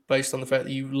seat based on the fact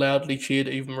that you loudly cheered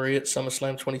Eva Marie at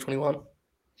SummerSlam 2021?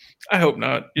 I hope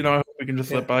not. I hope we can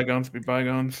just let bygones be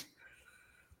bygones.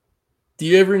 Do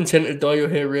you ever intend to dye your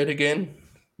hair red again?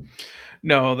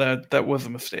 No, that was a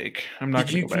mistake. I'm not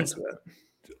going to go back to that.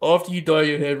 After you dye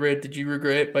your hair red, did you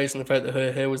regret it based on the fact that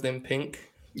her hair was then pink?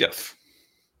 Yes.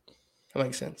 That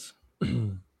makes sense.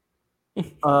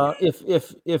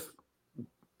 If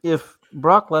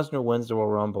Brock Lesnar wins the Royal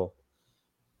Rumble,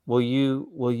 will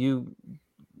you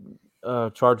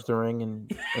charge the ring in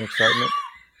excitement?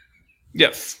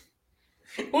 Yes.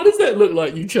 What does that look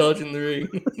like, you charging the ring?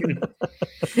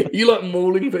 You like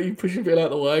mauling, but you pushing people out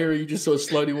of the way, or are you just sort of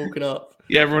slowly walking up?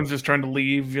 Yeah, everyone's just trying to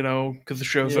leave, because the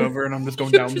show's over, and I'm just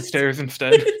going down the stairs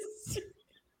instead.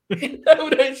 That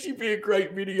would actually be a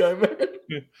great video, man.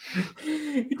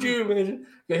 Could you imagine?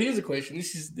 Now, here's a question.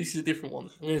 This is a different one.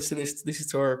 I'm going to send this is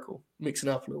to Oracle, mixing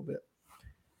up a little bit.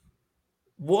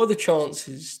 What are the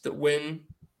chances that when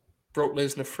Brock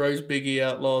Lesnar throws Big E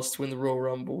out last to win the Royal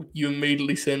Rumble, you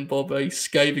immediately send Bob a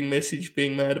scathing message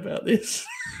being mad about this?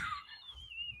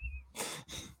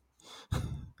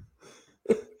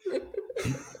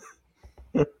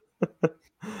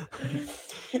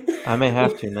 I may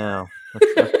have to now.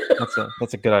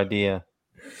 That's a good idea.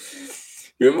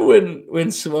 Remember when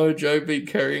Samoa Joe beat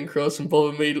Karrion Kross and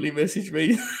Bob immediately messaged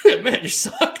me that match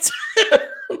sucked?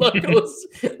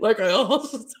 like I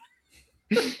asked.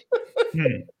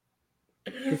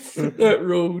 That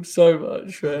ruled so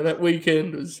much, man. That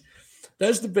weekend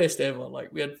that's the best ever.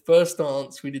 Like we had first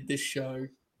dance, we did this show.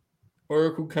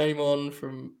 Oracle came on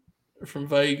from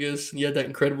Vegas, and he had that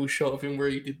incredible shot of him where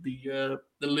he did the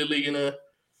lily in a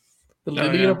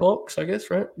in a box, I guess,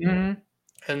 right?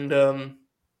 Mm-hmm. And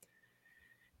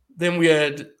then we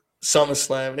had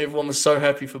SummerSlam, and everyone was so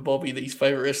happy for Bobby that his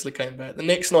favorite wrestler came back. The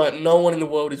next night, no one in the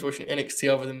world is watching NXT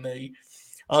other than me.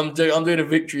 I'm doing a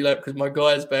victory lap because my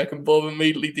guy's back, and Bob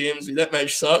immediately DMs me. That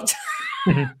match sucked.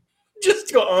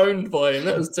 Just got owned by him.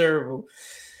 That was terrible.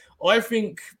 I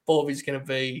think Bob is going to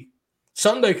be...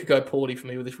 Sunday could go poorly for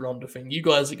me with this Ronda thing. You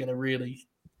guys are going to really...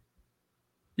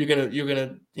 You're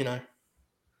gonna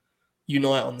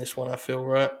unite on this one, I feel,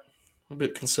 right? I'm a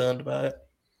bit concerned about it.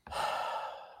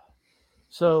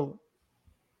 So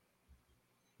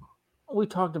we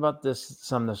talked about this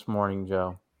some this morning,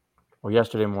 Joe. Or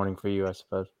yesterday morning for you, I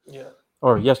suppose. Yeah.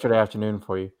 Or yesterday afternoon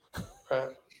for you. Right.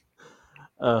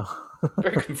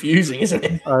 Very confusing, isn't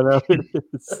it? I know it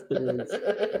is. It is.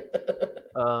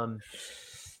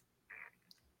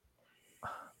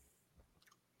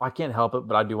 I can't help it,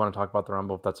 but I do want to talk about the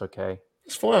Rumble if that's okay.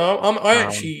 It's fine.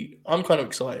 I'm kind of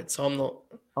excited, so I'm not.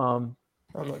 I'm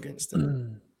not against it.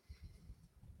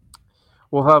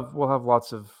 We'll have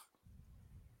lots of.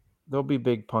 There'll be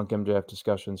big Punk MJF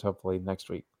discussions hopefully next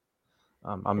week.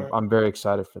 I'm very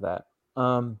excited for that.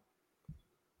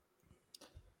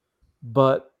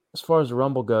 But as far as the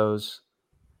Rumble goes,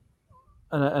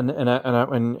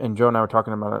 and Joe and I were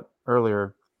talking about it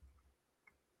earlier,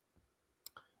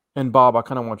 and Bob, I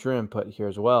kind of want your input here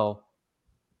as well.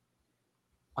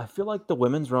 I feel like the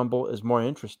Women's Rumble is more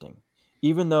interesting,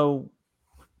 even though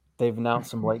they've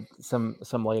announced some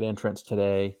late entrants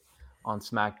today on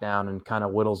SmackDown and kind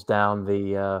of whittles down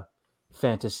the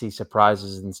fantasy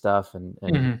surprises and stuff,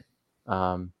 and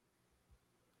I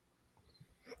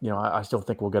still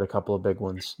think we'll get a couple of big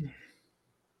ones.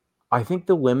 I think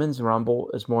the Women's Rumble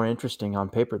is more interesting on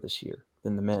paper this year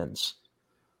than the men's.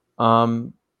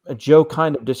 Joe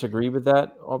kind of disagreed with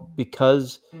that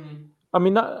because, I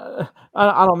mean, I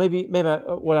don't know. Maybe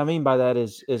what I mean by that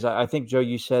is I think, Joe,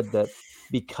 you said that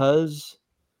because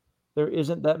there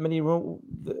isn't that many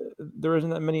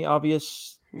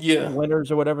obvious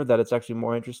winners or whatever, that it's actually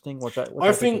more interesting. Which I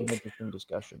think is an interesting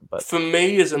discussion. But for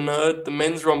me as a nerd, the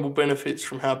Men's Rumble benefits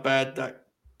from how bad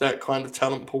that kind of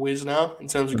talent pool is now in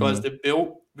terms of guys they've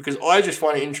built. Because I just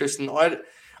find it interesting.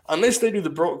 Unless they do the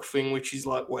Brock thing, which is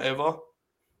like whatever,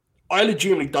 I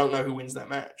legitimately don't know who wins that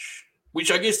match.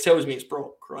 Which I guess tells me it's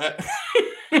Brock, right?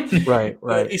 Right.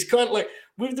 It's kind of like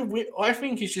I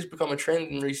think it's just become a trend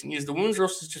in recent years. The women's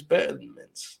roster is just better than the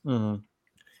men's. Mm-hmm.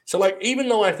 So, like, even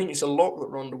though I think it's a lock that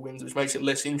Ronda wins, which makes it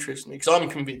less interesting, because I'm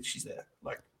convinced she's there.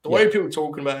 Like, the way people are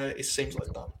talking about it seems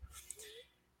like done.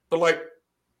 But, like,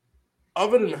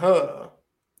 other than her,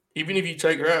 even if you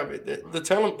take her out of it, the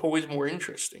talent pool is more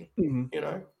interesting. Mm-hmm. You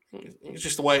know, it's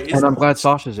just the way it is. And I'm glad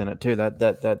Sasha's in it too.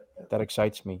 That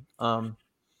excites me. Bob,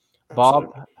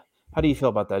 how do you feel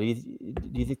about that? Do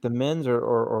you think the men's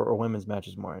or women's match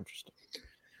is more interesting?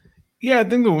 Yeah, I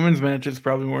think the women's match is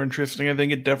probably more interesting. I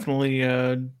think it definitely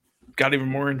got even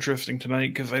more interesting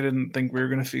tonight because I didn't think we were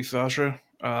going to see Sasha.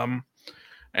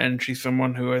 And she's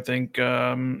someone who I think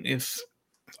is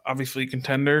obviously a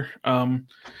contender.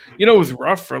 It was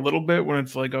rough for a little bit when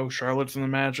it's like, oh, Charlotte's in the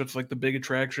match. It's like the big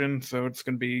attraction. So it's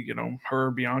going to be, her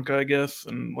or Bianca, I guess.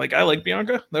 And like, I like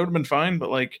Bianca. That would have been fine.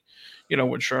 But like,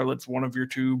 when Charlotte's one of your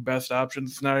two best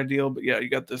options, it's not ideal. But yeah, you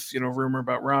got this, rumor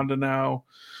about Ronda now.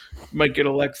 You might get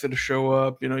Alexa to show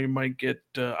up. You might get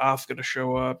Asuka to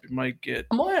show up. You might get.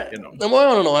 Am I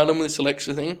on an island with this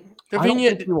Alexa thing? I don't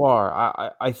think you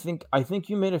are. I think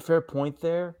you made a fair point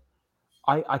there.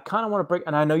 I kind of want to break,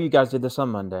 and I know you guys did this on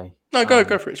Monday. No, go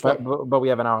for it. But we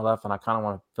have an hour left, and I kind of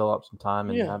want to fill up some time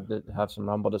and have some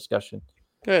Rumble discussion.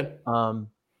 Good. I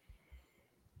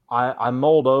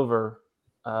mulled over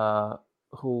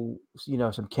who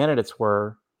some candidates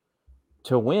were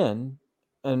to win.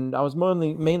 And I was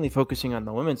mainly focusing on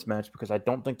the women's match because I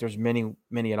don't think there's many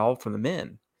at all from the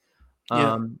men.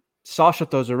 Sasha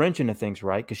throws a wrench into things,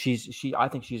 right? Because I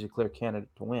think she's a clear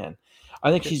candidate to win. I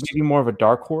think she's maybe more of a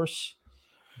dark horse,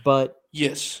 but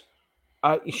yes,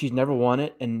 she's never won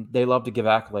it, and they love to give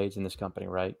accolades in this company,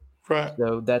 right? Right.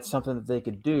 So that's something that they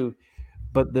could do.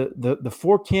 But the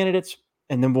four candidates,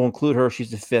 and then we'll include her.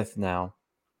 She's the fifth now.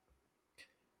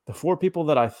 The four people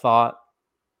that I thought,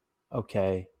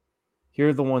 okay, here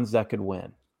are the ones that could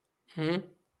win. Mm-hmm.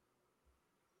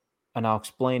 And I'll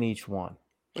explain each one.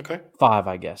 Okay. 5,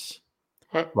 I guess.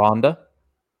 Right. Ronda.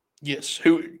 Yes.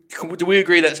 Who do we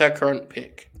agree that's our current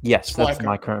pick? Yes, that's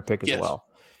my current pick as Yes. well.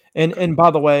 And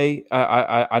by the way,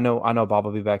 I know Bob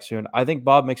will be back soon. I think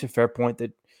Bob makes a fair point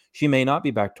that she may not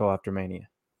be back till after Mania.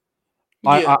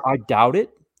 Yeah. I doubt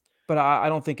it, but I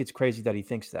don't think it's crazy that he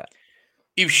thinks that.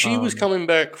 If she was coming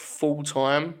back full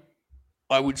time,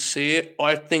 I would see it.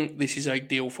 I think this is a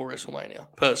deal for WrestleMania,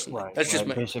 personally. That's just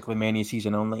me. Basically, Mania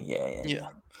season only. Yeah.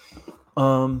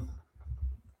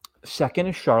 Second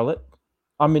is Charlotte.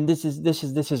 I mean, this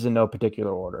is in no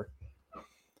particular order.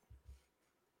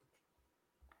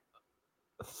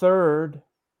 Third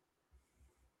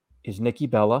is Nikki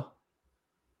Bella.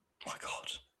 Oh my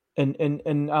God.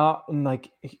 And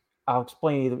like I'll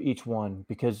explain each one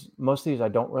because most of these I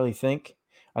don't really think.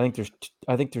 I think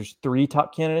there's 3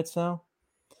 top candidates now.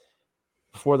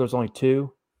 Before there's only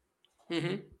 2.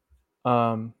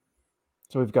 Mm-hmm.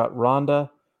 So we've got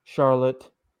Ronda, Charlotte,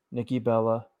 Nikki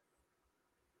Bella.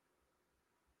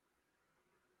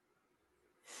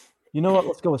 You know what?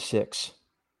 Let's go with 6.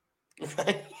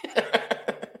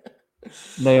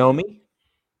 Naomi.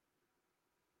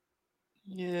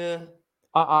 Yeah.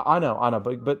 I know,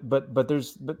 but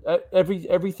there's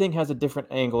everything has a different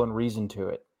angle and reason to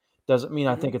it. Doesn't mean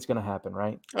I think it's going to happen,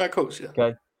 right? Of course, yeah.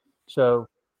 Okay, so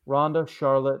Ronda,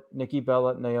 Charlotte, Nikki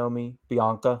Bella, Naomi,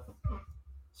 Bianca,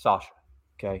 Sasha.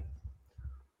 Okay,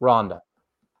 Ronda.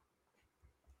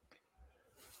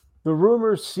 The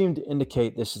rumors seem to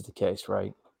indicate this is the case,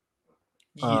 right?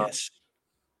 Yes.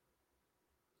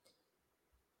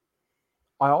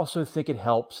 I also think it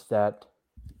helps that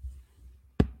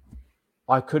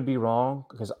I could be wrong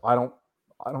because I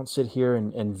don't sit here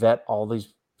and vet all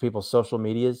these people's social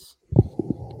medias.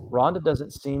 Ronda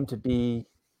doesn't seem to be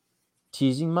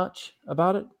teasing much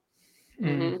about it,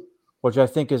 Mm-hmm. which I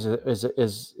think is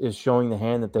showing the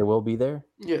hand that they will be there.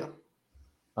 Yeah.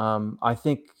 I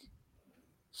think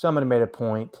somebody made a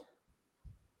point.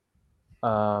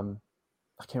 I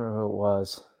can't remember who it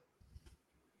was.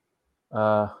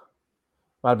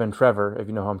 Might have been Trevor, if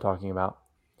you know who I'm talking about.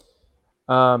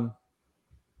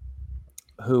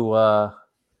 Who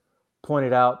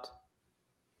pointed out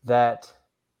that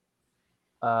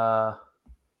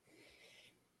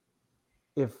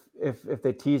if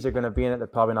they tease they're going to be in it, they're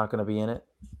probably not going to be in it,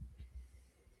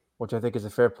 which I think is a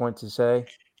fair point to say.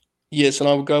 Yes, and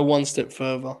I would go one step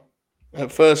further.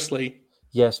 Firstly,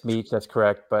 yes, Meech, that's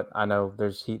correct, but I know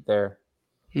there's heat there.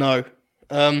 No.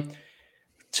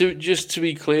 To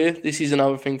be clear, this is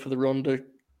another thing for the Ronda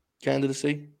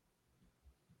candidacy.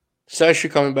 Sasha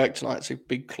coming back tonight's a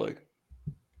big clue.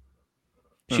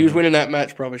 She was winning that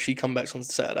match, brother. She come back on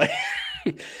Saturday.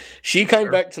 She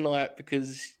came back tonight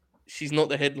because she's not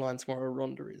the headline tomorrow.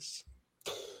 Ronda is.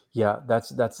 Yeah,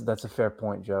 that's a fair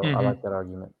point, Joe. I like that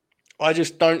argument. I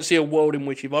just don't see a world in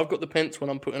which if I've got the pence when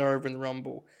I'm putting her over in the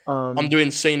Rumble, I'm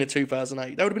doing Cena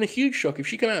 2008. That would have been a huge shock if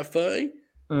she came out at 30.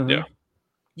 Yeah.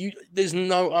 There's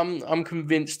no. I'm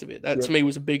convinced of it. That to me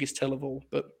was the biggest tell of all.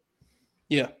 But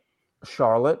yeah,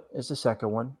 Charlotte is the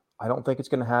second one. I don't think it's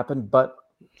going to happen, but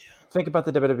think about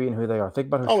the WWE and who they are. Think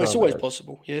about who. Oh, it's always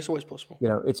possible. Yeah, it's always possible. You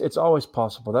know, it's always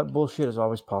possible. That bullshit is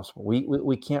always possible.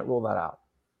 We can't rule that out.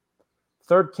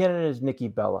 Third candidate is Nikki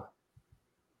Bella.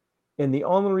 And the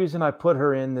only reason I put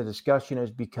her in the discussion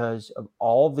is because of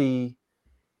all the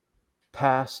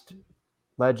past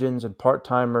legends and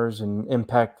part-timers and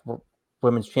Impact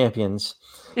Women's Champions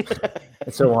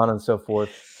and so on and so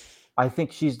forth. I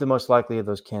think she's the most likely of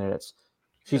those candidates.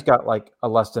 She's got like a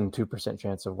less than 2%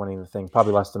 chance of winning the thing,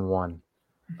 probably less than 1%.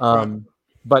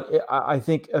 But I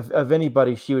think of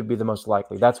anybody, she would be the most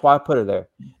likely. That's why I put her there.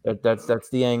 That's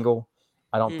the angle.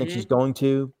 I don't think she's going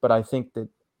to, but I think that,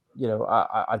 you know,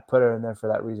 I'd put her in there for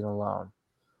that reason alone.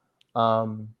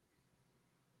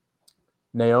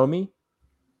 Naomi.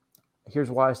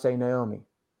 Here's why I say Naomi.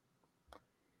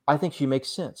 I think she makes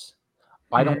sense.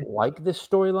 I don't like this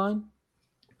storyline.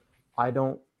 I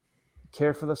don't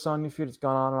care for the Sonya feud. It's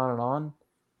gone on and on and on.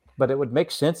 But it would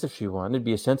make sense if she won. It'd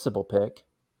be a sensible pick.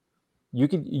 You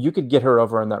could get her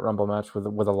over in that Rumble match with a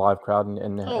live crowd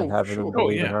and have them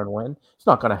believe in her and win. It's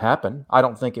not going to happen. I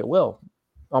don't think it will.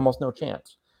 Almost no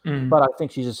chance. But I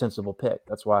think she's a sensible pick.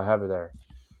 That's why I have her there.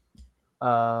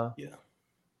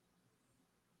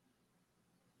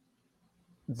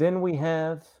 Then we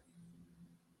have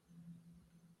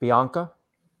Bianca,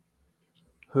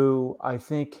 who I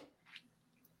think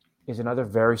is another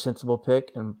very sensible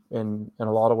pick and in a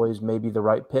lot of ways maybe the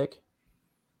right pick.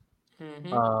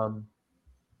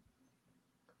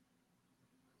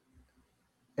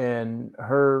 And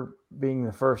her being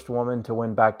the first woman to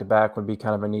win back-to-back would be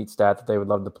kind of a neat stat that they would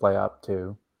love to play up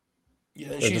to. Yeah,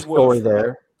 There's she's a story worth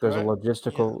there. There's a Right.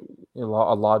 logistical,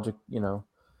 a logic,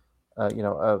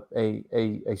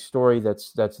 a story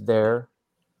that's there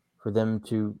for them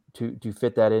to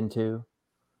fit that into.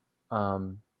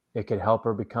 It could help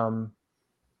her become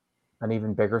an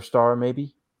even bigger star,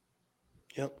 maybe.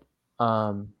 Yep.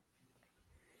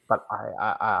 But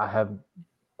I have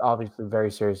obviously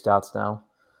very serious doubts now,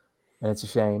 and it's a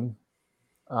shame.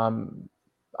 I'm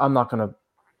not going to,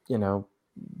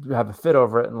 have a fit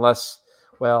over it unless,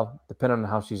 well, depending on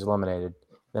how she's eliminated,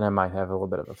 then I might have a little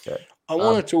bit of a fit. I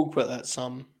want to talk about that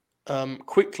some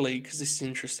quickly because this is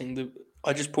interesting.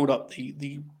 I just pulled up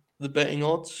the betting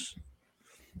odds.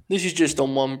 This is just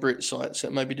on one Brit site, so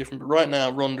it may be different. But right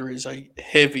now, Ronda is a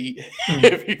heavy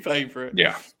favorite.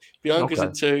 Yeah. Bianca's Okay.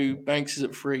 at 2, Banks is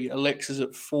at 3, Alexa's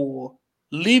at 4,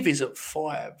 Liv is at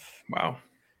 5. Wow.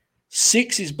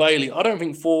 6 is Bailey. I don't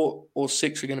think 4 or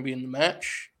 6 are going to be in the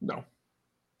match. No.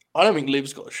 I don't think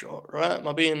Liv's got a shot, right? Am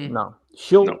I being... No.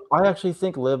 No. I actually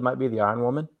think Liv might be the Iron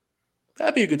Woman.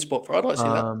 That'd be a good spot for her. I'd like to see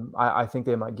that. I think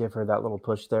they might give her that little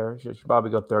push there. She'll probably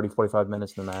go 30, 45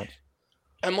 minutes in the match.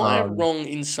 Am I wrong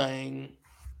in saying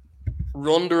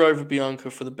Ronda over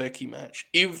Bianca for the Becky match?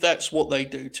 If that's what they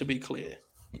do, to be clear.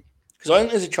 Because I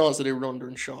think there's a chance they do Ronda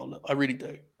and Charlotte. I really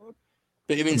do.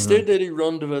 But if instead they do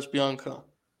Ronda versus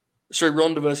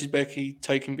Becky,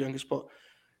 taking Bianca's spot,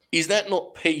 is that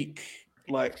not peak,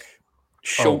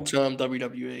 short-term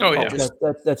WWE? Oh, yeah.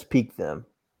 That's peak them.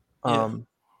 Yeah.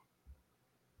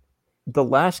 The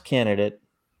last candidate,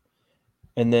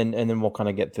 and then we'll kind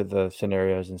of get to the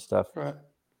scenarios and stuff. Right.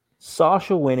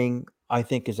 Sasha winning, I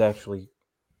think, is actually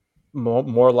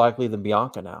more likely than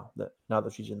Bianca now that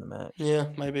she's in the match. Yeah,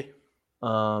 maybe.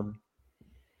 I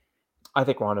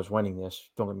think Ronda's winning this.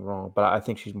 Don't get me wrong, but I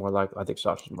think she's more likely. I think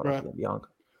Sasha's more likely than Bianca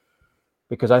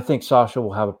because I think Sasha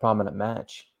will have a prominent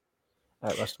match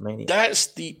at WrestleMania. That's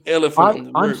the elephant in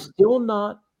the room.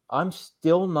 I'm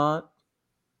still not.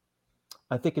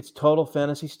 I think it's total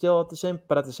fantasy still at the same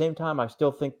time, I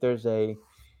still think there's a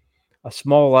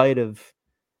small light of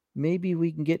maybe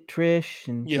we can get Trish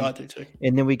and I do too.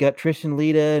 And then we got Trish and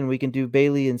Lita, and we can do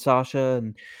Bailey and Sasha,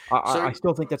 and I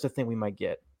still think that's a thing we might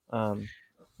get.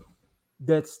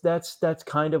 That's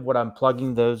kind of what I'm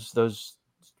plugging those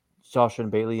Sasha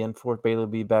and Bailey in for. Bailey will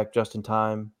be back just in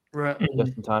time, right?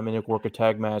 Just in time, and it'll work a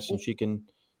tag match, and she can,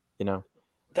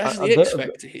 That's the X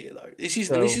factor here, though. This is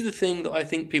the thing that I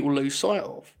think people lose sight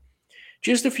of.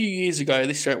 Just a few years ago,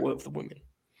 this is how it worked for the women.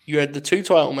 You had the 2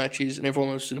 title matches, and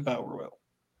everyone was in a battle royal.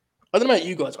 I don't know about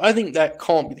you guys. I think that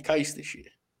can't be the case this year.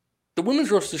 The women's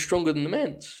roster is stronger than the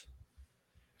men's.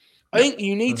 I think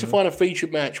you need to find a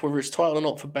featured match, whether it's title or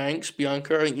not, for Banks,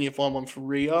 Bianca. I think you need to find one for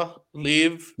Rhea,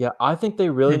 Liv. Yeah, I think they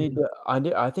really need to.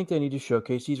 I think they need to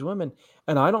showcase these women,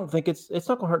 and I don't think it's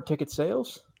not going to hurt ticket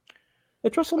sales.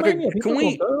 It's WrestleMania. Okay,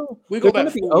 they're going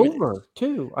to be over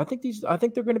too. I think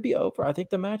they're going to be over. I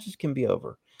think the matches can be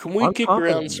over. Can we kick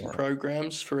around some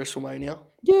programs for WrestleMania?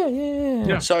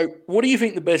 Yeah. So, what do you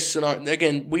think the best scenario?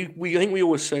 Again, we think we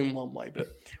always assume one way, but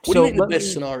what do you think the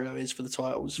best scenario is for the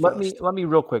titles? Let me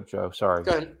real quick, Joe. Sorry.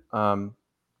 Go ahead.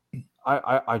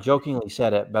 I jokingly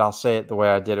said it, but I'll say it the way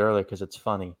I did earlier because it's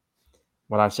funny.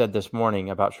 When I said this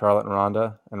morning about Charlotte and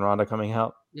Ronda coming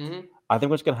out, I think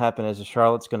what's going to happen is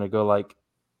Charlotte's going to go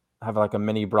have a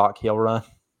mini Brock heel run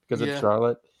because it's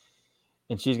Charlotte,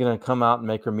 and she's going to come out and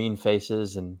make her mean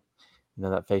faces and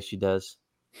that face she does,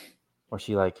 or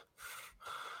she and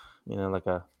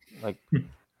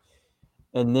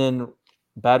then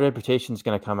Bad Reputation's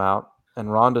going to come out,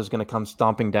 and Ronda's going to come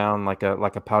stomping down like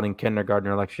a pouting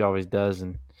kindergartner like she always does,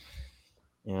 and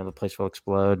the place will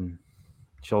explode, and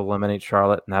she'll eliminate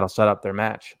Charlotte, and that'll set up their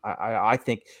match. I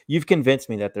think you've convinced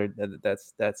me that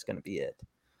that's going to be it.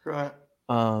 Right.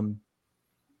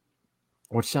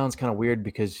 Which sounds kind of weird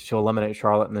because she'll eliminate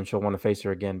Charlotte and then she'll want to face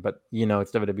her again. But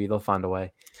it's WWE; they'll find a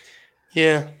way.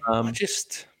 Yeah. I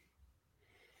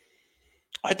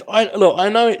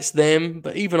know it's them,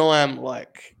 but even I am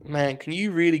like, man, can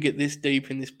you really get this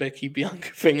deep in this Becky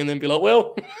Bianca thing and then be like,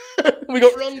 well, we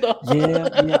got Ronda?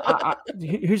 Yeah.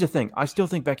 Here's the thing: I still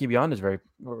think Becky Beyond is very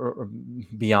or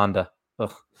Beyonda.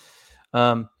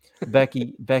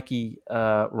 Becky,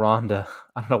 Ronda.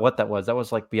 I don't know what that was. That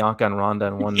was like Bianca and Ronda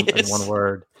in one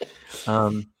word.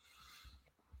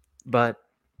 But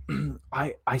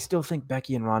I still think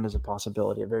Becky and Ronda is a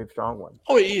possibility, a very strong one.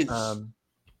 Oh, it is.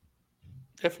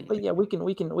 Definitely. But yeah, we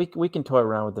can toy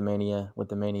around with the Mania.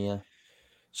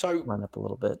 So line up a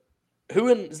little bit.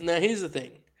 Now here's the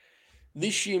thing.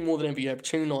 This year more than ever, you have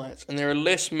 2 nights, and there are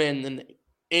less men than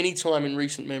any time in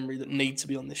recent memory that need to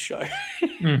be on this show.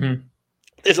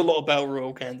 There's a lot of Battle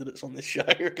Royal candidates on this show,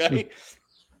 okay?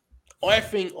 I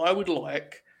think I would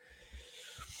like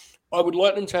I would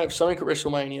like them to have something at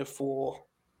WrestleMania for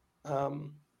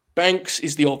Banks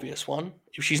is the obvious one.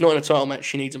 If she's not in a title match,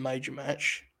 she needs a major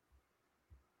match.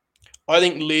 I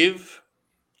think Liv.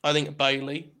 I think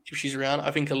Bailey, if she's around.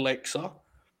 I think Alexa.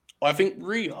 I think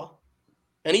Rhea.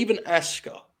 And even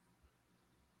Asuka.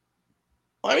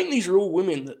 I think these are all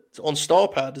women that on Star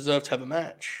Power deserve to have a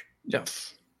match.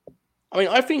 Yes. I mean,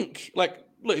 I think, like,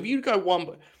 look, if you go one,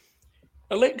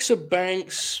 Alexa,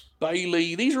 Banks,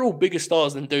 Bailey, these are all bigger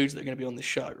stars than dudes that are going to be on this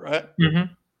show, right?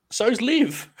 Mm-hmm. So's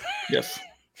Liv. Yes.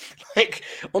 Like,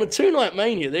 on a 2-night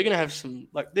Mania, they're going to have some,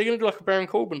 like, they're going to do like a Baron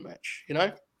Corbin match, you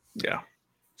know? Yeah.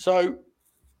 So,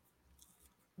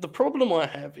 the problem I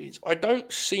have is I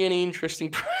don't see any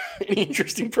interesting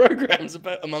programs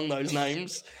among those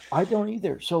names. I don't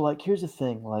either. So, like, here's the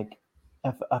thing. Like,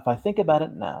 if I think about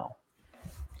it now,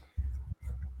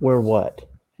 we're what,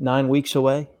 9 weeks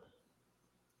away?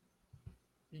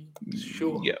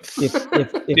 Sure. Yes.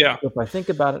 If I think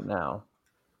about it now,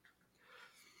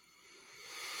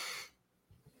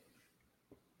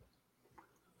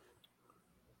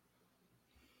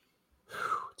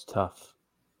 it's tough.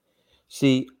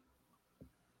 See,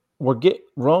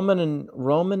 Roman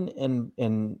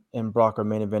and Brock are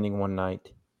main eventing one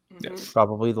night. Yes.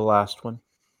 Probably the last one.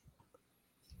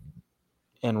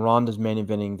 And Ronda's main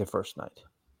eventing the first night,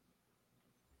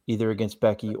 either against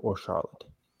Becky or Charlotte.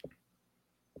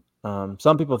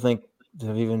 Some people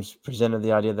have even presented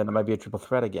the idea that it might be a triple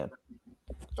threat again.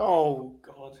 Oh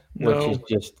God! Which is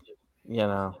just,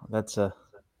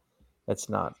 that's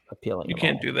not appealing. You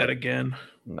can't do that again.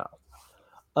 No.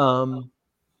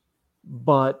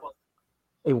 But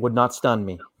it would not stun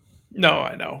me. No,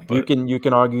 I know. But You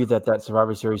can argue that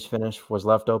Survivor Series finish was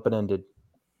left open-ended.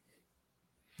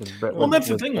 Well, that's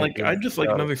the thing. Like, I just like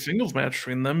another singles match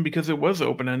between them because it was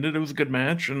open-ended. It was a good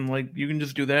match, and like you can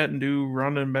just do that and do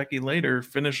Ronda and Becky later,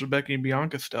 finish the Becky and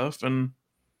Bianca stuff, and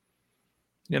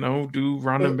do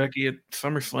Ronda and Becky at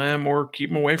SummerSlam or keep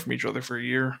them away from each other for a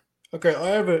year. Okay,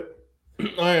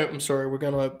 I'm sorry,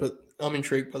 but I'm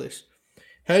intrigued by this.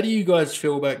 How do you guys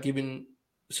feel about giving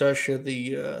Sasha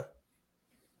the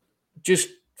just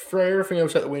throw everything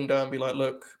else out the window and be like,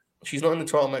 look, she's not in the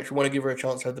title match. We want to give her a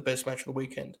chance to have the best match of the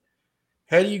weekend.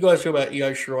 How do you guys feel about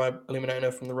Io Shirai eliminating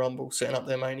her from the Rumble, setting up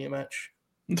their Mania match?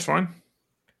 It's fine.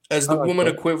 As the woman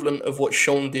equivalent of what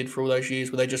Shawn did for all those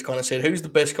years, where they just kind of said, who's the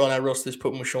best guy on our roster that's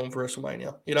putting with Shawn for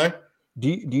WrestleMania? You know? Do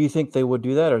you think they would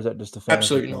do that, or is that just a fantasy?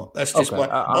 Absolutely not. That's just okay.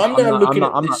 I'm not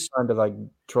trying to like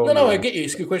troll. No, I get you.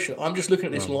 It's a good question. I'm just looking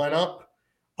at this lineup.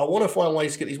 I want to find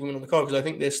ways to get these women on the card because I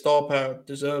think their star power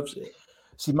deserves it.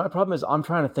 See, my problem is I'm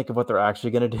trying to think of what they're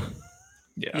actually going to do.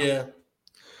 Yeah.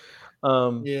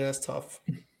 Yeah, that's tough.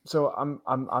 So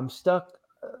I'm stuck.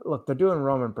 Look, they're doing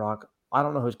Roman Brock. I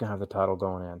don't know who's going to have the title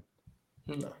going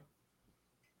in.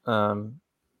 No.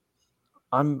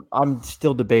 I'm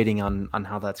still debating on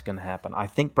how that's going to happen. I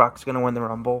think Brock's going to win the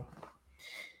Rumble,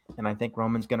 and I think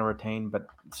Roman's going to retain. But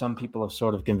some people have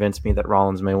sort of convinced me that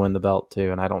Rollins may win the belt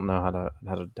too, and I don't know how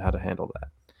to handle that.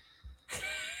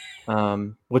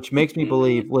 Which makes me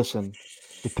believe. Listen,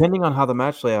 depending on how the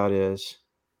match layout is,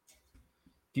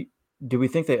 do we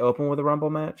think they open with a Rumble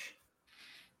match?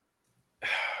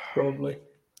 Probably.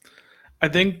 I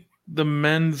think the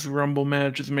men's Rumble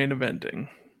match is main eventing.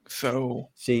 So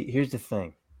see, here's the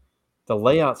thing. The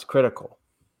layout's critical.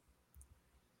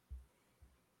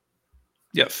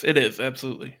 Yes, it is,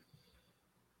 absolutely.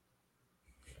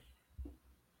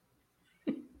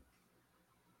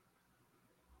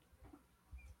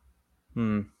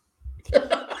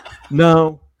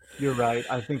 No, you're right.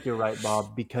 I think you're right,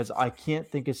 Bob, because I can't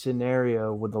think of a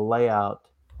scenario with the layout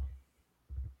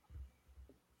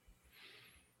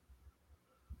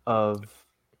of,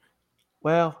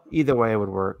 well, either way it would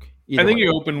work. I think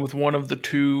you open with one of the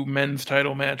two men's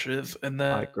title matches, and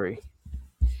then I agree.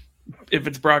 If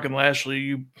it's Brock and Lashley,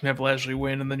 you have Lashley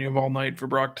win, and then you have all night for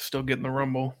Brock to still get in the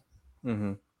Rumble.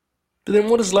 Mm-hmm. But then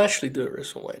what does Lashley do at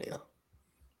WrestleMania?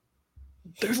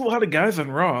 There's a lot of guys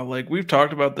on Raw. Like, we've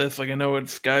talked about this. Like, I know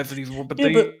it's guys that he's... But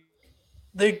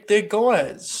they're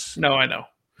guys. No, I know.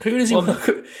 Who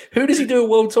does he do a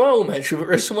world title match with at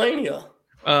WrestleMania?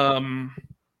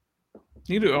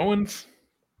 You do Owens.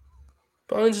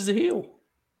 Owens is a heel.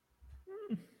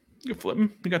 You flip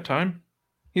him. You got time.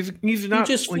 He's not...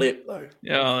 You just flip, though.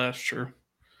 Yeah, that's true.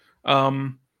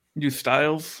 You do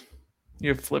Styles.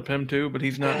 You flip him, too, but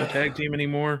he's not in a tag team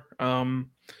anymore.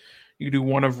 You do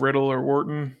one of Riddle or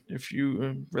Orton if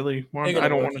you really want. I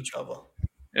don't want each other.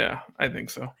 Yeah, I think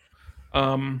so. I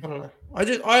don't know.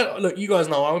 Look. You guys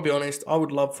know. I will be honest. I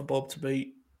would love for Bob to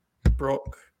beat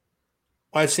Brock.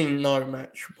 I've seen no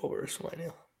match for Bob at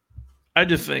WrestleMania. I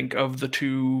just think of the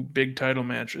two big title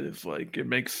matches, like it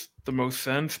makes the most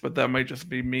sense, but that might just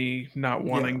be me not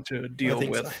wanting to deal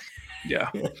think with. so. Yeah.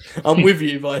 I'm with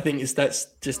you, but I think that's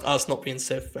just us not being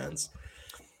Seth fans.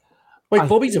 Wait,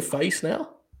 Bobby's a face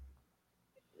now?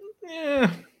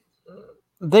 Yeah.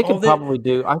 They could probably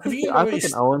do. I think an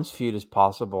noticed- Owens feud is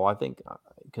possible. I think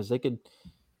because they could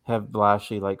have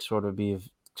Lashley like sort of be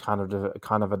kind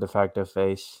of a de facto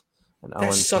face, and That's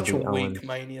Owens such a can be weak Owens.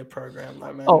 Mania program,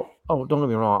 though, man. Oh, don't get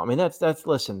me wrong. I mean, that's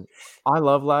listen. I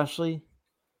love Lashley,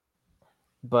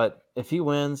 but if he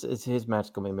wins, his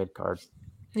match gonna be mid card.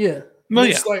 Yeah, Well,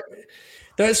 it's like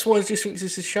that's why I just think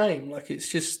it's a shame. Like it's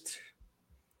just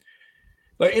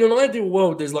like in an ideal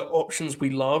world, there's like options we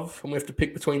love, and we have to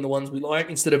pick between the ones we like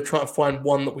instead of trying to find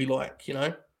one that we like. You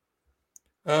know.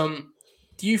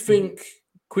 Do you think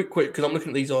quick because I'm looking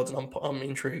at these odds and I'm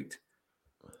intrigued.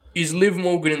 Is Liv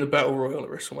Morgan in the Battle Royal at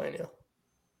WrestleMania,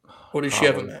 or does she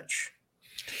have a match?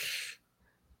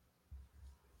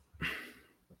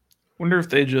 Wonder if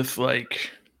they just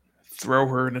like throw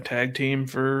her in a tag team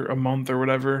for a month or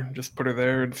whatever. Just put her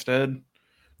there instead.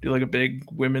 Do like a big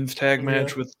women's tag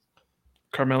match with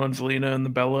Carmella and Zelina and the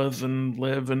Bellas and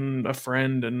Liv and a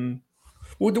friend. And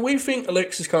well, do we think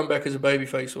Alexa's coming back as a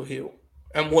babyface or heel?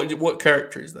 And what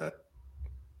character is that?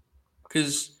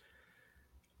 Because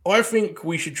I think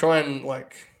we should try and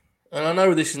and I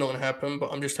know this is not going to happen,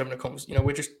 but I'm just having a conversation. You know,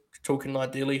 we're just talking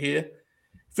ideally here.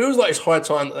 Feels like it's high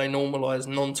time that they normalize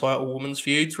non-title women's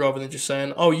feuds rather than just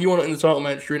saying, "Oh, you want it in the title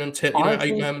match? You're in a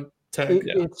 8-man tag."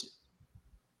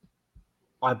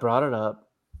 I brought it up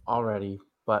already,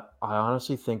 but I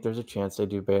honestly think there's a chance they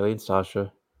do Bayley and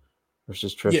Sasha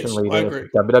versus Trish and Lita.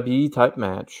 It's a WWE type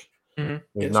match. Mm-hmm.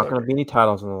 There's not going to be any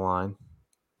titles on the line,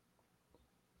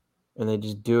 and they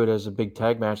just do it as a big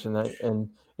tag match, and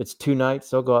it's 2 nights.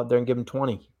 They'll go out there and give them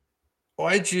 20.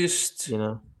 I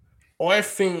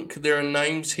think there are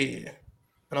names here,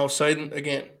 and I'll say them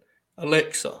again: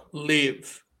 Alexa,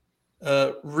 Liv,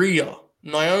 Rhea,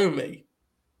 Naomi,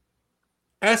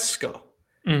 Asuka.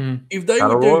 Mm-hmm. If they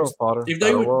were dudes, if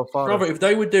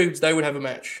they were dudes, they would have a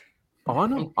match. Oh, I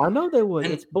know. I know they would.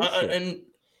 It's bullshit. And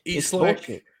it's like,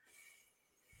 bullshit.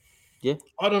 Yeah.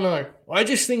 I don't know. I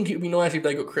just think it'd be nice if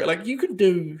they got creative. Like you could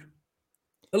do.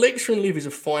 Alexa and Liv is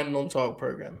a fine non-title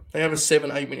program. They have a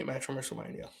 7-8 minute match on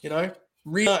WrestleMania. You know,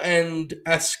 Rhea and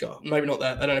Asuka. Maybe not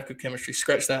that. They don't have good chemistry.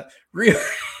 Scratch that. Rhea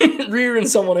and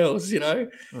someone else. You know.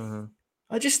 Mm-hmm.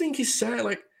 I just think it's sad.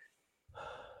 Like.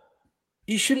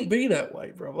 It shouldn't be that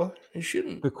way, brother. It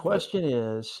shouldn't. The question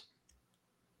is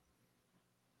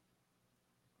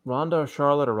Ronda or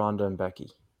Charlotte or Ronda and Becky?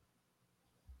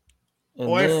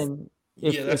 And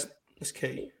that's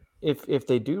key. If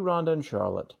they do Ronda and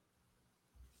Charlotte,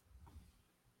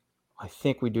 I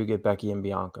think we do get Becky and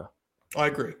Bianca. I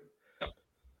agree. The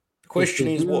question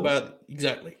is, what about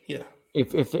exactly? Yeah.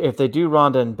 If they do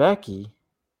Ronda and Becky,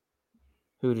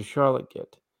 who does Charlotte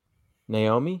get?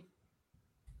 Naomi?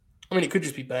 I mean, it could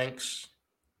just be Banks.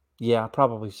 Yeah,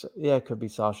 probably. Yeah, it could be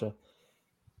Sasha.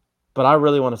 But I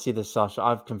really want to see this Sasha.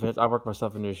 I worked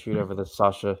myself into a shoot over this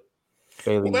Sasha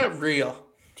Bayley. What about Rhea?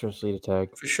 Trish Lita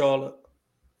tag for Charlotte.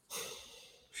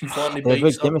 She finally they have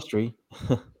beats good chemistry.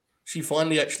 She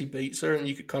finally actually beats her, and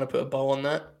you could kind of put a bow on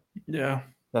that. Yeah,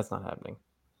 that's not happening.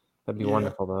 That'd be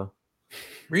wonderful, though.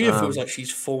 Rhea feels like she's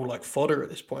full like fodder at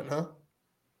this point, huh?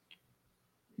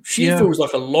 She feels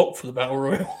like a lock for the Battle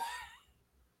Royal.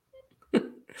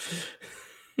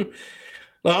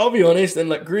 Like, I'll be honest, and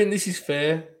like Grin, this is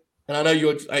fair, and I know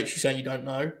you're actually saying you don't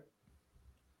know,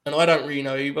 and I don't really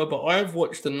know either, but I've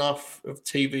watched enough of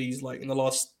TVs like in the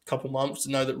last couple months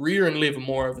to know that Rhea and Liv are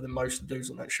more over than most of the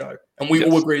dudes on that show, and we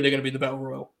all agree they're going to be in the Battle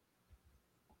Royal.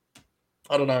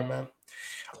 I don't know, man.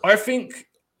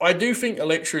 I do think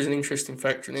Alexa is an interesting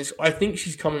factor in this. I think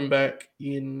she's coming back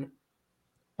in.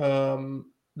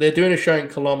 They're doing a show in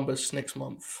Columbus next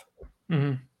month.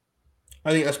 Mm-hmm.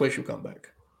 I think that's where she'll come back.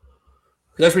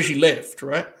 That's where she left,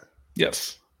 right?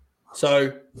 Yes.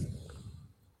 So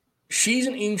she's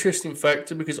an interesting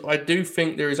factor because I do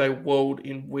think there is a world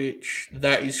in which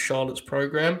that is Charlotte's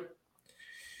program.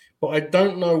 But I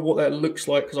don't know what that looks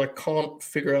like because I can't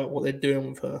figure out what they're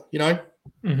doing with her, you know?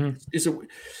 Mm-hmm. It's a weird.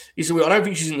 I don't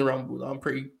think she's in the Rumble, though. I'm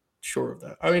pretty sure of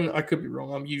that. I mean, I could be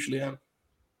wrong. I usually am.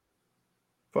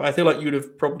 But I feel like you'd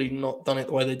have probably not done it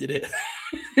the way they did it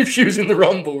if she was in the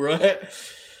Rumble, right?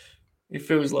 It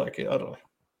feels like it. I don't know.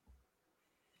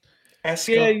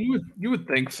 Asuka? Yeah, you would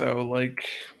think so. Like,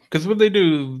 because would they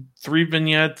do 3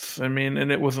 vignettes? I mean, and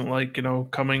it wasn't like, you know,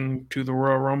 coming to the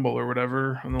Royal Rumble or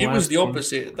whatever. It was the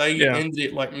opposite. They ended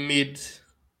it like mid.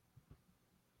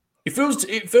 It felt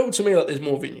to me like there's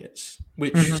more vignettes.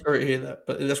 which sorry to hear that,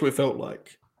 but that's what it felt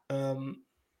like.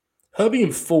 Her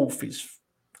being fourth is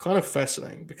kind of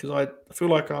fascinating because I feel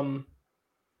like I'm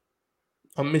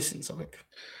missing something.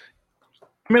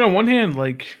 I mean, on one hand,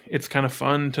 like, it's kind of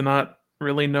fun to not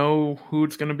really know who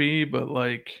it's going to be, but,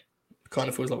 like... Kind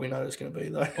of feels like we know it's going to be,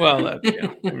 though. Well,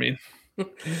 yeah, I mean...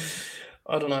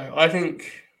 I don't know. I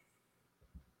think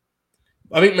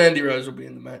Mandy Rose will be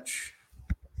in the match.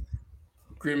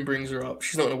 Grin brings her up.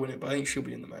 She's not going to win it, but I think she'll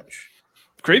be in the match.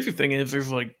 The crazy thing is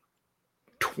there's, like,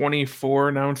 24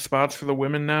 announced spots for the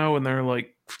women now, and there are,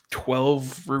 like,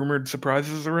 12 rumored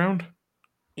surprises around.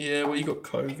 Yeah, well, you got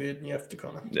COVID, and you have to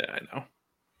kind of... Yeah, I know.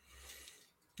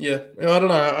 Yeah, I don't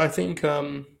know. I think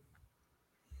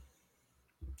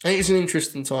it's an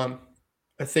interesting time.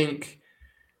 I think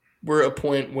we're at a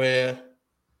point where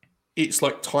it's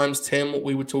like times 10 what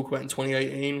we would talk about in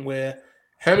 2018, where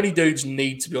how many dudes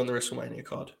need to be on the WrestleMania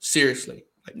card? Seriously.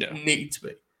 Need to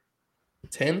be.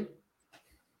 10?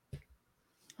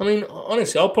 I mean,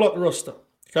 honestly, I'll pull up the roster,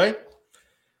 okay?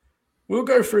 We'll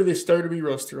go through this WWE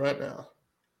roster right now,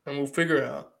 and we'll figure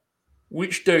out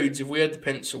which dudes, if we had the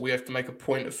pencil, we have to make a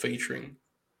point of featuring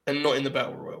and not in the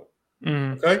Battle Royal.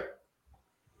 Okay?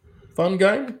 Fun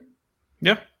game?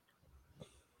 Yeah.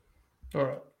 All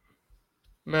right.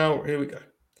 Now, here we go.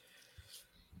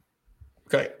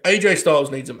 Okay, AJ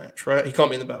Styles needs a match, right? He can't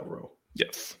be in the Battle Royal.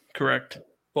 Yes, correct.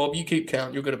 Bob, you keep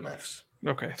count. You're good at maths.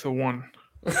 Okay, so 1.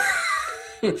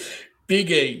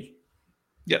 Big E.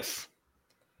 Yes.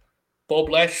 Bob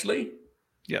Lashley.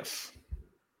 Yes.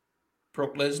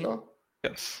 Brock Lesnar.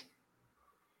 Yes.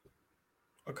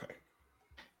 Okay.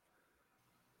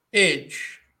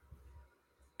 Edge.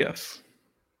 Yes. Is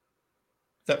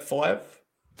that 5?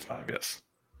 5, yes.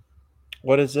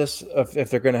 What is this? If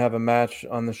they're going to have a match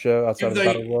on the show outside of the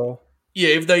Battle Royal? Yeah,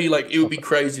 if they it would be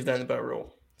crazy if they're in the Battle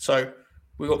Royal. So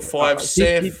we got 5.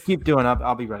 Seth. Keep doing.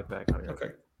 I'll be right back.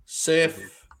 Okay. Seth.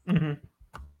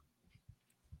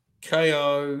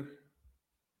 KO.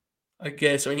 I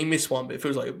guess. I mean, he missed one, but it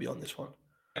feels like he'll be on this one.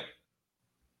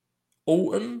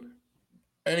 Orton.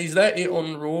 And is that it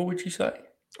on Raw, would you say?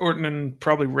 Orton and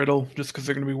probably Riddle, just because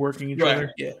they're going to be working each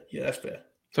other. Yeah, that's fair.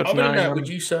 So other than that, would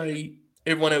you say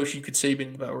everyone else you could see being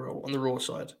in the Battle Royal on the Raw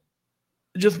side?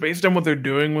 Just based on what they're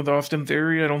doing with Austin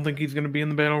Theory, I don't think he's going to be in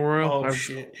the Battle Royal. Oh,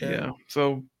 shit. Yeah.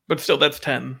 So, but still, that's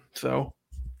 10. So.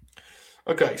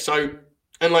 Okay, so,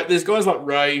 and there's guys like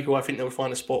Ray who I think they'll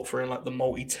find a spot for in the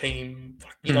multi-team.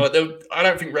 You know, I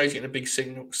don't think Ray's getting a big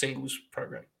singles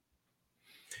program.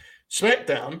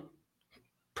 SmackDown.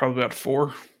 Probably about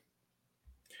 4.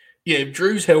 Yeah, if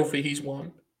Drew's healthy, he's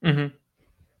 1.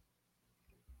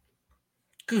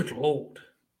 Good Lord.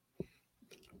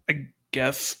 I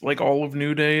guess all of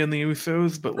New Day and the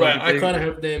Usos, but right, I kind of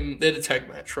have them. They're the tag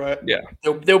match, right? Yeah,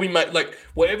 they'll be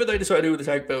whatever they decide to do with the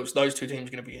tag belts. Those 2 teams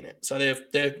are going to be in it, so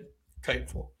they're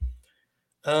catered for.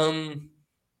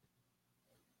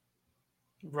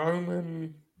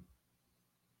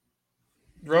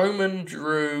 Roman,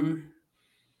 Drew.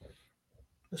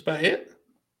 That's about it.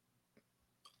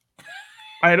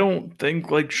 I don't think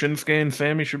Shinsuke and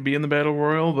Sammy should be in the Battle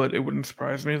Royal, but it wouldn't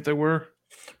surprise me if they were.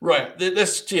 Right.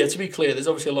 To be clear, there's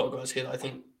obviously a lot of guys here that I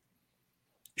think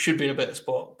should be in a better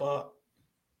spot, but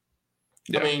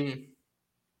I mean,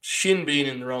 Shin being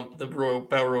in the Royal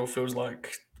Battle Royal feels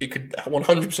like it could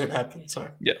 100% happen. So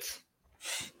yes,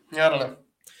 yeah, I don't know.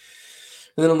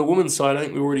 And then on the women's side, I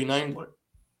think we already named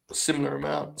a similar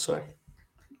amount, so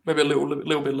maybe a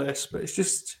little bit less, but it's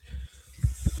just.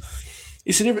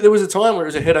 There was a time where it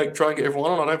was a headache trying to get everyone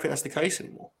on. I don't think that's the case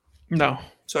anymore. No.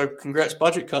 So congrats,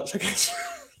 budget cuts, I guess.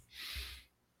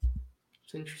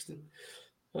 It's interesting.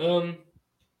 I'm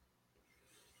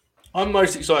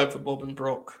most excited for Bob and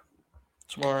Brock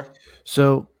tomorrow.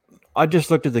 So I just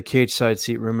looked at the cage side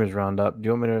seat rumors roundup. Do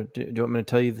you want me to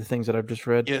tell you the things that I've just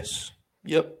read? Yes.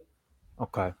 Yep.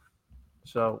 Okay.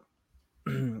 So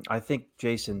I think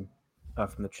Jason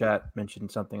from the chat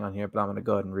mentioned something on here, but I'm going to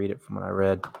go ahead and read it from what I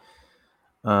read.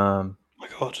 My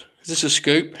God, is this a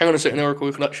scoop? Hang on a second,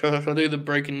 Oracle. Can I do the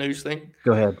breaking news thing?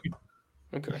 Go ahead.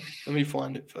 Okay, let me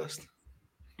find it first.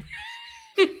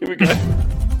 Here we go.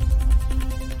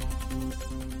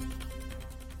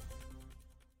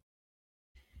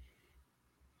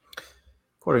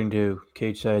 According to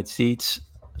Cage Side Seats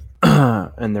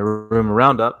and the rumor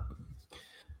roundup,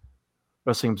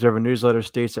 Wrestling Observer newsletter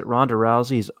states that Ronda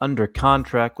Rousey is under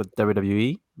contract with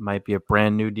WWE. Might be a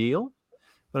brand new deal.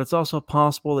 But it's also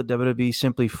possible that WWE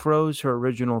simply froze her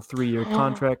original 3-year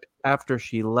contract after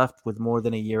she left with more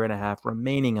than a year and a half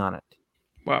remaining on it.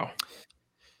 Wow.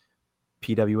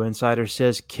 PW Insider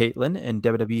says Caitlyn and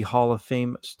WWE Hall of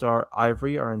Fame star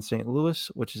Ivory are in St. Louis,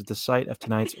 which is the site of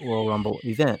tonight's Royal Rumble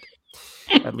event.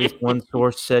 At least one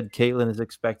source said Caitlyn is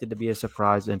expected to be a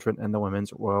surprise entrant in the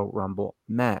Women's Royal Rumble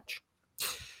match.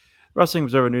 Wrestling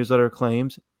Observer Newsletter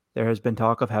claims there has been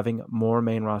talk of having more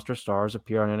main roster stars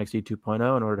appear on NXT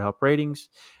 2.0 in order to help ratings.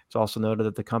 It's also noted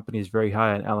that the company is very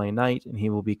high on LA Knight, and he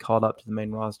will be called up to the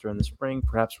main roster in the spring,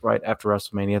 perhaps right after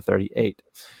WrestleMania 38.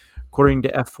 According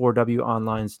to F4W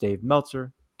Online's Dave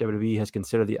Meltzer, WWE has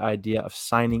considered the idea of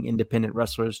signing independent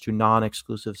wrestlers to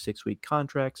non-exclusive 6-week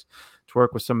contracts to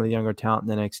work with some of the younger talent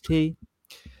in NXT.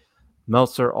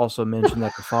 Meltzer also mentioned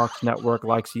that the Fox network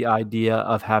likes the idea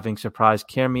of having surprise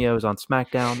cameos on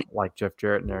SmackDown, like Jeff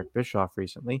Jarrett and Eric Bischoff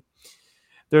recently.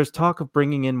 There's talk of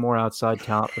bringing in more outside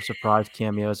talent for surprise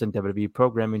cameos in WWE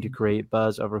programming to create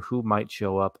buzz over who might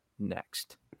show up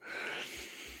next.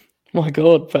 My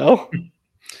God, pal.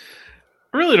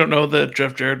 I really don't know that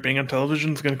Jeff Jarrett being on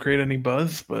television is going to create any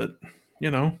buzz, but,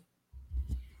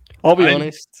 I'll be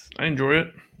honest. I enjoy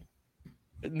it.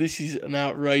 This is an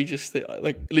outrageous thing.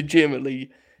 Like, legitimately,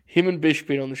 him and Bish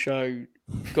being on the show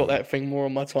got that thing more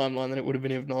on my timeline than it would have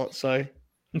been if not. So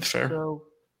It's fair. So,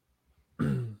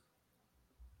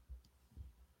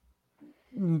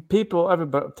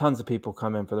 tons of people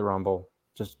come in for the Rumble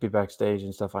just to be backstage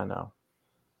and stuff, I know,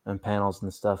 and panels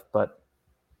and stuff. But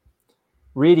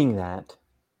reading that,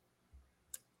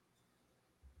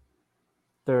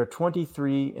 there are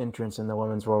 23 entrants in the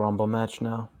Women's Royal Rumble match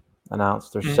now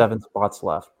announced. There's 7 spots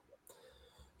left.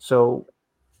 So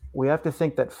we have to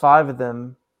think that 5 of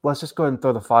them, let's just go ahead and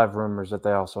throw the 5 rumors that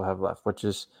they also have left, which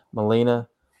is Melina,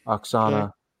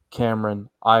 Oksana, Cameron,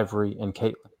 Ivory, and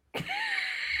Caitlyn.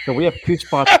 So we have 2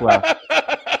 spots left.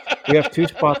 I'm going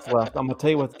to tell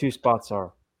you what the 2 spots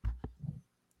are.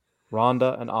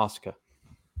 Ronda and Asuka.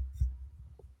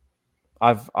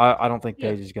 I don't think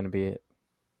Paige is going to be it.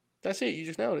 That's it. You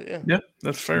just nailed it. Yeah. Yeah,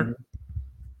 that's fair. Mm-hmm.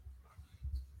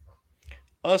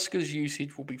 Asuka's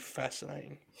usage will be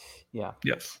fascinating. Yeah.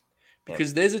 Yes.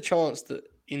 Because there's a chance that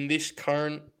in this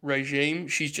current regime,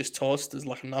 she's just tossed as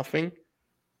like nothing.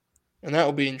 And that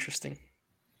will be interesting.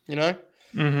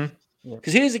 Mm-hmm.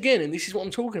 Because here's again, and this is what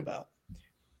I'm talking about.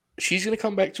 She's going to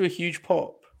come back to a huge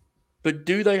pop. But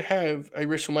do they have a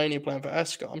WrestleMania plan for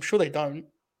Asuka? I'm sure they don't.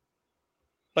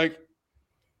 Like,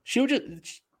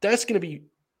 that's going to be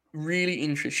really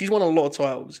interesting. She's won a lot of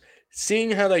titles. Seeing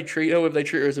how they treat her, whether they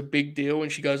treat her as a big deal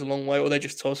and she goes a long way, or they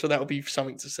just toss her, that'll be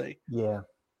something to see. Yeah.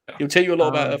 It'll tell you a lot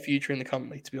about her future in the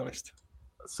company, to be honest.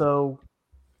 So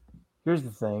here's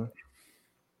the thing.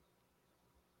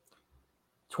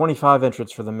 25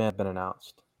 entrants for the men have been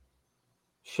announced.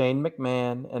 Shane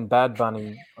McMahon and Bad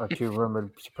Bunny are 2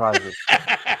 rumored surprises.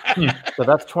 So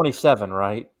that's 27,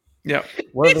 right? Yeah.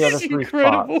 What are the other 3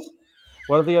 spots?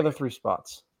 What are the other 3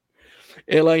 spots?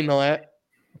 LA Knight.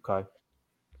 Okay.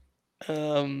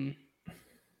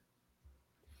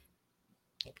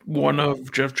 One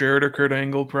of Jeff Jarrett or Kurt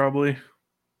Angle, probably.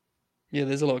 Yeah,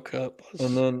 there's a lot of Kurt buzz.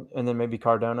 And then maybe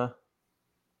Cardona.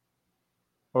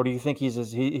 Or do you think he's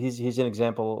an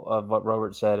example of what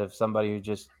Robert said, of somebody who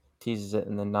just teases it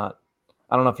and then not?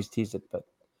 I don't know if he's teased it, but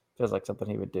feels like something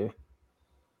he would do.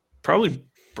 Probably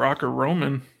Brock or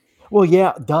Roman. Well,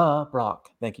 yeah, duh, Brock.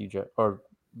 Thank you, Joe or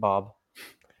Bob.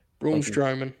 Braun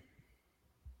Strowman.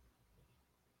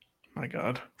 My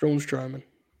God. Braun Strowman.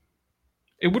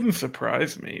 It wouldn't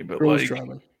surprise me, but Braun like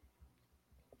Strowman.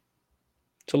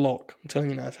 It's a lock. I'm telling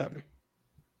you now, it's happening.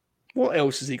 What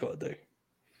else has he got to do?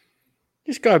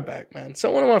 Just go back, man.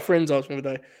 So one of my friends asked me the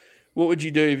other day, what would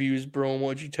you do if you was Braun? What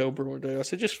would you tell Braun to do? I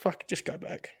said, just go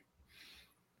back.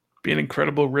 be an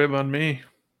incredible rib on me.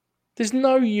 There's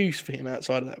no use for him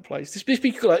outside of that place. This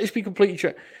be completely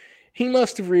true. He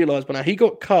must have realised by now. He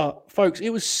got cut. Folks, it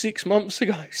was 6 months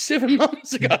ago, 7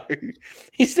 months ago.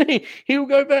 He'll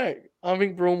go back. I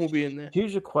think Braun will be in there.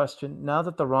 Here's a question. Now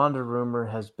that the Ronda rumor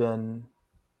has been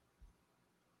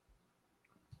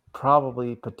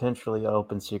probably potentially an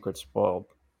open secret spoiled,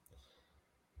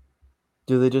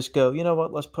 do they just go, you know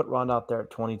what, let's put Ronda out there at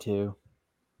 22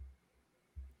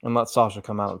 and let Sasha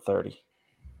come out at 30?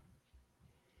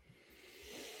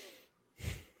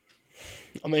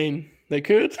 I mean, they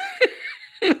could.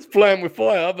 It's playing with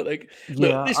fire, but they.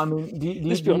 Yeah, I mean, do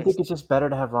you think it's just better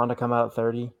to have Ronda come out at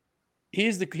 30?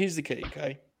 Here's the key,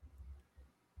 okay?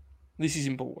 This is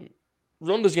important.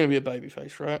 Ronda's going to be a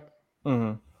babyface, right?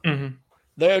 Mm-hmm. Mm-hmm.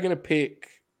 They are going to pick.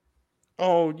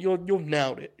 Oh, you've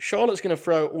nailed it. Charlotte's going to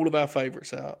throw all of our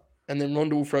favorites out, and then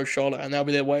Ronda will throw Charlotte, and that'll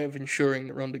be their way of ensuring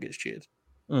that Ronda gets cheered.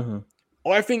 Mm-hmm.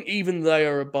 I think even they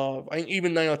are above. I think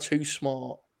even they are too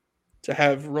smart to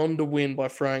have Ronda win by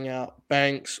throwing out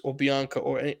Banks or Bianca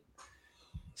or any.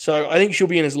 So I think she'll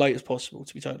be in as late as possible,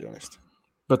 to be totally honest.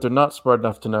 But they're not smart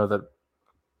enough to know that,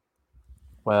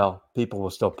 well, people will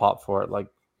still pop for it.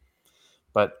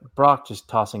 But Brock just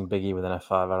tossing Big E with an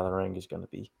F5 out of the ring is going to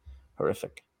be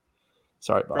horrific.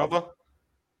 Sorry, Bob.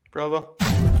 Brother.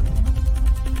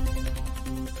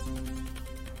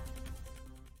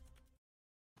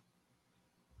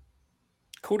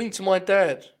 According to my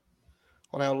dad,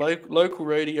 on our local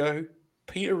radio,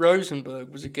 Peter Rosenberg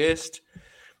was a guest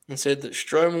and said that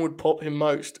Strowman would pop him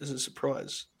most as a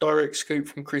surprise. Direct scoop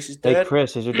from Chris's dad. Hey,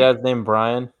 Chris, is your dad's name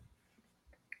Brian?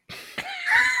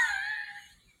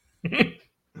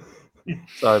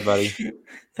 Sorry, buddy.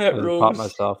 That I rules. popped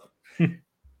myself.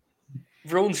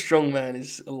 Braun Strongman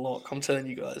is a lock, I'm telling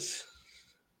you guys.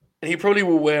 And he probably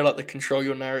will wear like the Control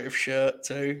Your Narrative shirt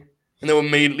too. And they'll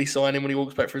immediately sign him when he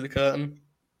walks back through the curtain.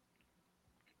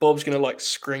 Bob's going to like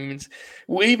scream.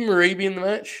 Will Eva Marie be in the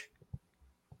match?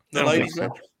 The ladies'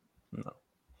 match? No.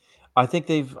 I think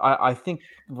I think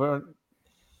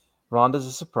Ronda's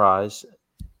a surprise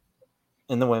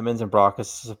in the women's and Brock is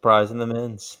a surprise in the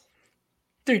men's.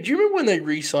 Dude, do you remember when they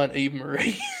re-signed Eva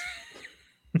Marie?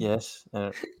 Yes,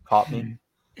 and it popped me.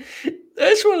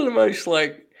 That's one of the most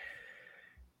like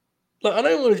I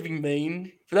don't want to be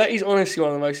mean, but that is honestly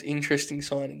one of the most interesting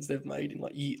signings they've made in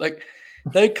like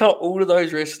they cut all of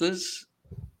those wrestlers,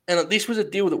 and this was a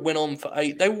deal that went on for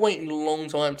 8. They were waiting a long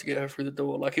time to get her through the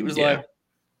door. Like it was like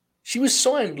she was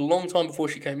signed a long time before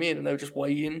she came in, and they were just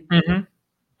waiting. Mm-hmm. And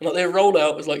like their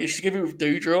rollout was like, she's giving with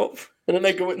Doudrop, and then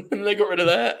they got rid of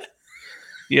that.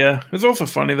 Yeah, it's also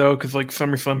funny though because like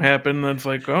SummerSlam happened, and it's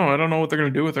like, oh, I don't know what they're gonna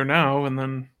do with her now, and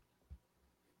then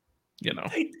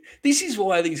This is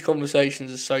why these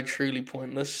conversations are so truly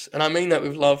pointless, and I mean that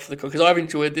with love for because I've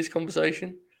enjoyed this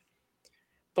conversation.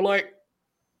 But like,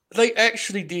 they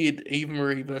actually did Eva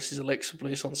Marie versus Alexa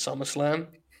Bliss on SummerSlam,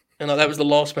 and like that was the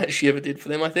last match she ever did for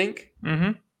them, I think.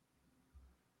 Mm-hmm.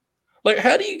 Like,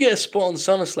 how do you get a spot on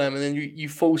SummerSlam and then you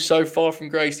fall so far from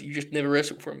grace that you just never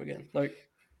wrestle for him again? Like,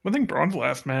 I think Braun's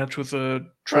last match was a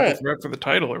triple threat for the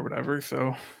title or whatever.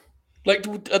 So, like,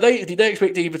 did they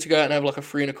expect Eva to go out and have like a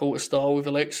 3 1/4 star with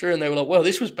Alexa, and they were like, "Well,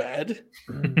 this was bad."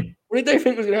 What did they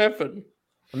think was going to happen?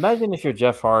 Imagine if you're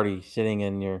Jeff Hardy sitting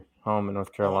in your home in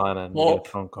North Carolina and you get a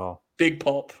phone call. Big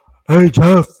pop. Hey,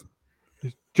 Jeff.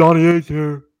 It's Johnny Ace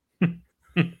here.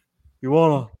 You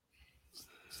want to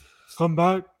come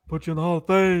back? Put you in the Hall of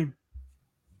Fame.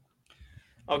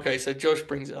 Okay, so Josh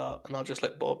brings it up, and I'll just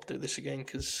let Bob do this again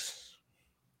because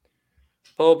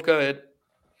Bob, go ahead.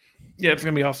 Yeah, it's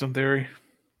gonna be Austin Theory.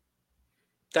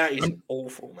 That is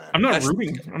awful, man. I'm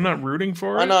not rooting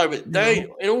for it. I know, but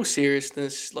in all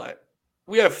seriousness, like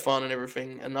we have fun and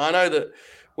everything, and I know that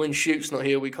when Shoot's not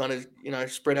here, we kind of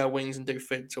spread our wings and do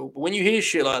Fed talk. But when you hear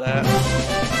shit like that.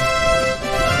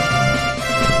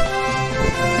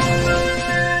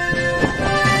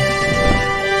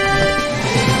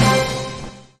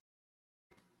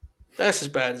 That's as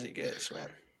bad as it gets, man.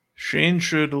 Shane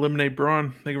should eliminate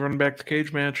Braun. They can run back the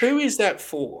cage match. Who is that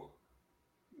for?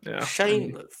 Yeah,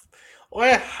 Shane.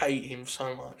 I hate him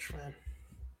so much, man.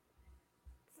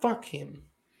 Fuck him.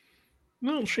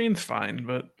 No, Shane's fine,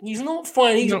 but he's not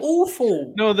fine. He's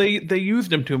awful. No, they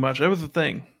used him too much. That was the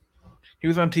thing. He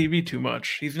was on TV too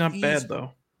much. He's not bad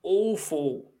though.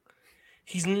 Awful.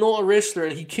 He's not a wrestler,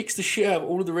 and he kicks the shit out of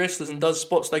all of the wrestlers and does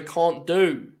spots they can't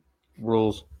do.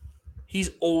 Rules. He's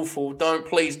awful. Don't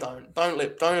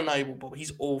enable Bob.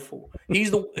 He's awful.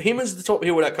 Him as the top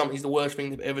heel of that company is the worst thing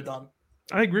they've ever done.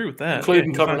 I agree with that.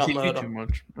 Including covering up TV murder. Too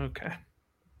much. Okay.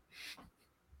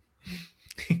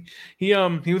 He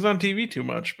was on TV too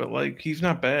much, but like he's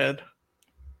not bad.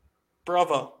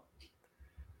 Brother,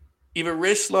 if a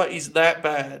wrestler is that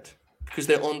bad because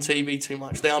they're on TV too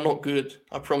much, they are not good.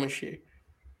 I promise you.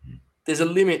 There's a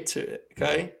limit to it,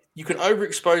 okay? You can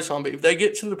overexpose someone, but if they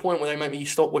get to the point where they make me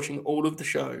stop watching all of the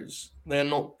shows, they're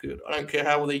not good. I don't care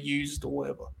how they're used or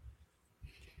whatever.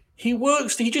 He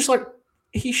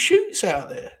shoots out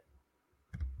there.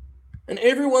 And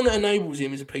everyone that enables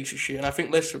him is a piece of shit, and I think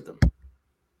less of them.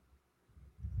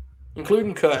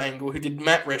 Including Kurt Angle, who did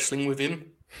mat wrestling with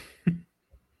him.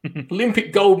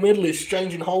 Olympic gold medalists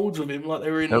changing holds with him like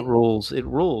they were in... It rules. It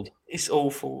ruled. It's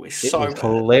awful. It's it so was bad.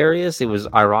 Hilarious. It was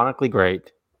ironically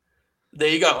great. There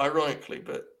you go, ironically,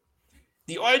 but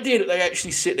the idea that they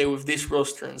actually sit there with this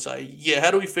roster and say, "Yeah,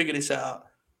 how do we figure this out?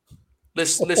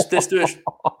 Let's do it."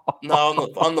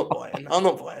 No, I'm not buying. I'm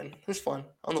not buying. It's fine.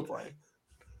 I'm not buying.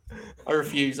 I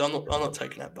refuse. I'm not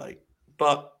taking that bait.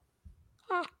 But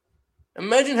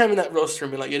imagine having that roster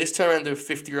and be like, "Yeah, let's turn around and do a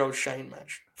 50-year-old Shane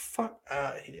match." Fuck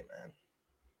out of here, man.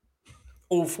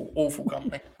 Awful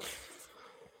company.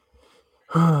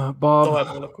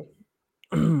 Bob,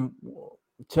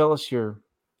 tell us your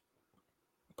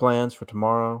plans for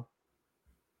tomorrow.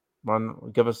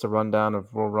 Give us the rundown of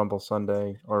Royal Rumble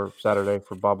Sunday or Saturday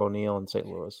for Bob O'Neill in St.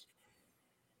 Louis.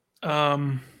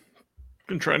 Gonna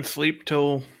try and sleep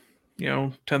till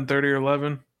 10:30 or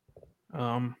 11.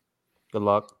 Good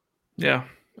luck. Yeah,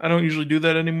 I don't usually do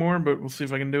that anymore, but we'll see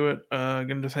if I can do it.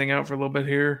 Gonna just hang out for a little bit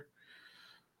here.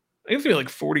 I think it's gonna be like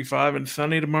 45 and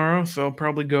sunny tomorrow, so I'll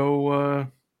probably go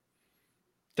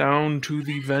down to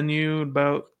the venue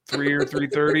about 3 or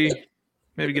 3:30.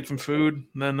 Maybe get some food,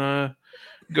 and then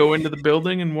go into the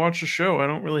building and watch the show. I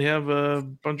don't really have a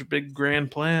bunch of big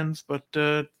grand plans, but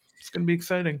it's gonna be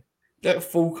exciting. That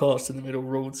forecast in the middle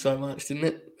ruled so much, didn't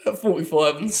it? At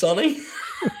 45 and sunny.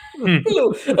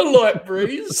 a light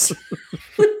breeze.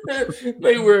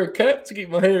 May wear a cap to keep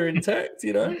my hair intact,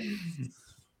 It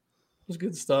was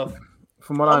good stuff.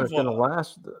 From what I understand,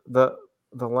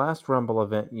 the last Rumble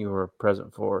event you were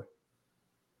present for,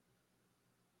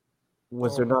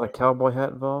 was there not a cowboy hat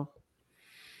involved?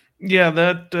 Yeah,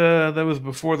 that was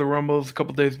before the Rumbles, a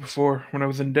couple days before when I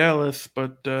was in Dallas,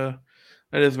 but that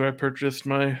is where I purchased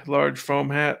my large foam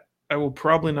hat. I will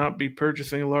probably not be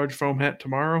purchasing a large foam hat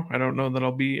tomorrow. I don't know that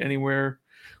I'll be anywhere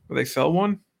where they sell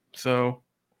one, so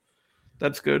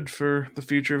that's good for the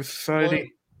future of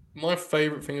society. My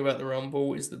favorite thing about the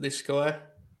Rumble is that this guy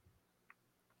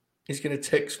is going to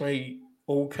text me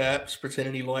all caps,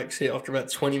 pretending he likes it after about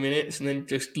 20 minutes, and then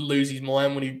just lose his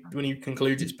mind when he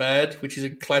concludes it's bad, which is a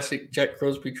classic Jack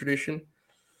Crosby tradition.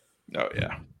 Oh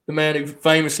yeah, the man who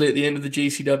famously at the end of the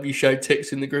GCW show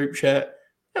texts in the group chat,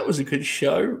 "That was a good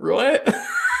show, right?"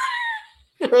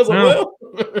 I was like, well,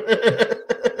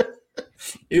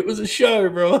 it was a show,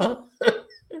 bro.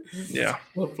 Yeah.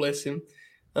 God bless him.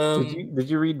 Did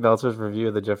you read Meltzer's review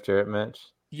of the Jeff Jarrett match?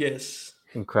 Yes.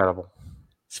 Incredible.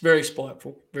 It's very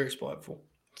spiteful. Very spiteful.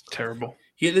 Terrible.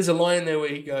 Yeah, there's a line there where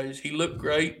he goes, "He looked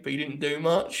great, but he didn't do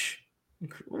much."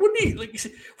 Wouldn't he? Like,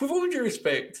 with all due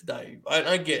respect, Dave,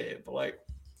 I get it, but like,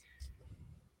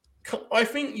 I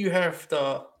think you have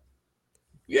to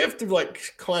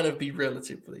like kind of be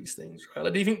relative for these things, right?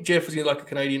 Like, do you think Jeff was like a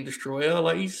Canadian destroyer?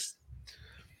 Like, he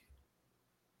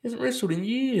hasn't wrestled in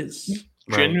years.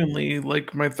 Genuinely,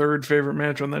 like my third favorite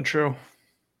match on that show.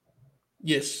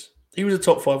 Yes, he was a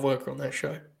top 5 worker on that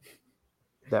show.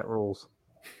 That rules.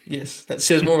 Yes, that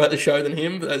says more about the show than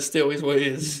him, but that still is what it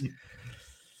is.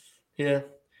 Yeah.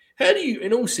 How do you,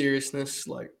 in all seriousness,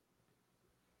 like,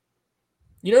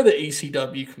 the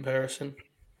ECW comparison?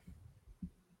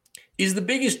 Is the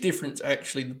biggest difference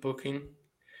actually the booking?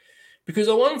 Because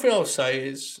the one thing I'll say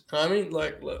is, and I mean,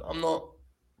 like, look, I'm not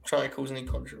trying to cause any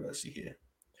controversy here,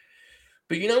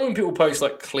 but when people post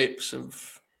like clips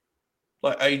of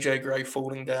like AJ Gray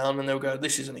falling down and they'll go,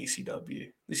 "This isn't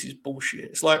ECW. This is bullshit."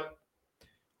 It's like,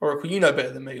 Oracle, you know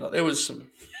better than me. Like, there was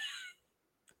some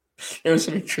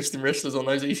interesting wrestlers on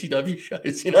those ECW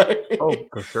shows, Oh,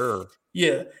 for sure.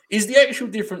 Yeah. Is the actual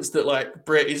difference that like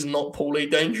Brett is not Paulie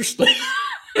Dangerously?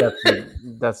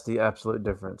 That's the absolute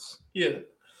difference. Yeah.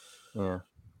 Yeah.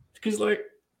 Because like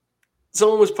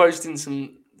someone was posting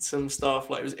some stuff,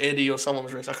 like it was Eddie or someone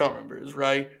was wrestling, I can't remember, it was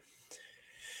Ray.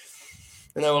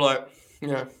 And they were like,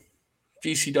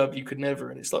 GCW could never.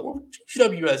 And it's like, well,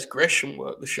 GCW has Gresham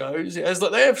work the shows. It has,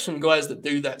 like, they have some guys that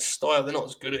do that style. They're not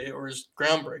as good at it or as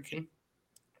groundbreaking.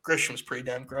 Gresham's pretty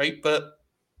damn great, but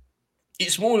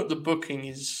it's more that the booking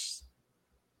is,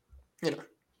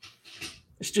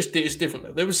 it's different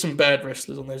though. There was some bad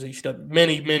wrestlers on those ECW.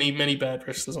 Many, many, many bad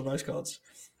wrestlers on those cards.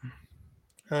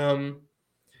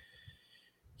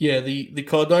 Yeah, the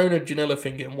Cardona Janela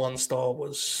thing getting 1 star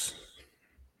was.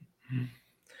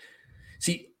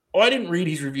 See, I didn't read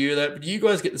his review of that, but do you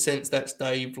guys get the sense that's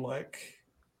Dave, like,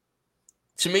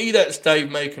 to me, that's Dave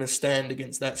making a stand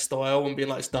against that style and being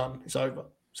like, it's done, it's over,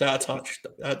 it's out of touch,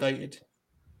 outdated,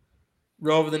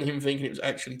 rather than him thinking it was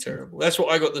actually terrible. That's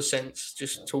what I got the sense,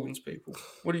 just talking to people.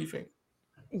 What do you think?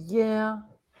 Yeah,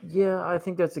 I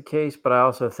think that's the case, but I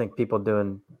also think people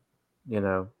doing,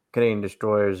 Canadian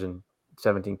destroyers and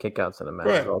 17 kickouts in a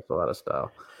match is also out of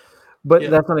style.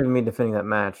 But that's not even me defending that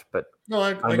match. But no,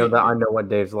 I know that I know what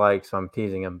Dave's like, so I'm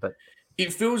teasing him. But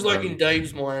it feels like in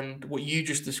Dave's mind, what you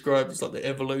just described is like the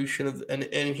evolution of, and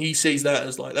he sees that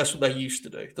as like that's what they used to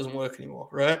do. It doesn't work anymore,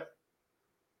 right?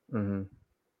 Mm-hmm.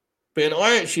 But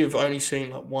I actually have only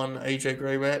seen like one AJ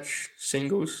Gray match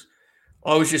singles.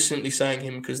 I was just simply saying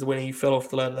him because when he fell off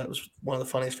the ladder, that was one of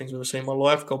the funniest things I've ever seen in my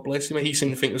life. God bless him. He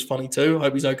seemed to think it was funny too. I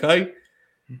hope he's okay.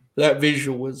 That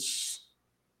visual was.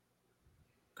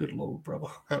 Good Lord, brother.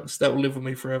 That will live with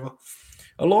me forever.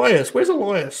 Elias. Where's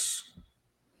Elias?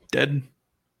 Dead.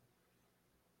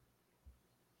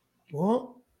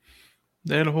 What?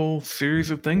 They had a whole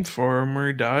series of things for him where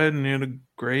he died and he had a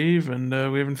grave, and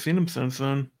we haven't seen him since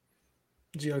then.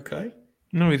 Is he okay?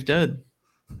 No, he's dead.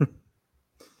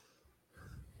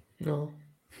 No.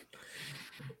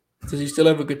 Does he still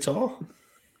have a guitar?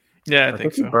 Yeah, I I think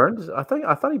think he so. burned. I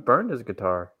thought he burned his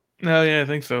guitar. No, yeah, I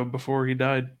think so. Before he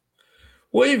died.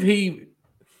 What if him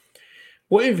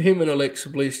and Alexa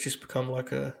Bliss just become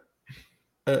like a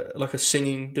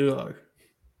singing duo?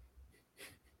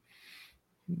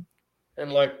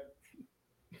 And like,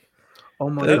 Oh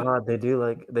my That- god, they do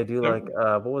like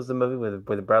what was the movie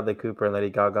with Bradley Cooper and Lady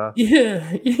Gaga?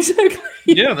 yeah, exactly.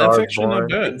 Yeah, that's Stars actually Born. not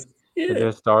bad. They Yeah, do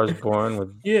a Stars Born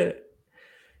with yeah.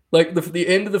 Like the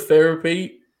end of the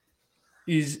therapy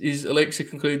is Alexa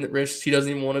concluding that she doesn't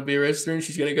even want to be a wrestler and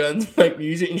she's going to go and make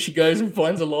music, and she goes and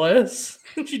finds Elias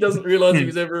and she doesn't realize he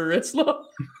was ever a wrestler.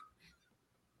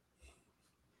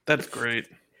 That's great.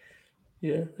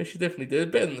 Yeah, they should definitely do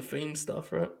it. Better than the Fiend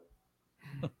stuff, right?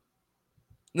 And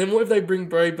then what if they bring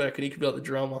Bray back and he could be like the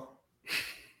drummer?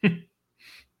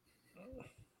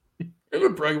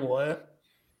 Remember Bray Wyatt?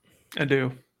 I do.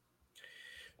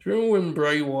 Do you remember when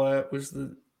Bray Wyatt was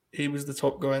the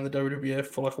top guy in the WWF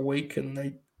for like a week, and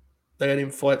they had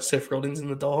him fight Seth Rollins in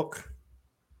the dark?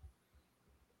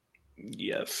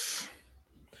 Yes.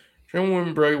 Do you remember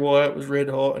when Bray Wyatt was red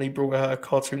hot and he brought out a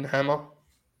cartoon hammer?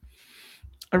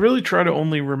 I really try to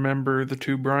only remember the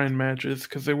two Bryan matches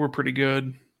because they were pretty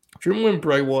good. Do you remember when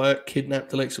Bray Wyatt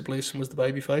kidnapped Alexa Bliss and was the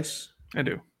babyface? I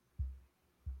do.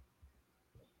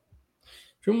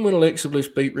 Do you remember when Alexa Bliss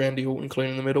beat Randy Orton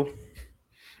clean in the middle? Do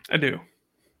I do. you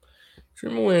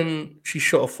remember when she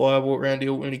shot a fireball at Randy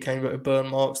Orton and he came back with burn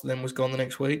marks and then was gone the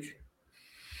next week?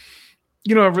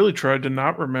 You know, I really tried to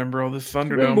not remember all this Thunderdome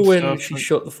Remember when stuff. she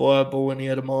shot the fireball and he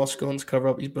had a mask on to cover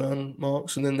up his burn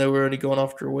marks, and then they were only gone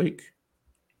after a week?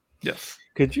 Yes.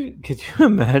 Could you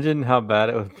imagine how bad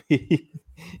it would be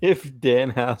if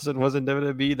Danhausen was in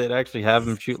WWE? They'd actually have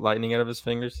him shoot lightning out of his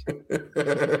fingers.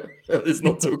 Let's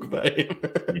not talk about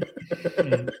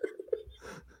him.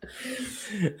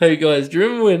 Hey guys, do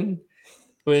you remember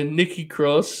when Nikki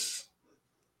Cross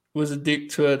was a dick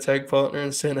to her tag partner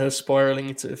and sent her spiraling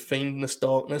into fiendless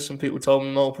darkness, and people told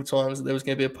me multiple times that there was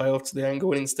going to be a payoff to the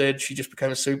angle, and instead she just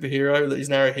became a superhero that is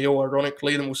now a heel,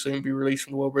 ironically, and will soon be released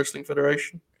from the World Wrestling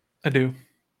Federation? I do.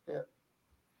 Yeah.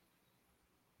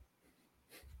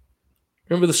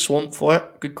 Remember the swamp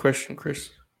fight? Good question, Chris.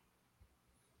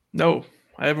 No,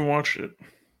 I haven't watched it.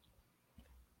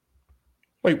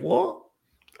 Wait, what?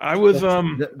 I was I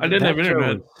didn't have that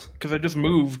internet show- because I just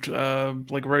moved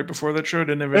like right before that show. I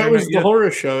didn't have That internet was the yet. horror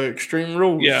show, Extreme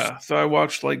Rules. Yeah, so I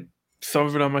watched like some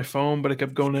of it on my phone, but it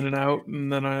kept going in and out.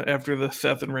 And then after the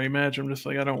Seth and Ray match, I'm just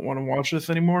like, I don't want to watch this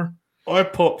anymore. I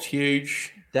popped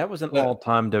huge. That was an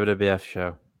all-time WWF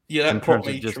show. Yeah, in that popped terms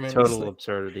of me just tremendously. total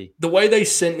absurdity. The way they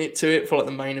sent it to it for like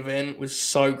the main event was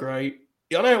so great.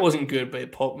 Yeah, I know it wasn't good, but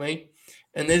it popped me.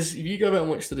 And if you go back and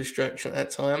watch The Distraction at that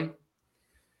time,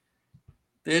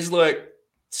 there's like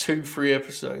 2-3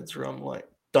 episodes where I'm like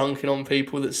dunking on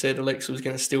people that said Alexa was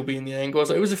going to still be in the angle. I was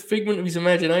like, it was a figment of his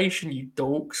imagination, you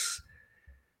dorks.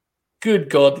 Good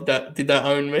God, did that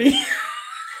own me?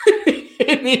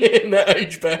 In the end, that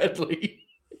aged badly.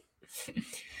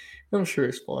 I'm sure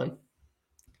it's fine.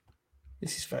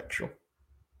 This is factual.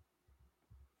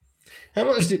 How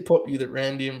much did it pop you that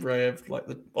Randy and Bray have like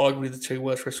arguably the 2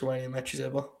 worst WrestleMania matches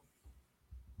ever?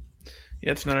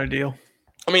 Yeah, it's not ideal.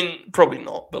 I mean, probably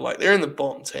not, but like they're in the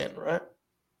bottom 10, right?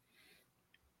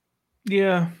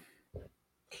 Yeah.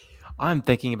 I'm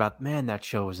thinking about, man, that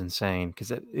show was insane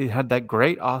because it had that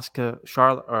great Oscar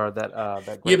Charlotte or that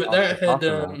great Yeah, but that Asuka had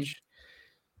Sasha match.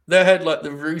 that had like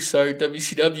the Russo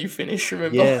WCW finish.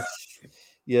 Remember? Yes,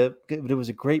 yeah, but it was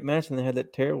a great match, and they had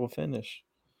that terrible finish.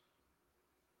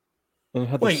 And it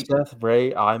had the Wait. Seth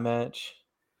Ray eye match.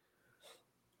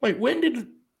 Wait, when did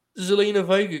Zelina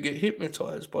Vega get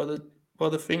hypnotized by the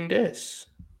Fiendess?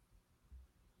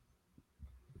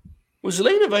 Was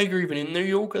Zelina Vega even in New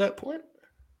York at that point?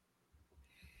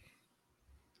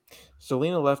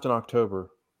 Selena left in October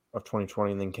of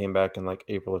 2020 and then came back in like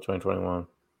April of 2021.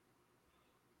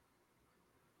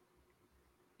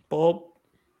 Bob,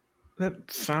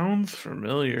 That sounds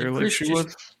familiar. Did Like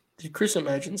Chris did Chris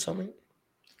imagine something?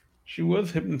 she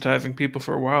was hypnotizing people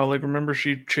for a while. Like remember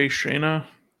she chased Shayna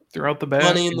throughout the back?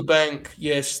 Money in the Bank.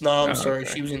 Yes. No, I'm Oh, sorry.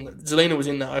 okay. She was in that. Zelina was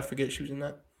in that. I forget she was in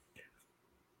that.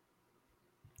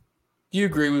 Do you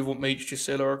agree with what Meach just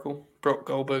said, Oracle? Brock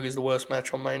Goldberg is the worst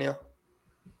match on Mania.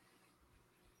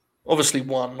 Obviously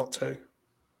 1, not 2.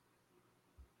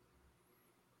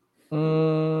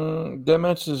 That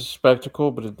match is a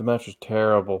spectacle, but the match was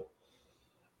terrible.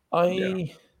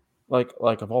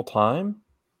 Like of all time.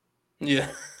 Yeah.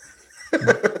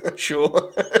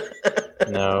 Sure.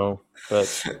 No,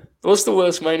 but What's the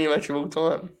worst Mania match of all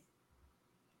time?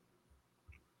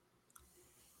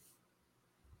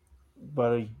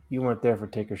 buddy, you weren't there for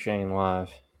Taker Shane live.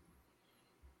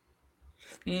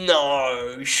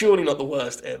 No, surely not the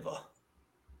worst ever.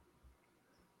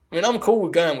 I mean, I'm cool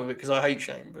with going with it because I hate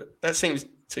Shane, but that seems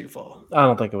too far. I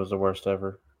don't think it was the worst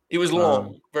ever. It was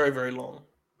long, very, very long.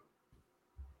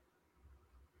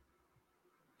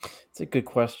 It's a good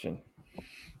question.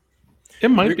 It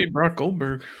might be Brock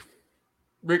Goldberg.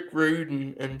 Rick Rude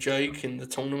and Jake in the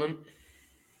tournament.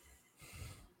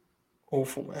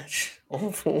 Awful match.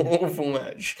 Awful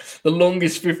match. The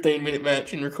longest 15-minute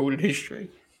match in recorded history.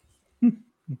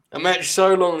 A match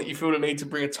so long that you feel the need to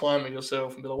bring a timer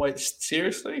yourself and be like, wait,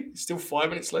 seriously? There's still 5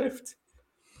 minutes left?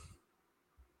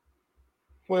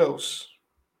 What else?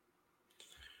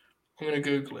 I'm going to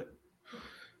Google it.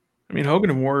 I mean, Hogan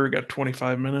and Warrior got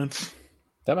 25 minutes.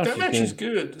 That match is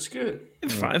good. It's good.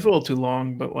 It's fine. It's a little too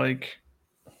long, but like...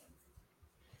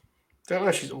 That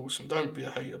match is awesome. Don't be a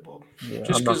hater, Bob. Yeah,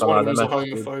 just because one of them's a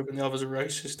homophobe and the other's a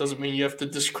racist doesn't mean you have to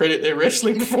discredit their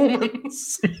wrestling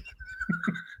performance.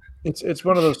 It's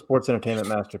one of those sports entertainment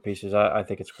masterpieces. I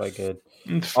think it's quite good.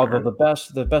 It's Although fair.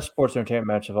 the best sports entertainment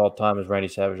match of all time is Randy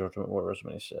Savage Ultimate Warrior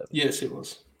WrestleMania 7. Yes, it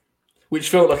was. Which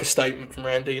felt like a statement from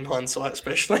Randy in hindsight,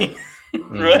 especially.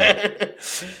 Right?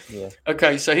 Yeah.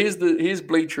 Okay, so here's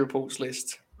Bleacher Report's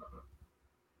list.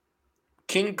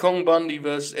 King Kong Bundy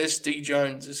versus SD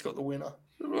Jones has got the winner.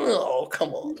 Oh, come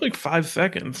on. It's like 5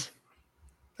 seconds.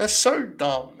 That's so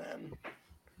dumb, man.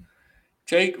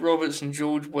 Jake Roberts and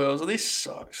George Wells. Oh, this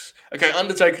sucks. Okay,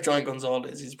 Undertaker Giant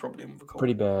Gonzalez is probably in the call.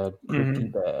 Pretty bad. Pretty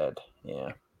bad.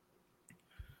 Yeah.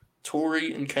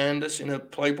 Tori and Candace in a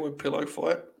Playboy pillow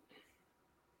fight.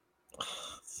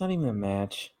 It's not even a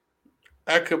match.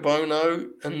 Akabono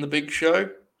and the Big Show.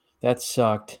 That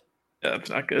sucked. Yeah, it's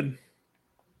not good.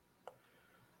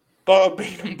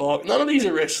 Butterbean and Bark. None of these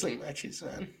are wrestling matches,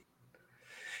 man.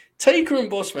 Taker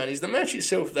and Bossman, is the match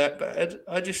itself that bad?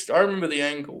 I remember the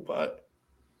angle, but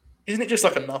isn't it just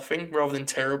like a nothing rather than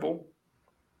terrible?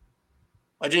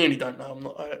 I genuinely don't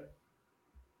know. I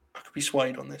could be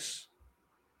swayed on this.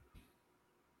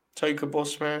 Taker,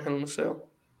 Bossman, Hell in a Cell.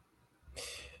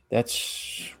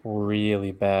 That's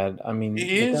really bad. I mean,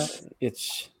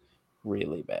 it's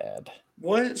really bad.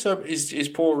 Why? So is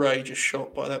poor Ray just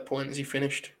shot by that point? Is he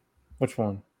finished? Which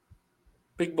one?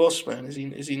 Big Boss Man. Is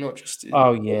he not just?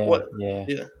 Oh yeah, what?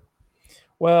 Yeah.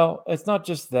 Well, it's not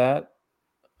just that.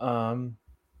 The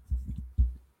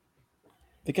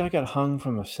guy got hung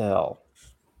from a cell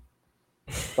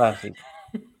last week.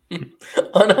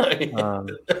 I know.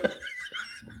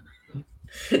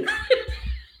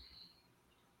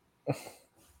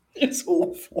 It's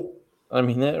awful. I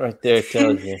mean, that right there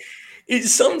tells you.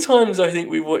 It's sometimes I think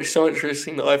we watch so much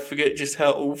wrestling that I forget just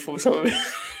how awful some of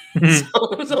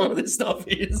it, some of this stuff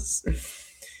is.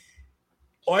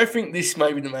 I think this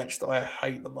may be the match that I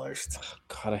hate the most.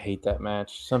 God, I hate that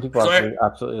match. Some people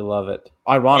absolutely love it.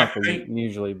 Ironically,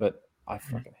 usually, but I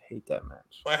fucking hate that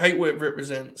match. I hate what it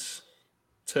represents,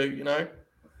 too. You know,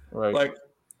 right? Like,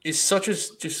 it's such a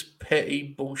just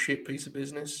petty bullshit piece of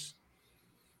business.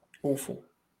 Awful.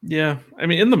 Yeah, I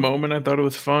mean, in the moment, I thought it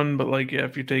was fun, but like, yeah,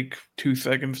 if you take 2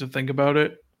 seconds to think about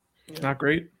it, it's not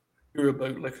great. You're a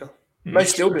bootlicker. May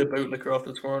still be a bootlicker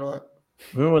after tomorrow night.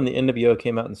 Remember when the NWO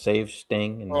came out and saved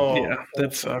Sting? And yeah,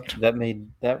 that sucked.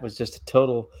 That was just a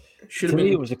total. To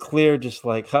me, it was a clear, just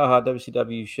like, haha,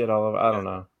 WCW shit all over. I don't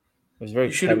know. It was very.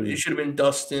 It should have been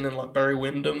Dustin and like Barry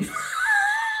Windham.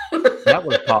 That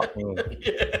would have popped me.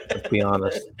 Let's be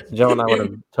honest. Joe and I would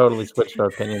have totally switched our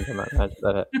opinions on that match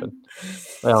that happened.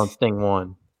 Well, Sting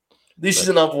won. This is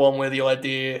another one where the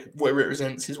idea, what it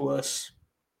represents, is worse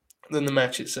than the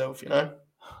match itself, you know?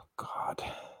 Oh, God.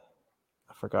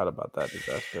 I forgot about that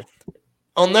disaster.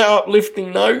 On that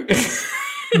uplifting note,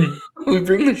 we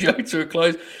bring the show to a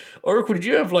close. Oracle, did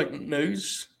you have like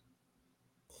news?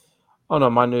 Oh, no,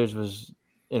 my news was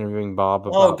interviewing Bob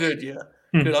about... Oh, good, yeah.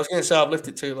 Good. I was going to say I've left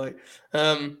it too late.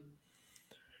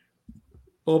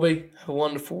 Bobby, have a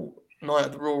wonderful night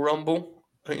at the Royal Rumble.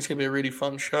 I think it's going to be a really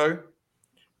fun show.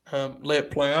 Let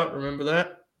it play out. Remember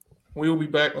that. We will be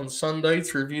back on Sunday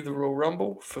to review the Royal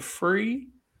Rumble for free.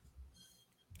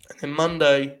 And then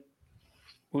Monday,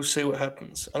 we'll see what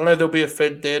happens. I don't know if there'll be a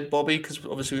Fed dead, Bobby, because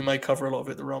obviously we may cover a lot of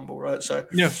it at the Rumble, right? So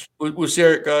yeah, we'll see how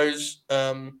it goes.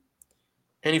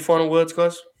 Any final words,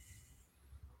 guys?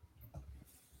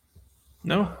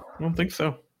 No, I don't think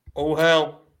so. All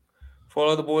hail.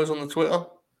 Follow the boys on the Twitter.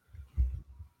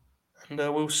 And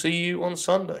we'll see you on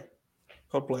Sunday.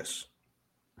 God bless.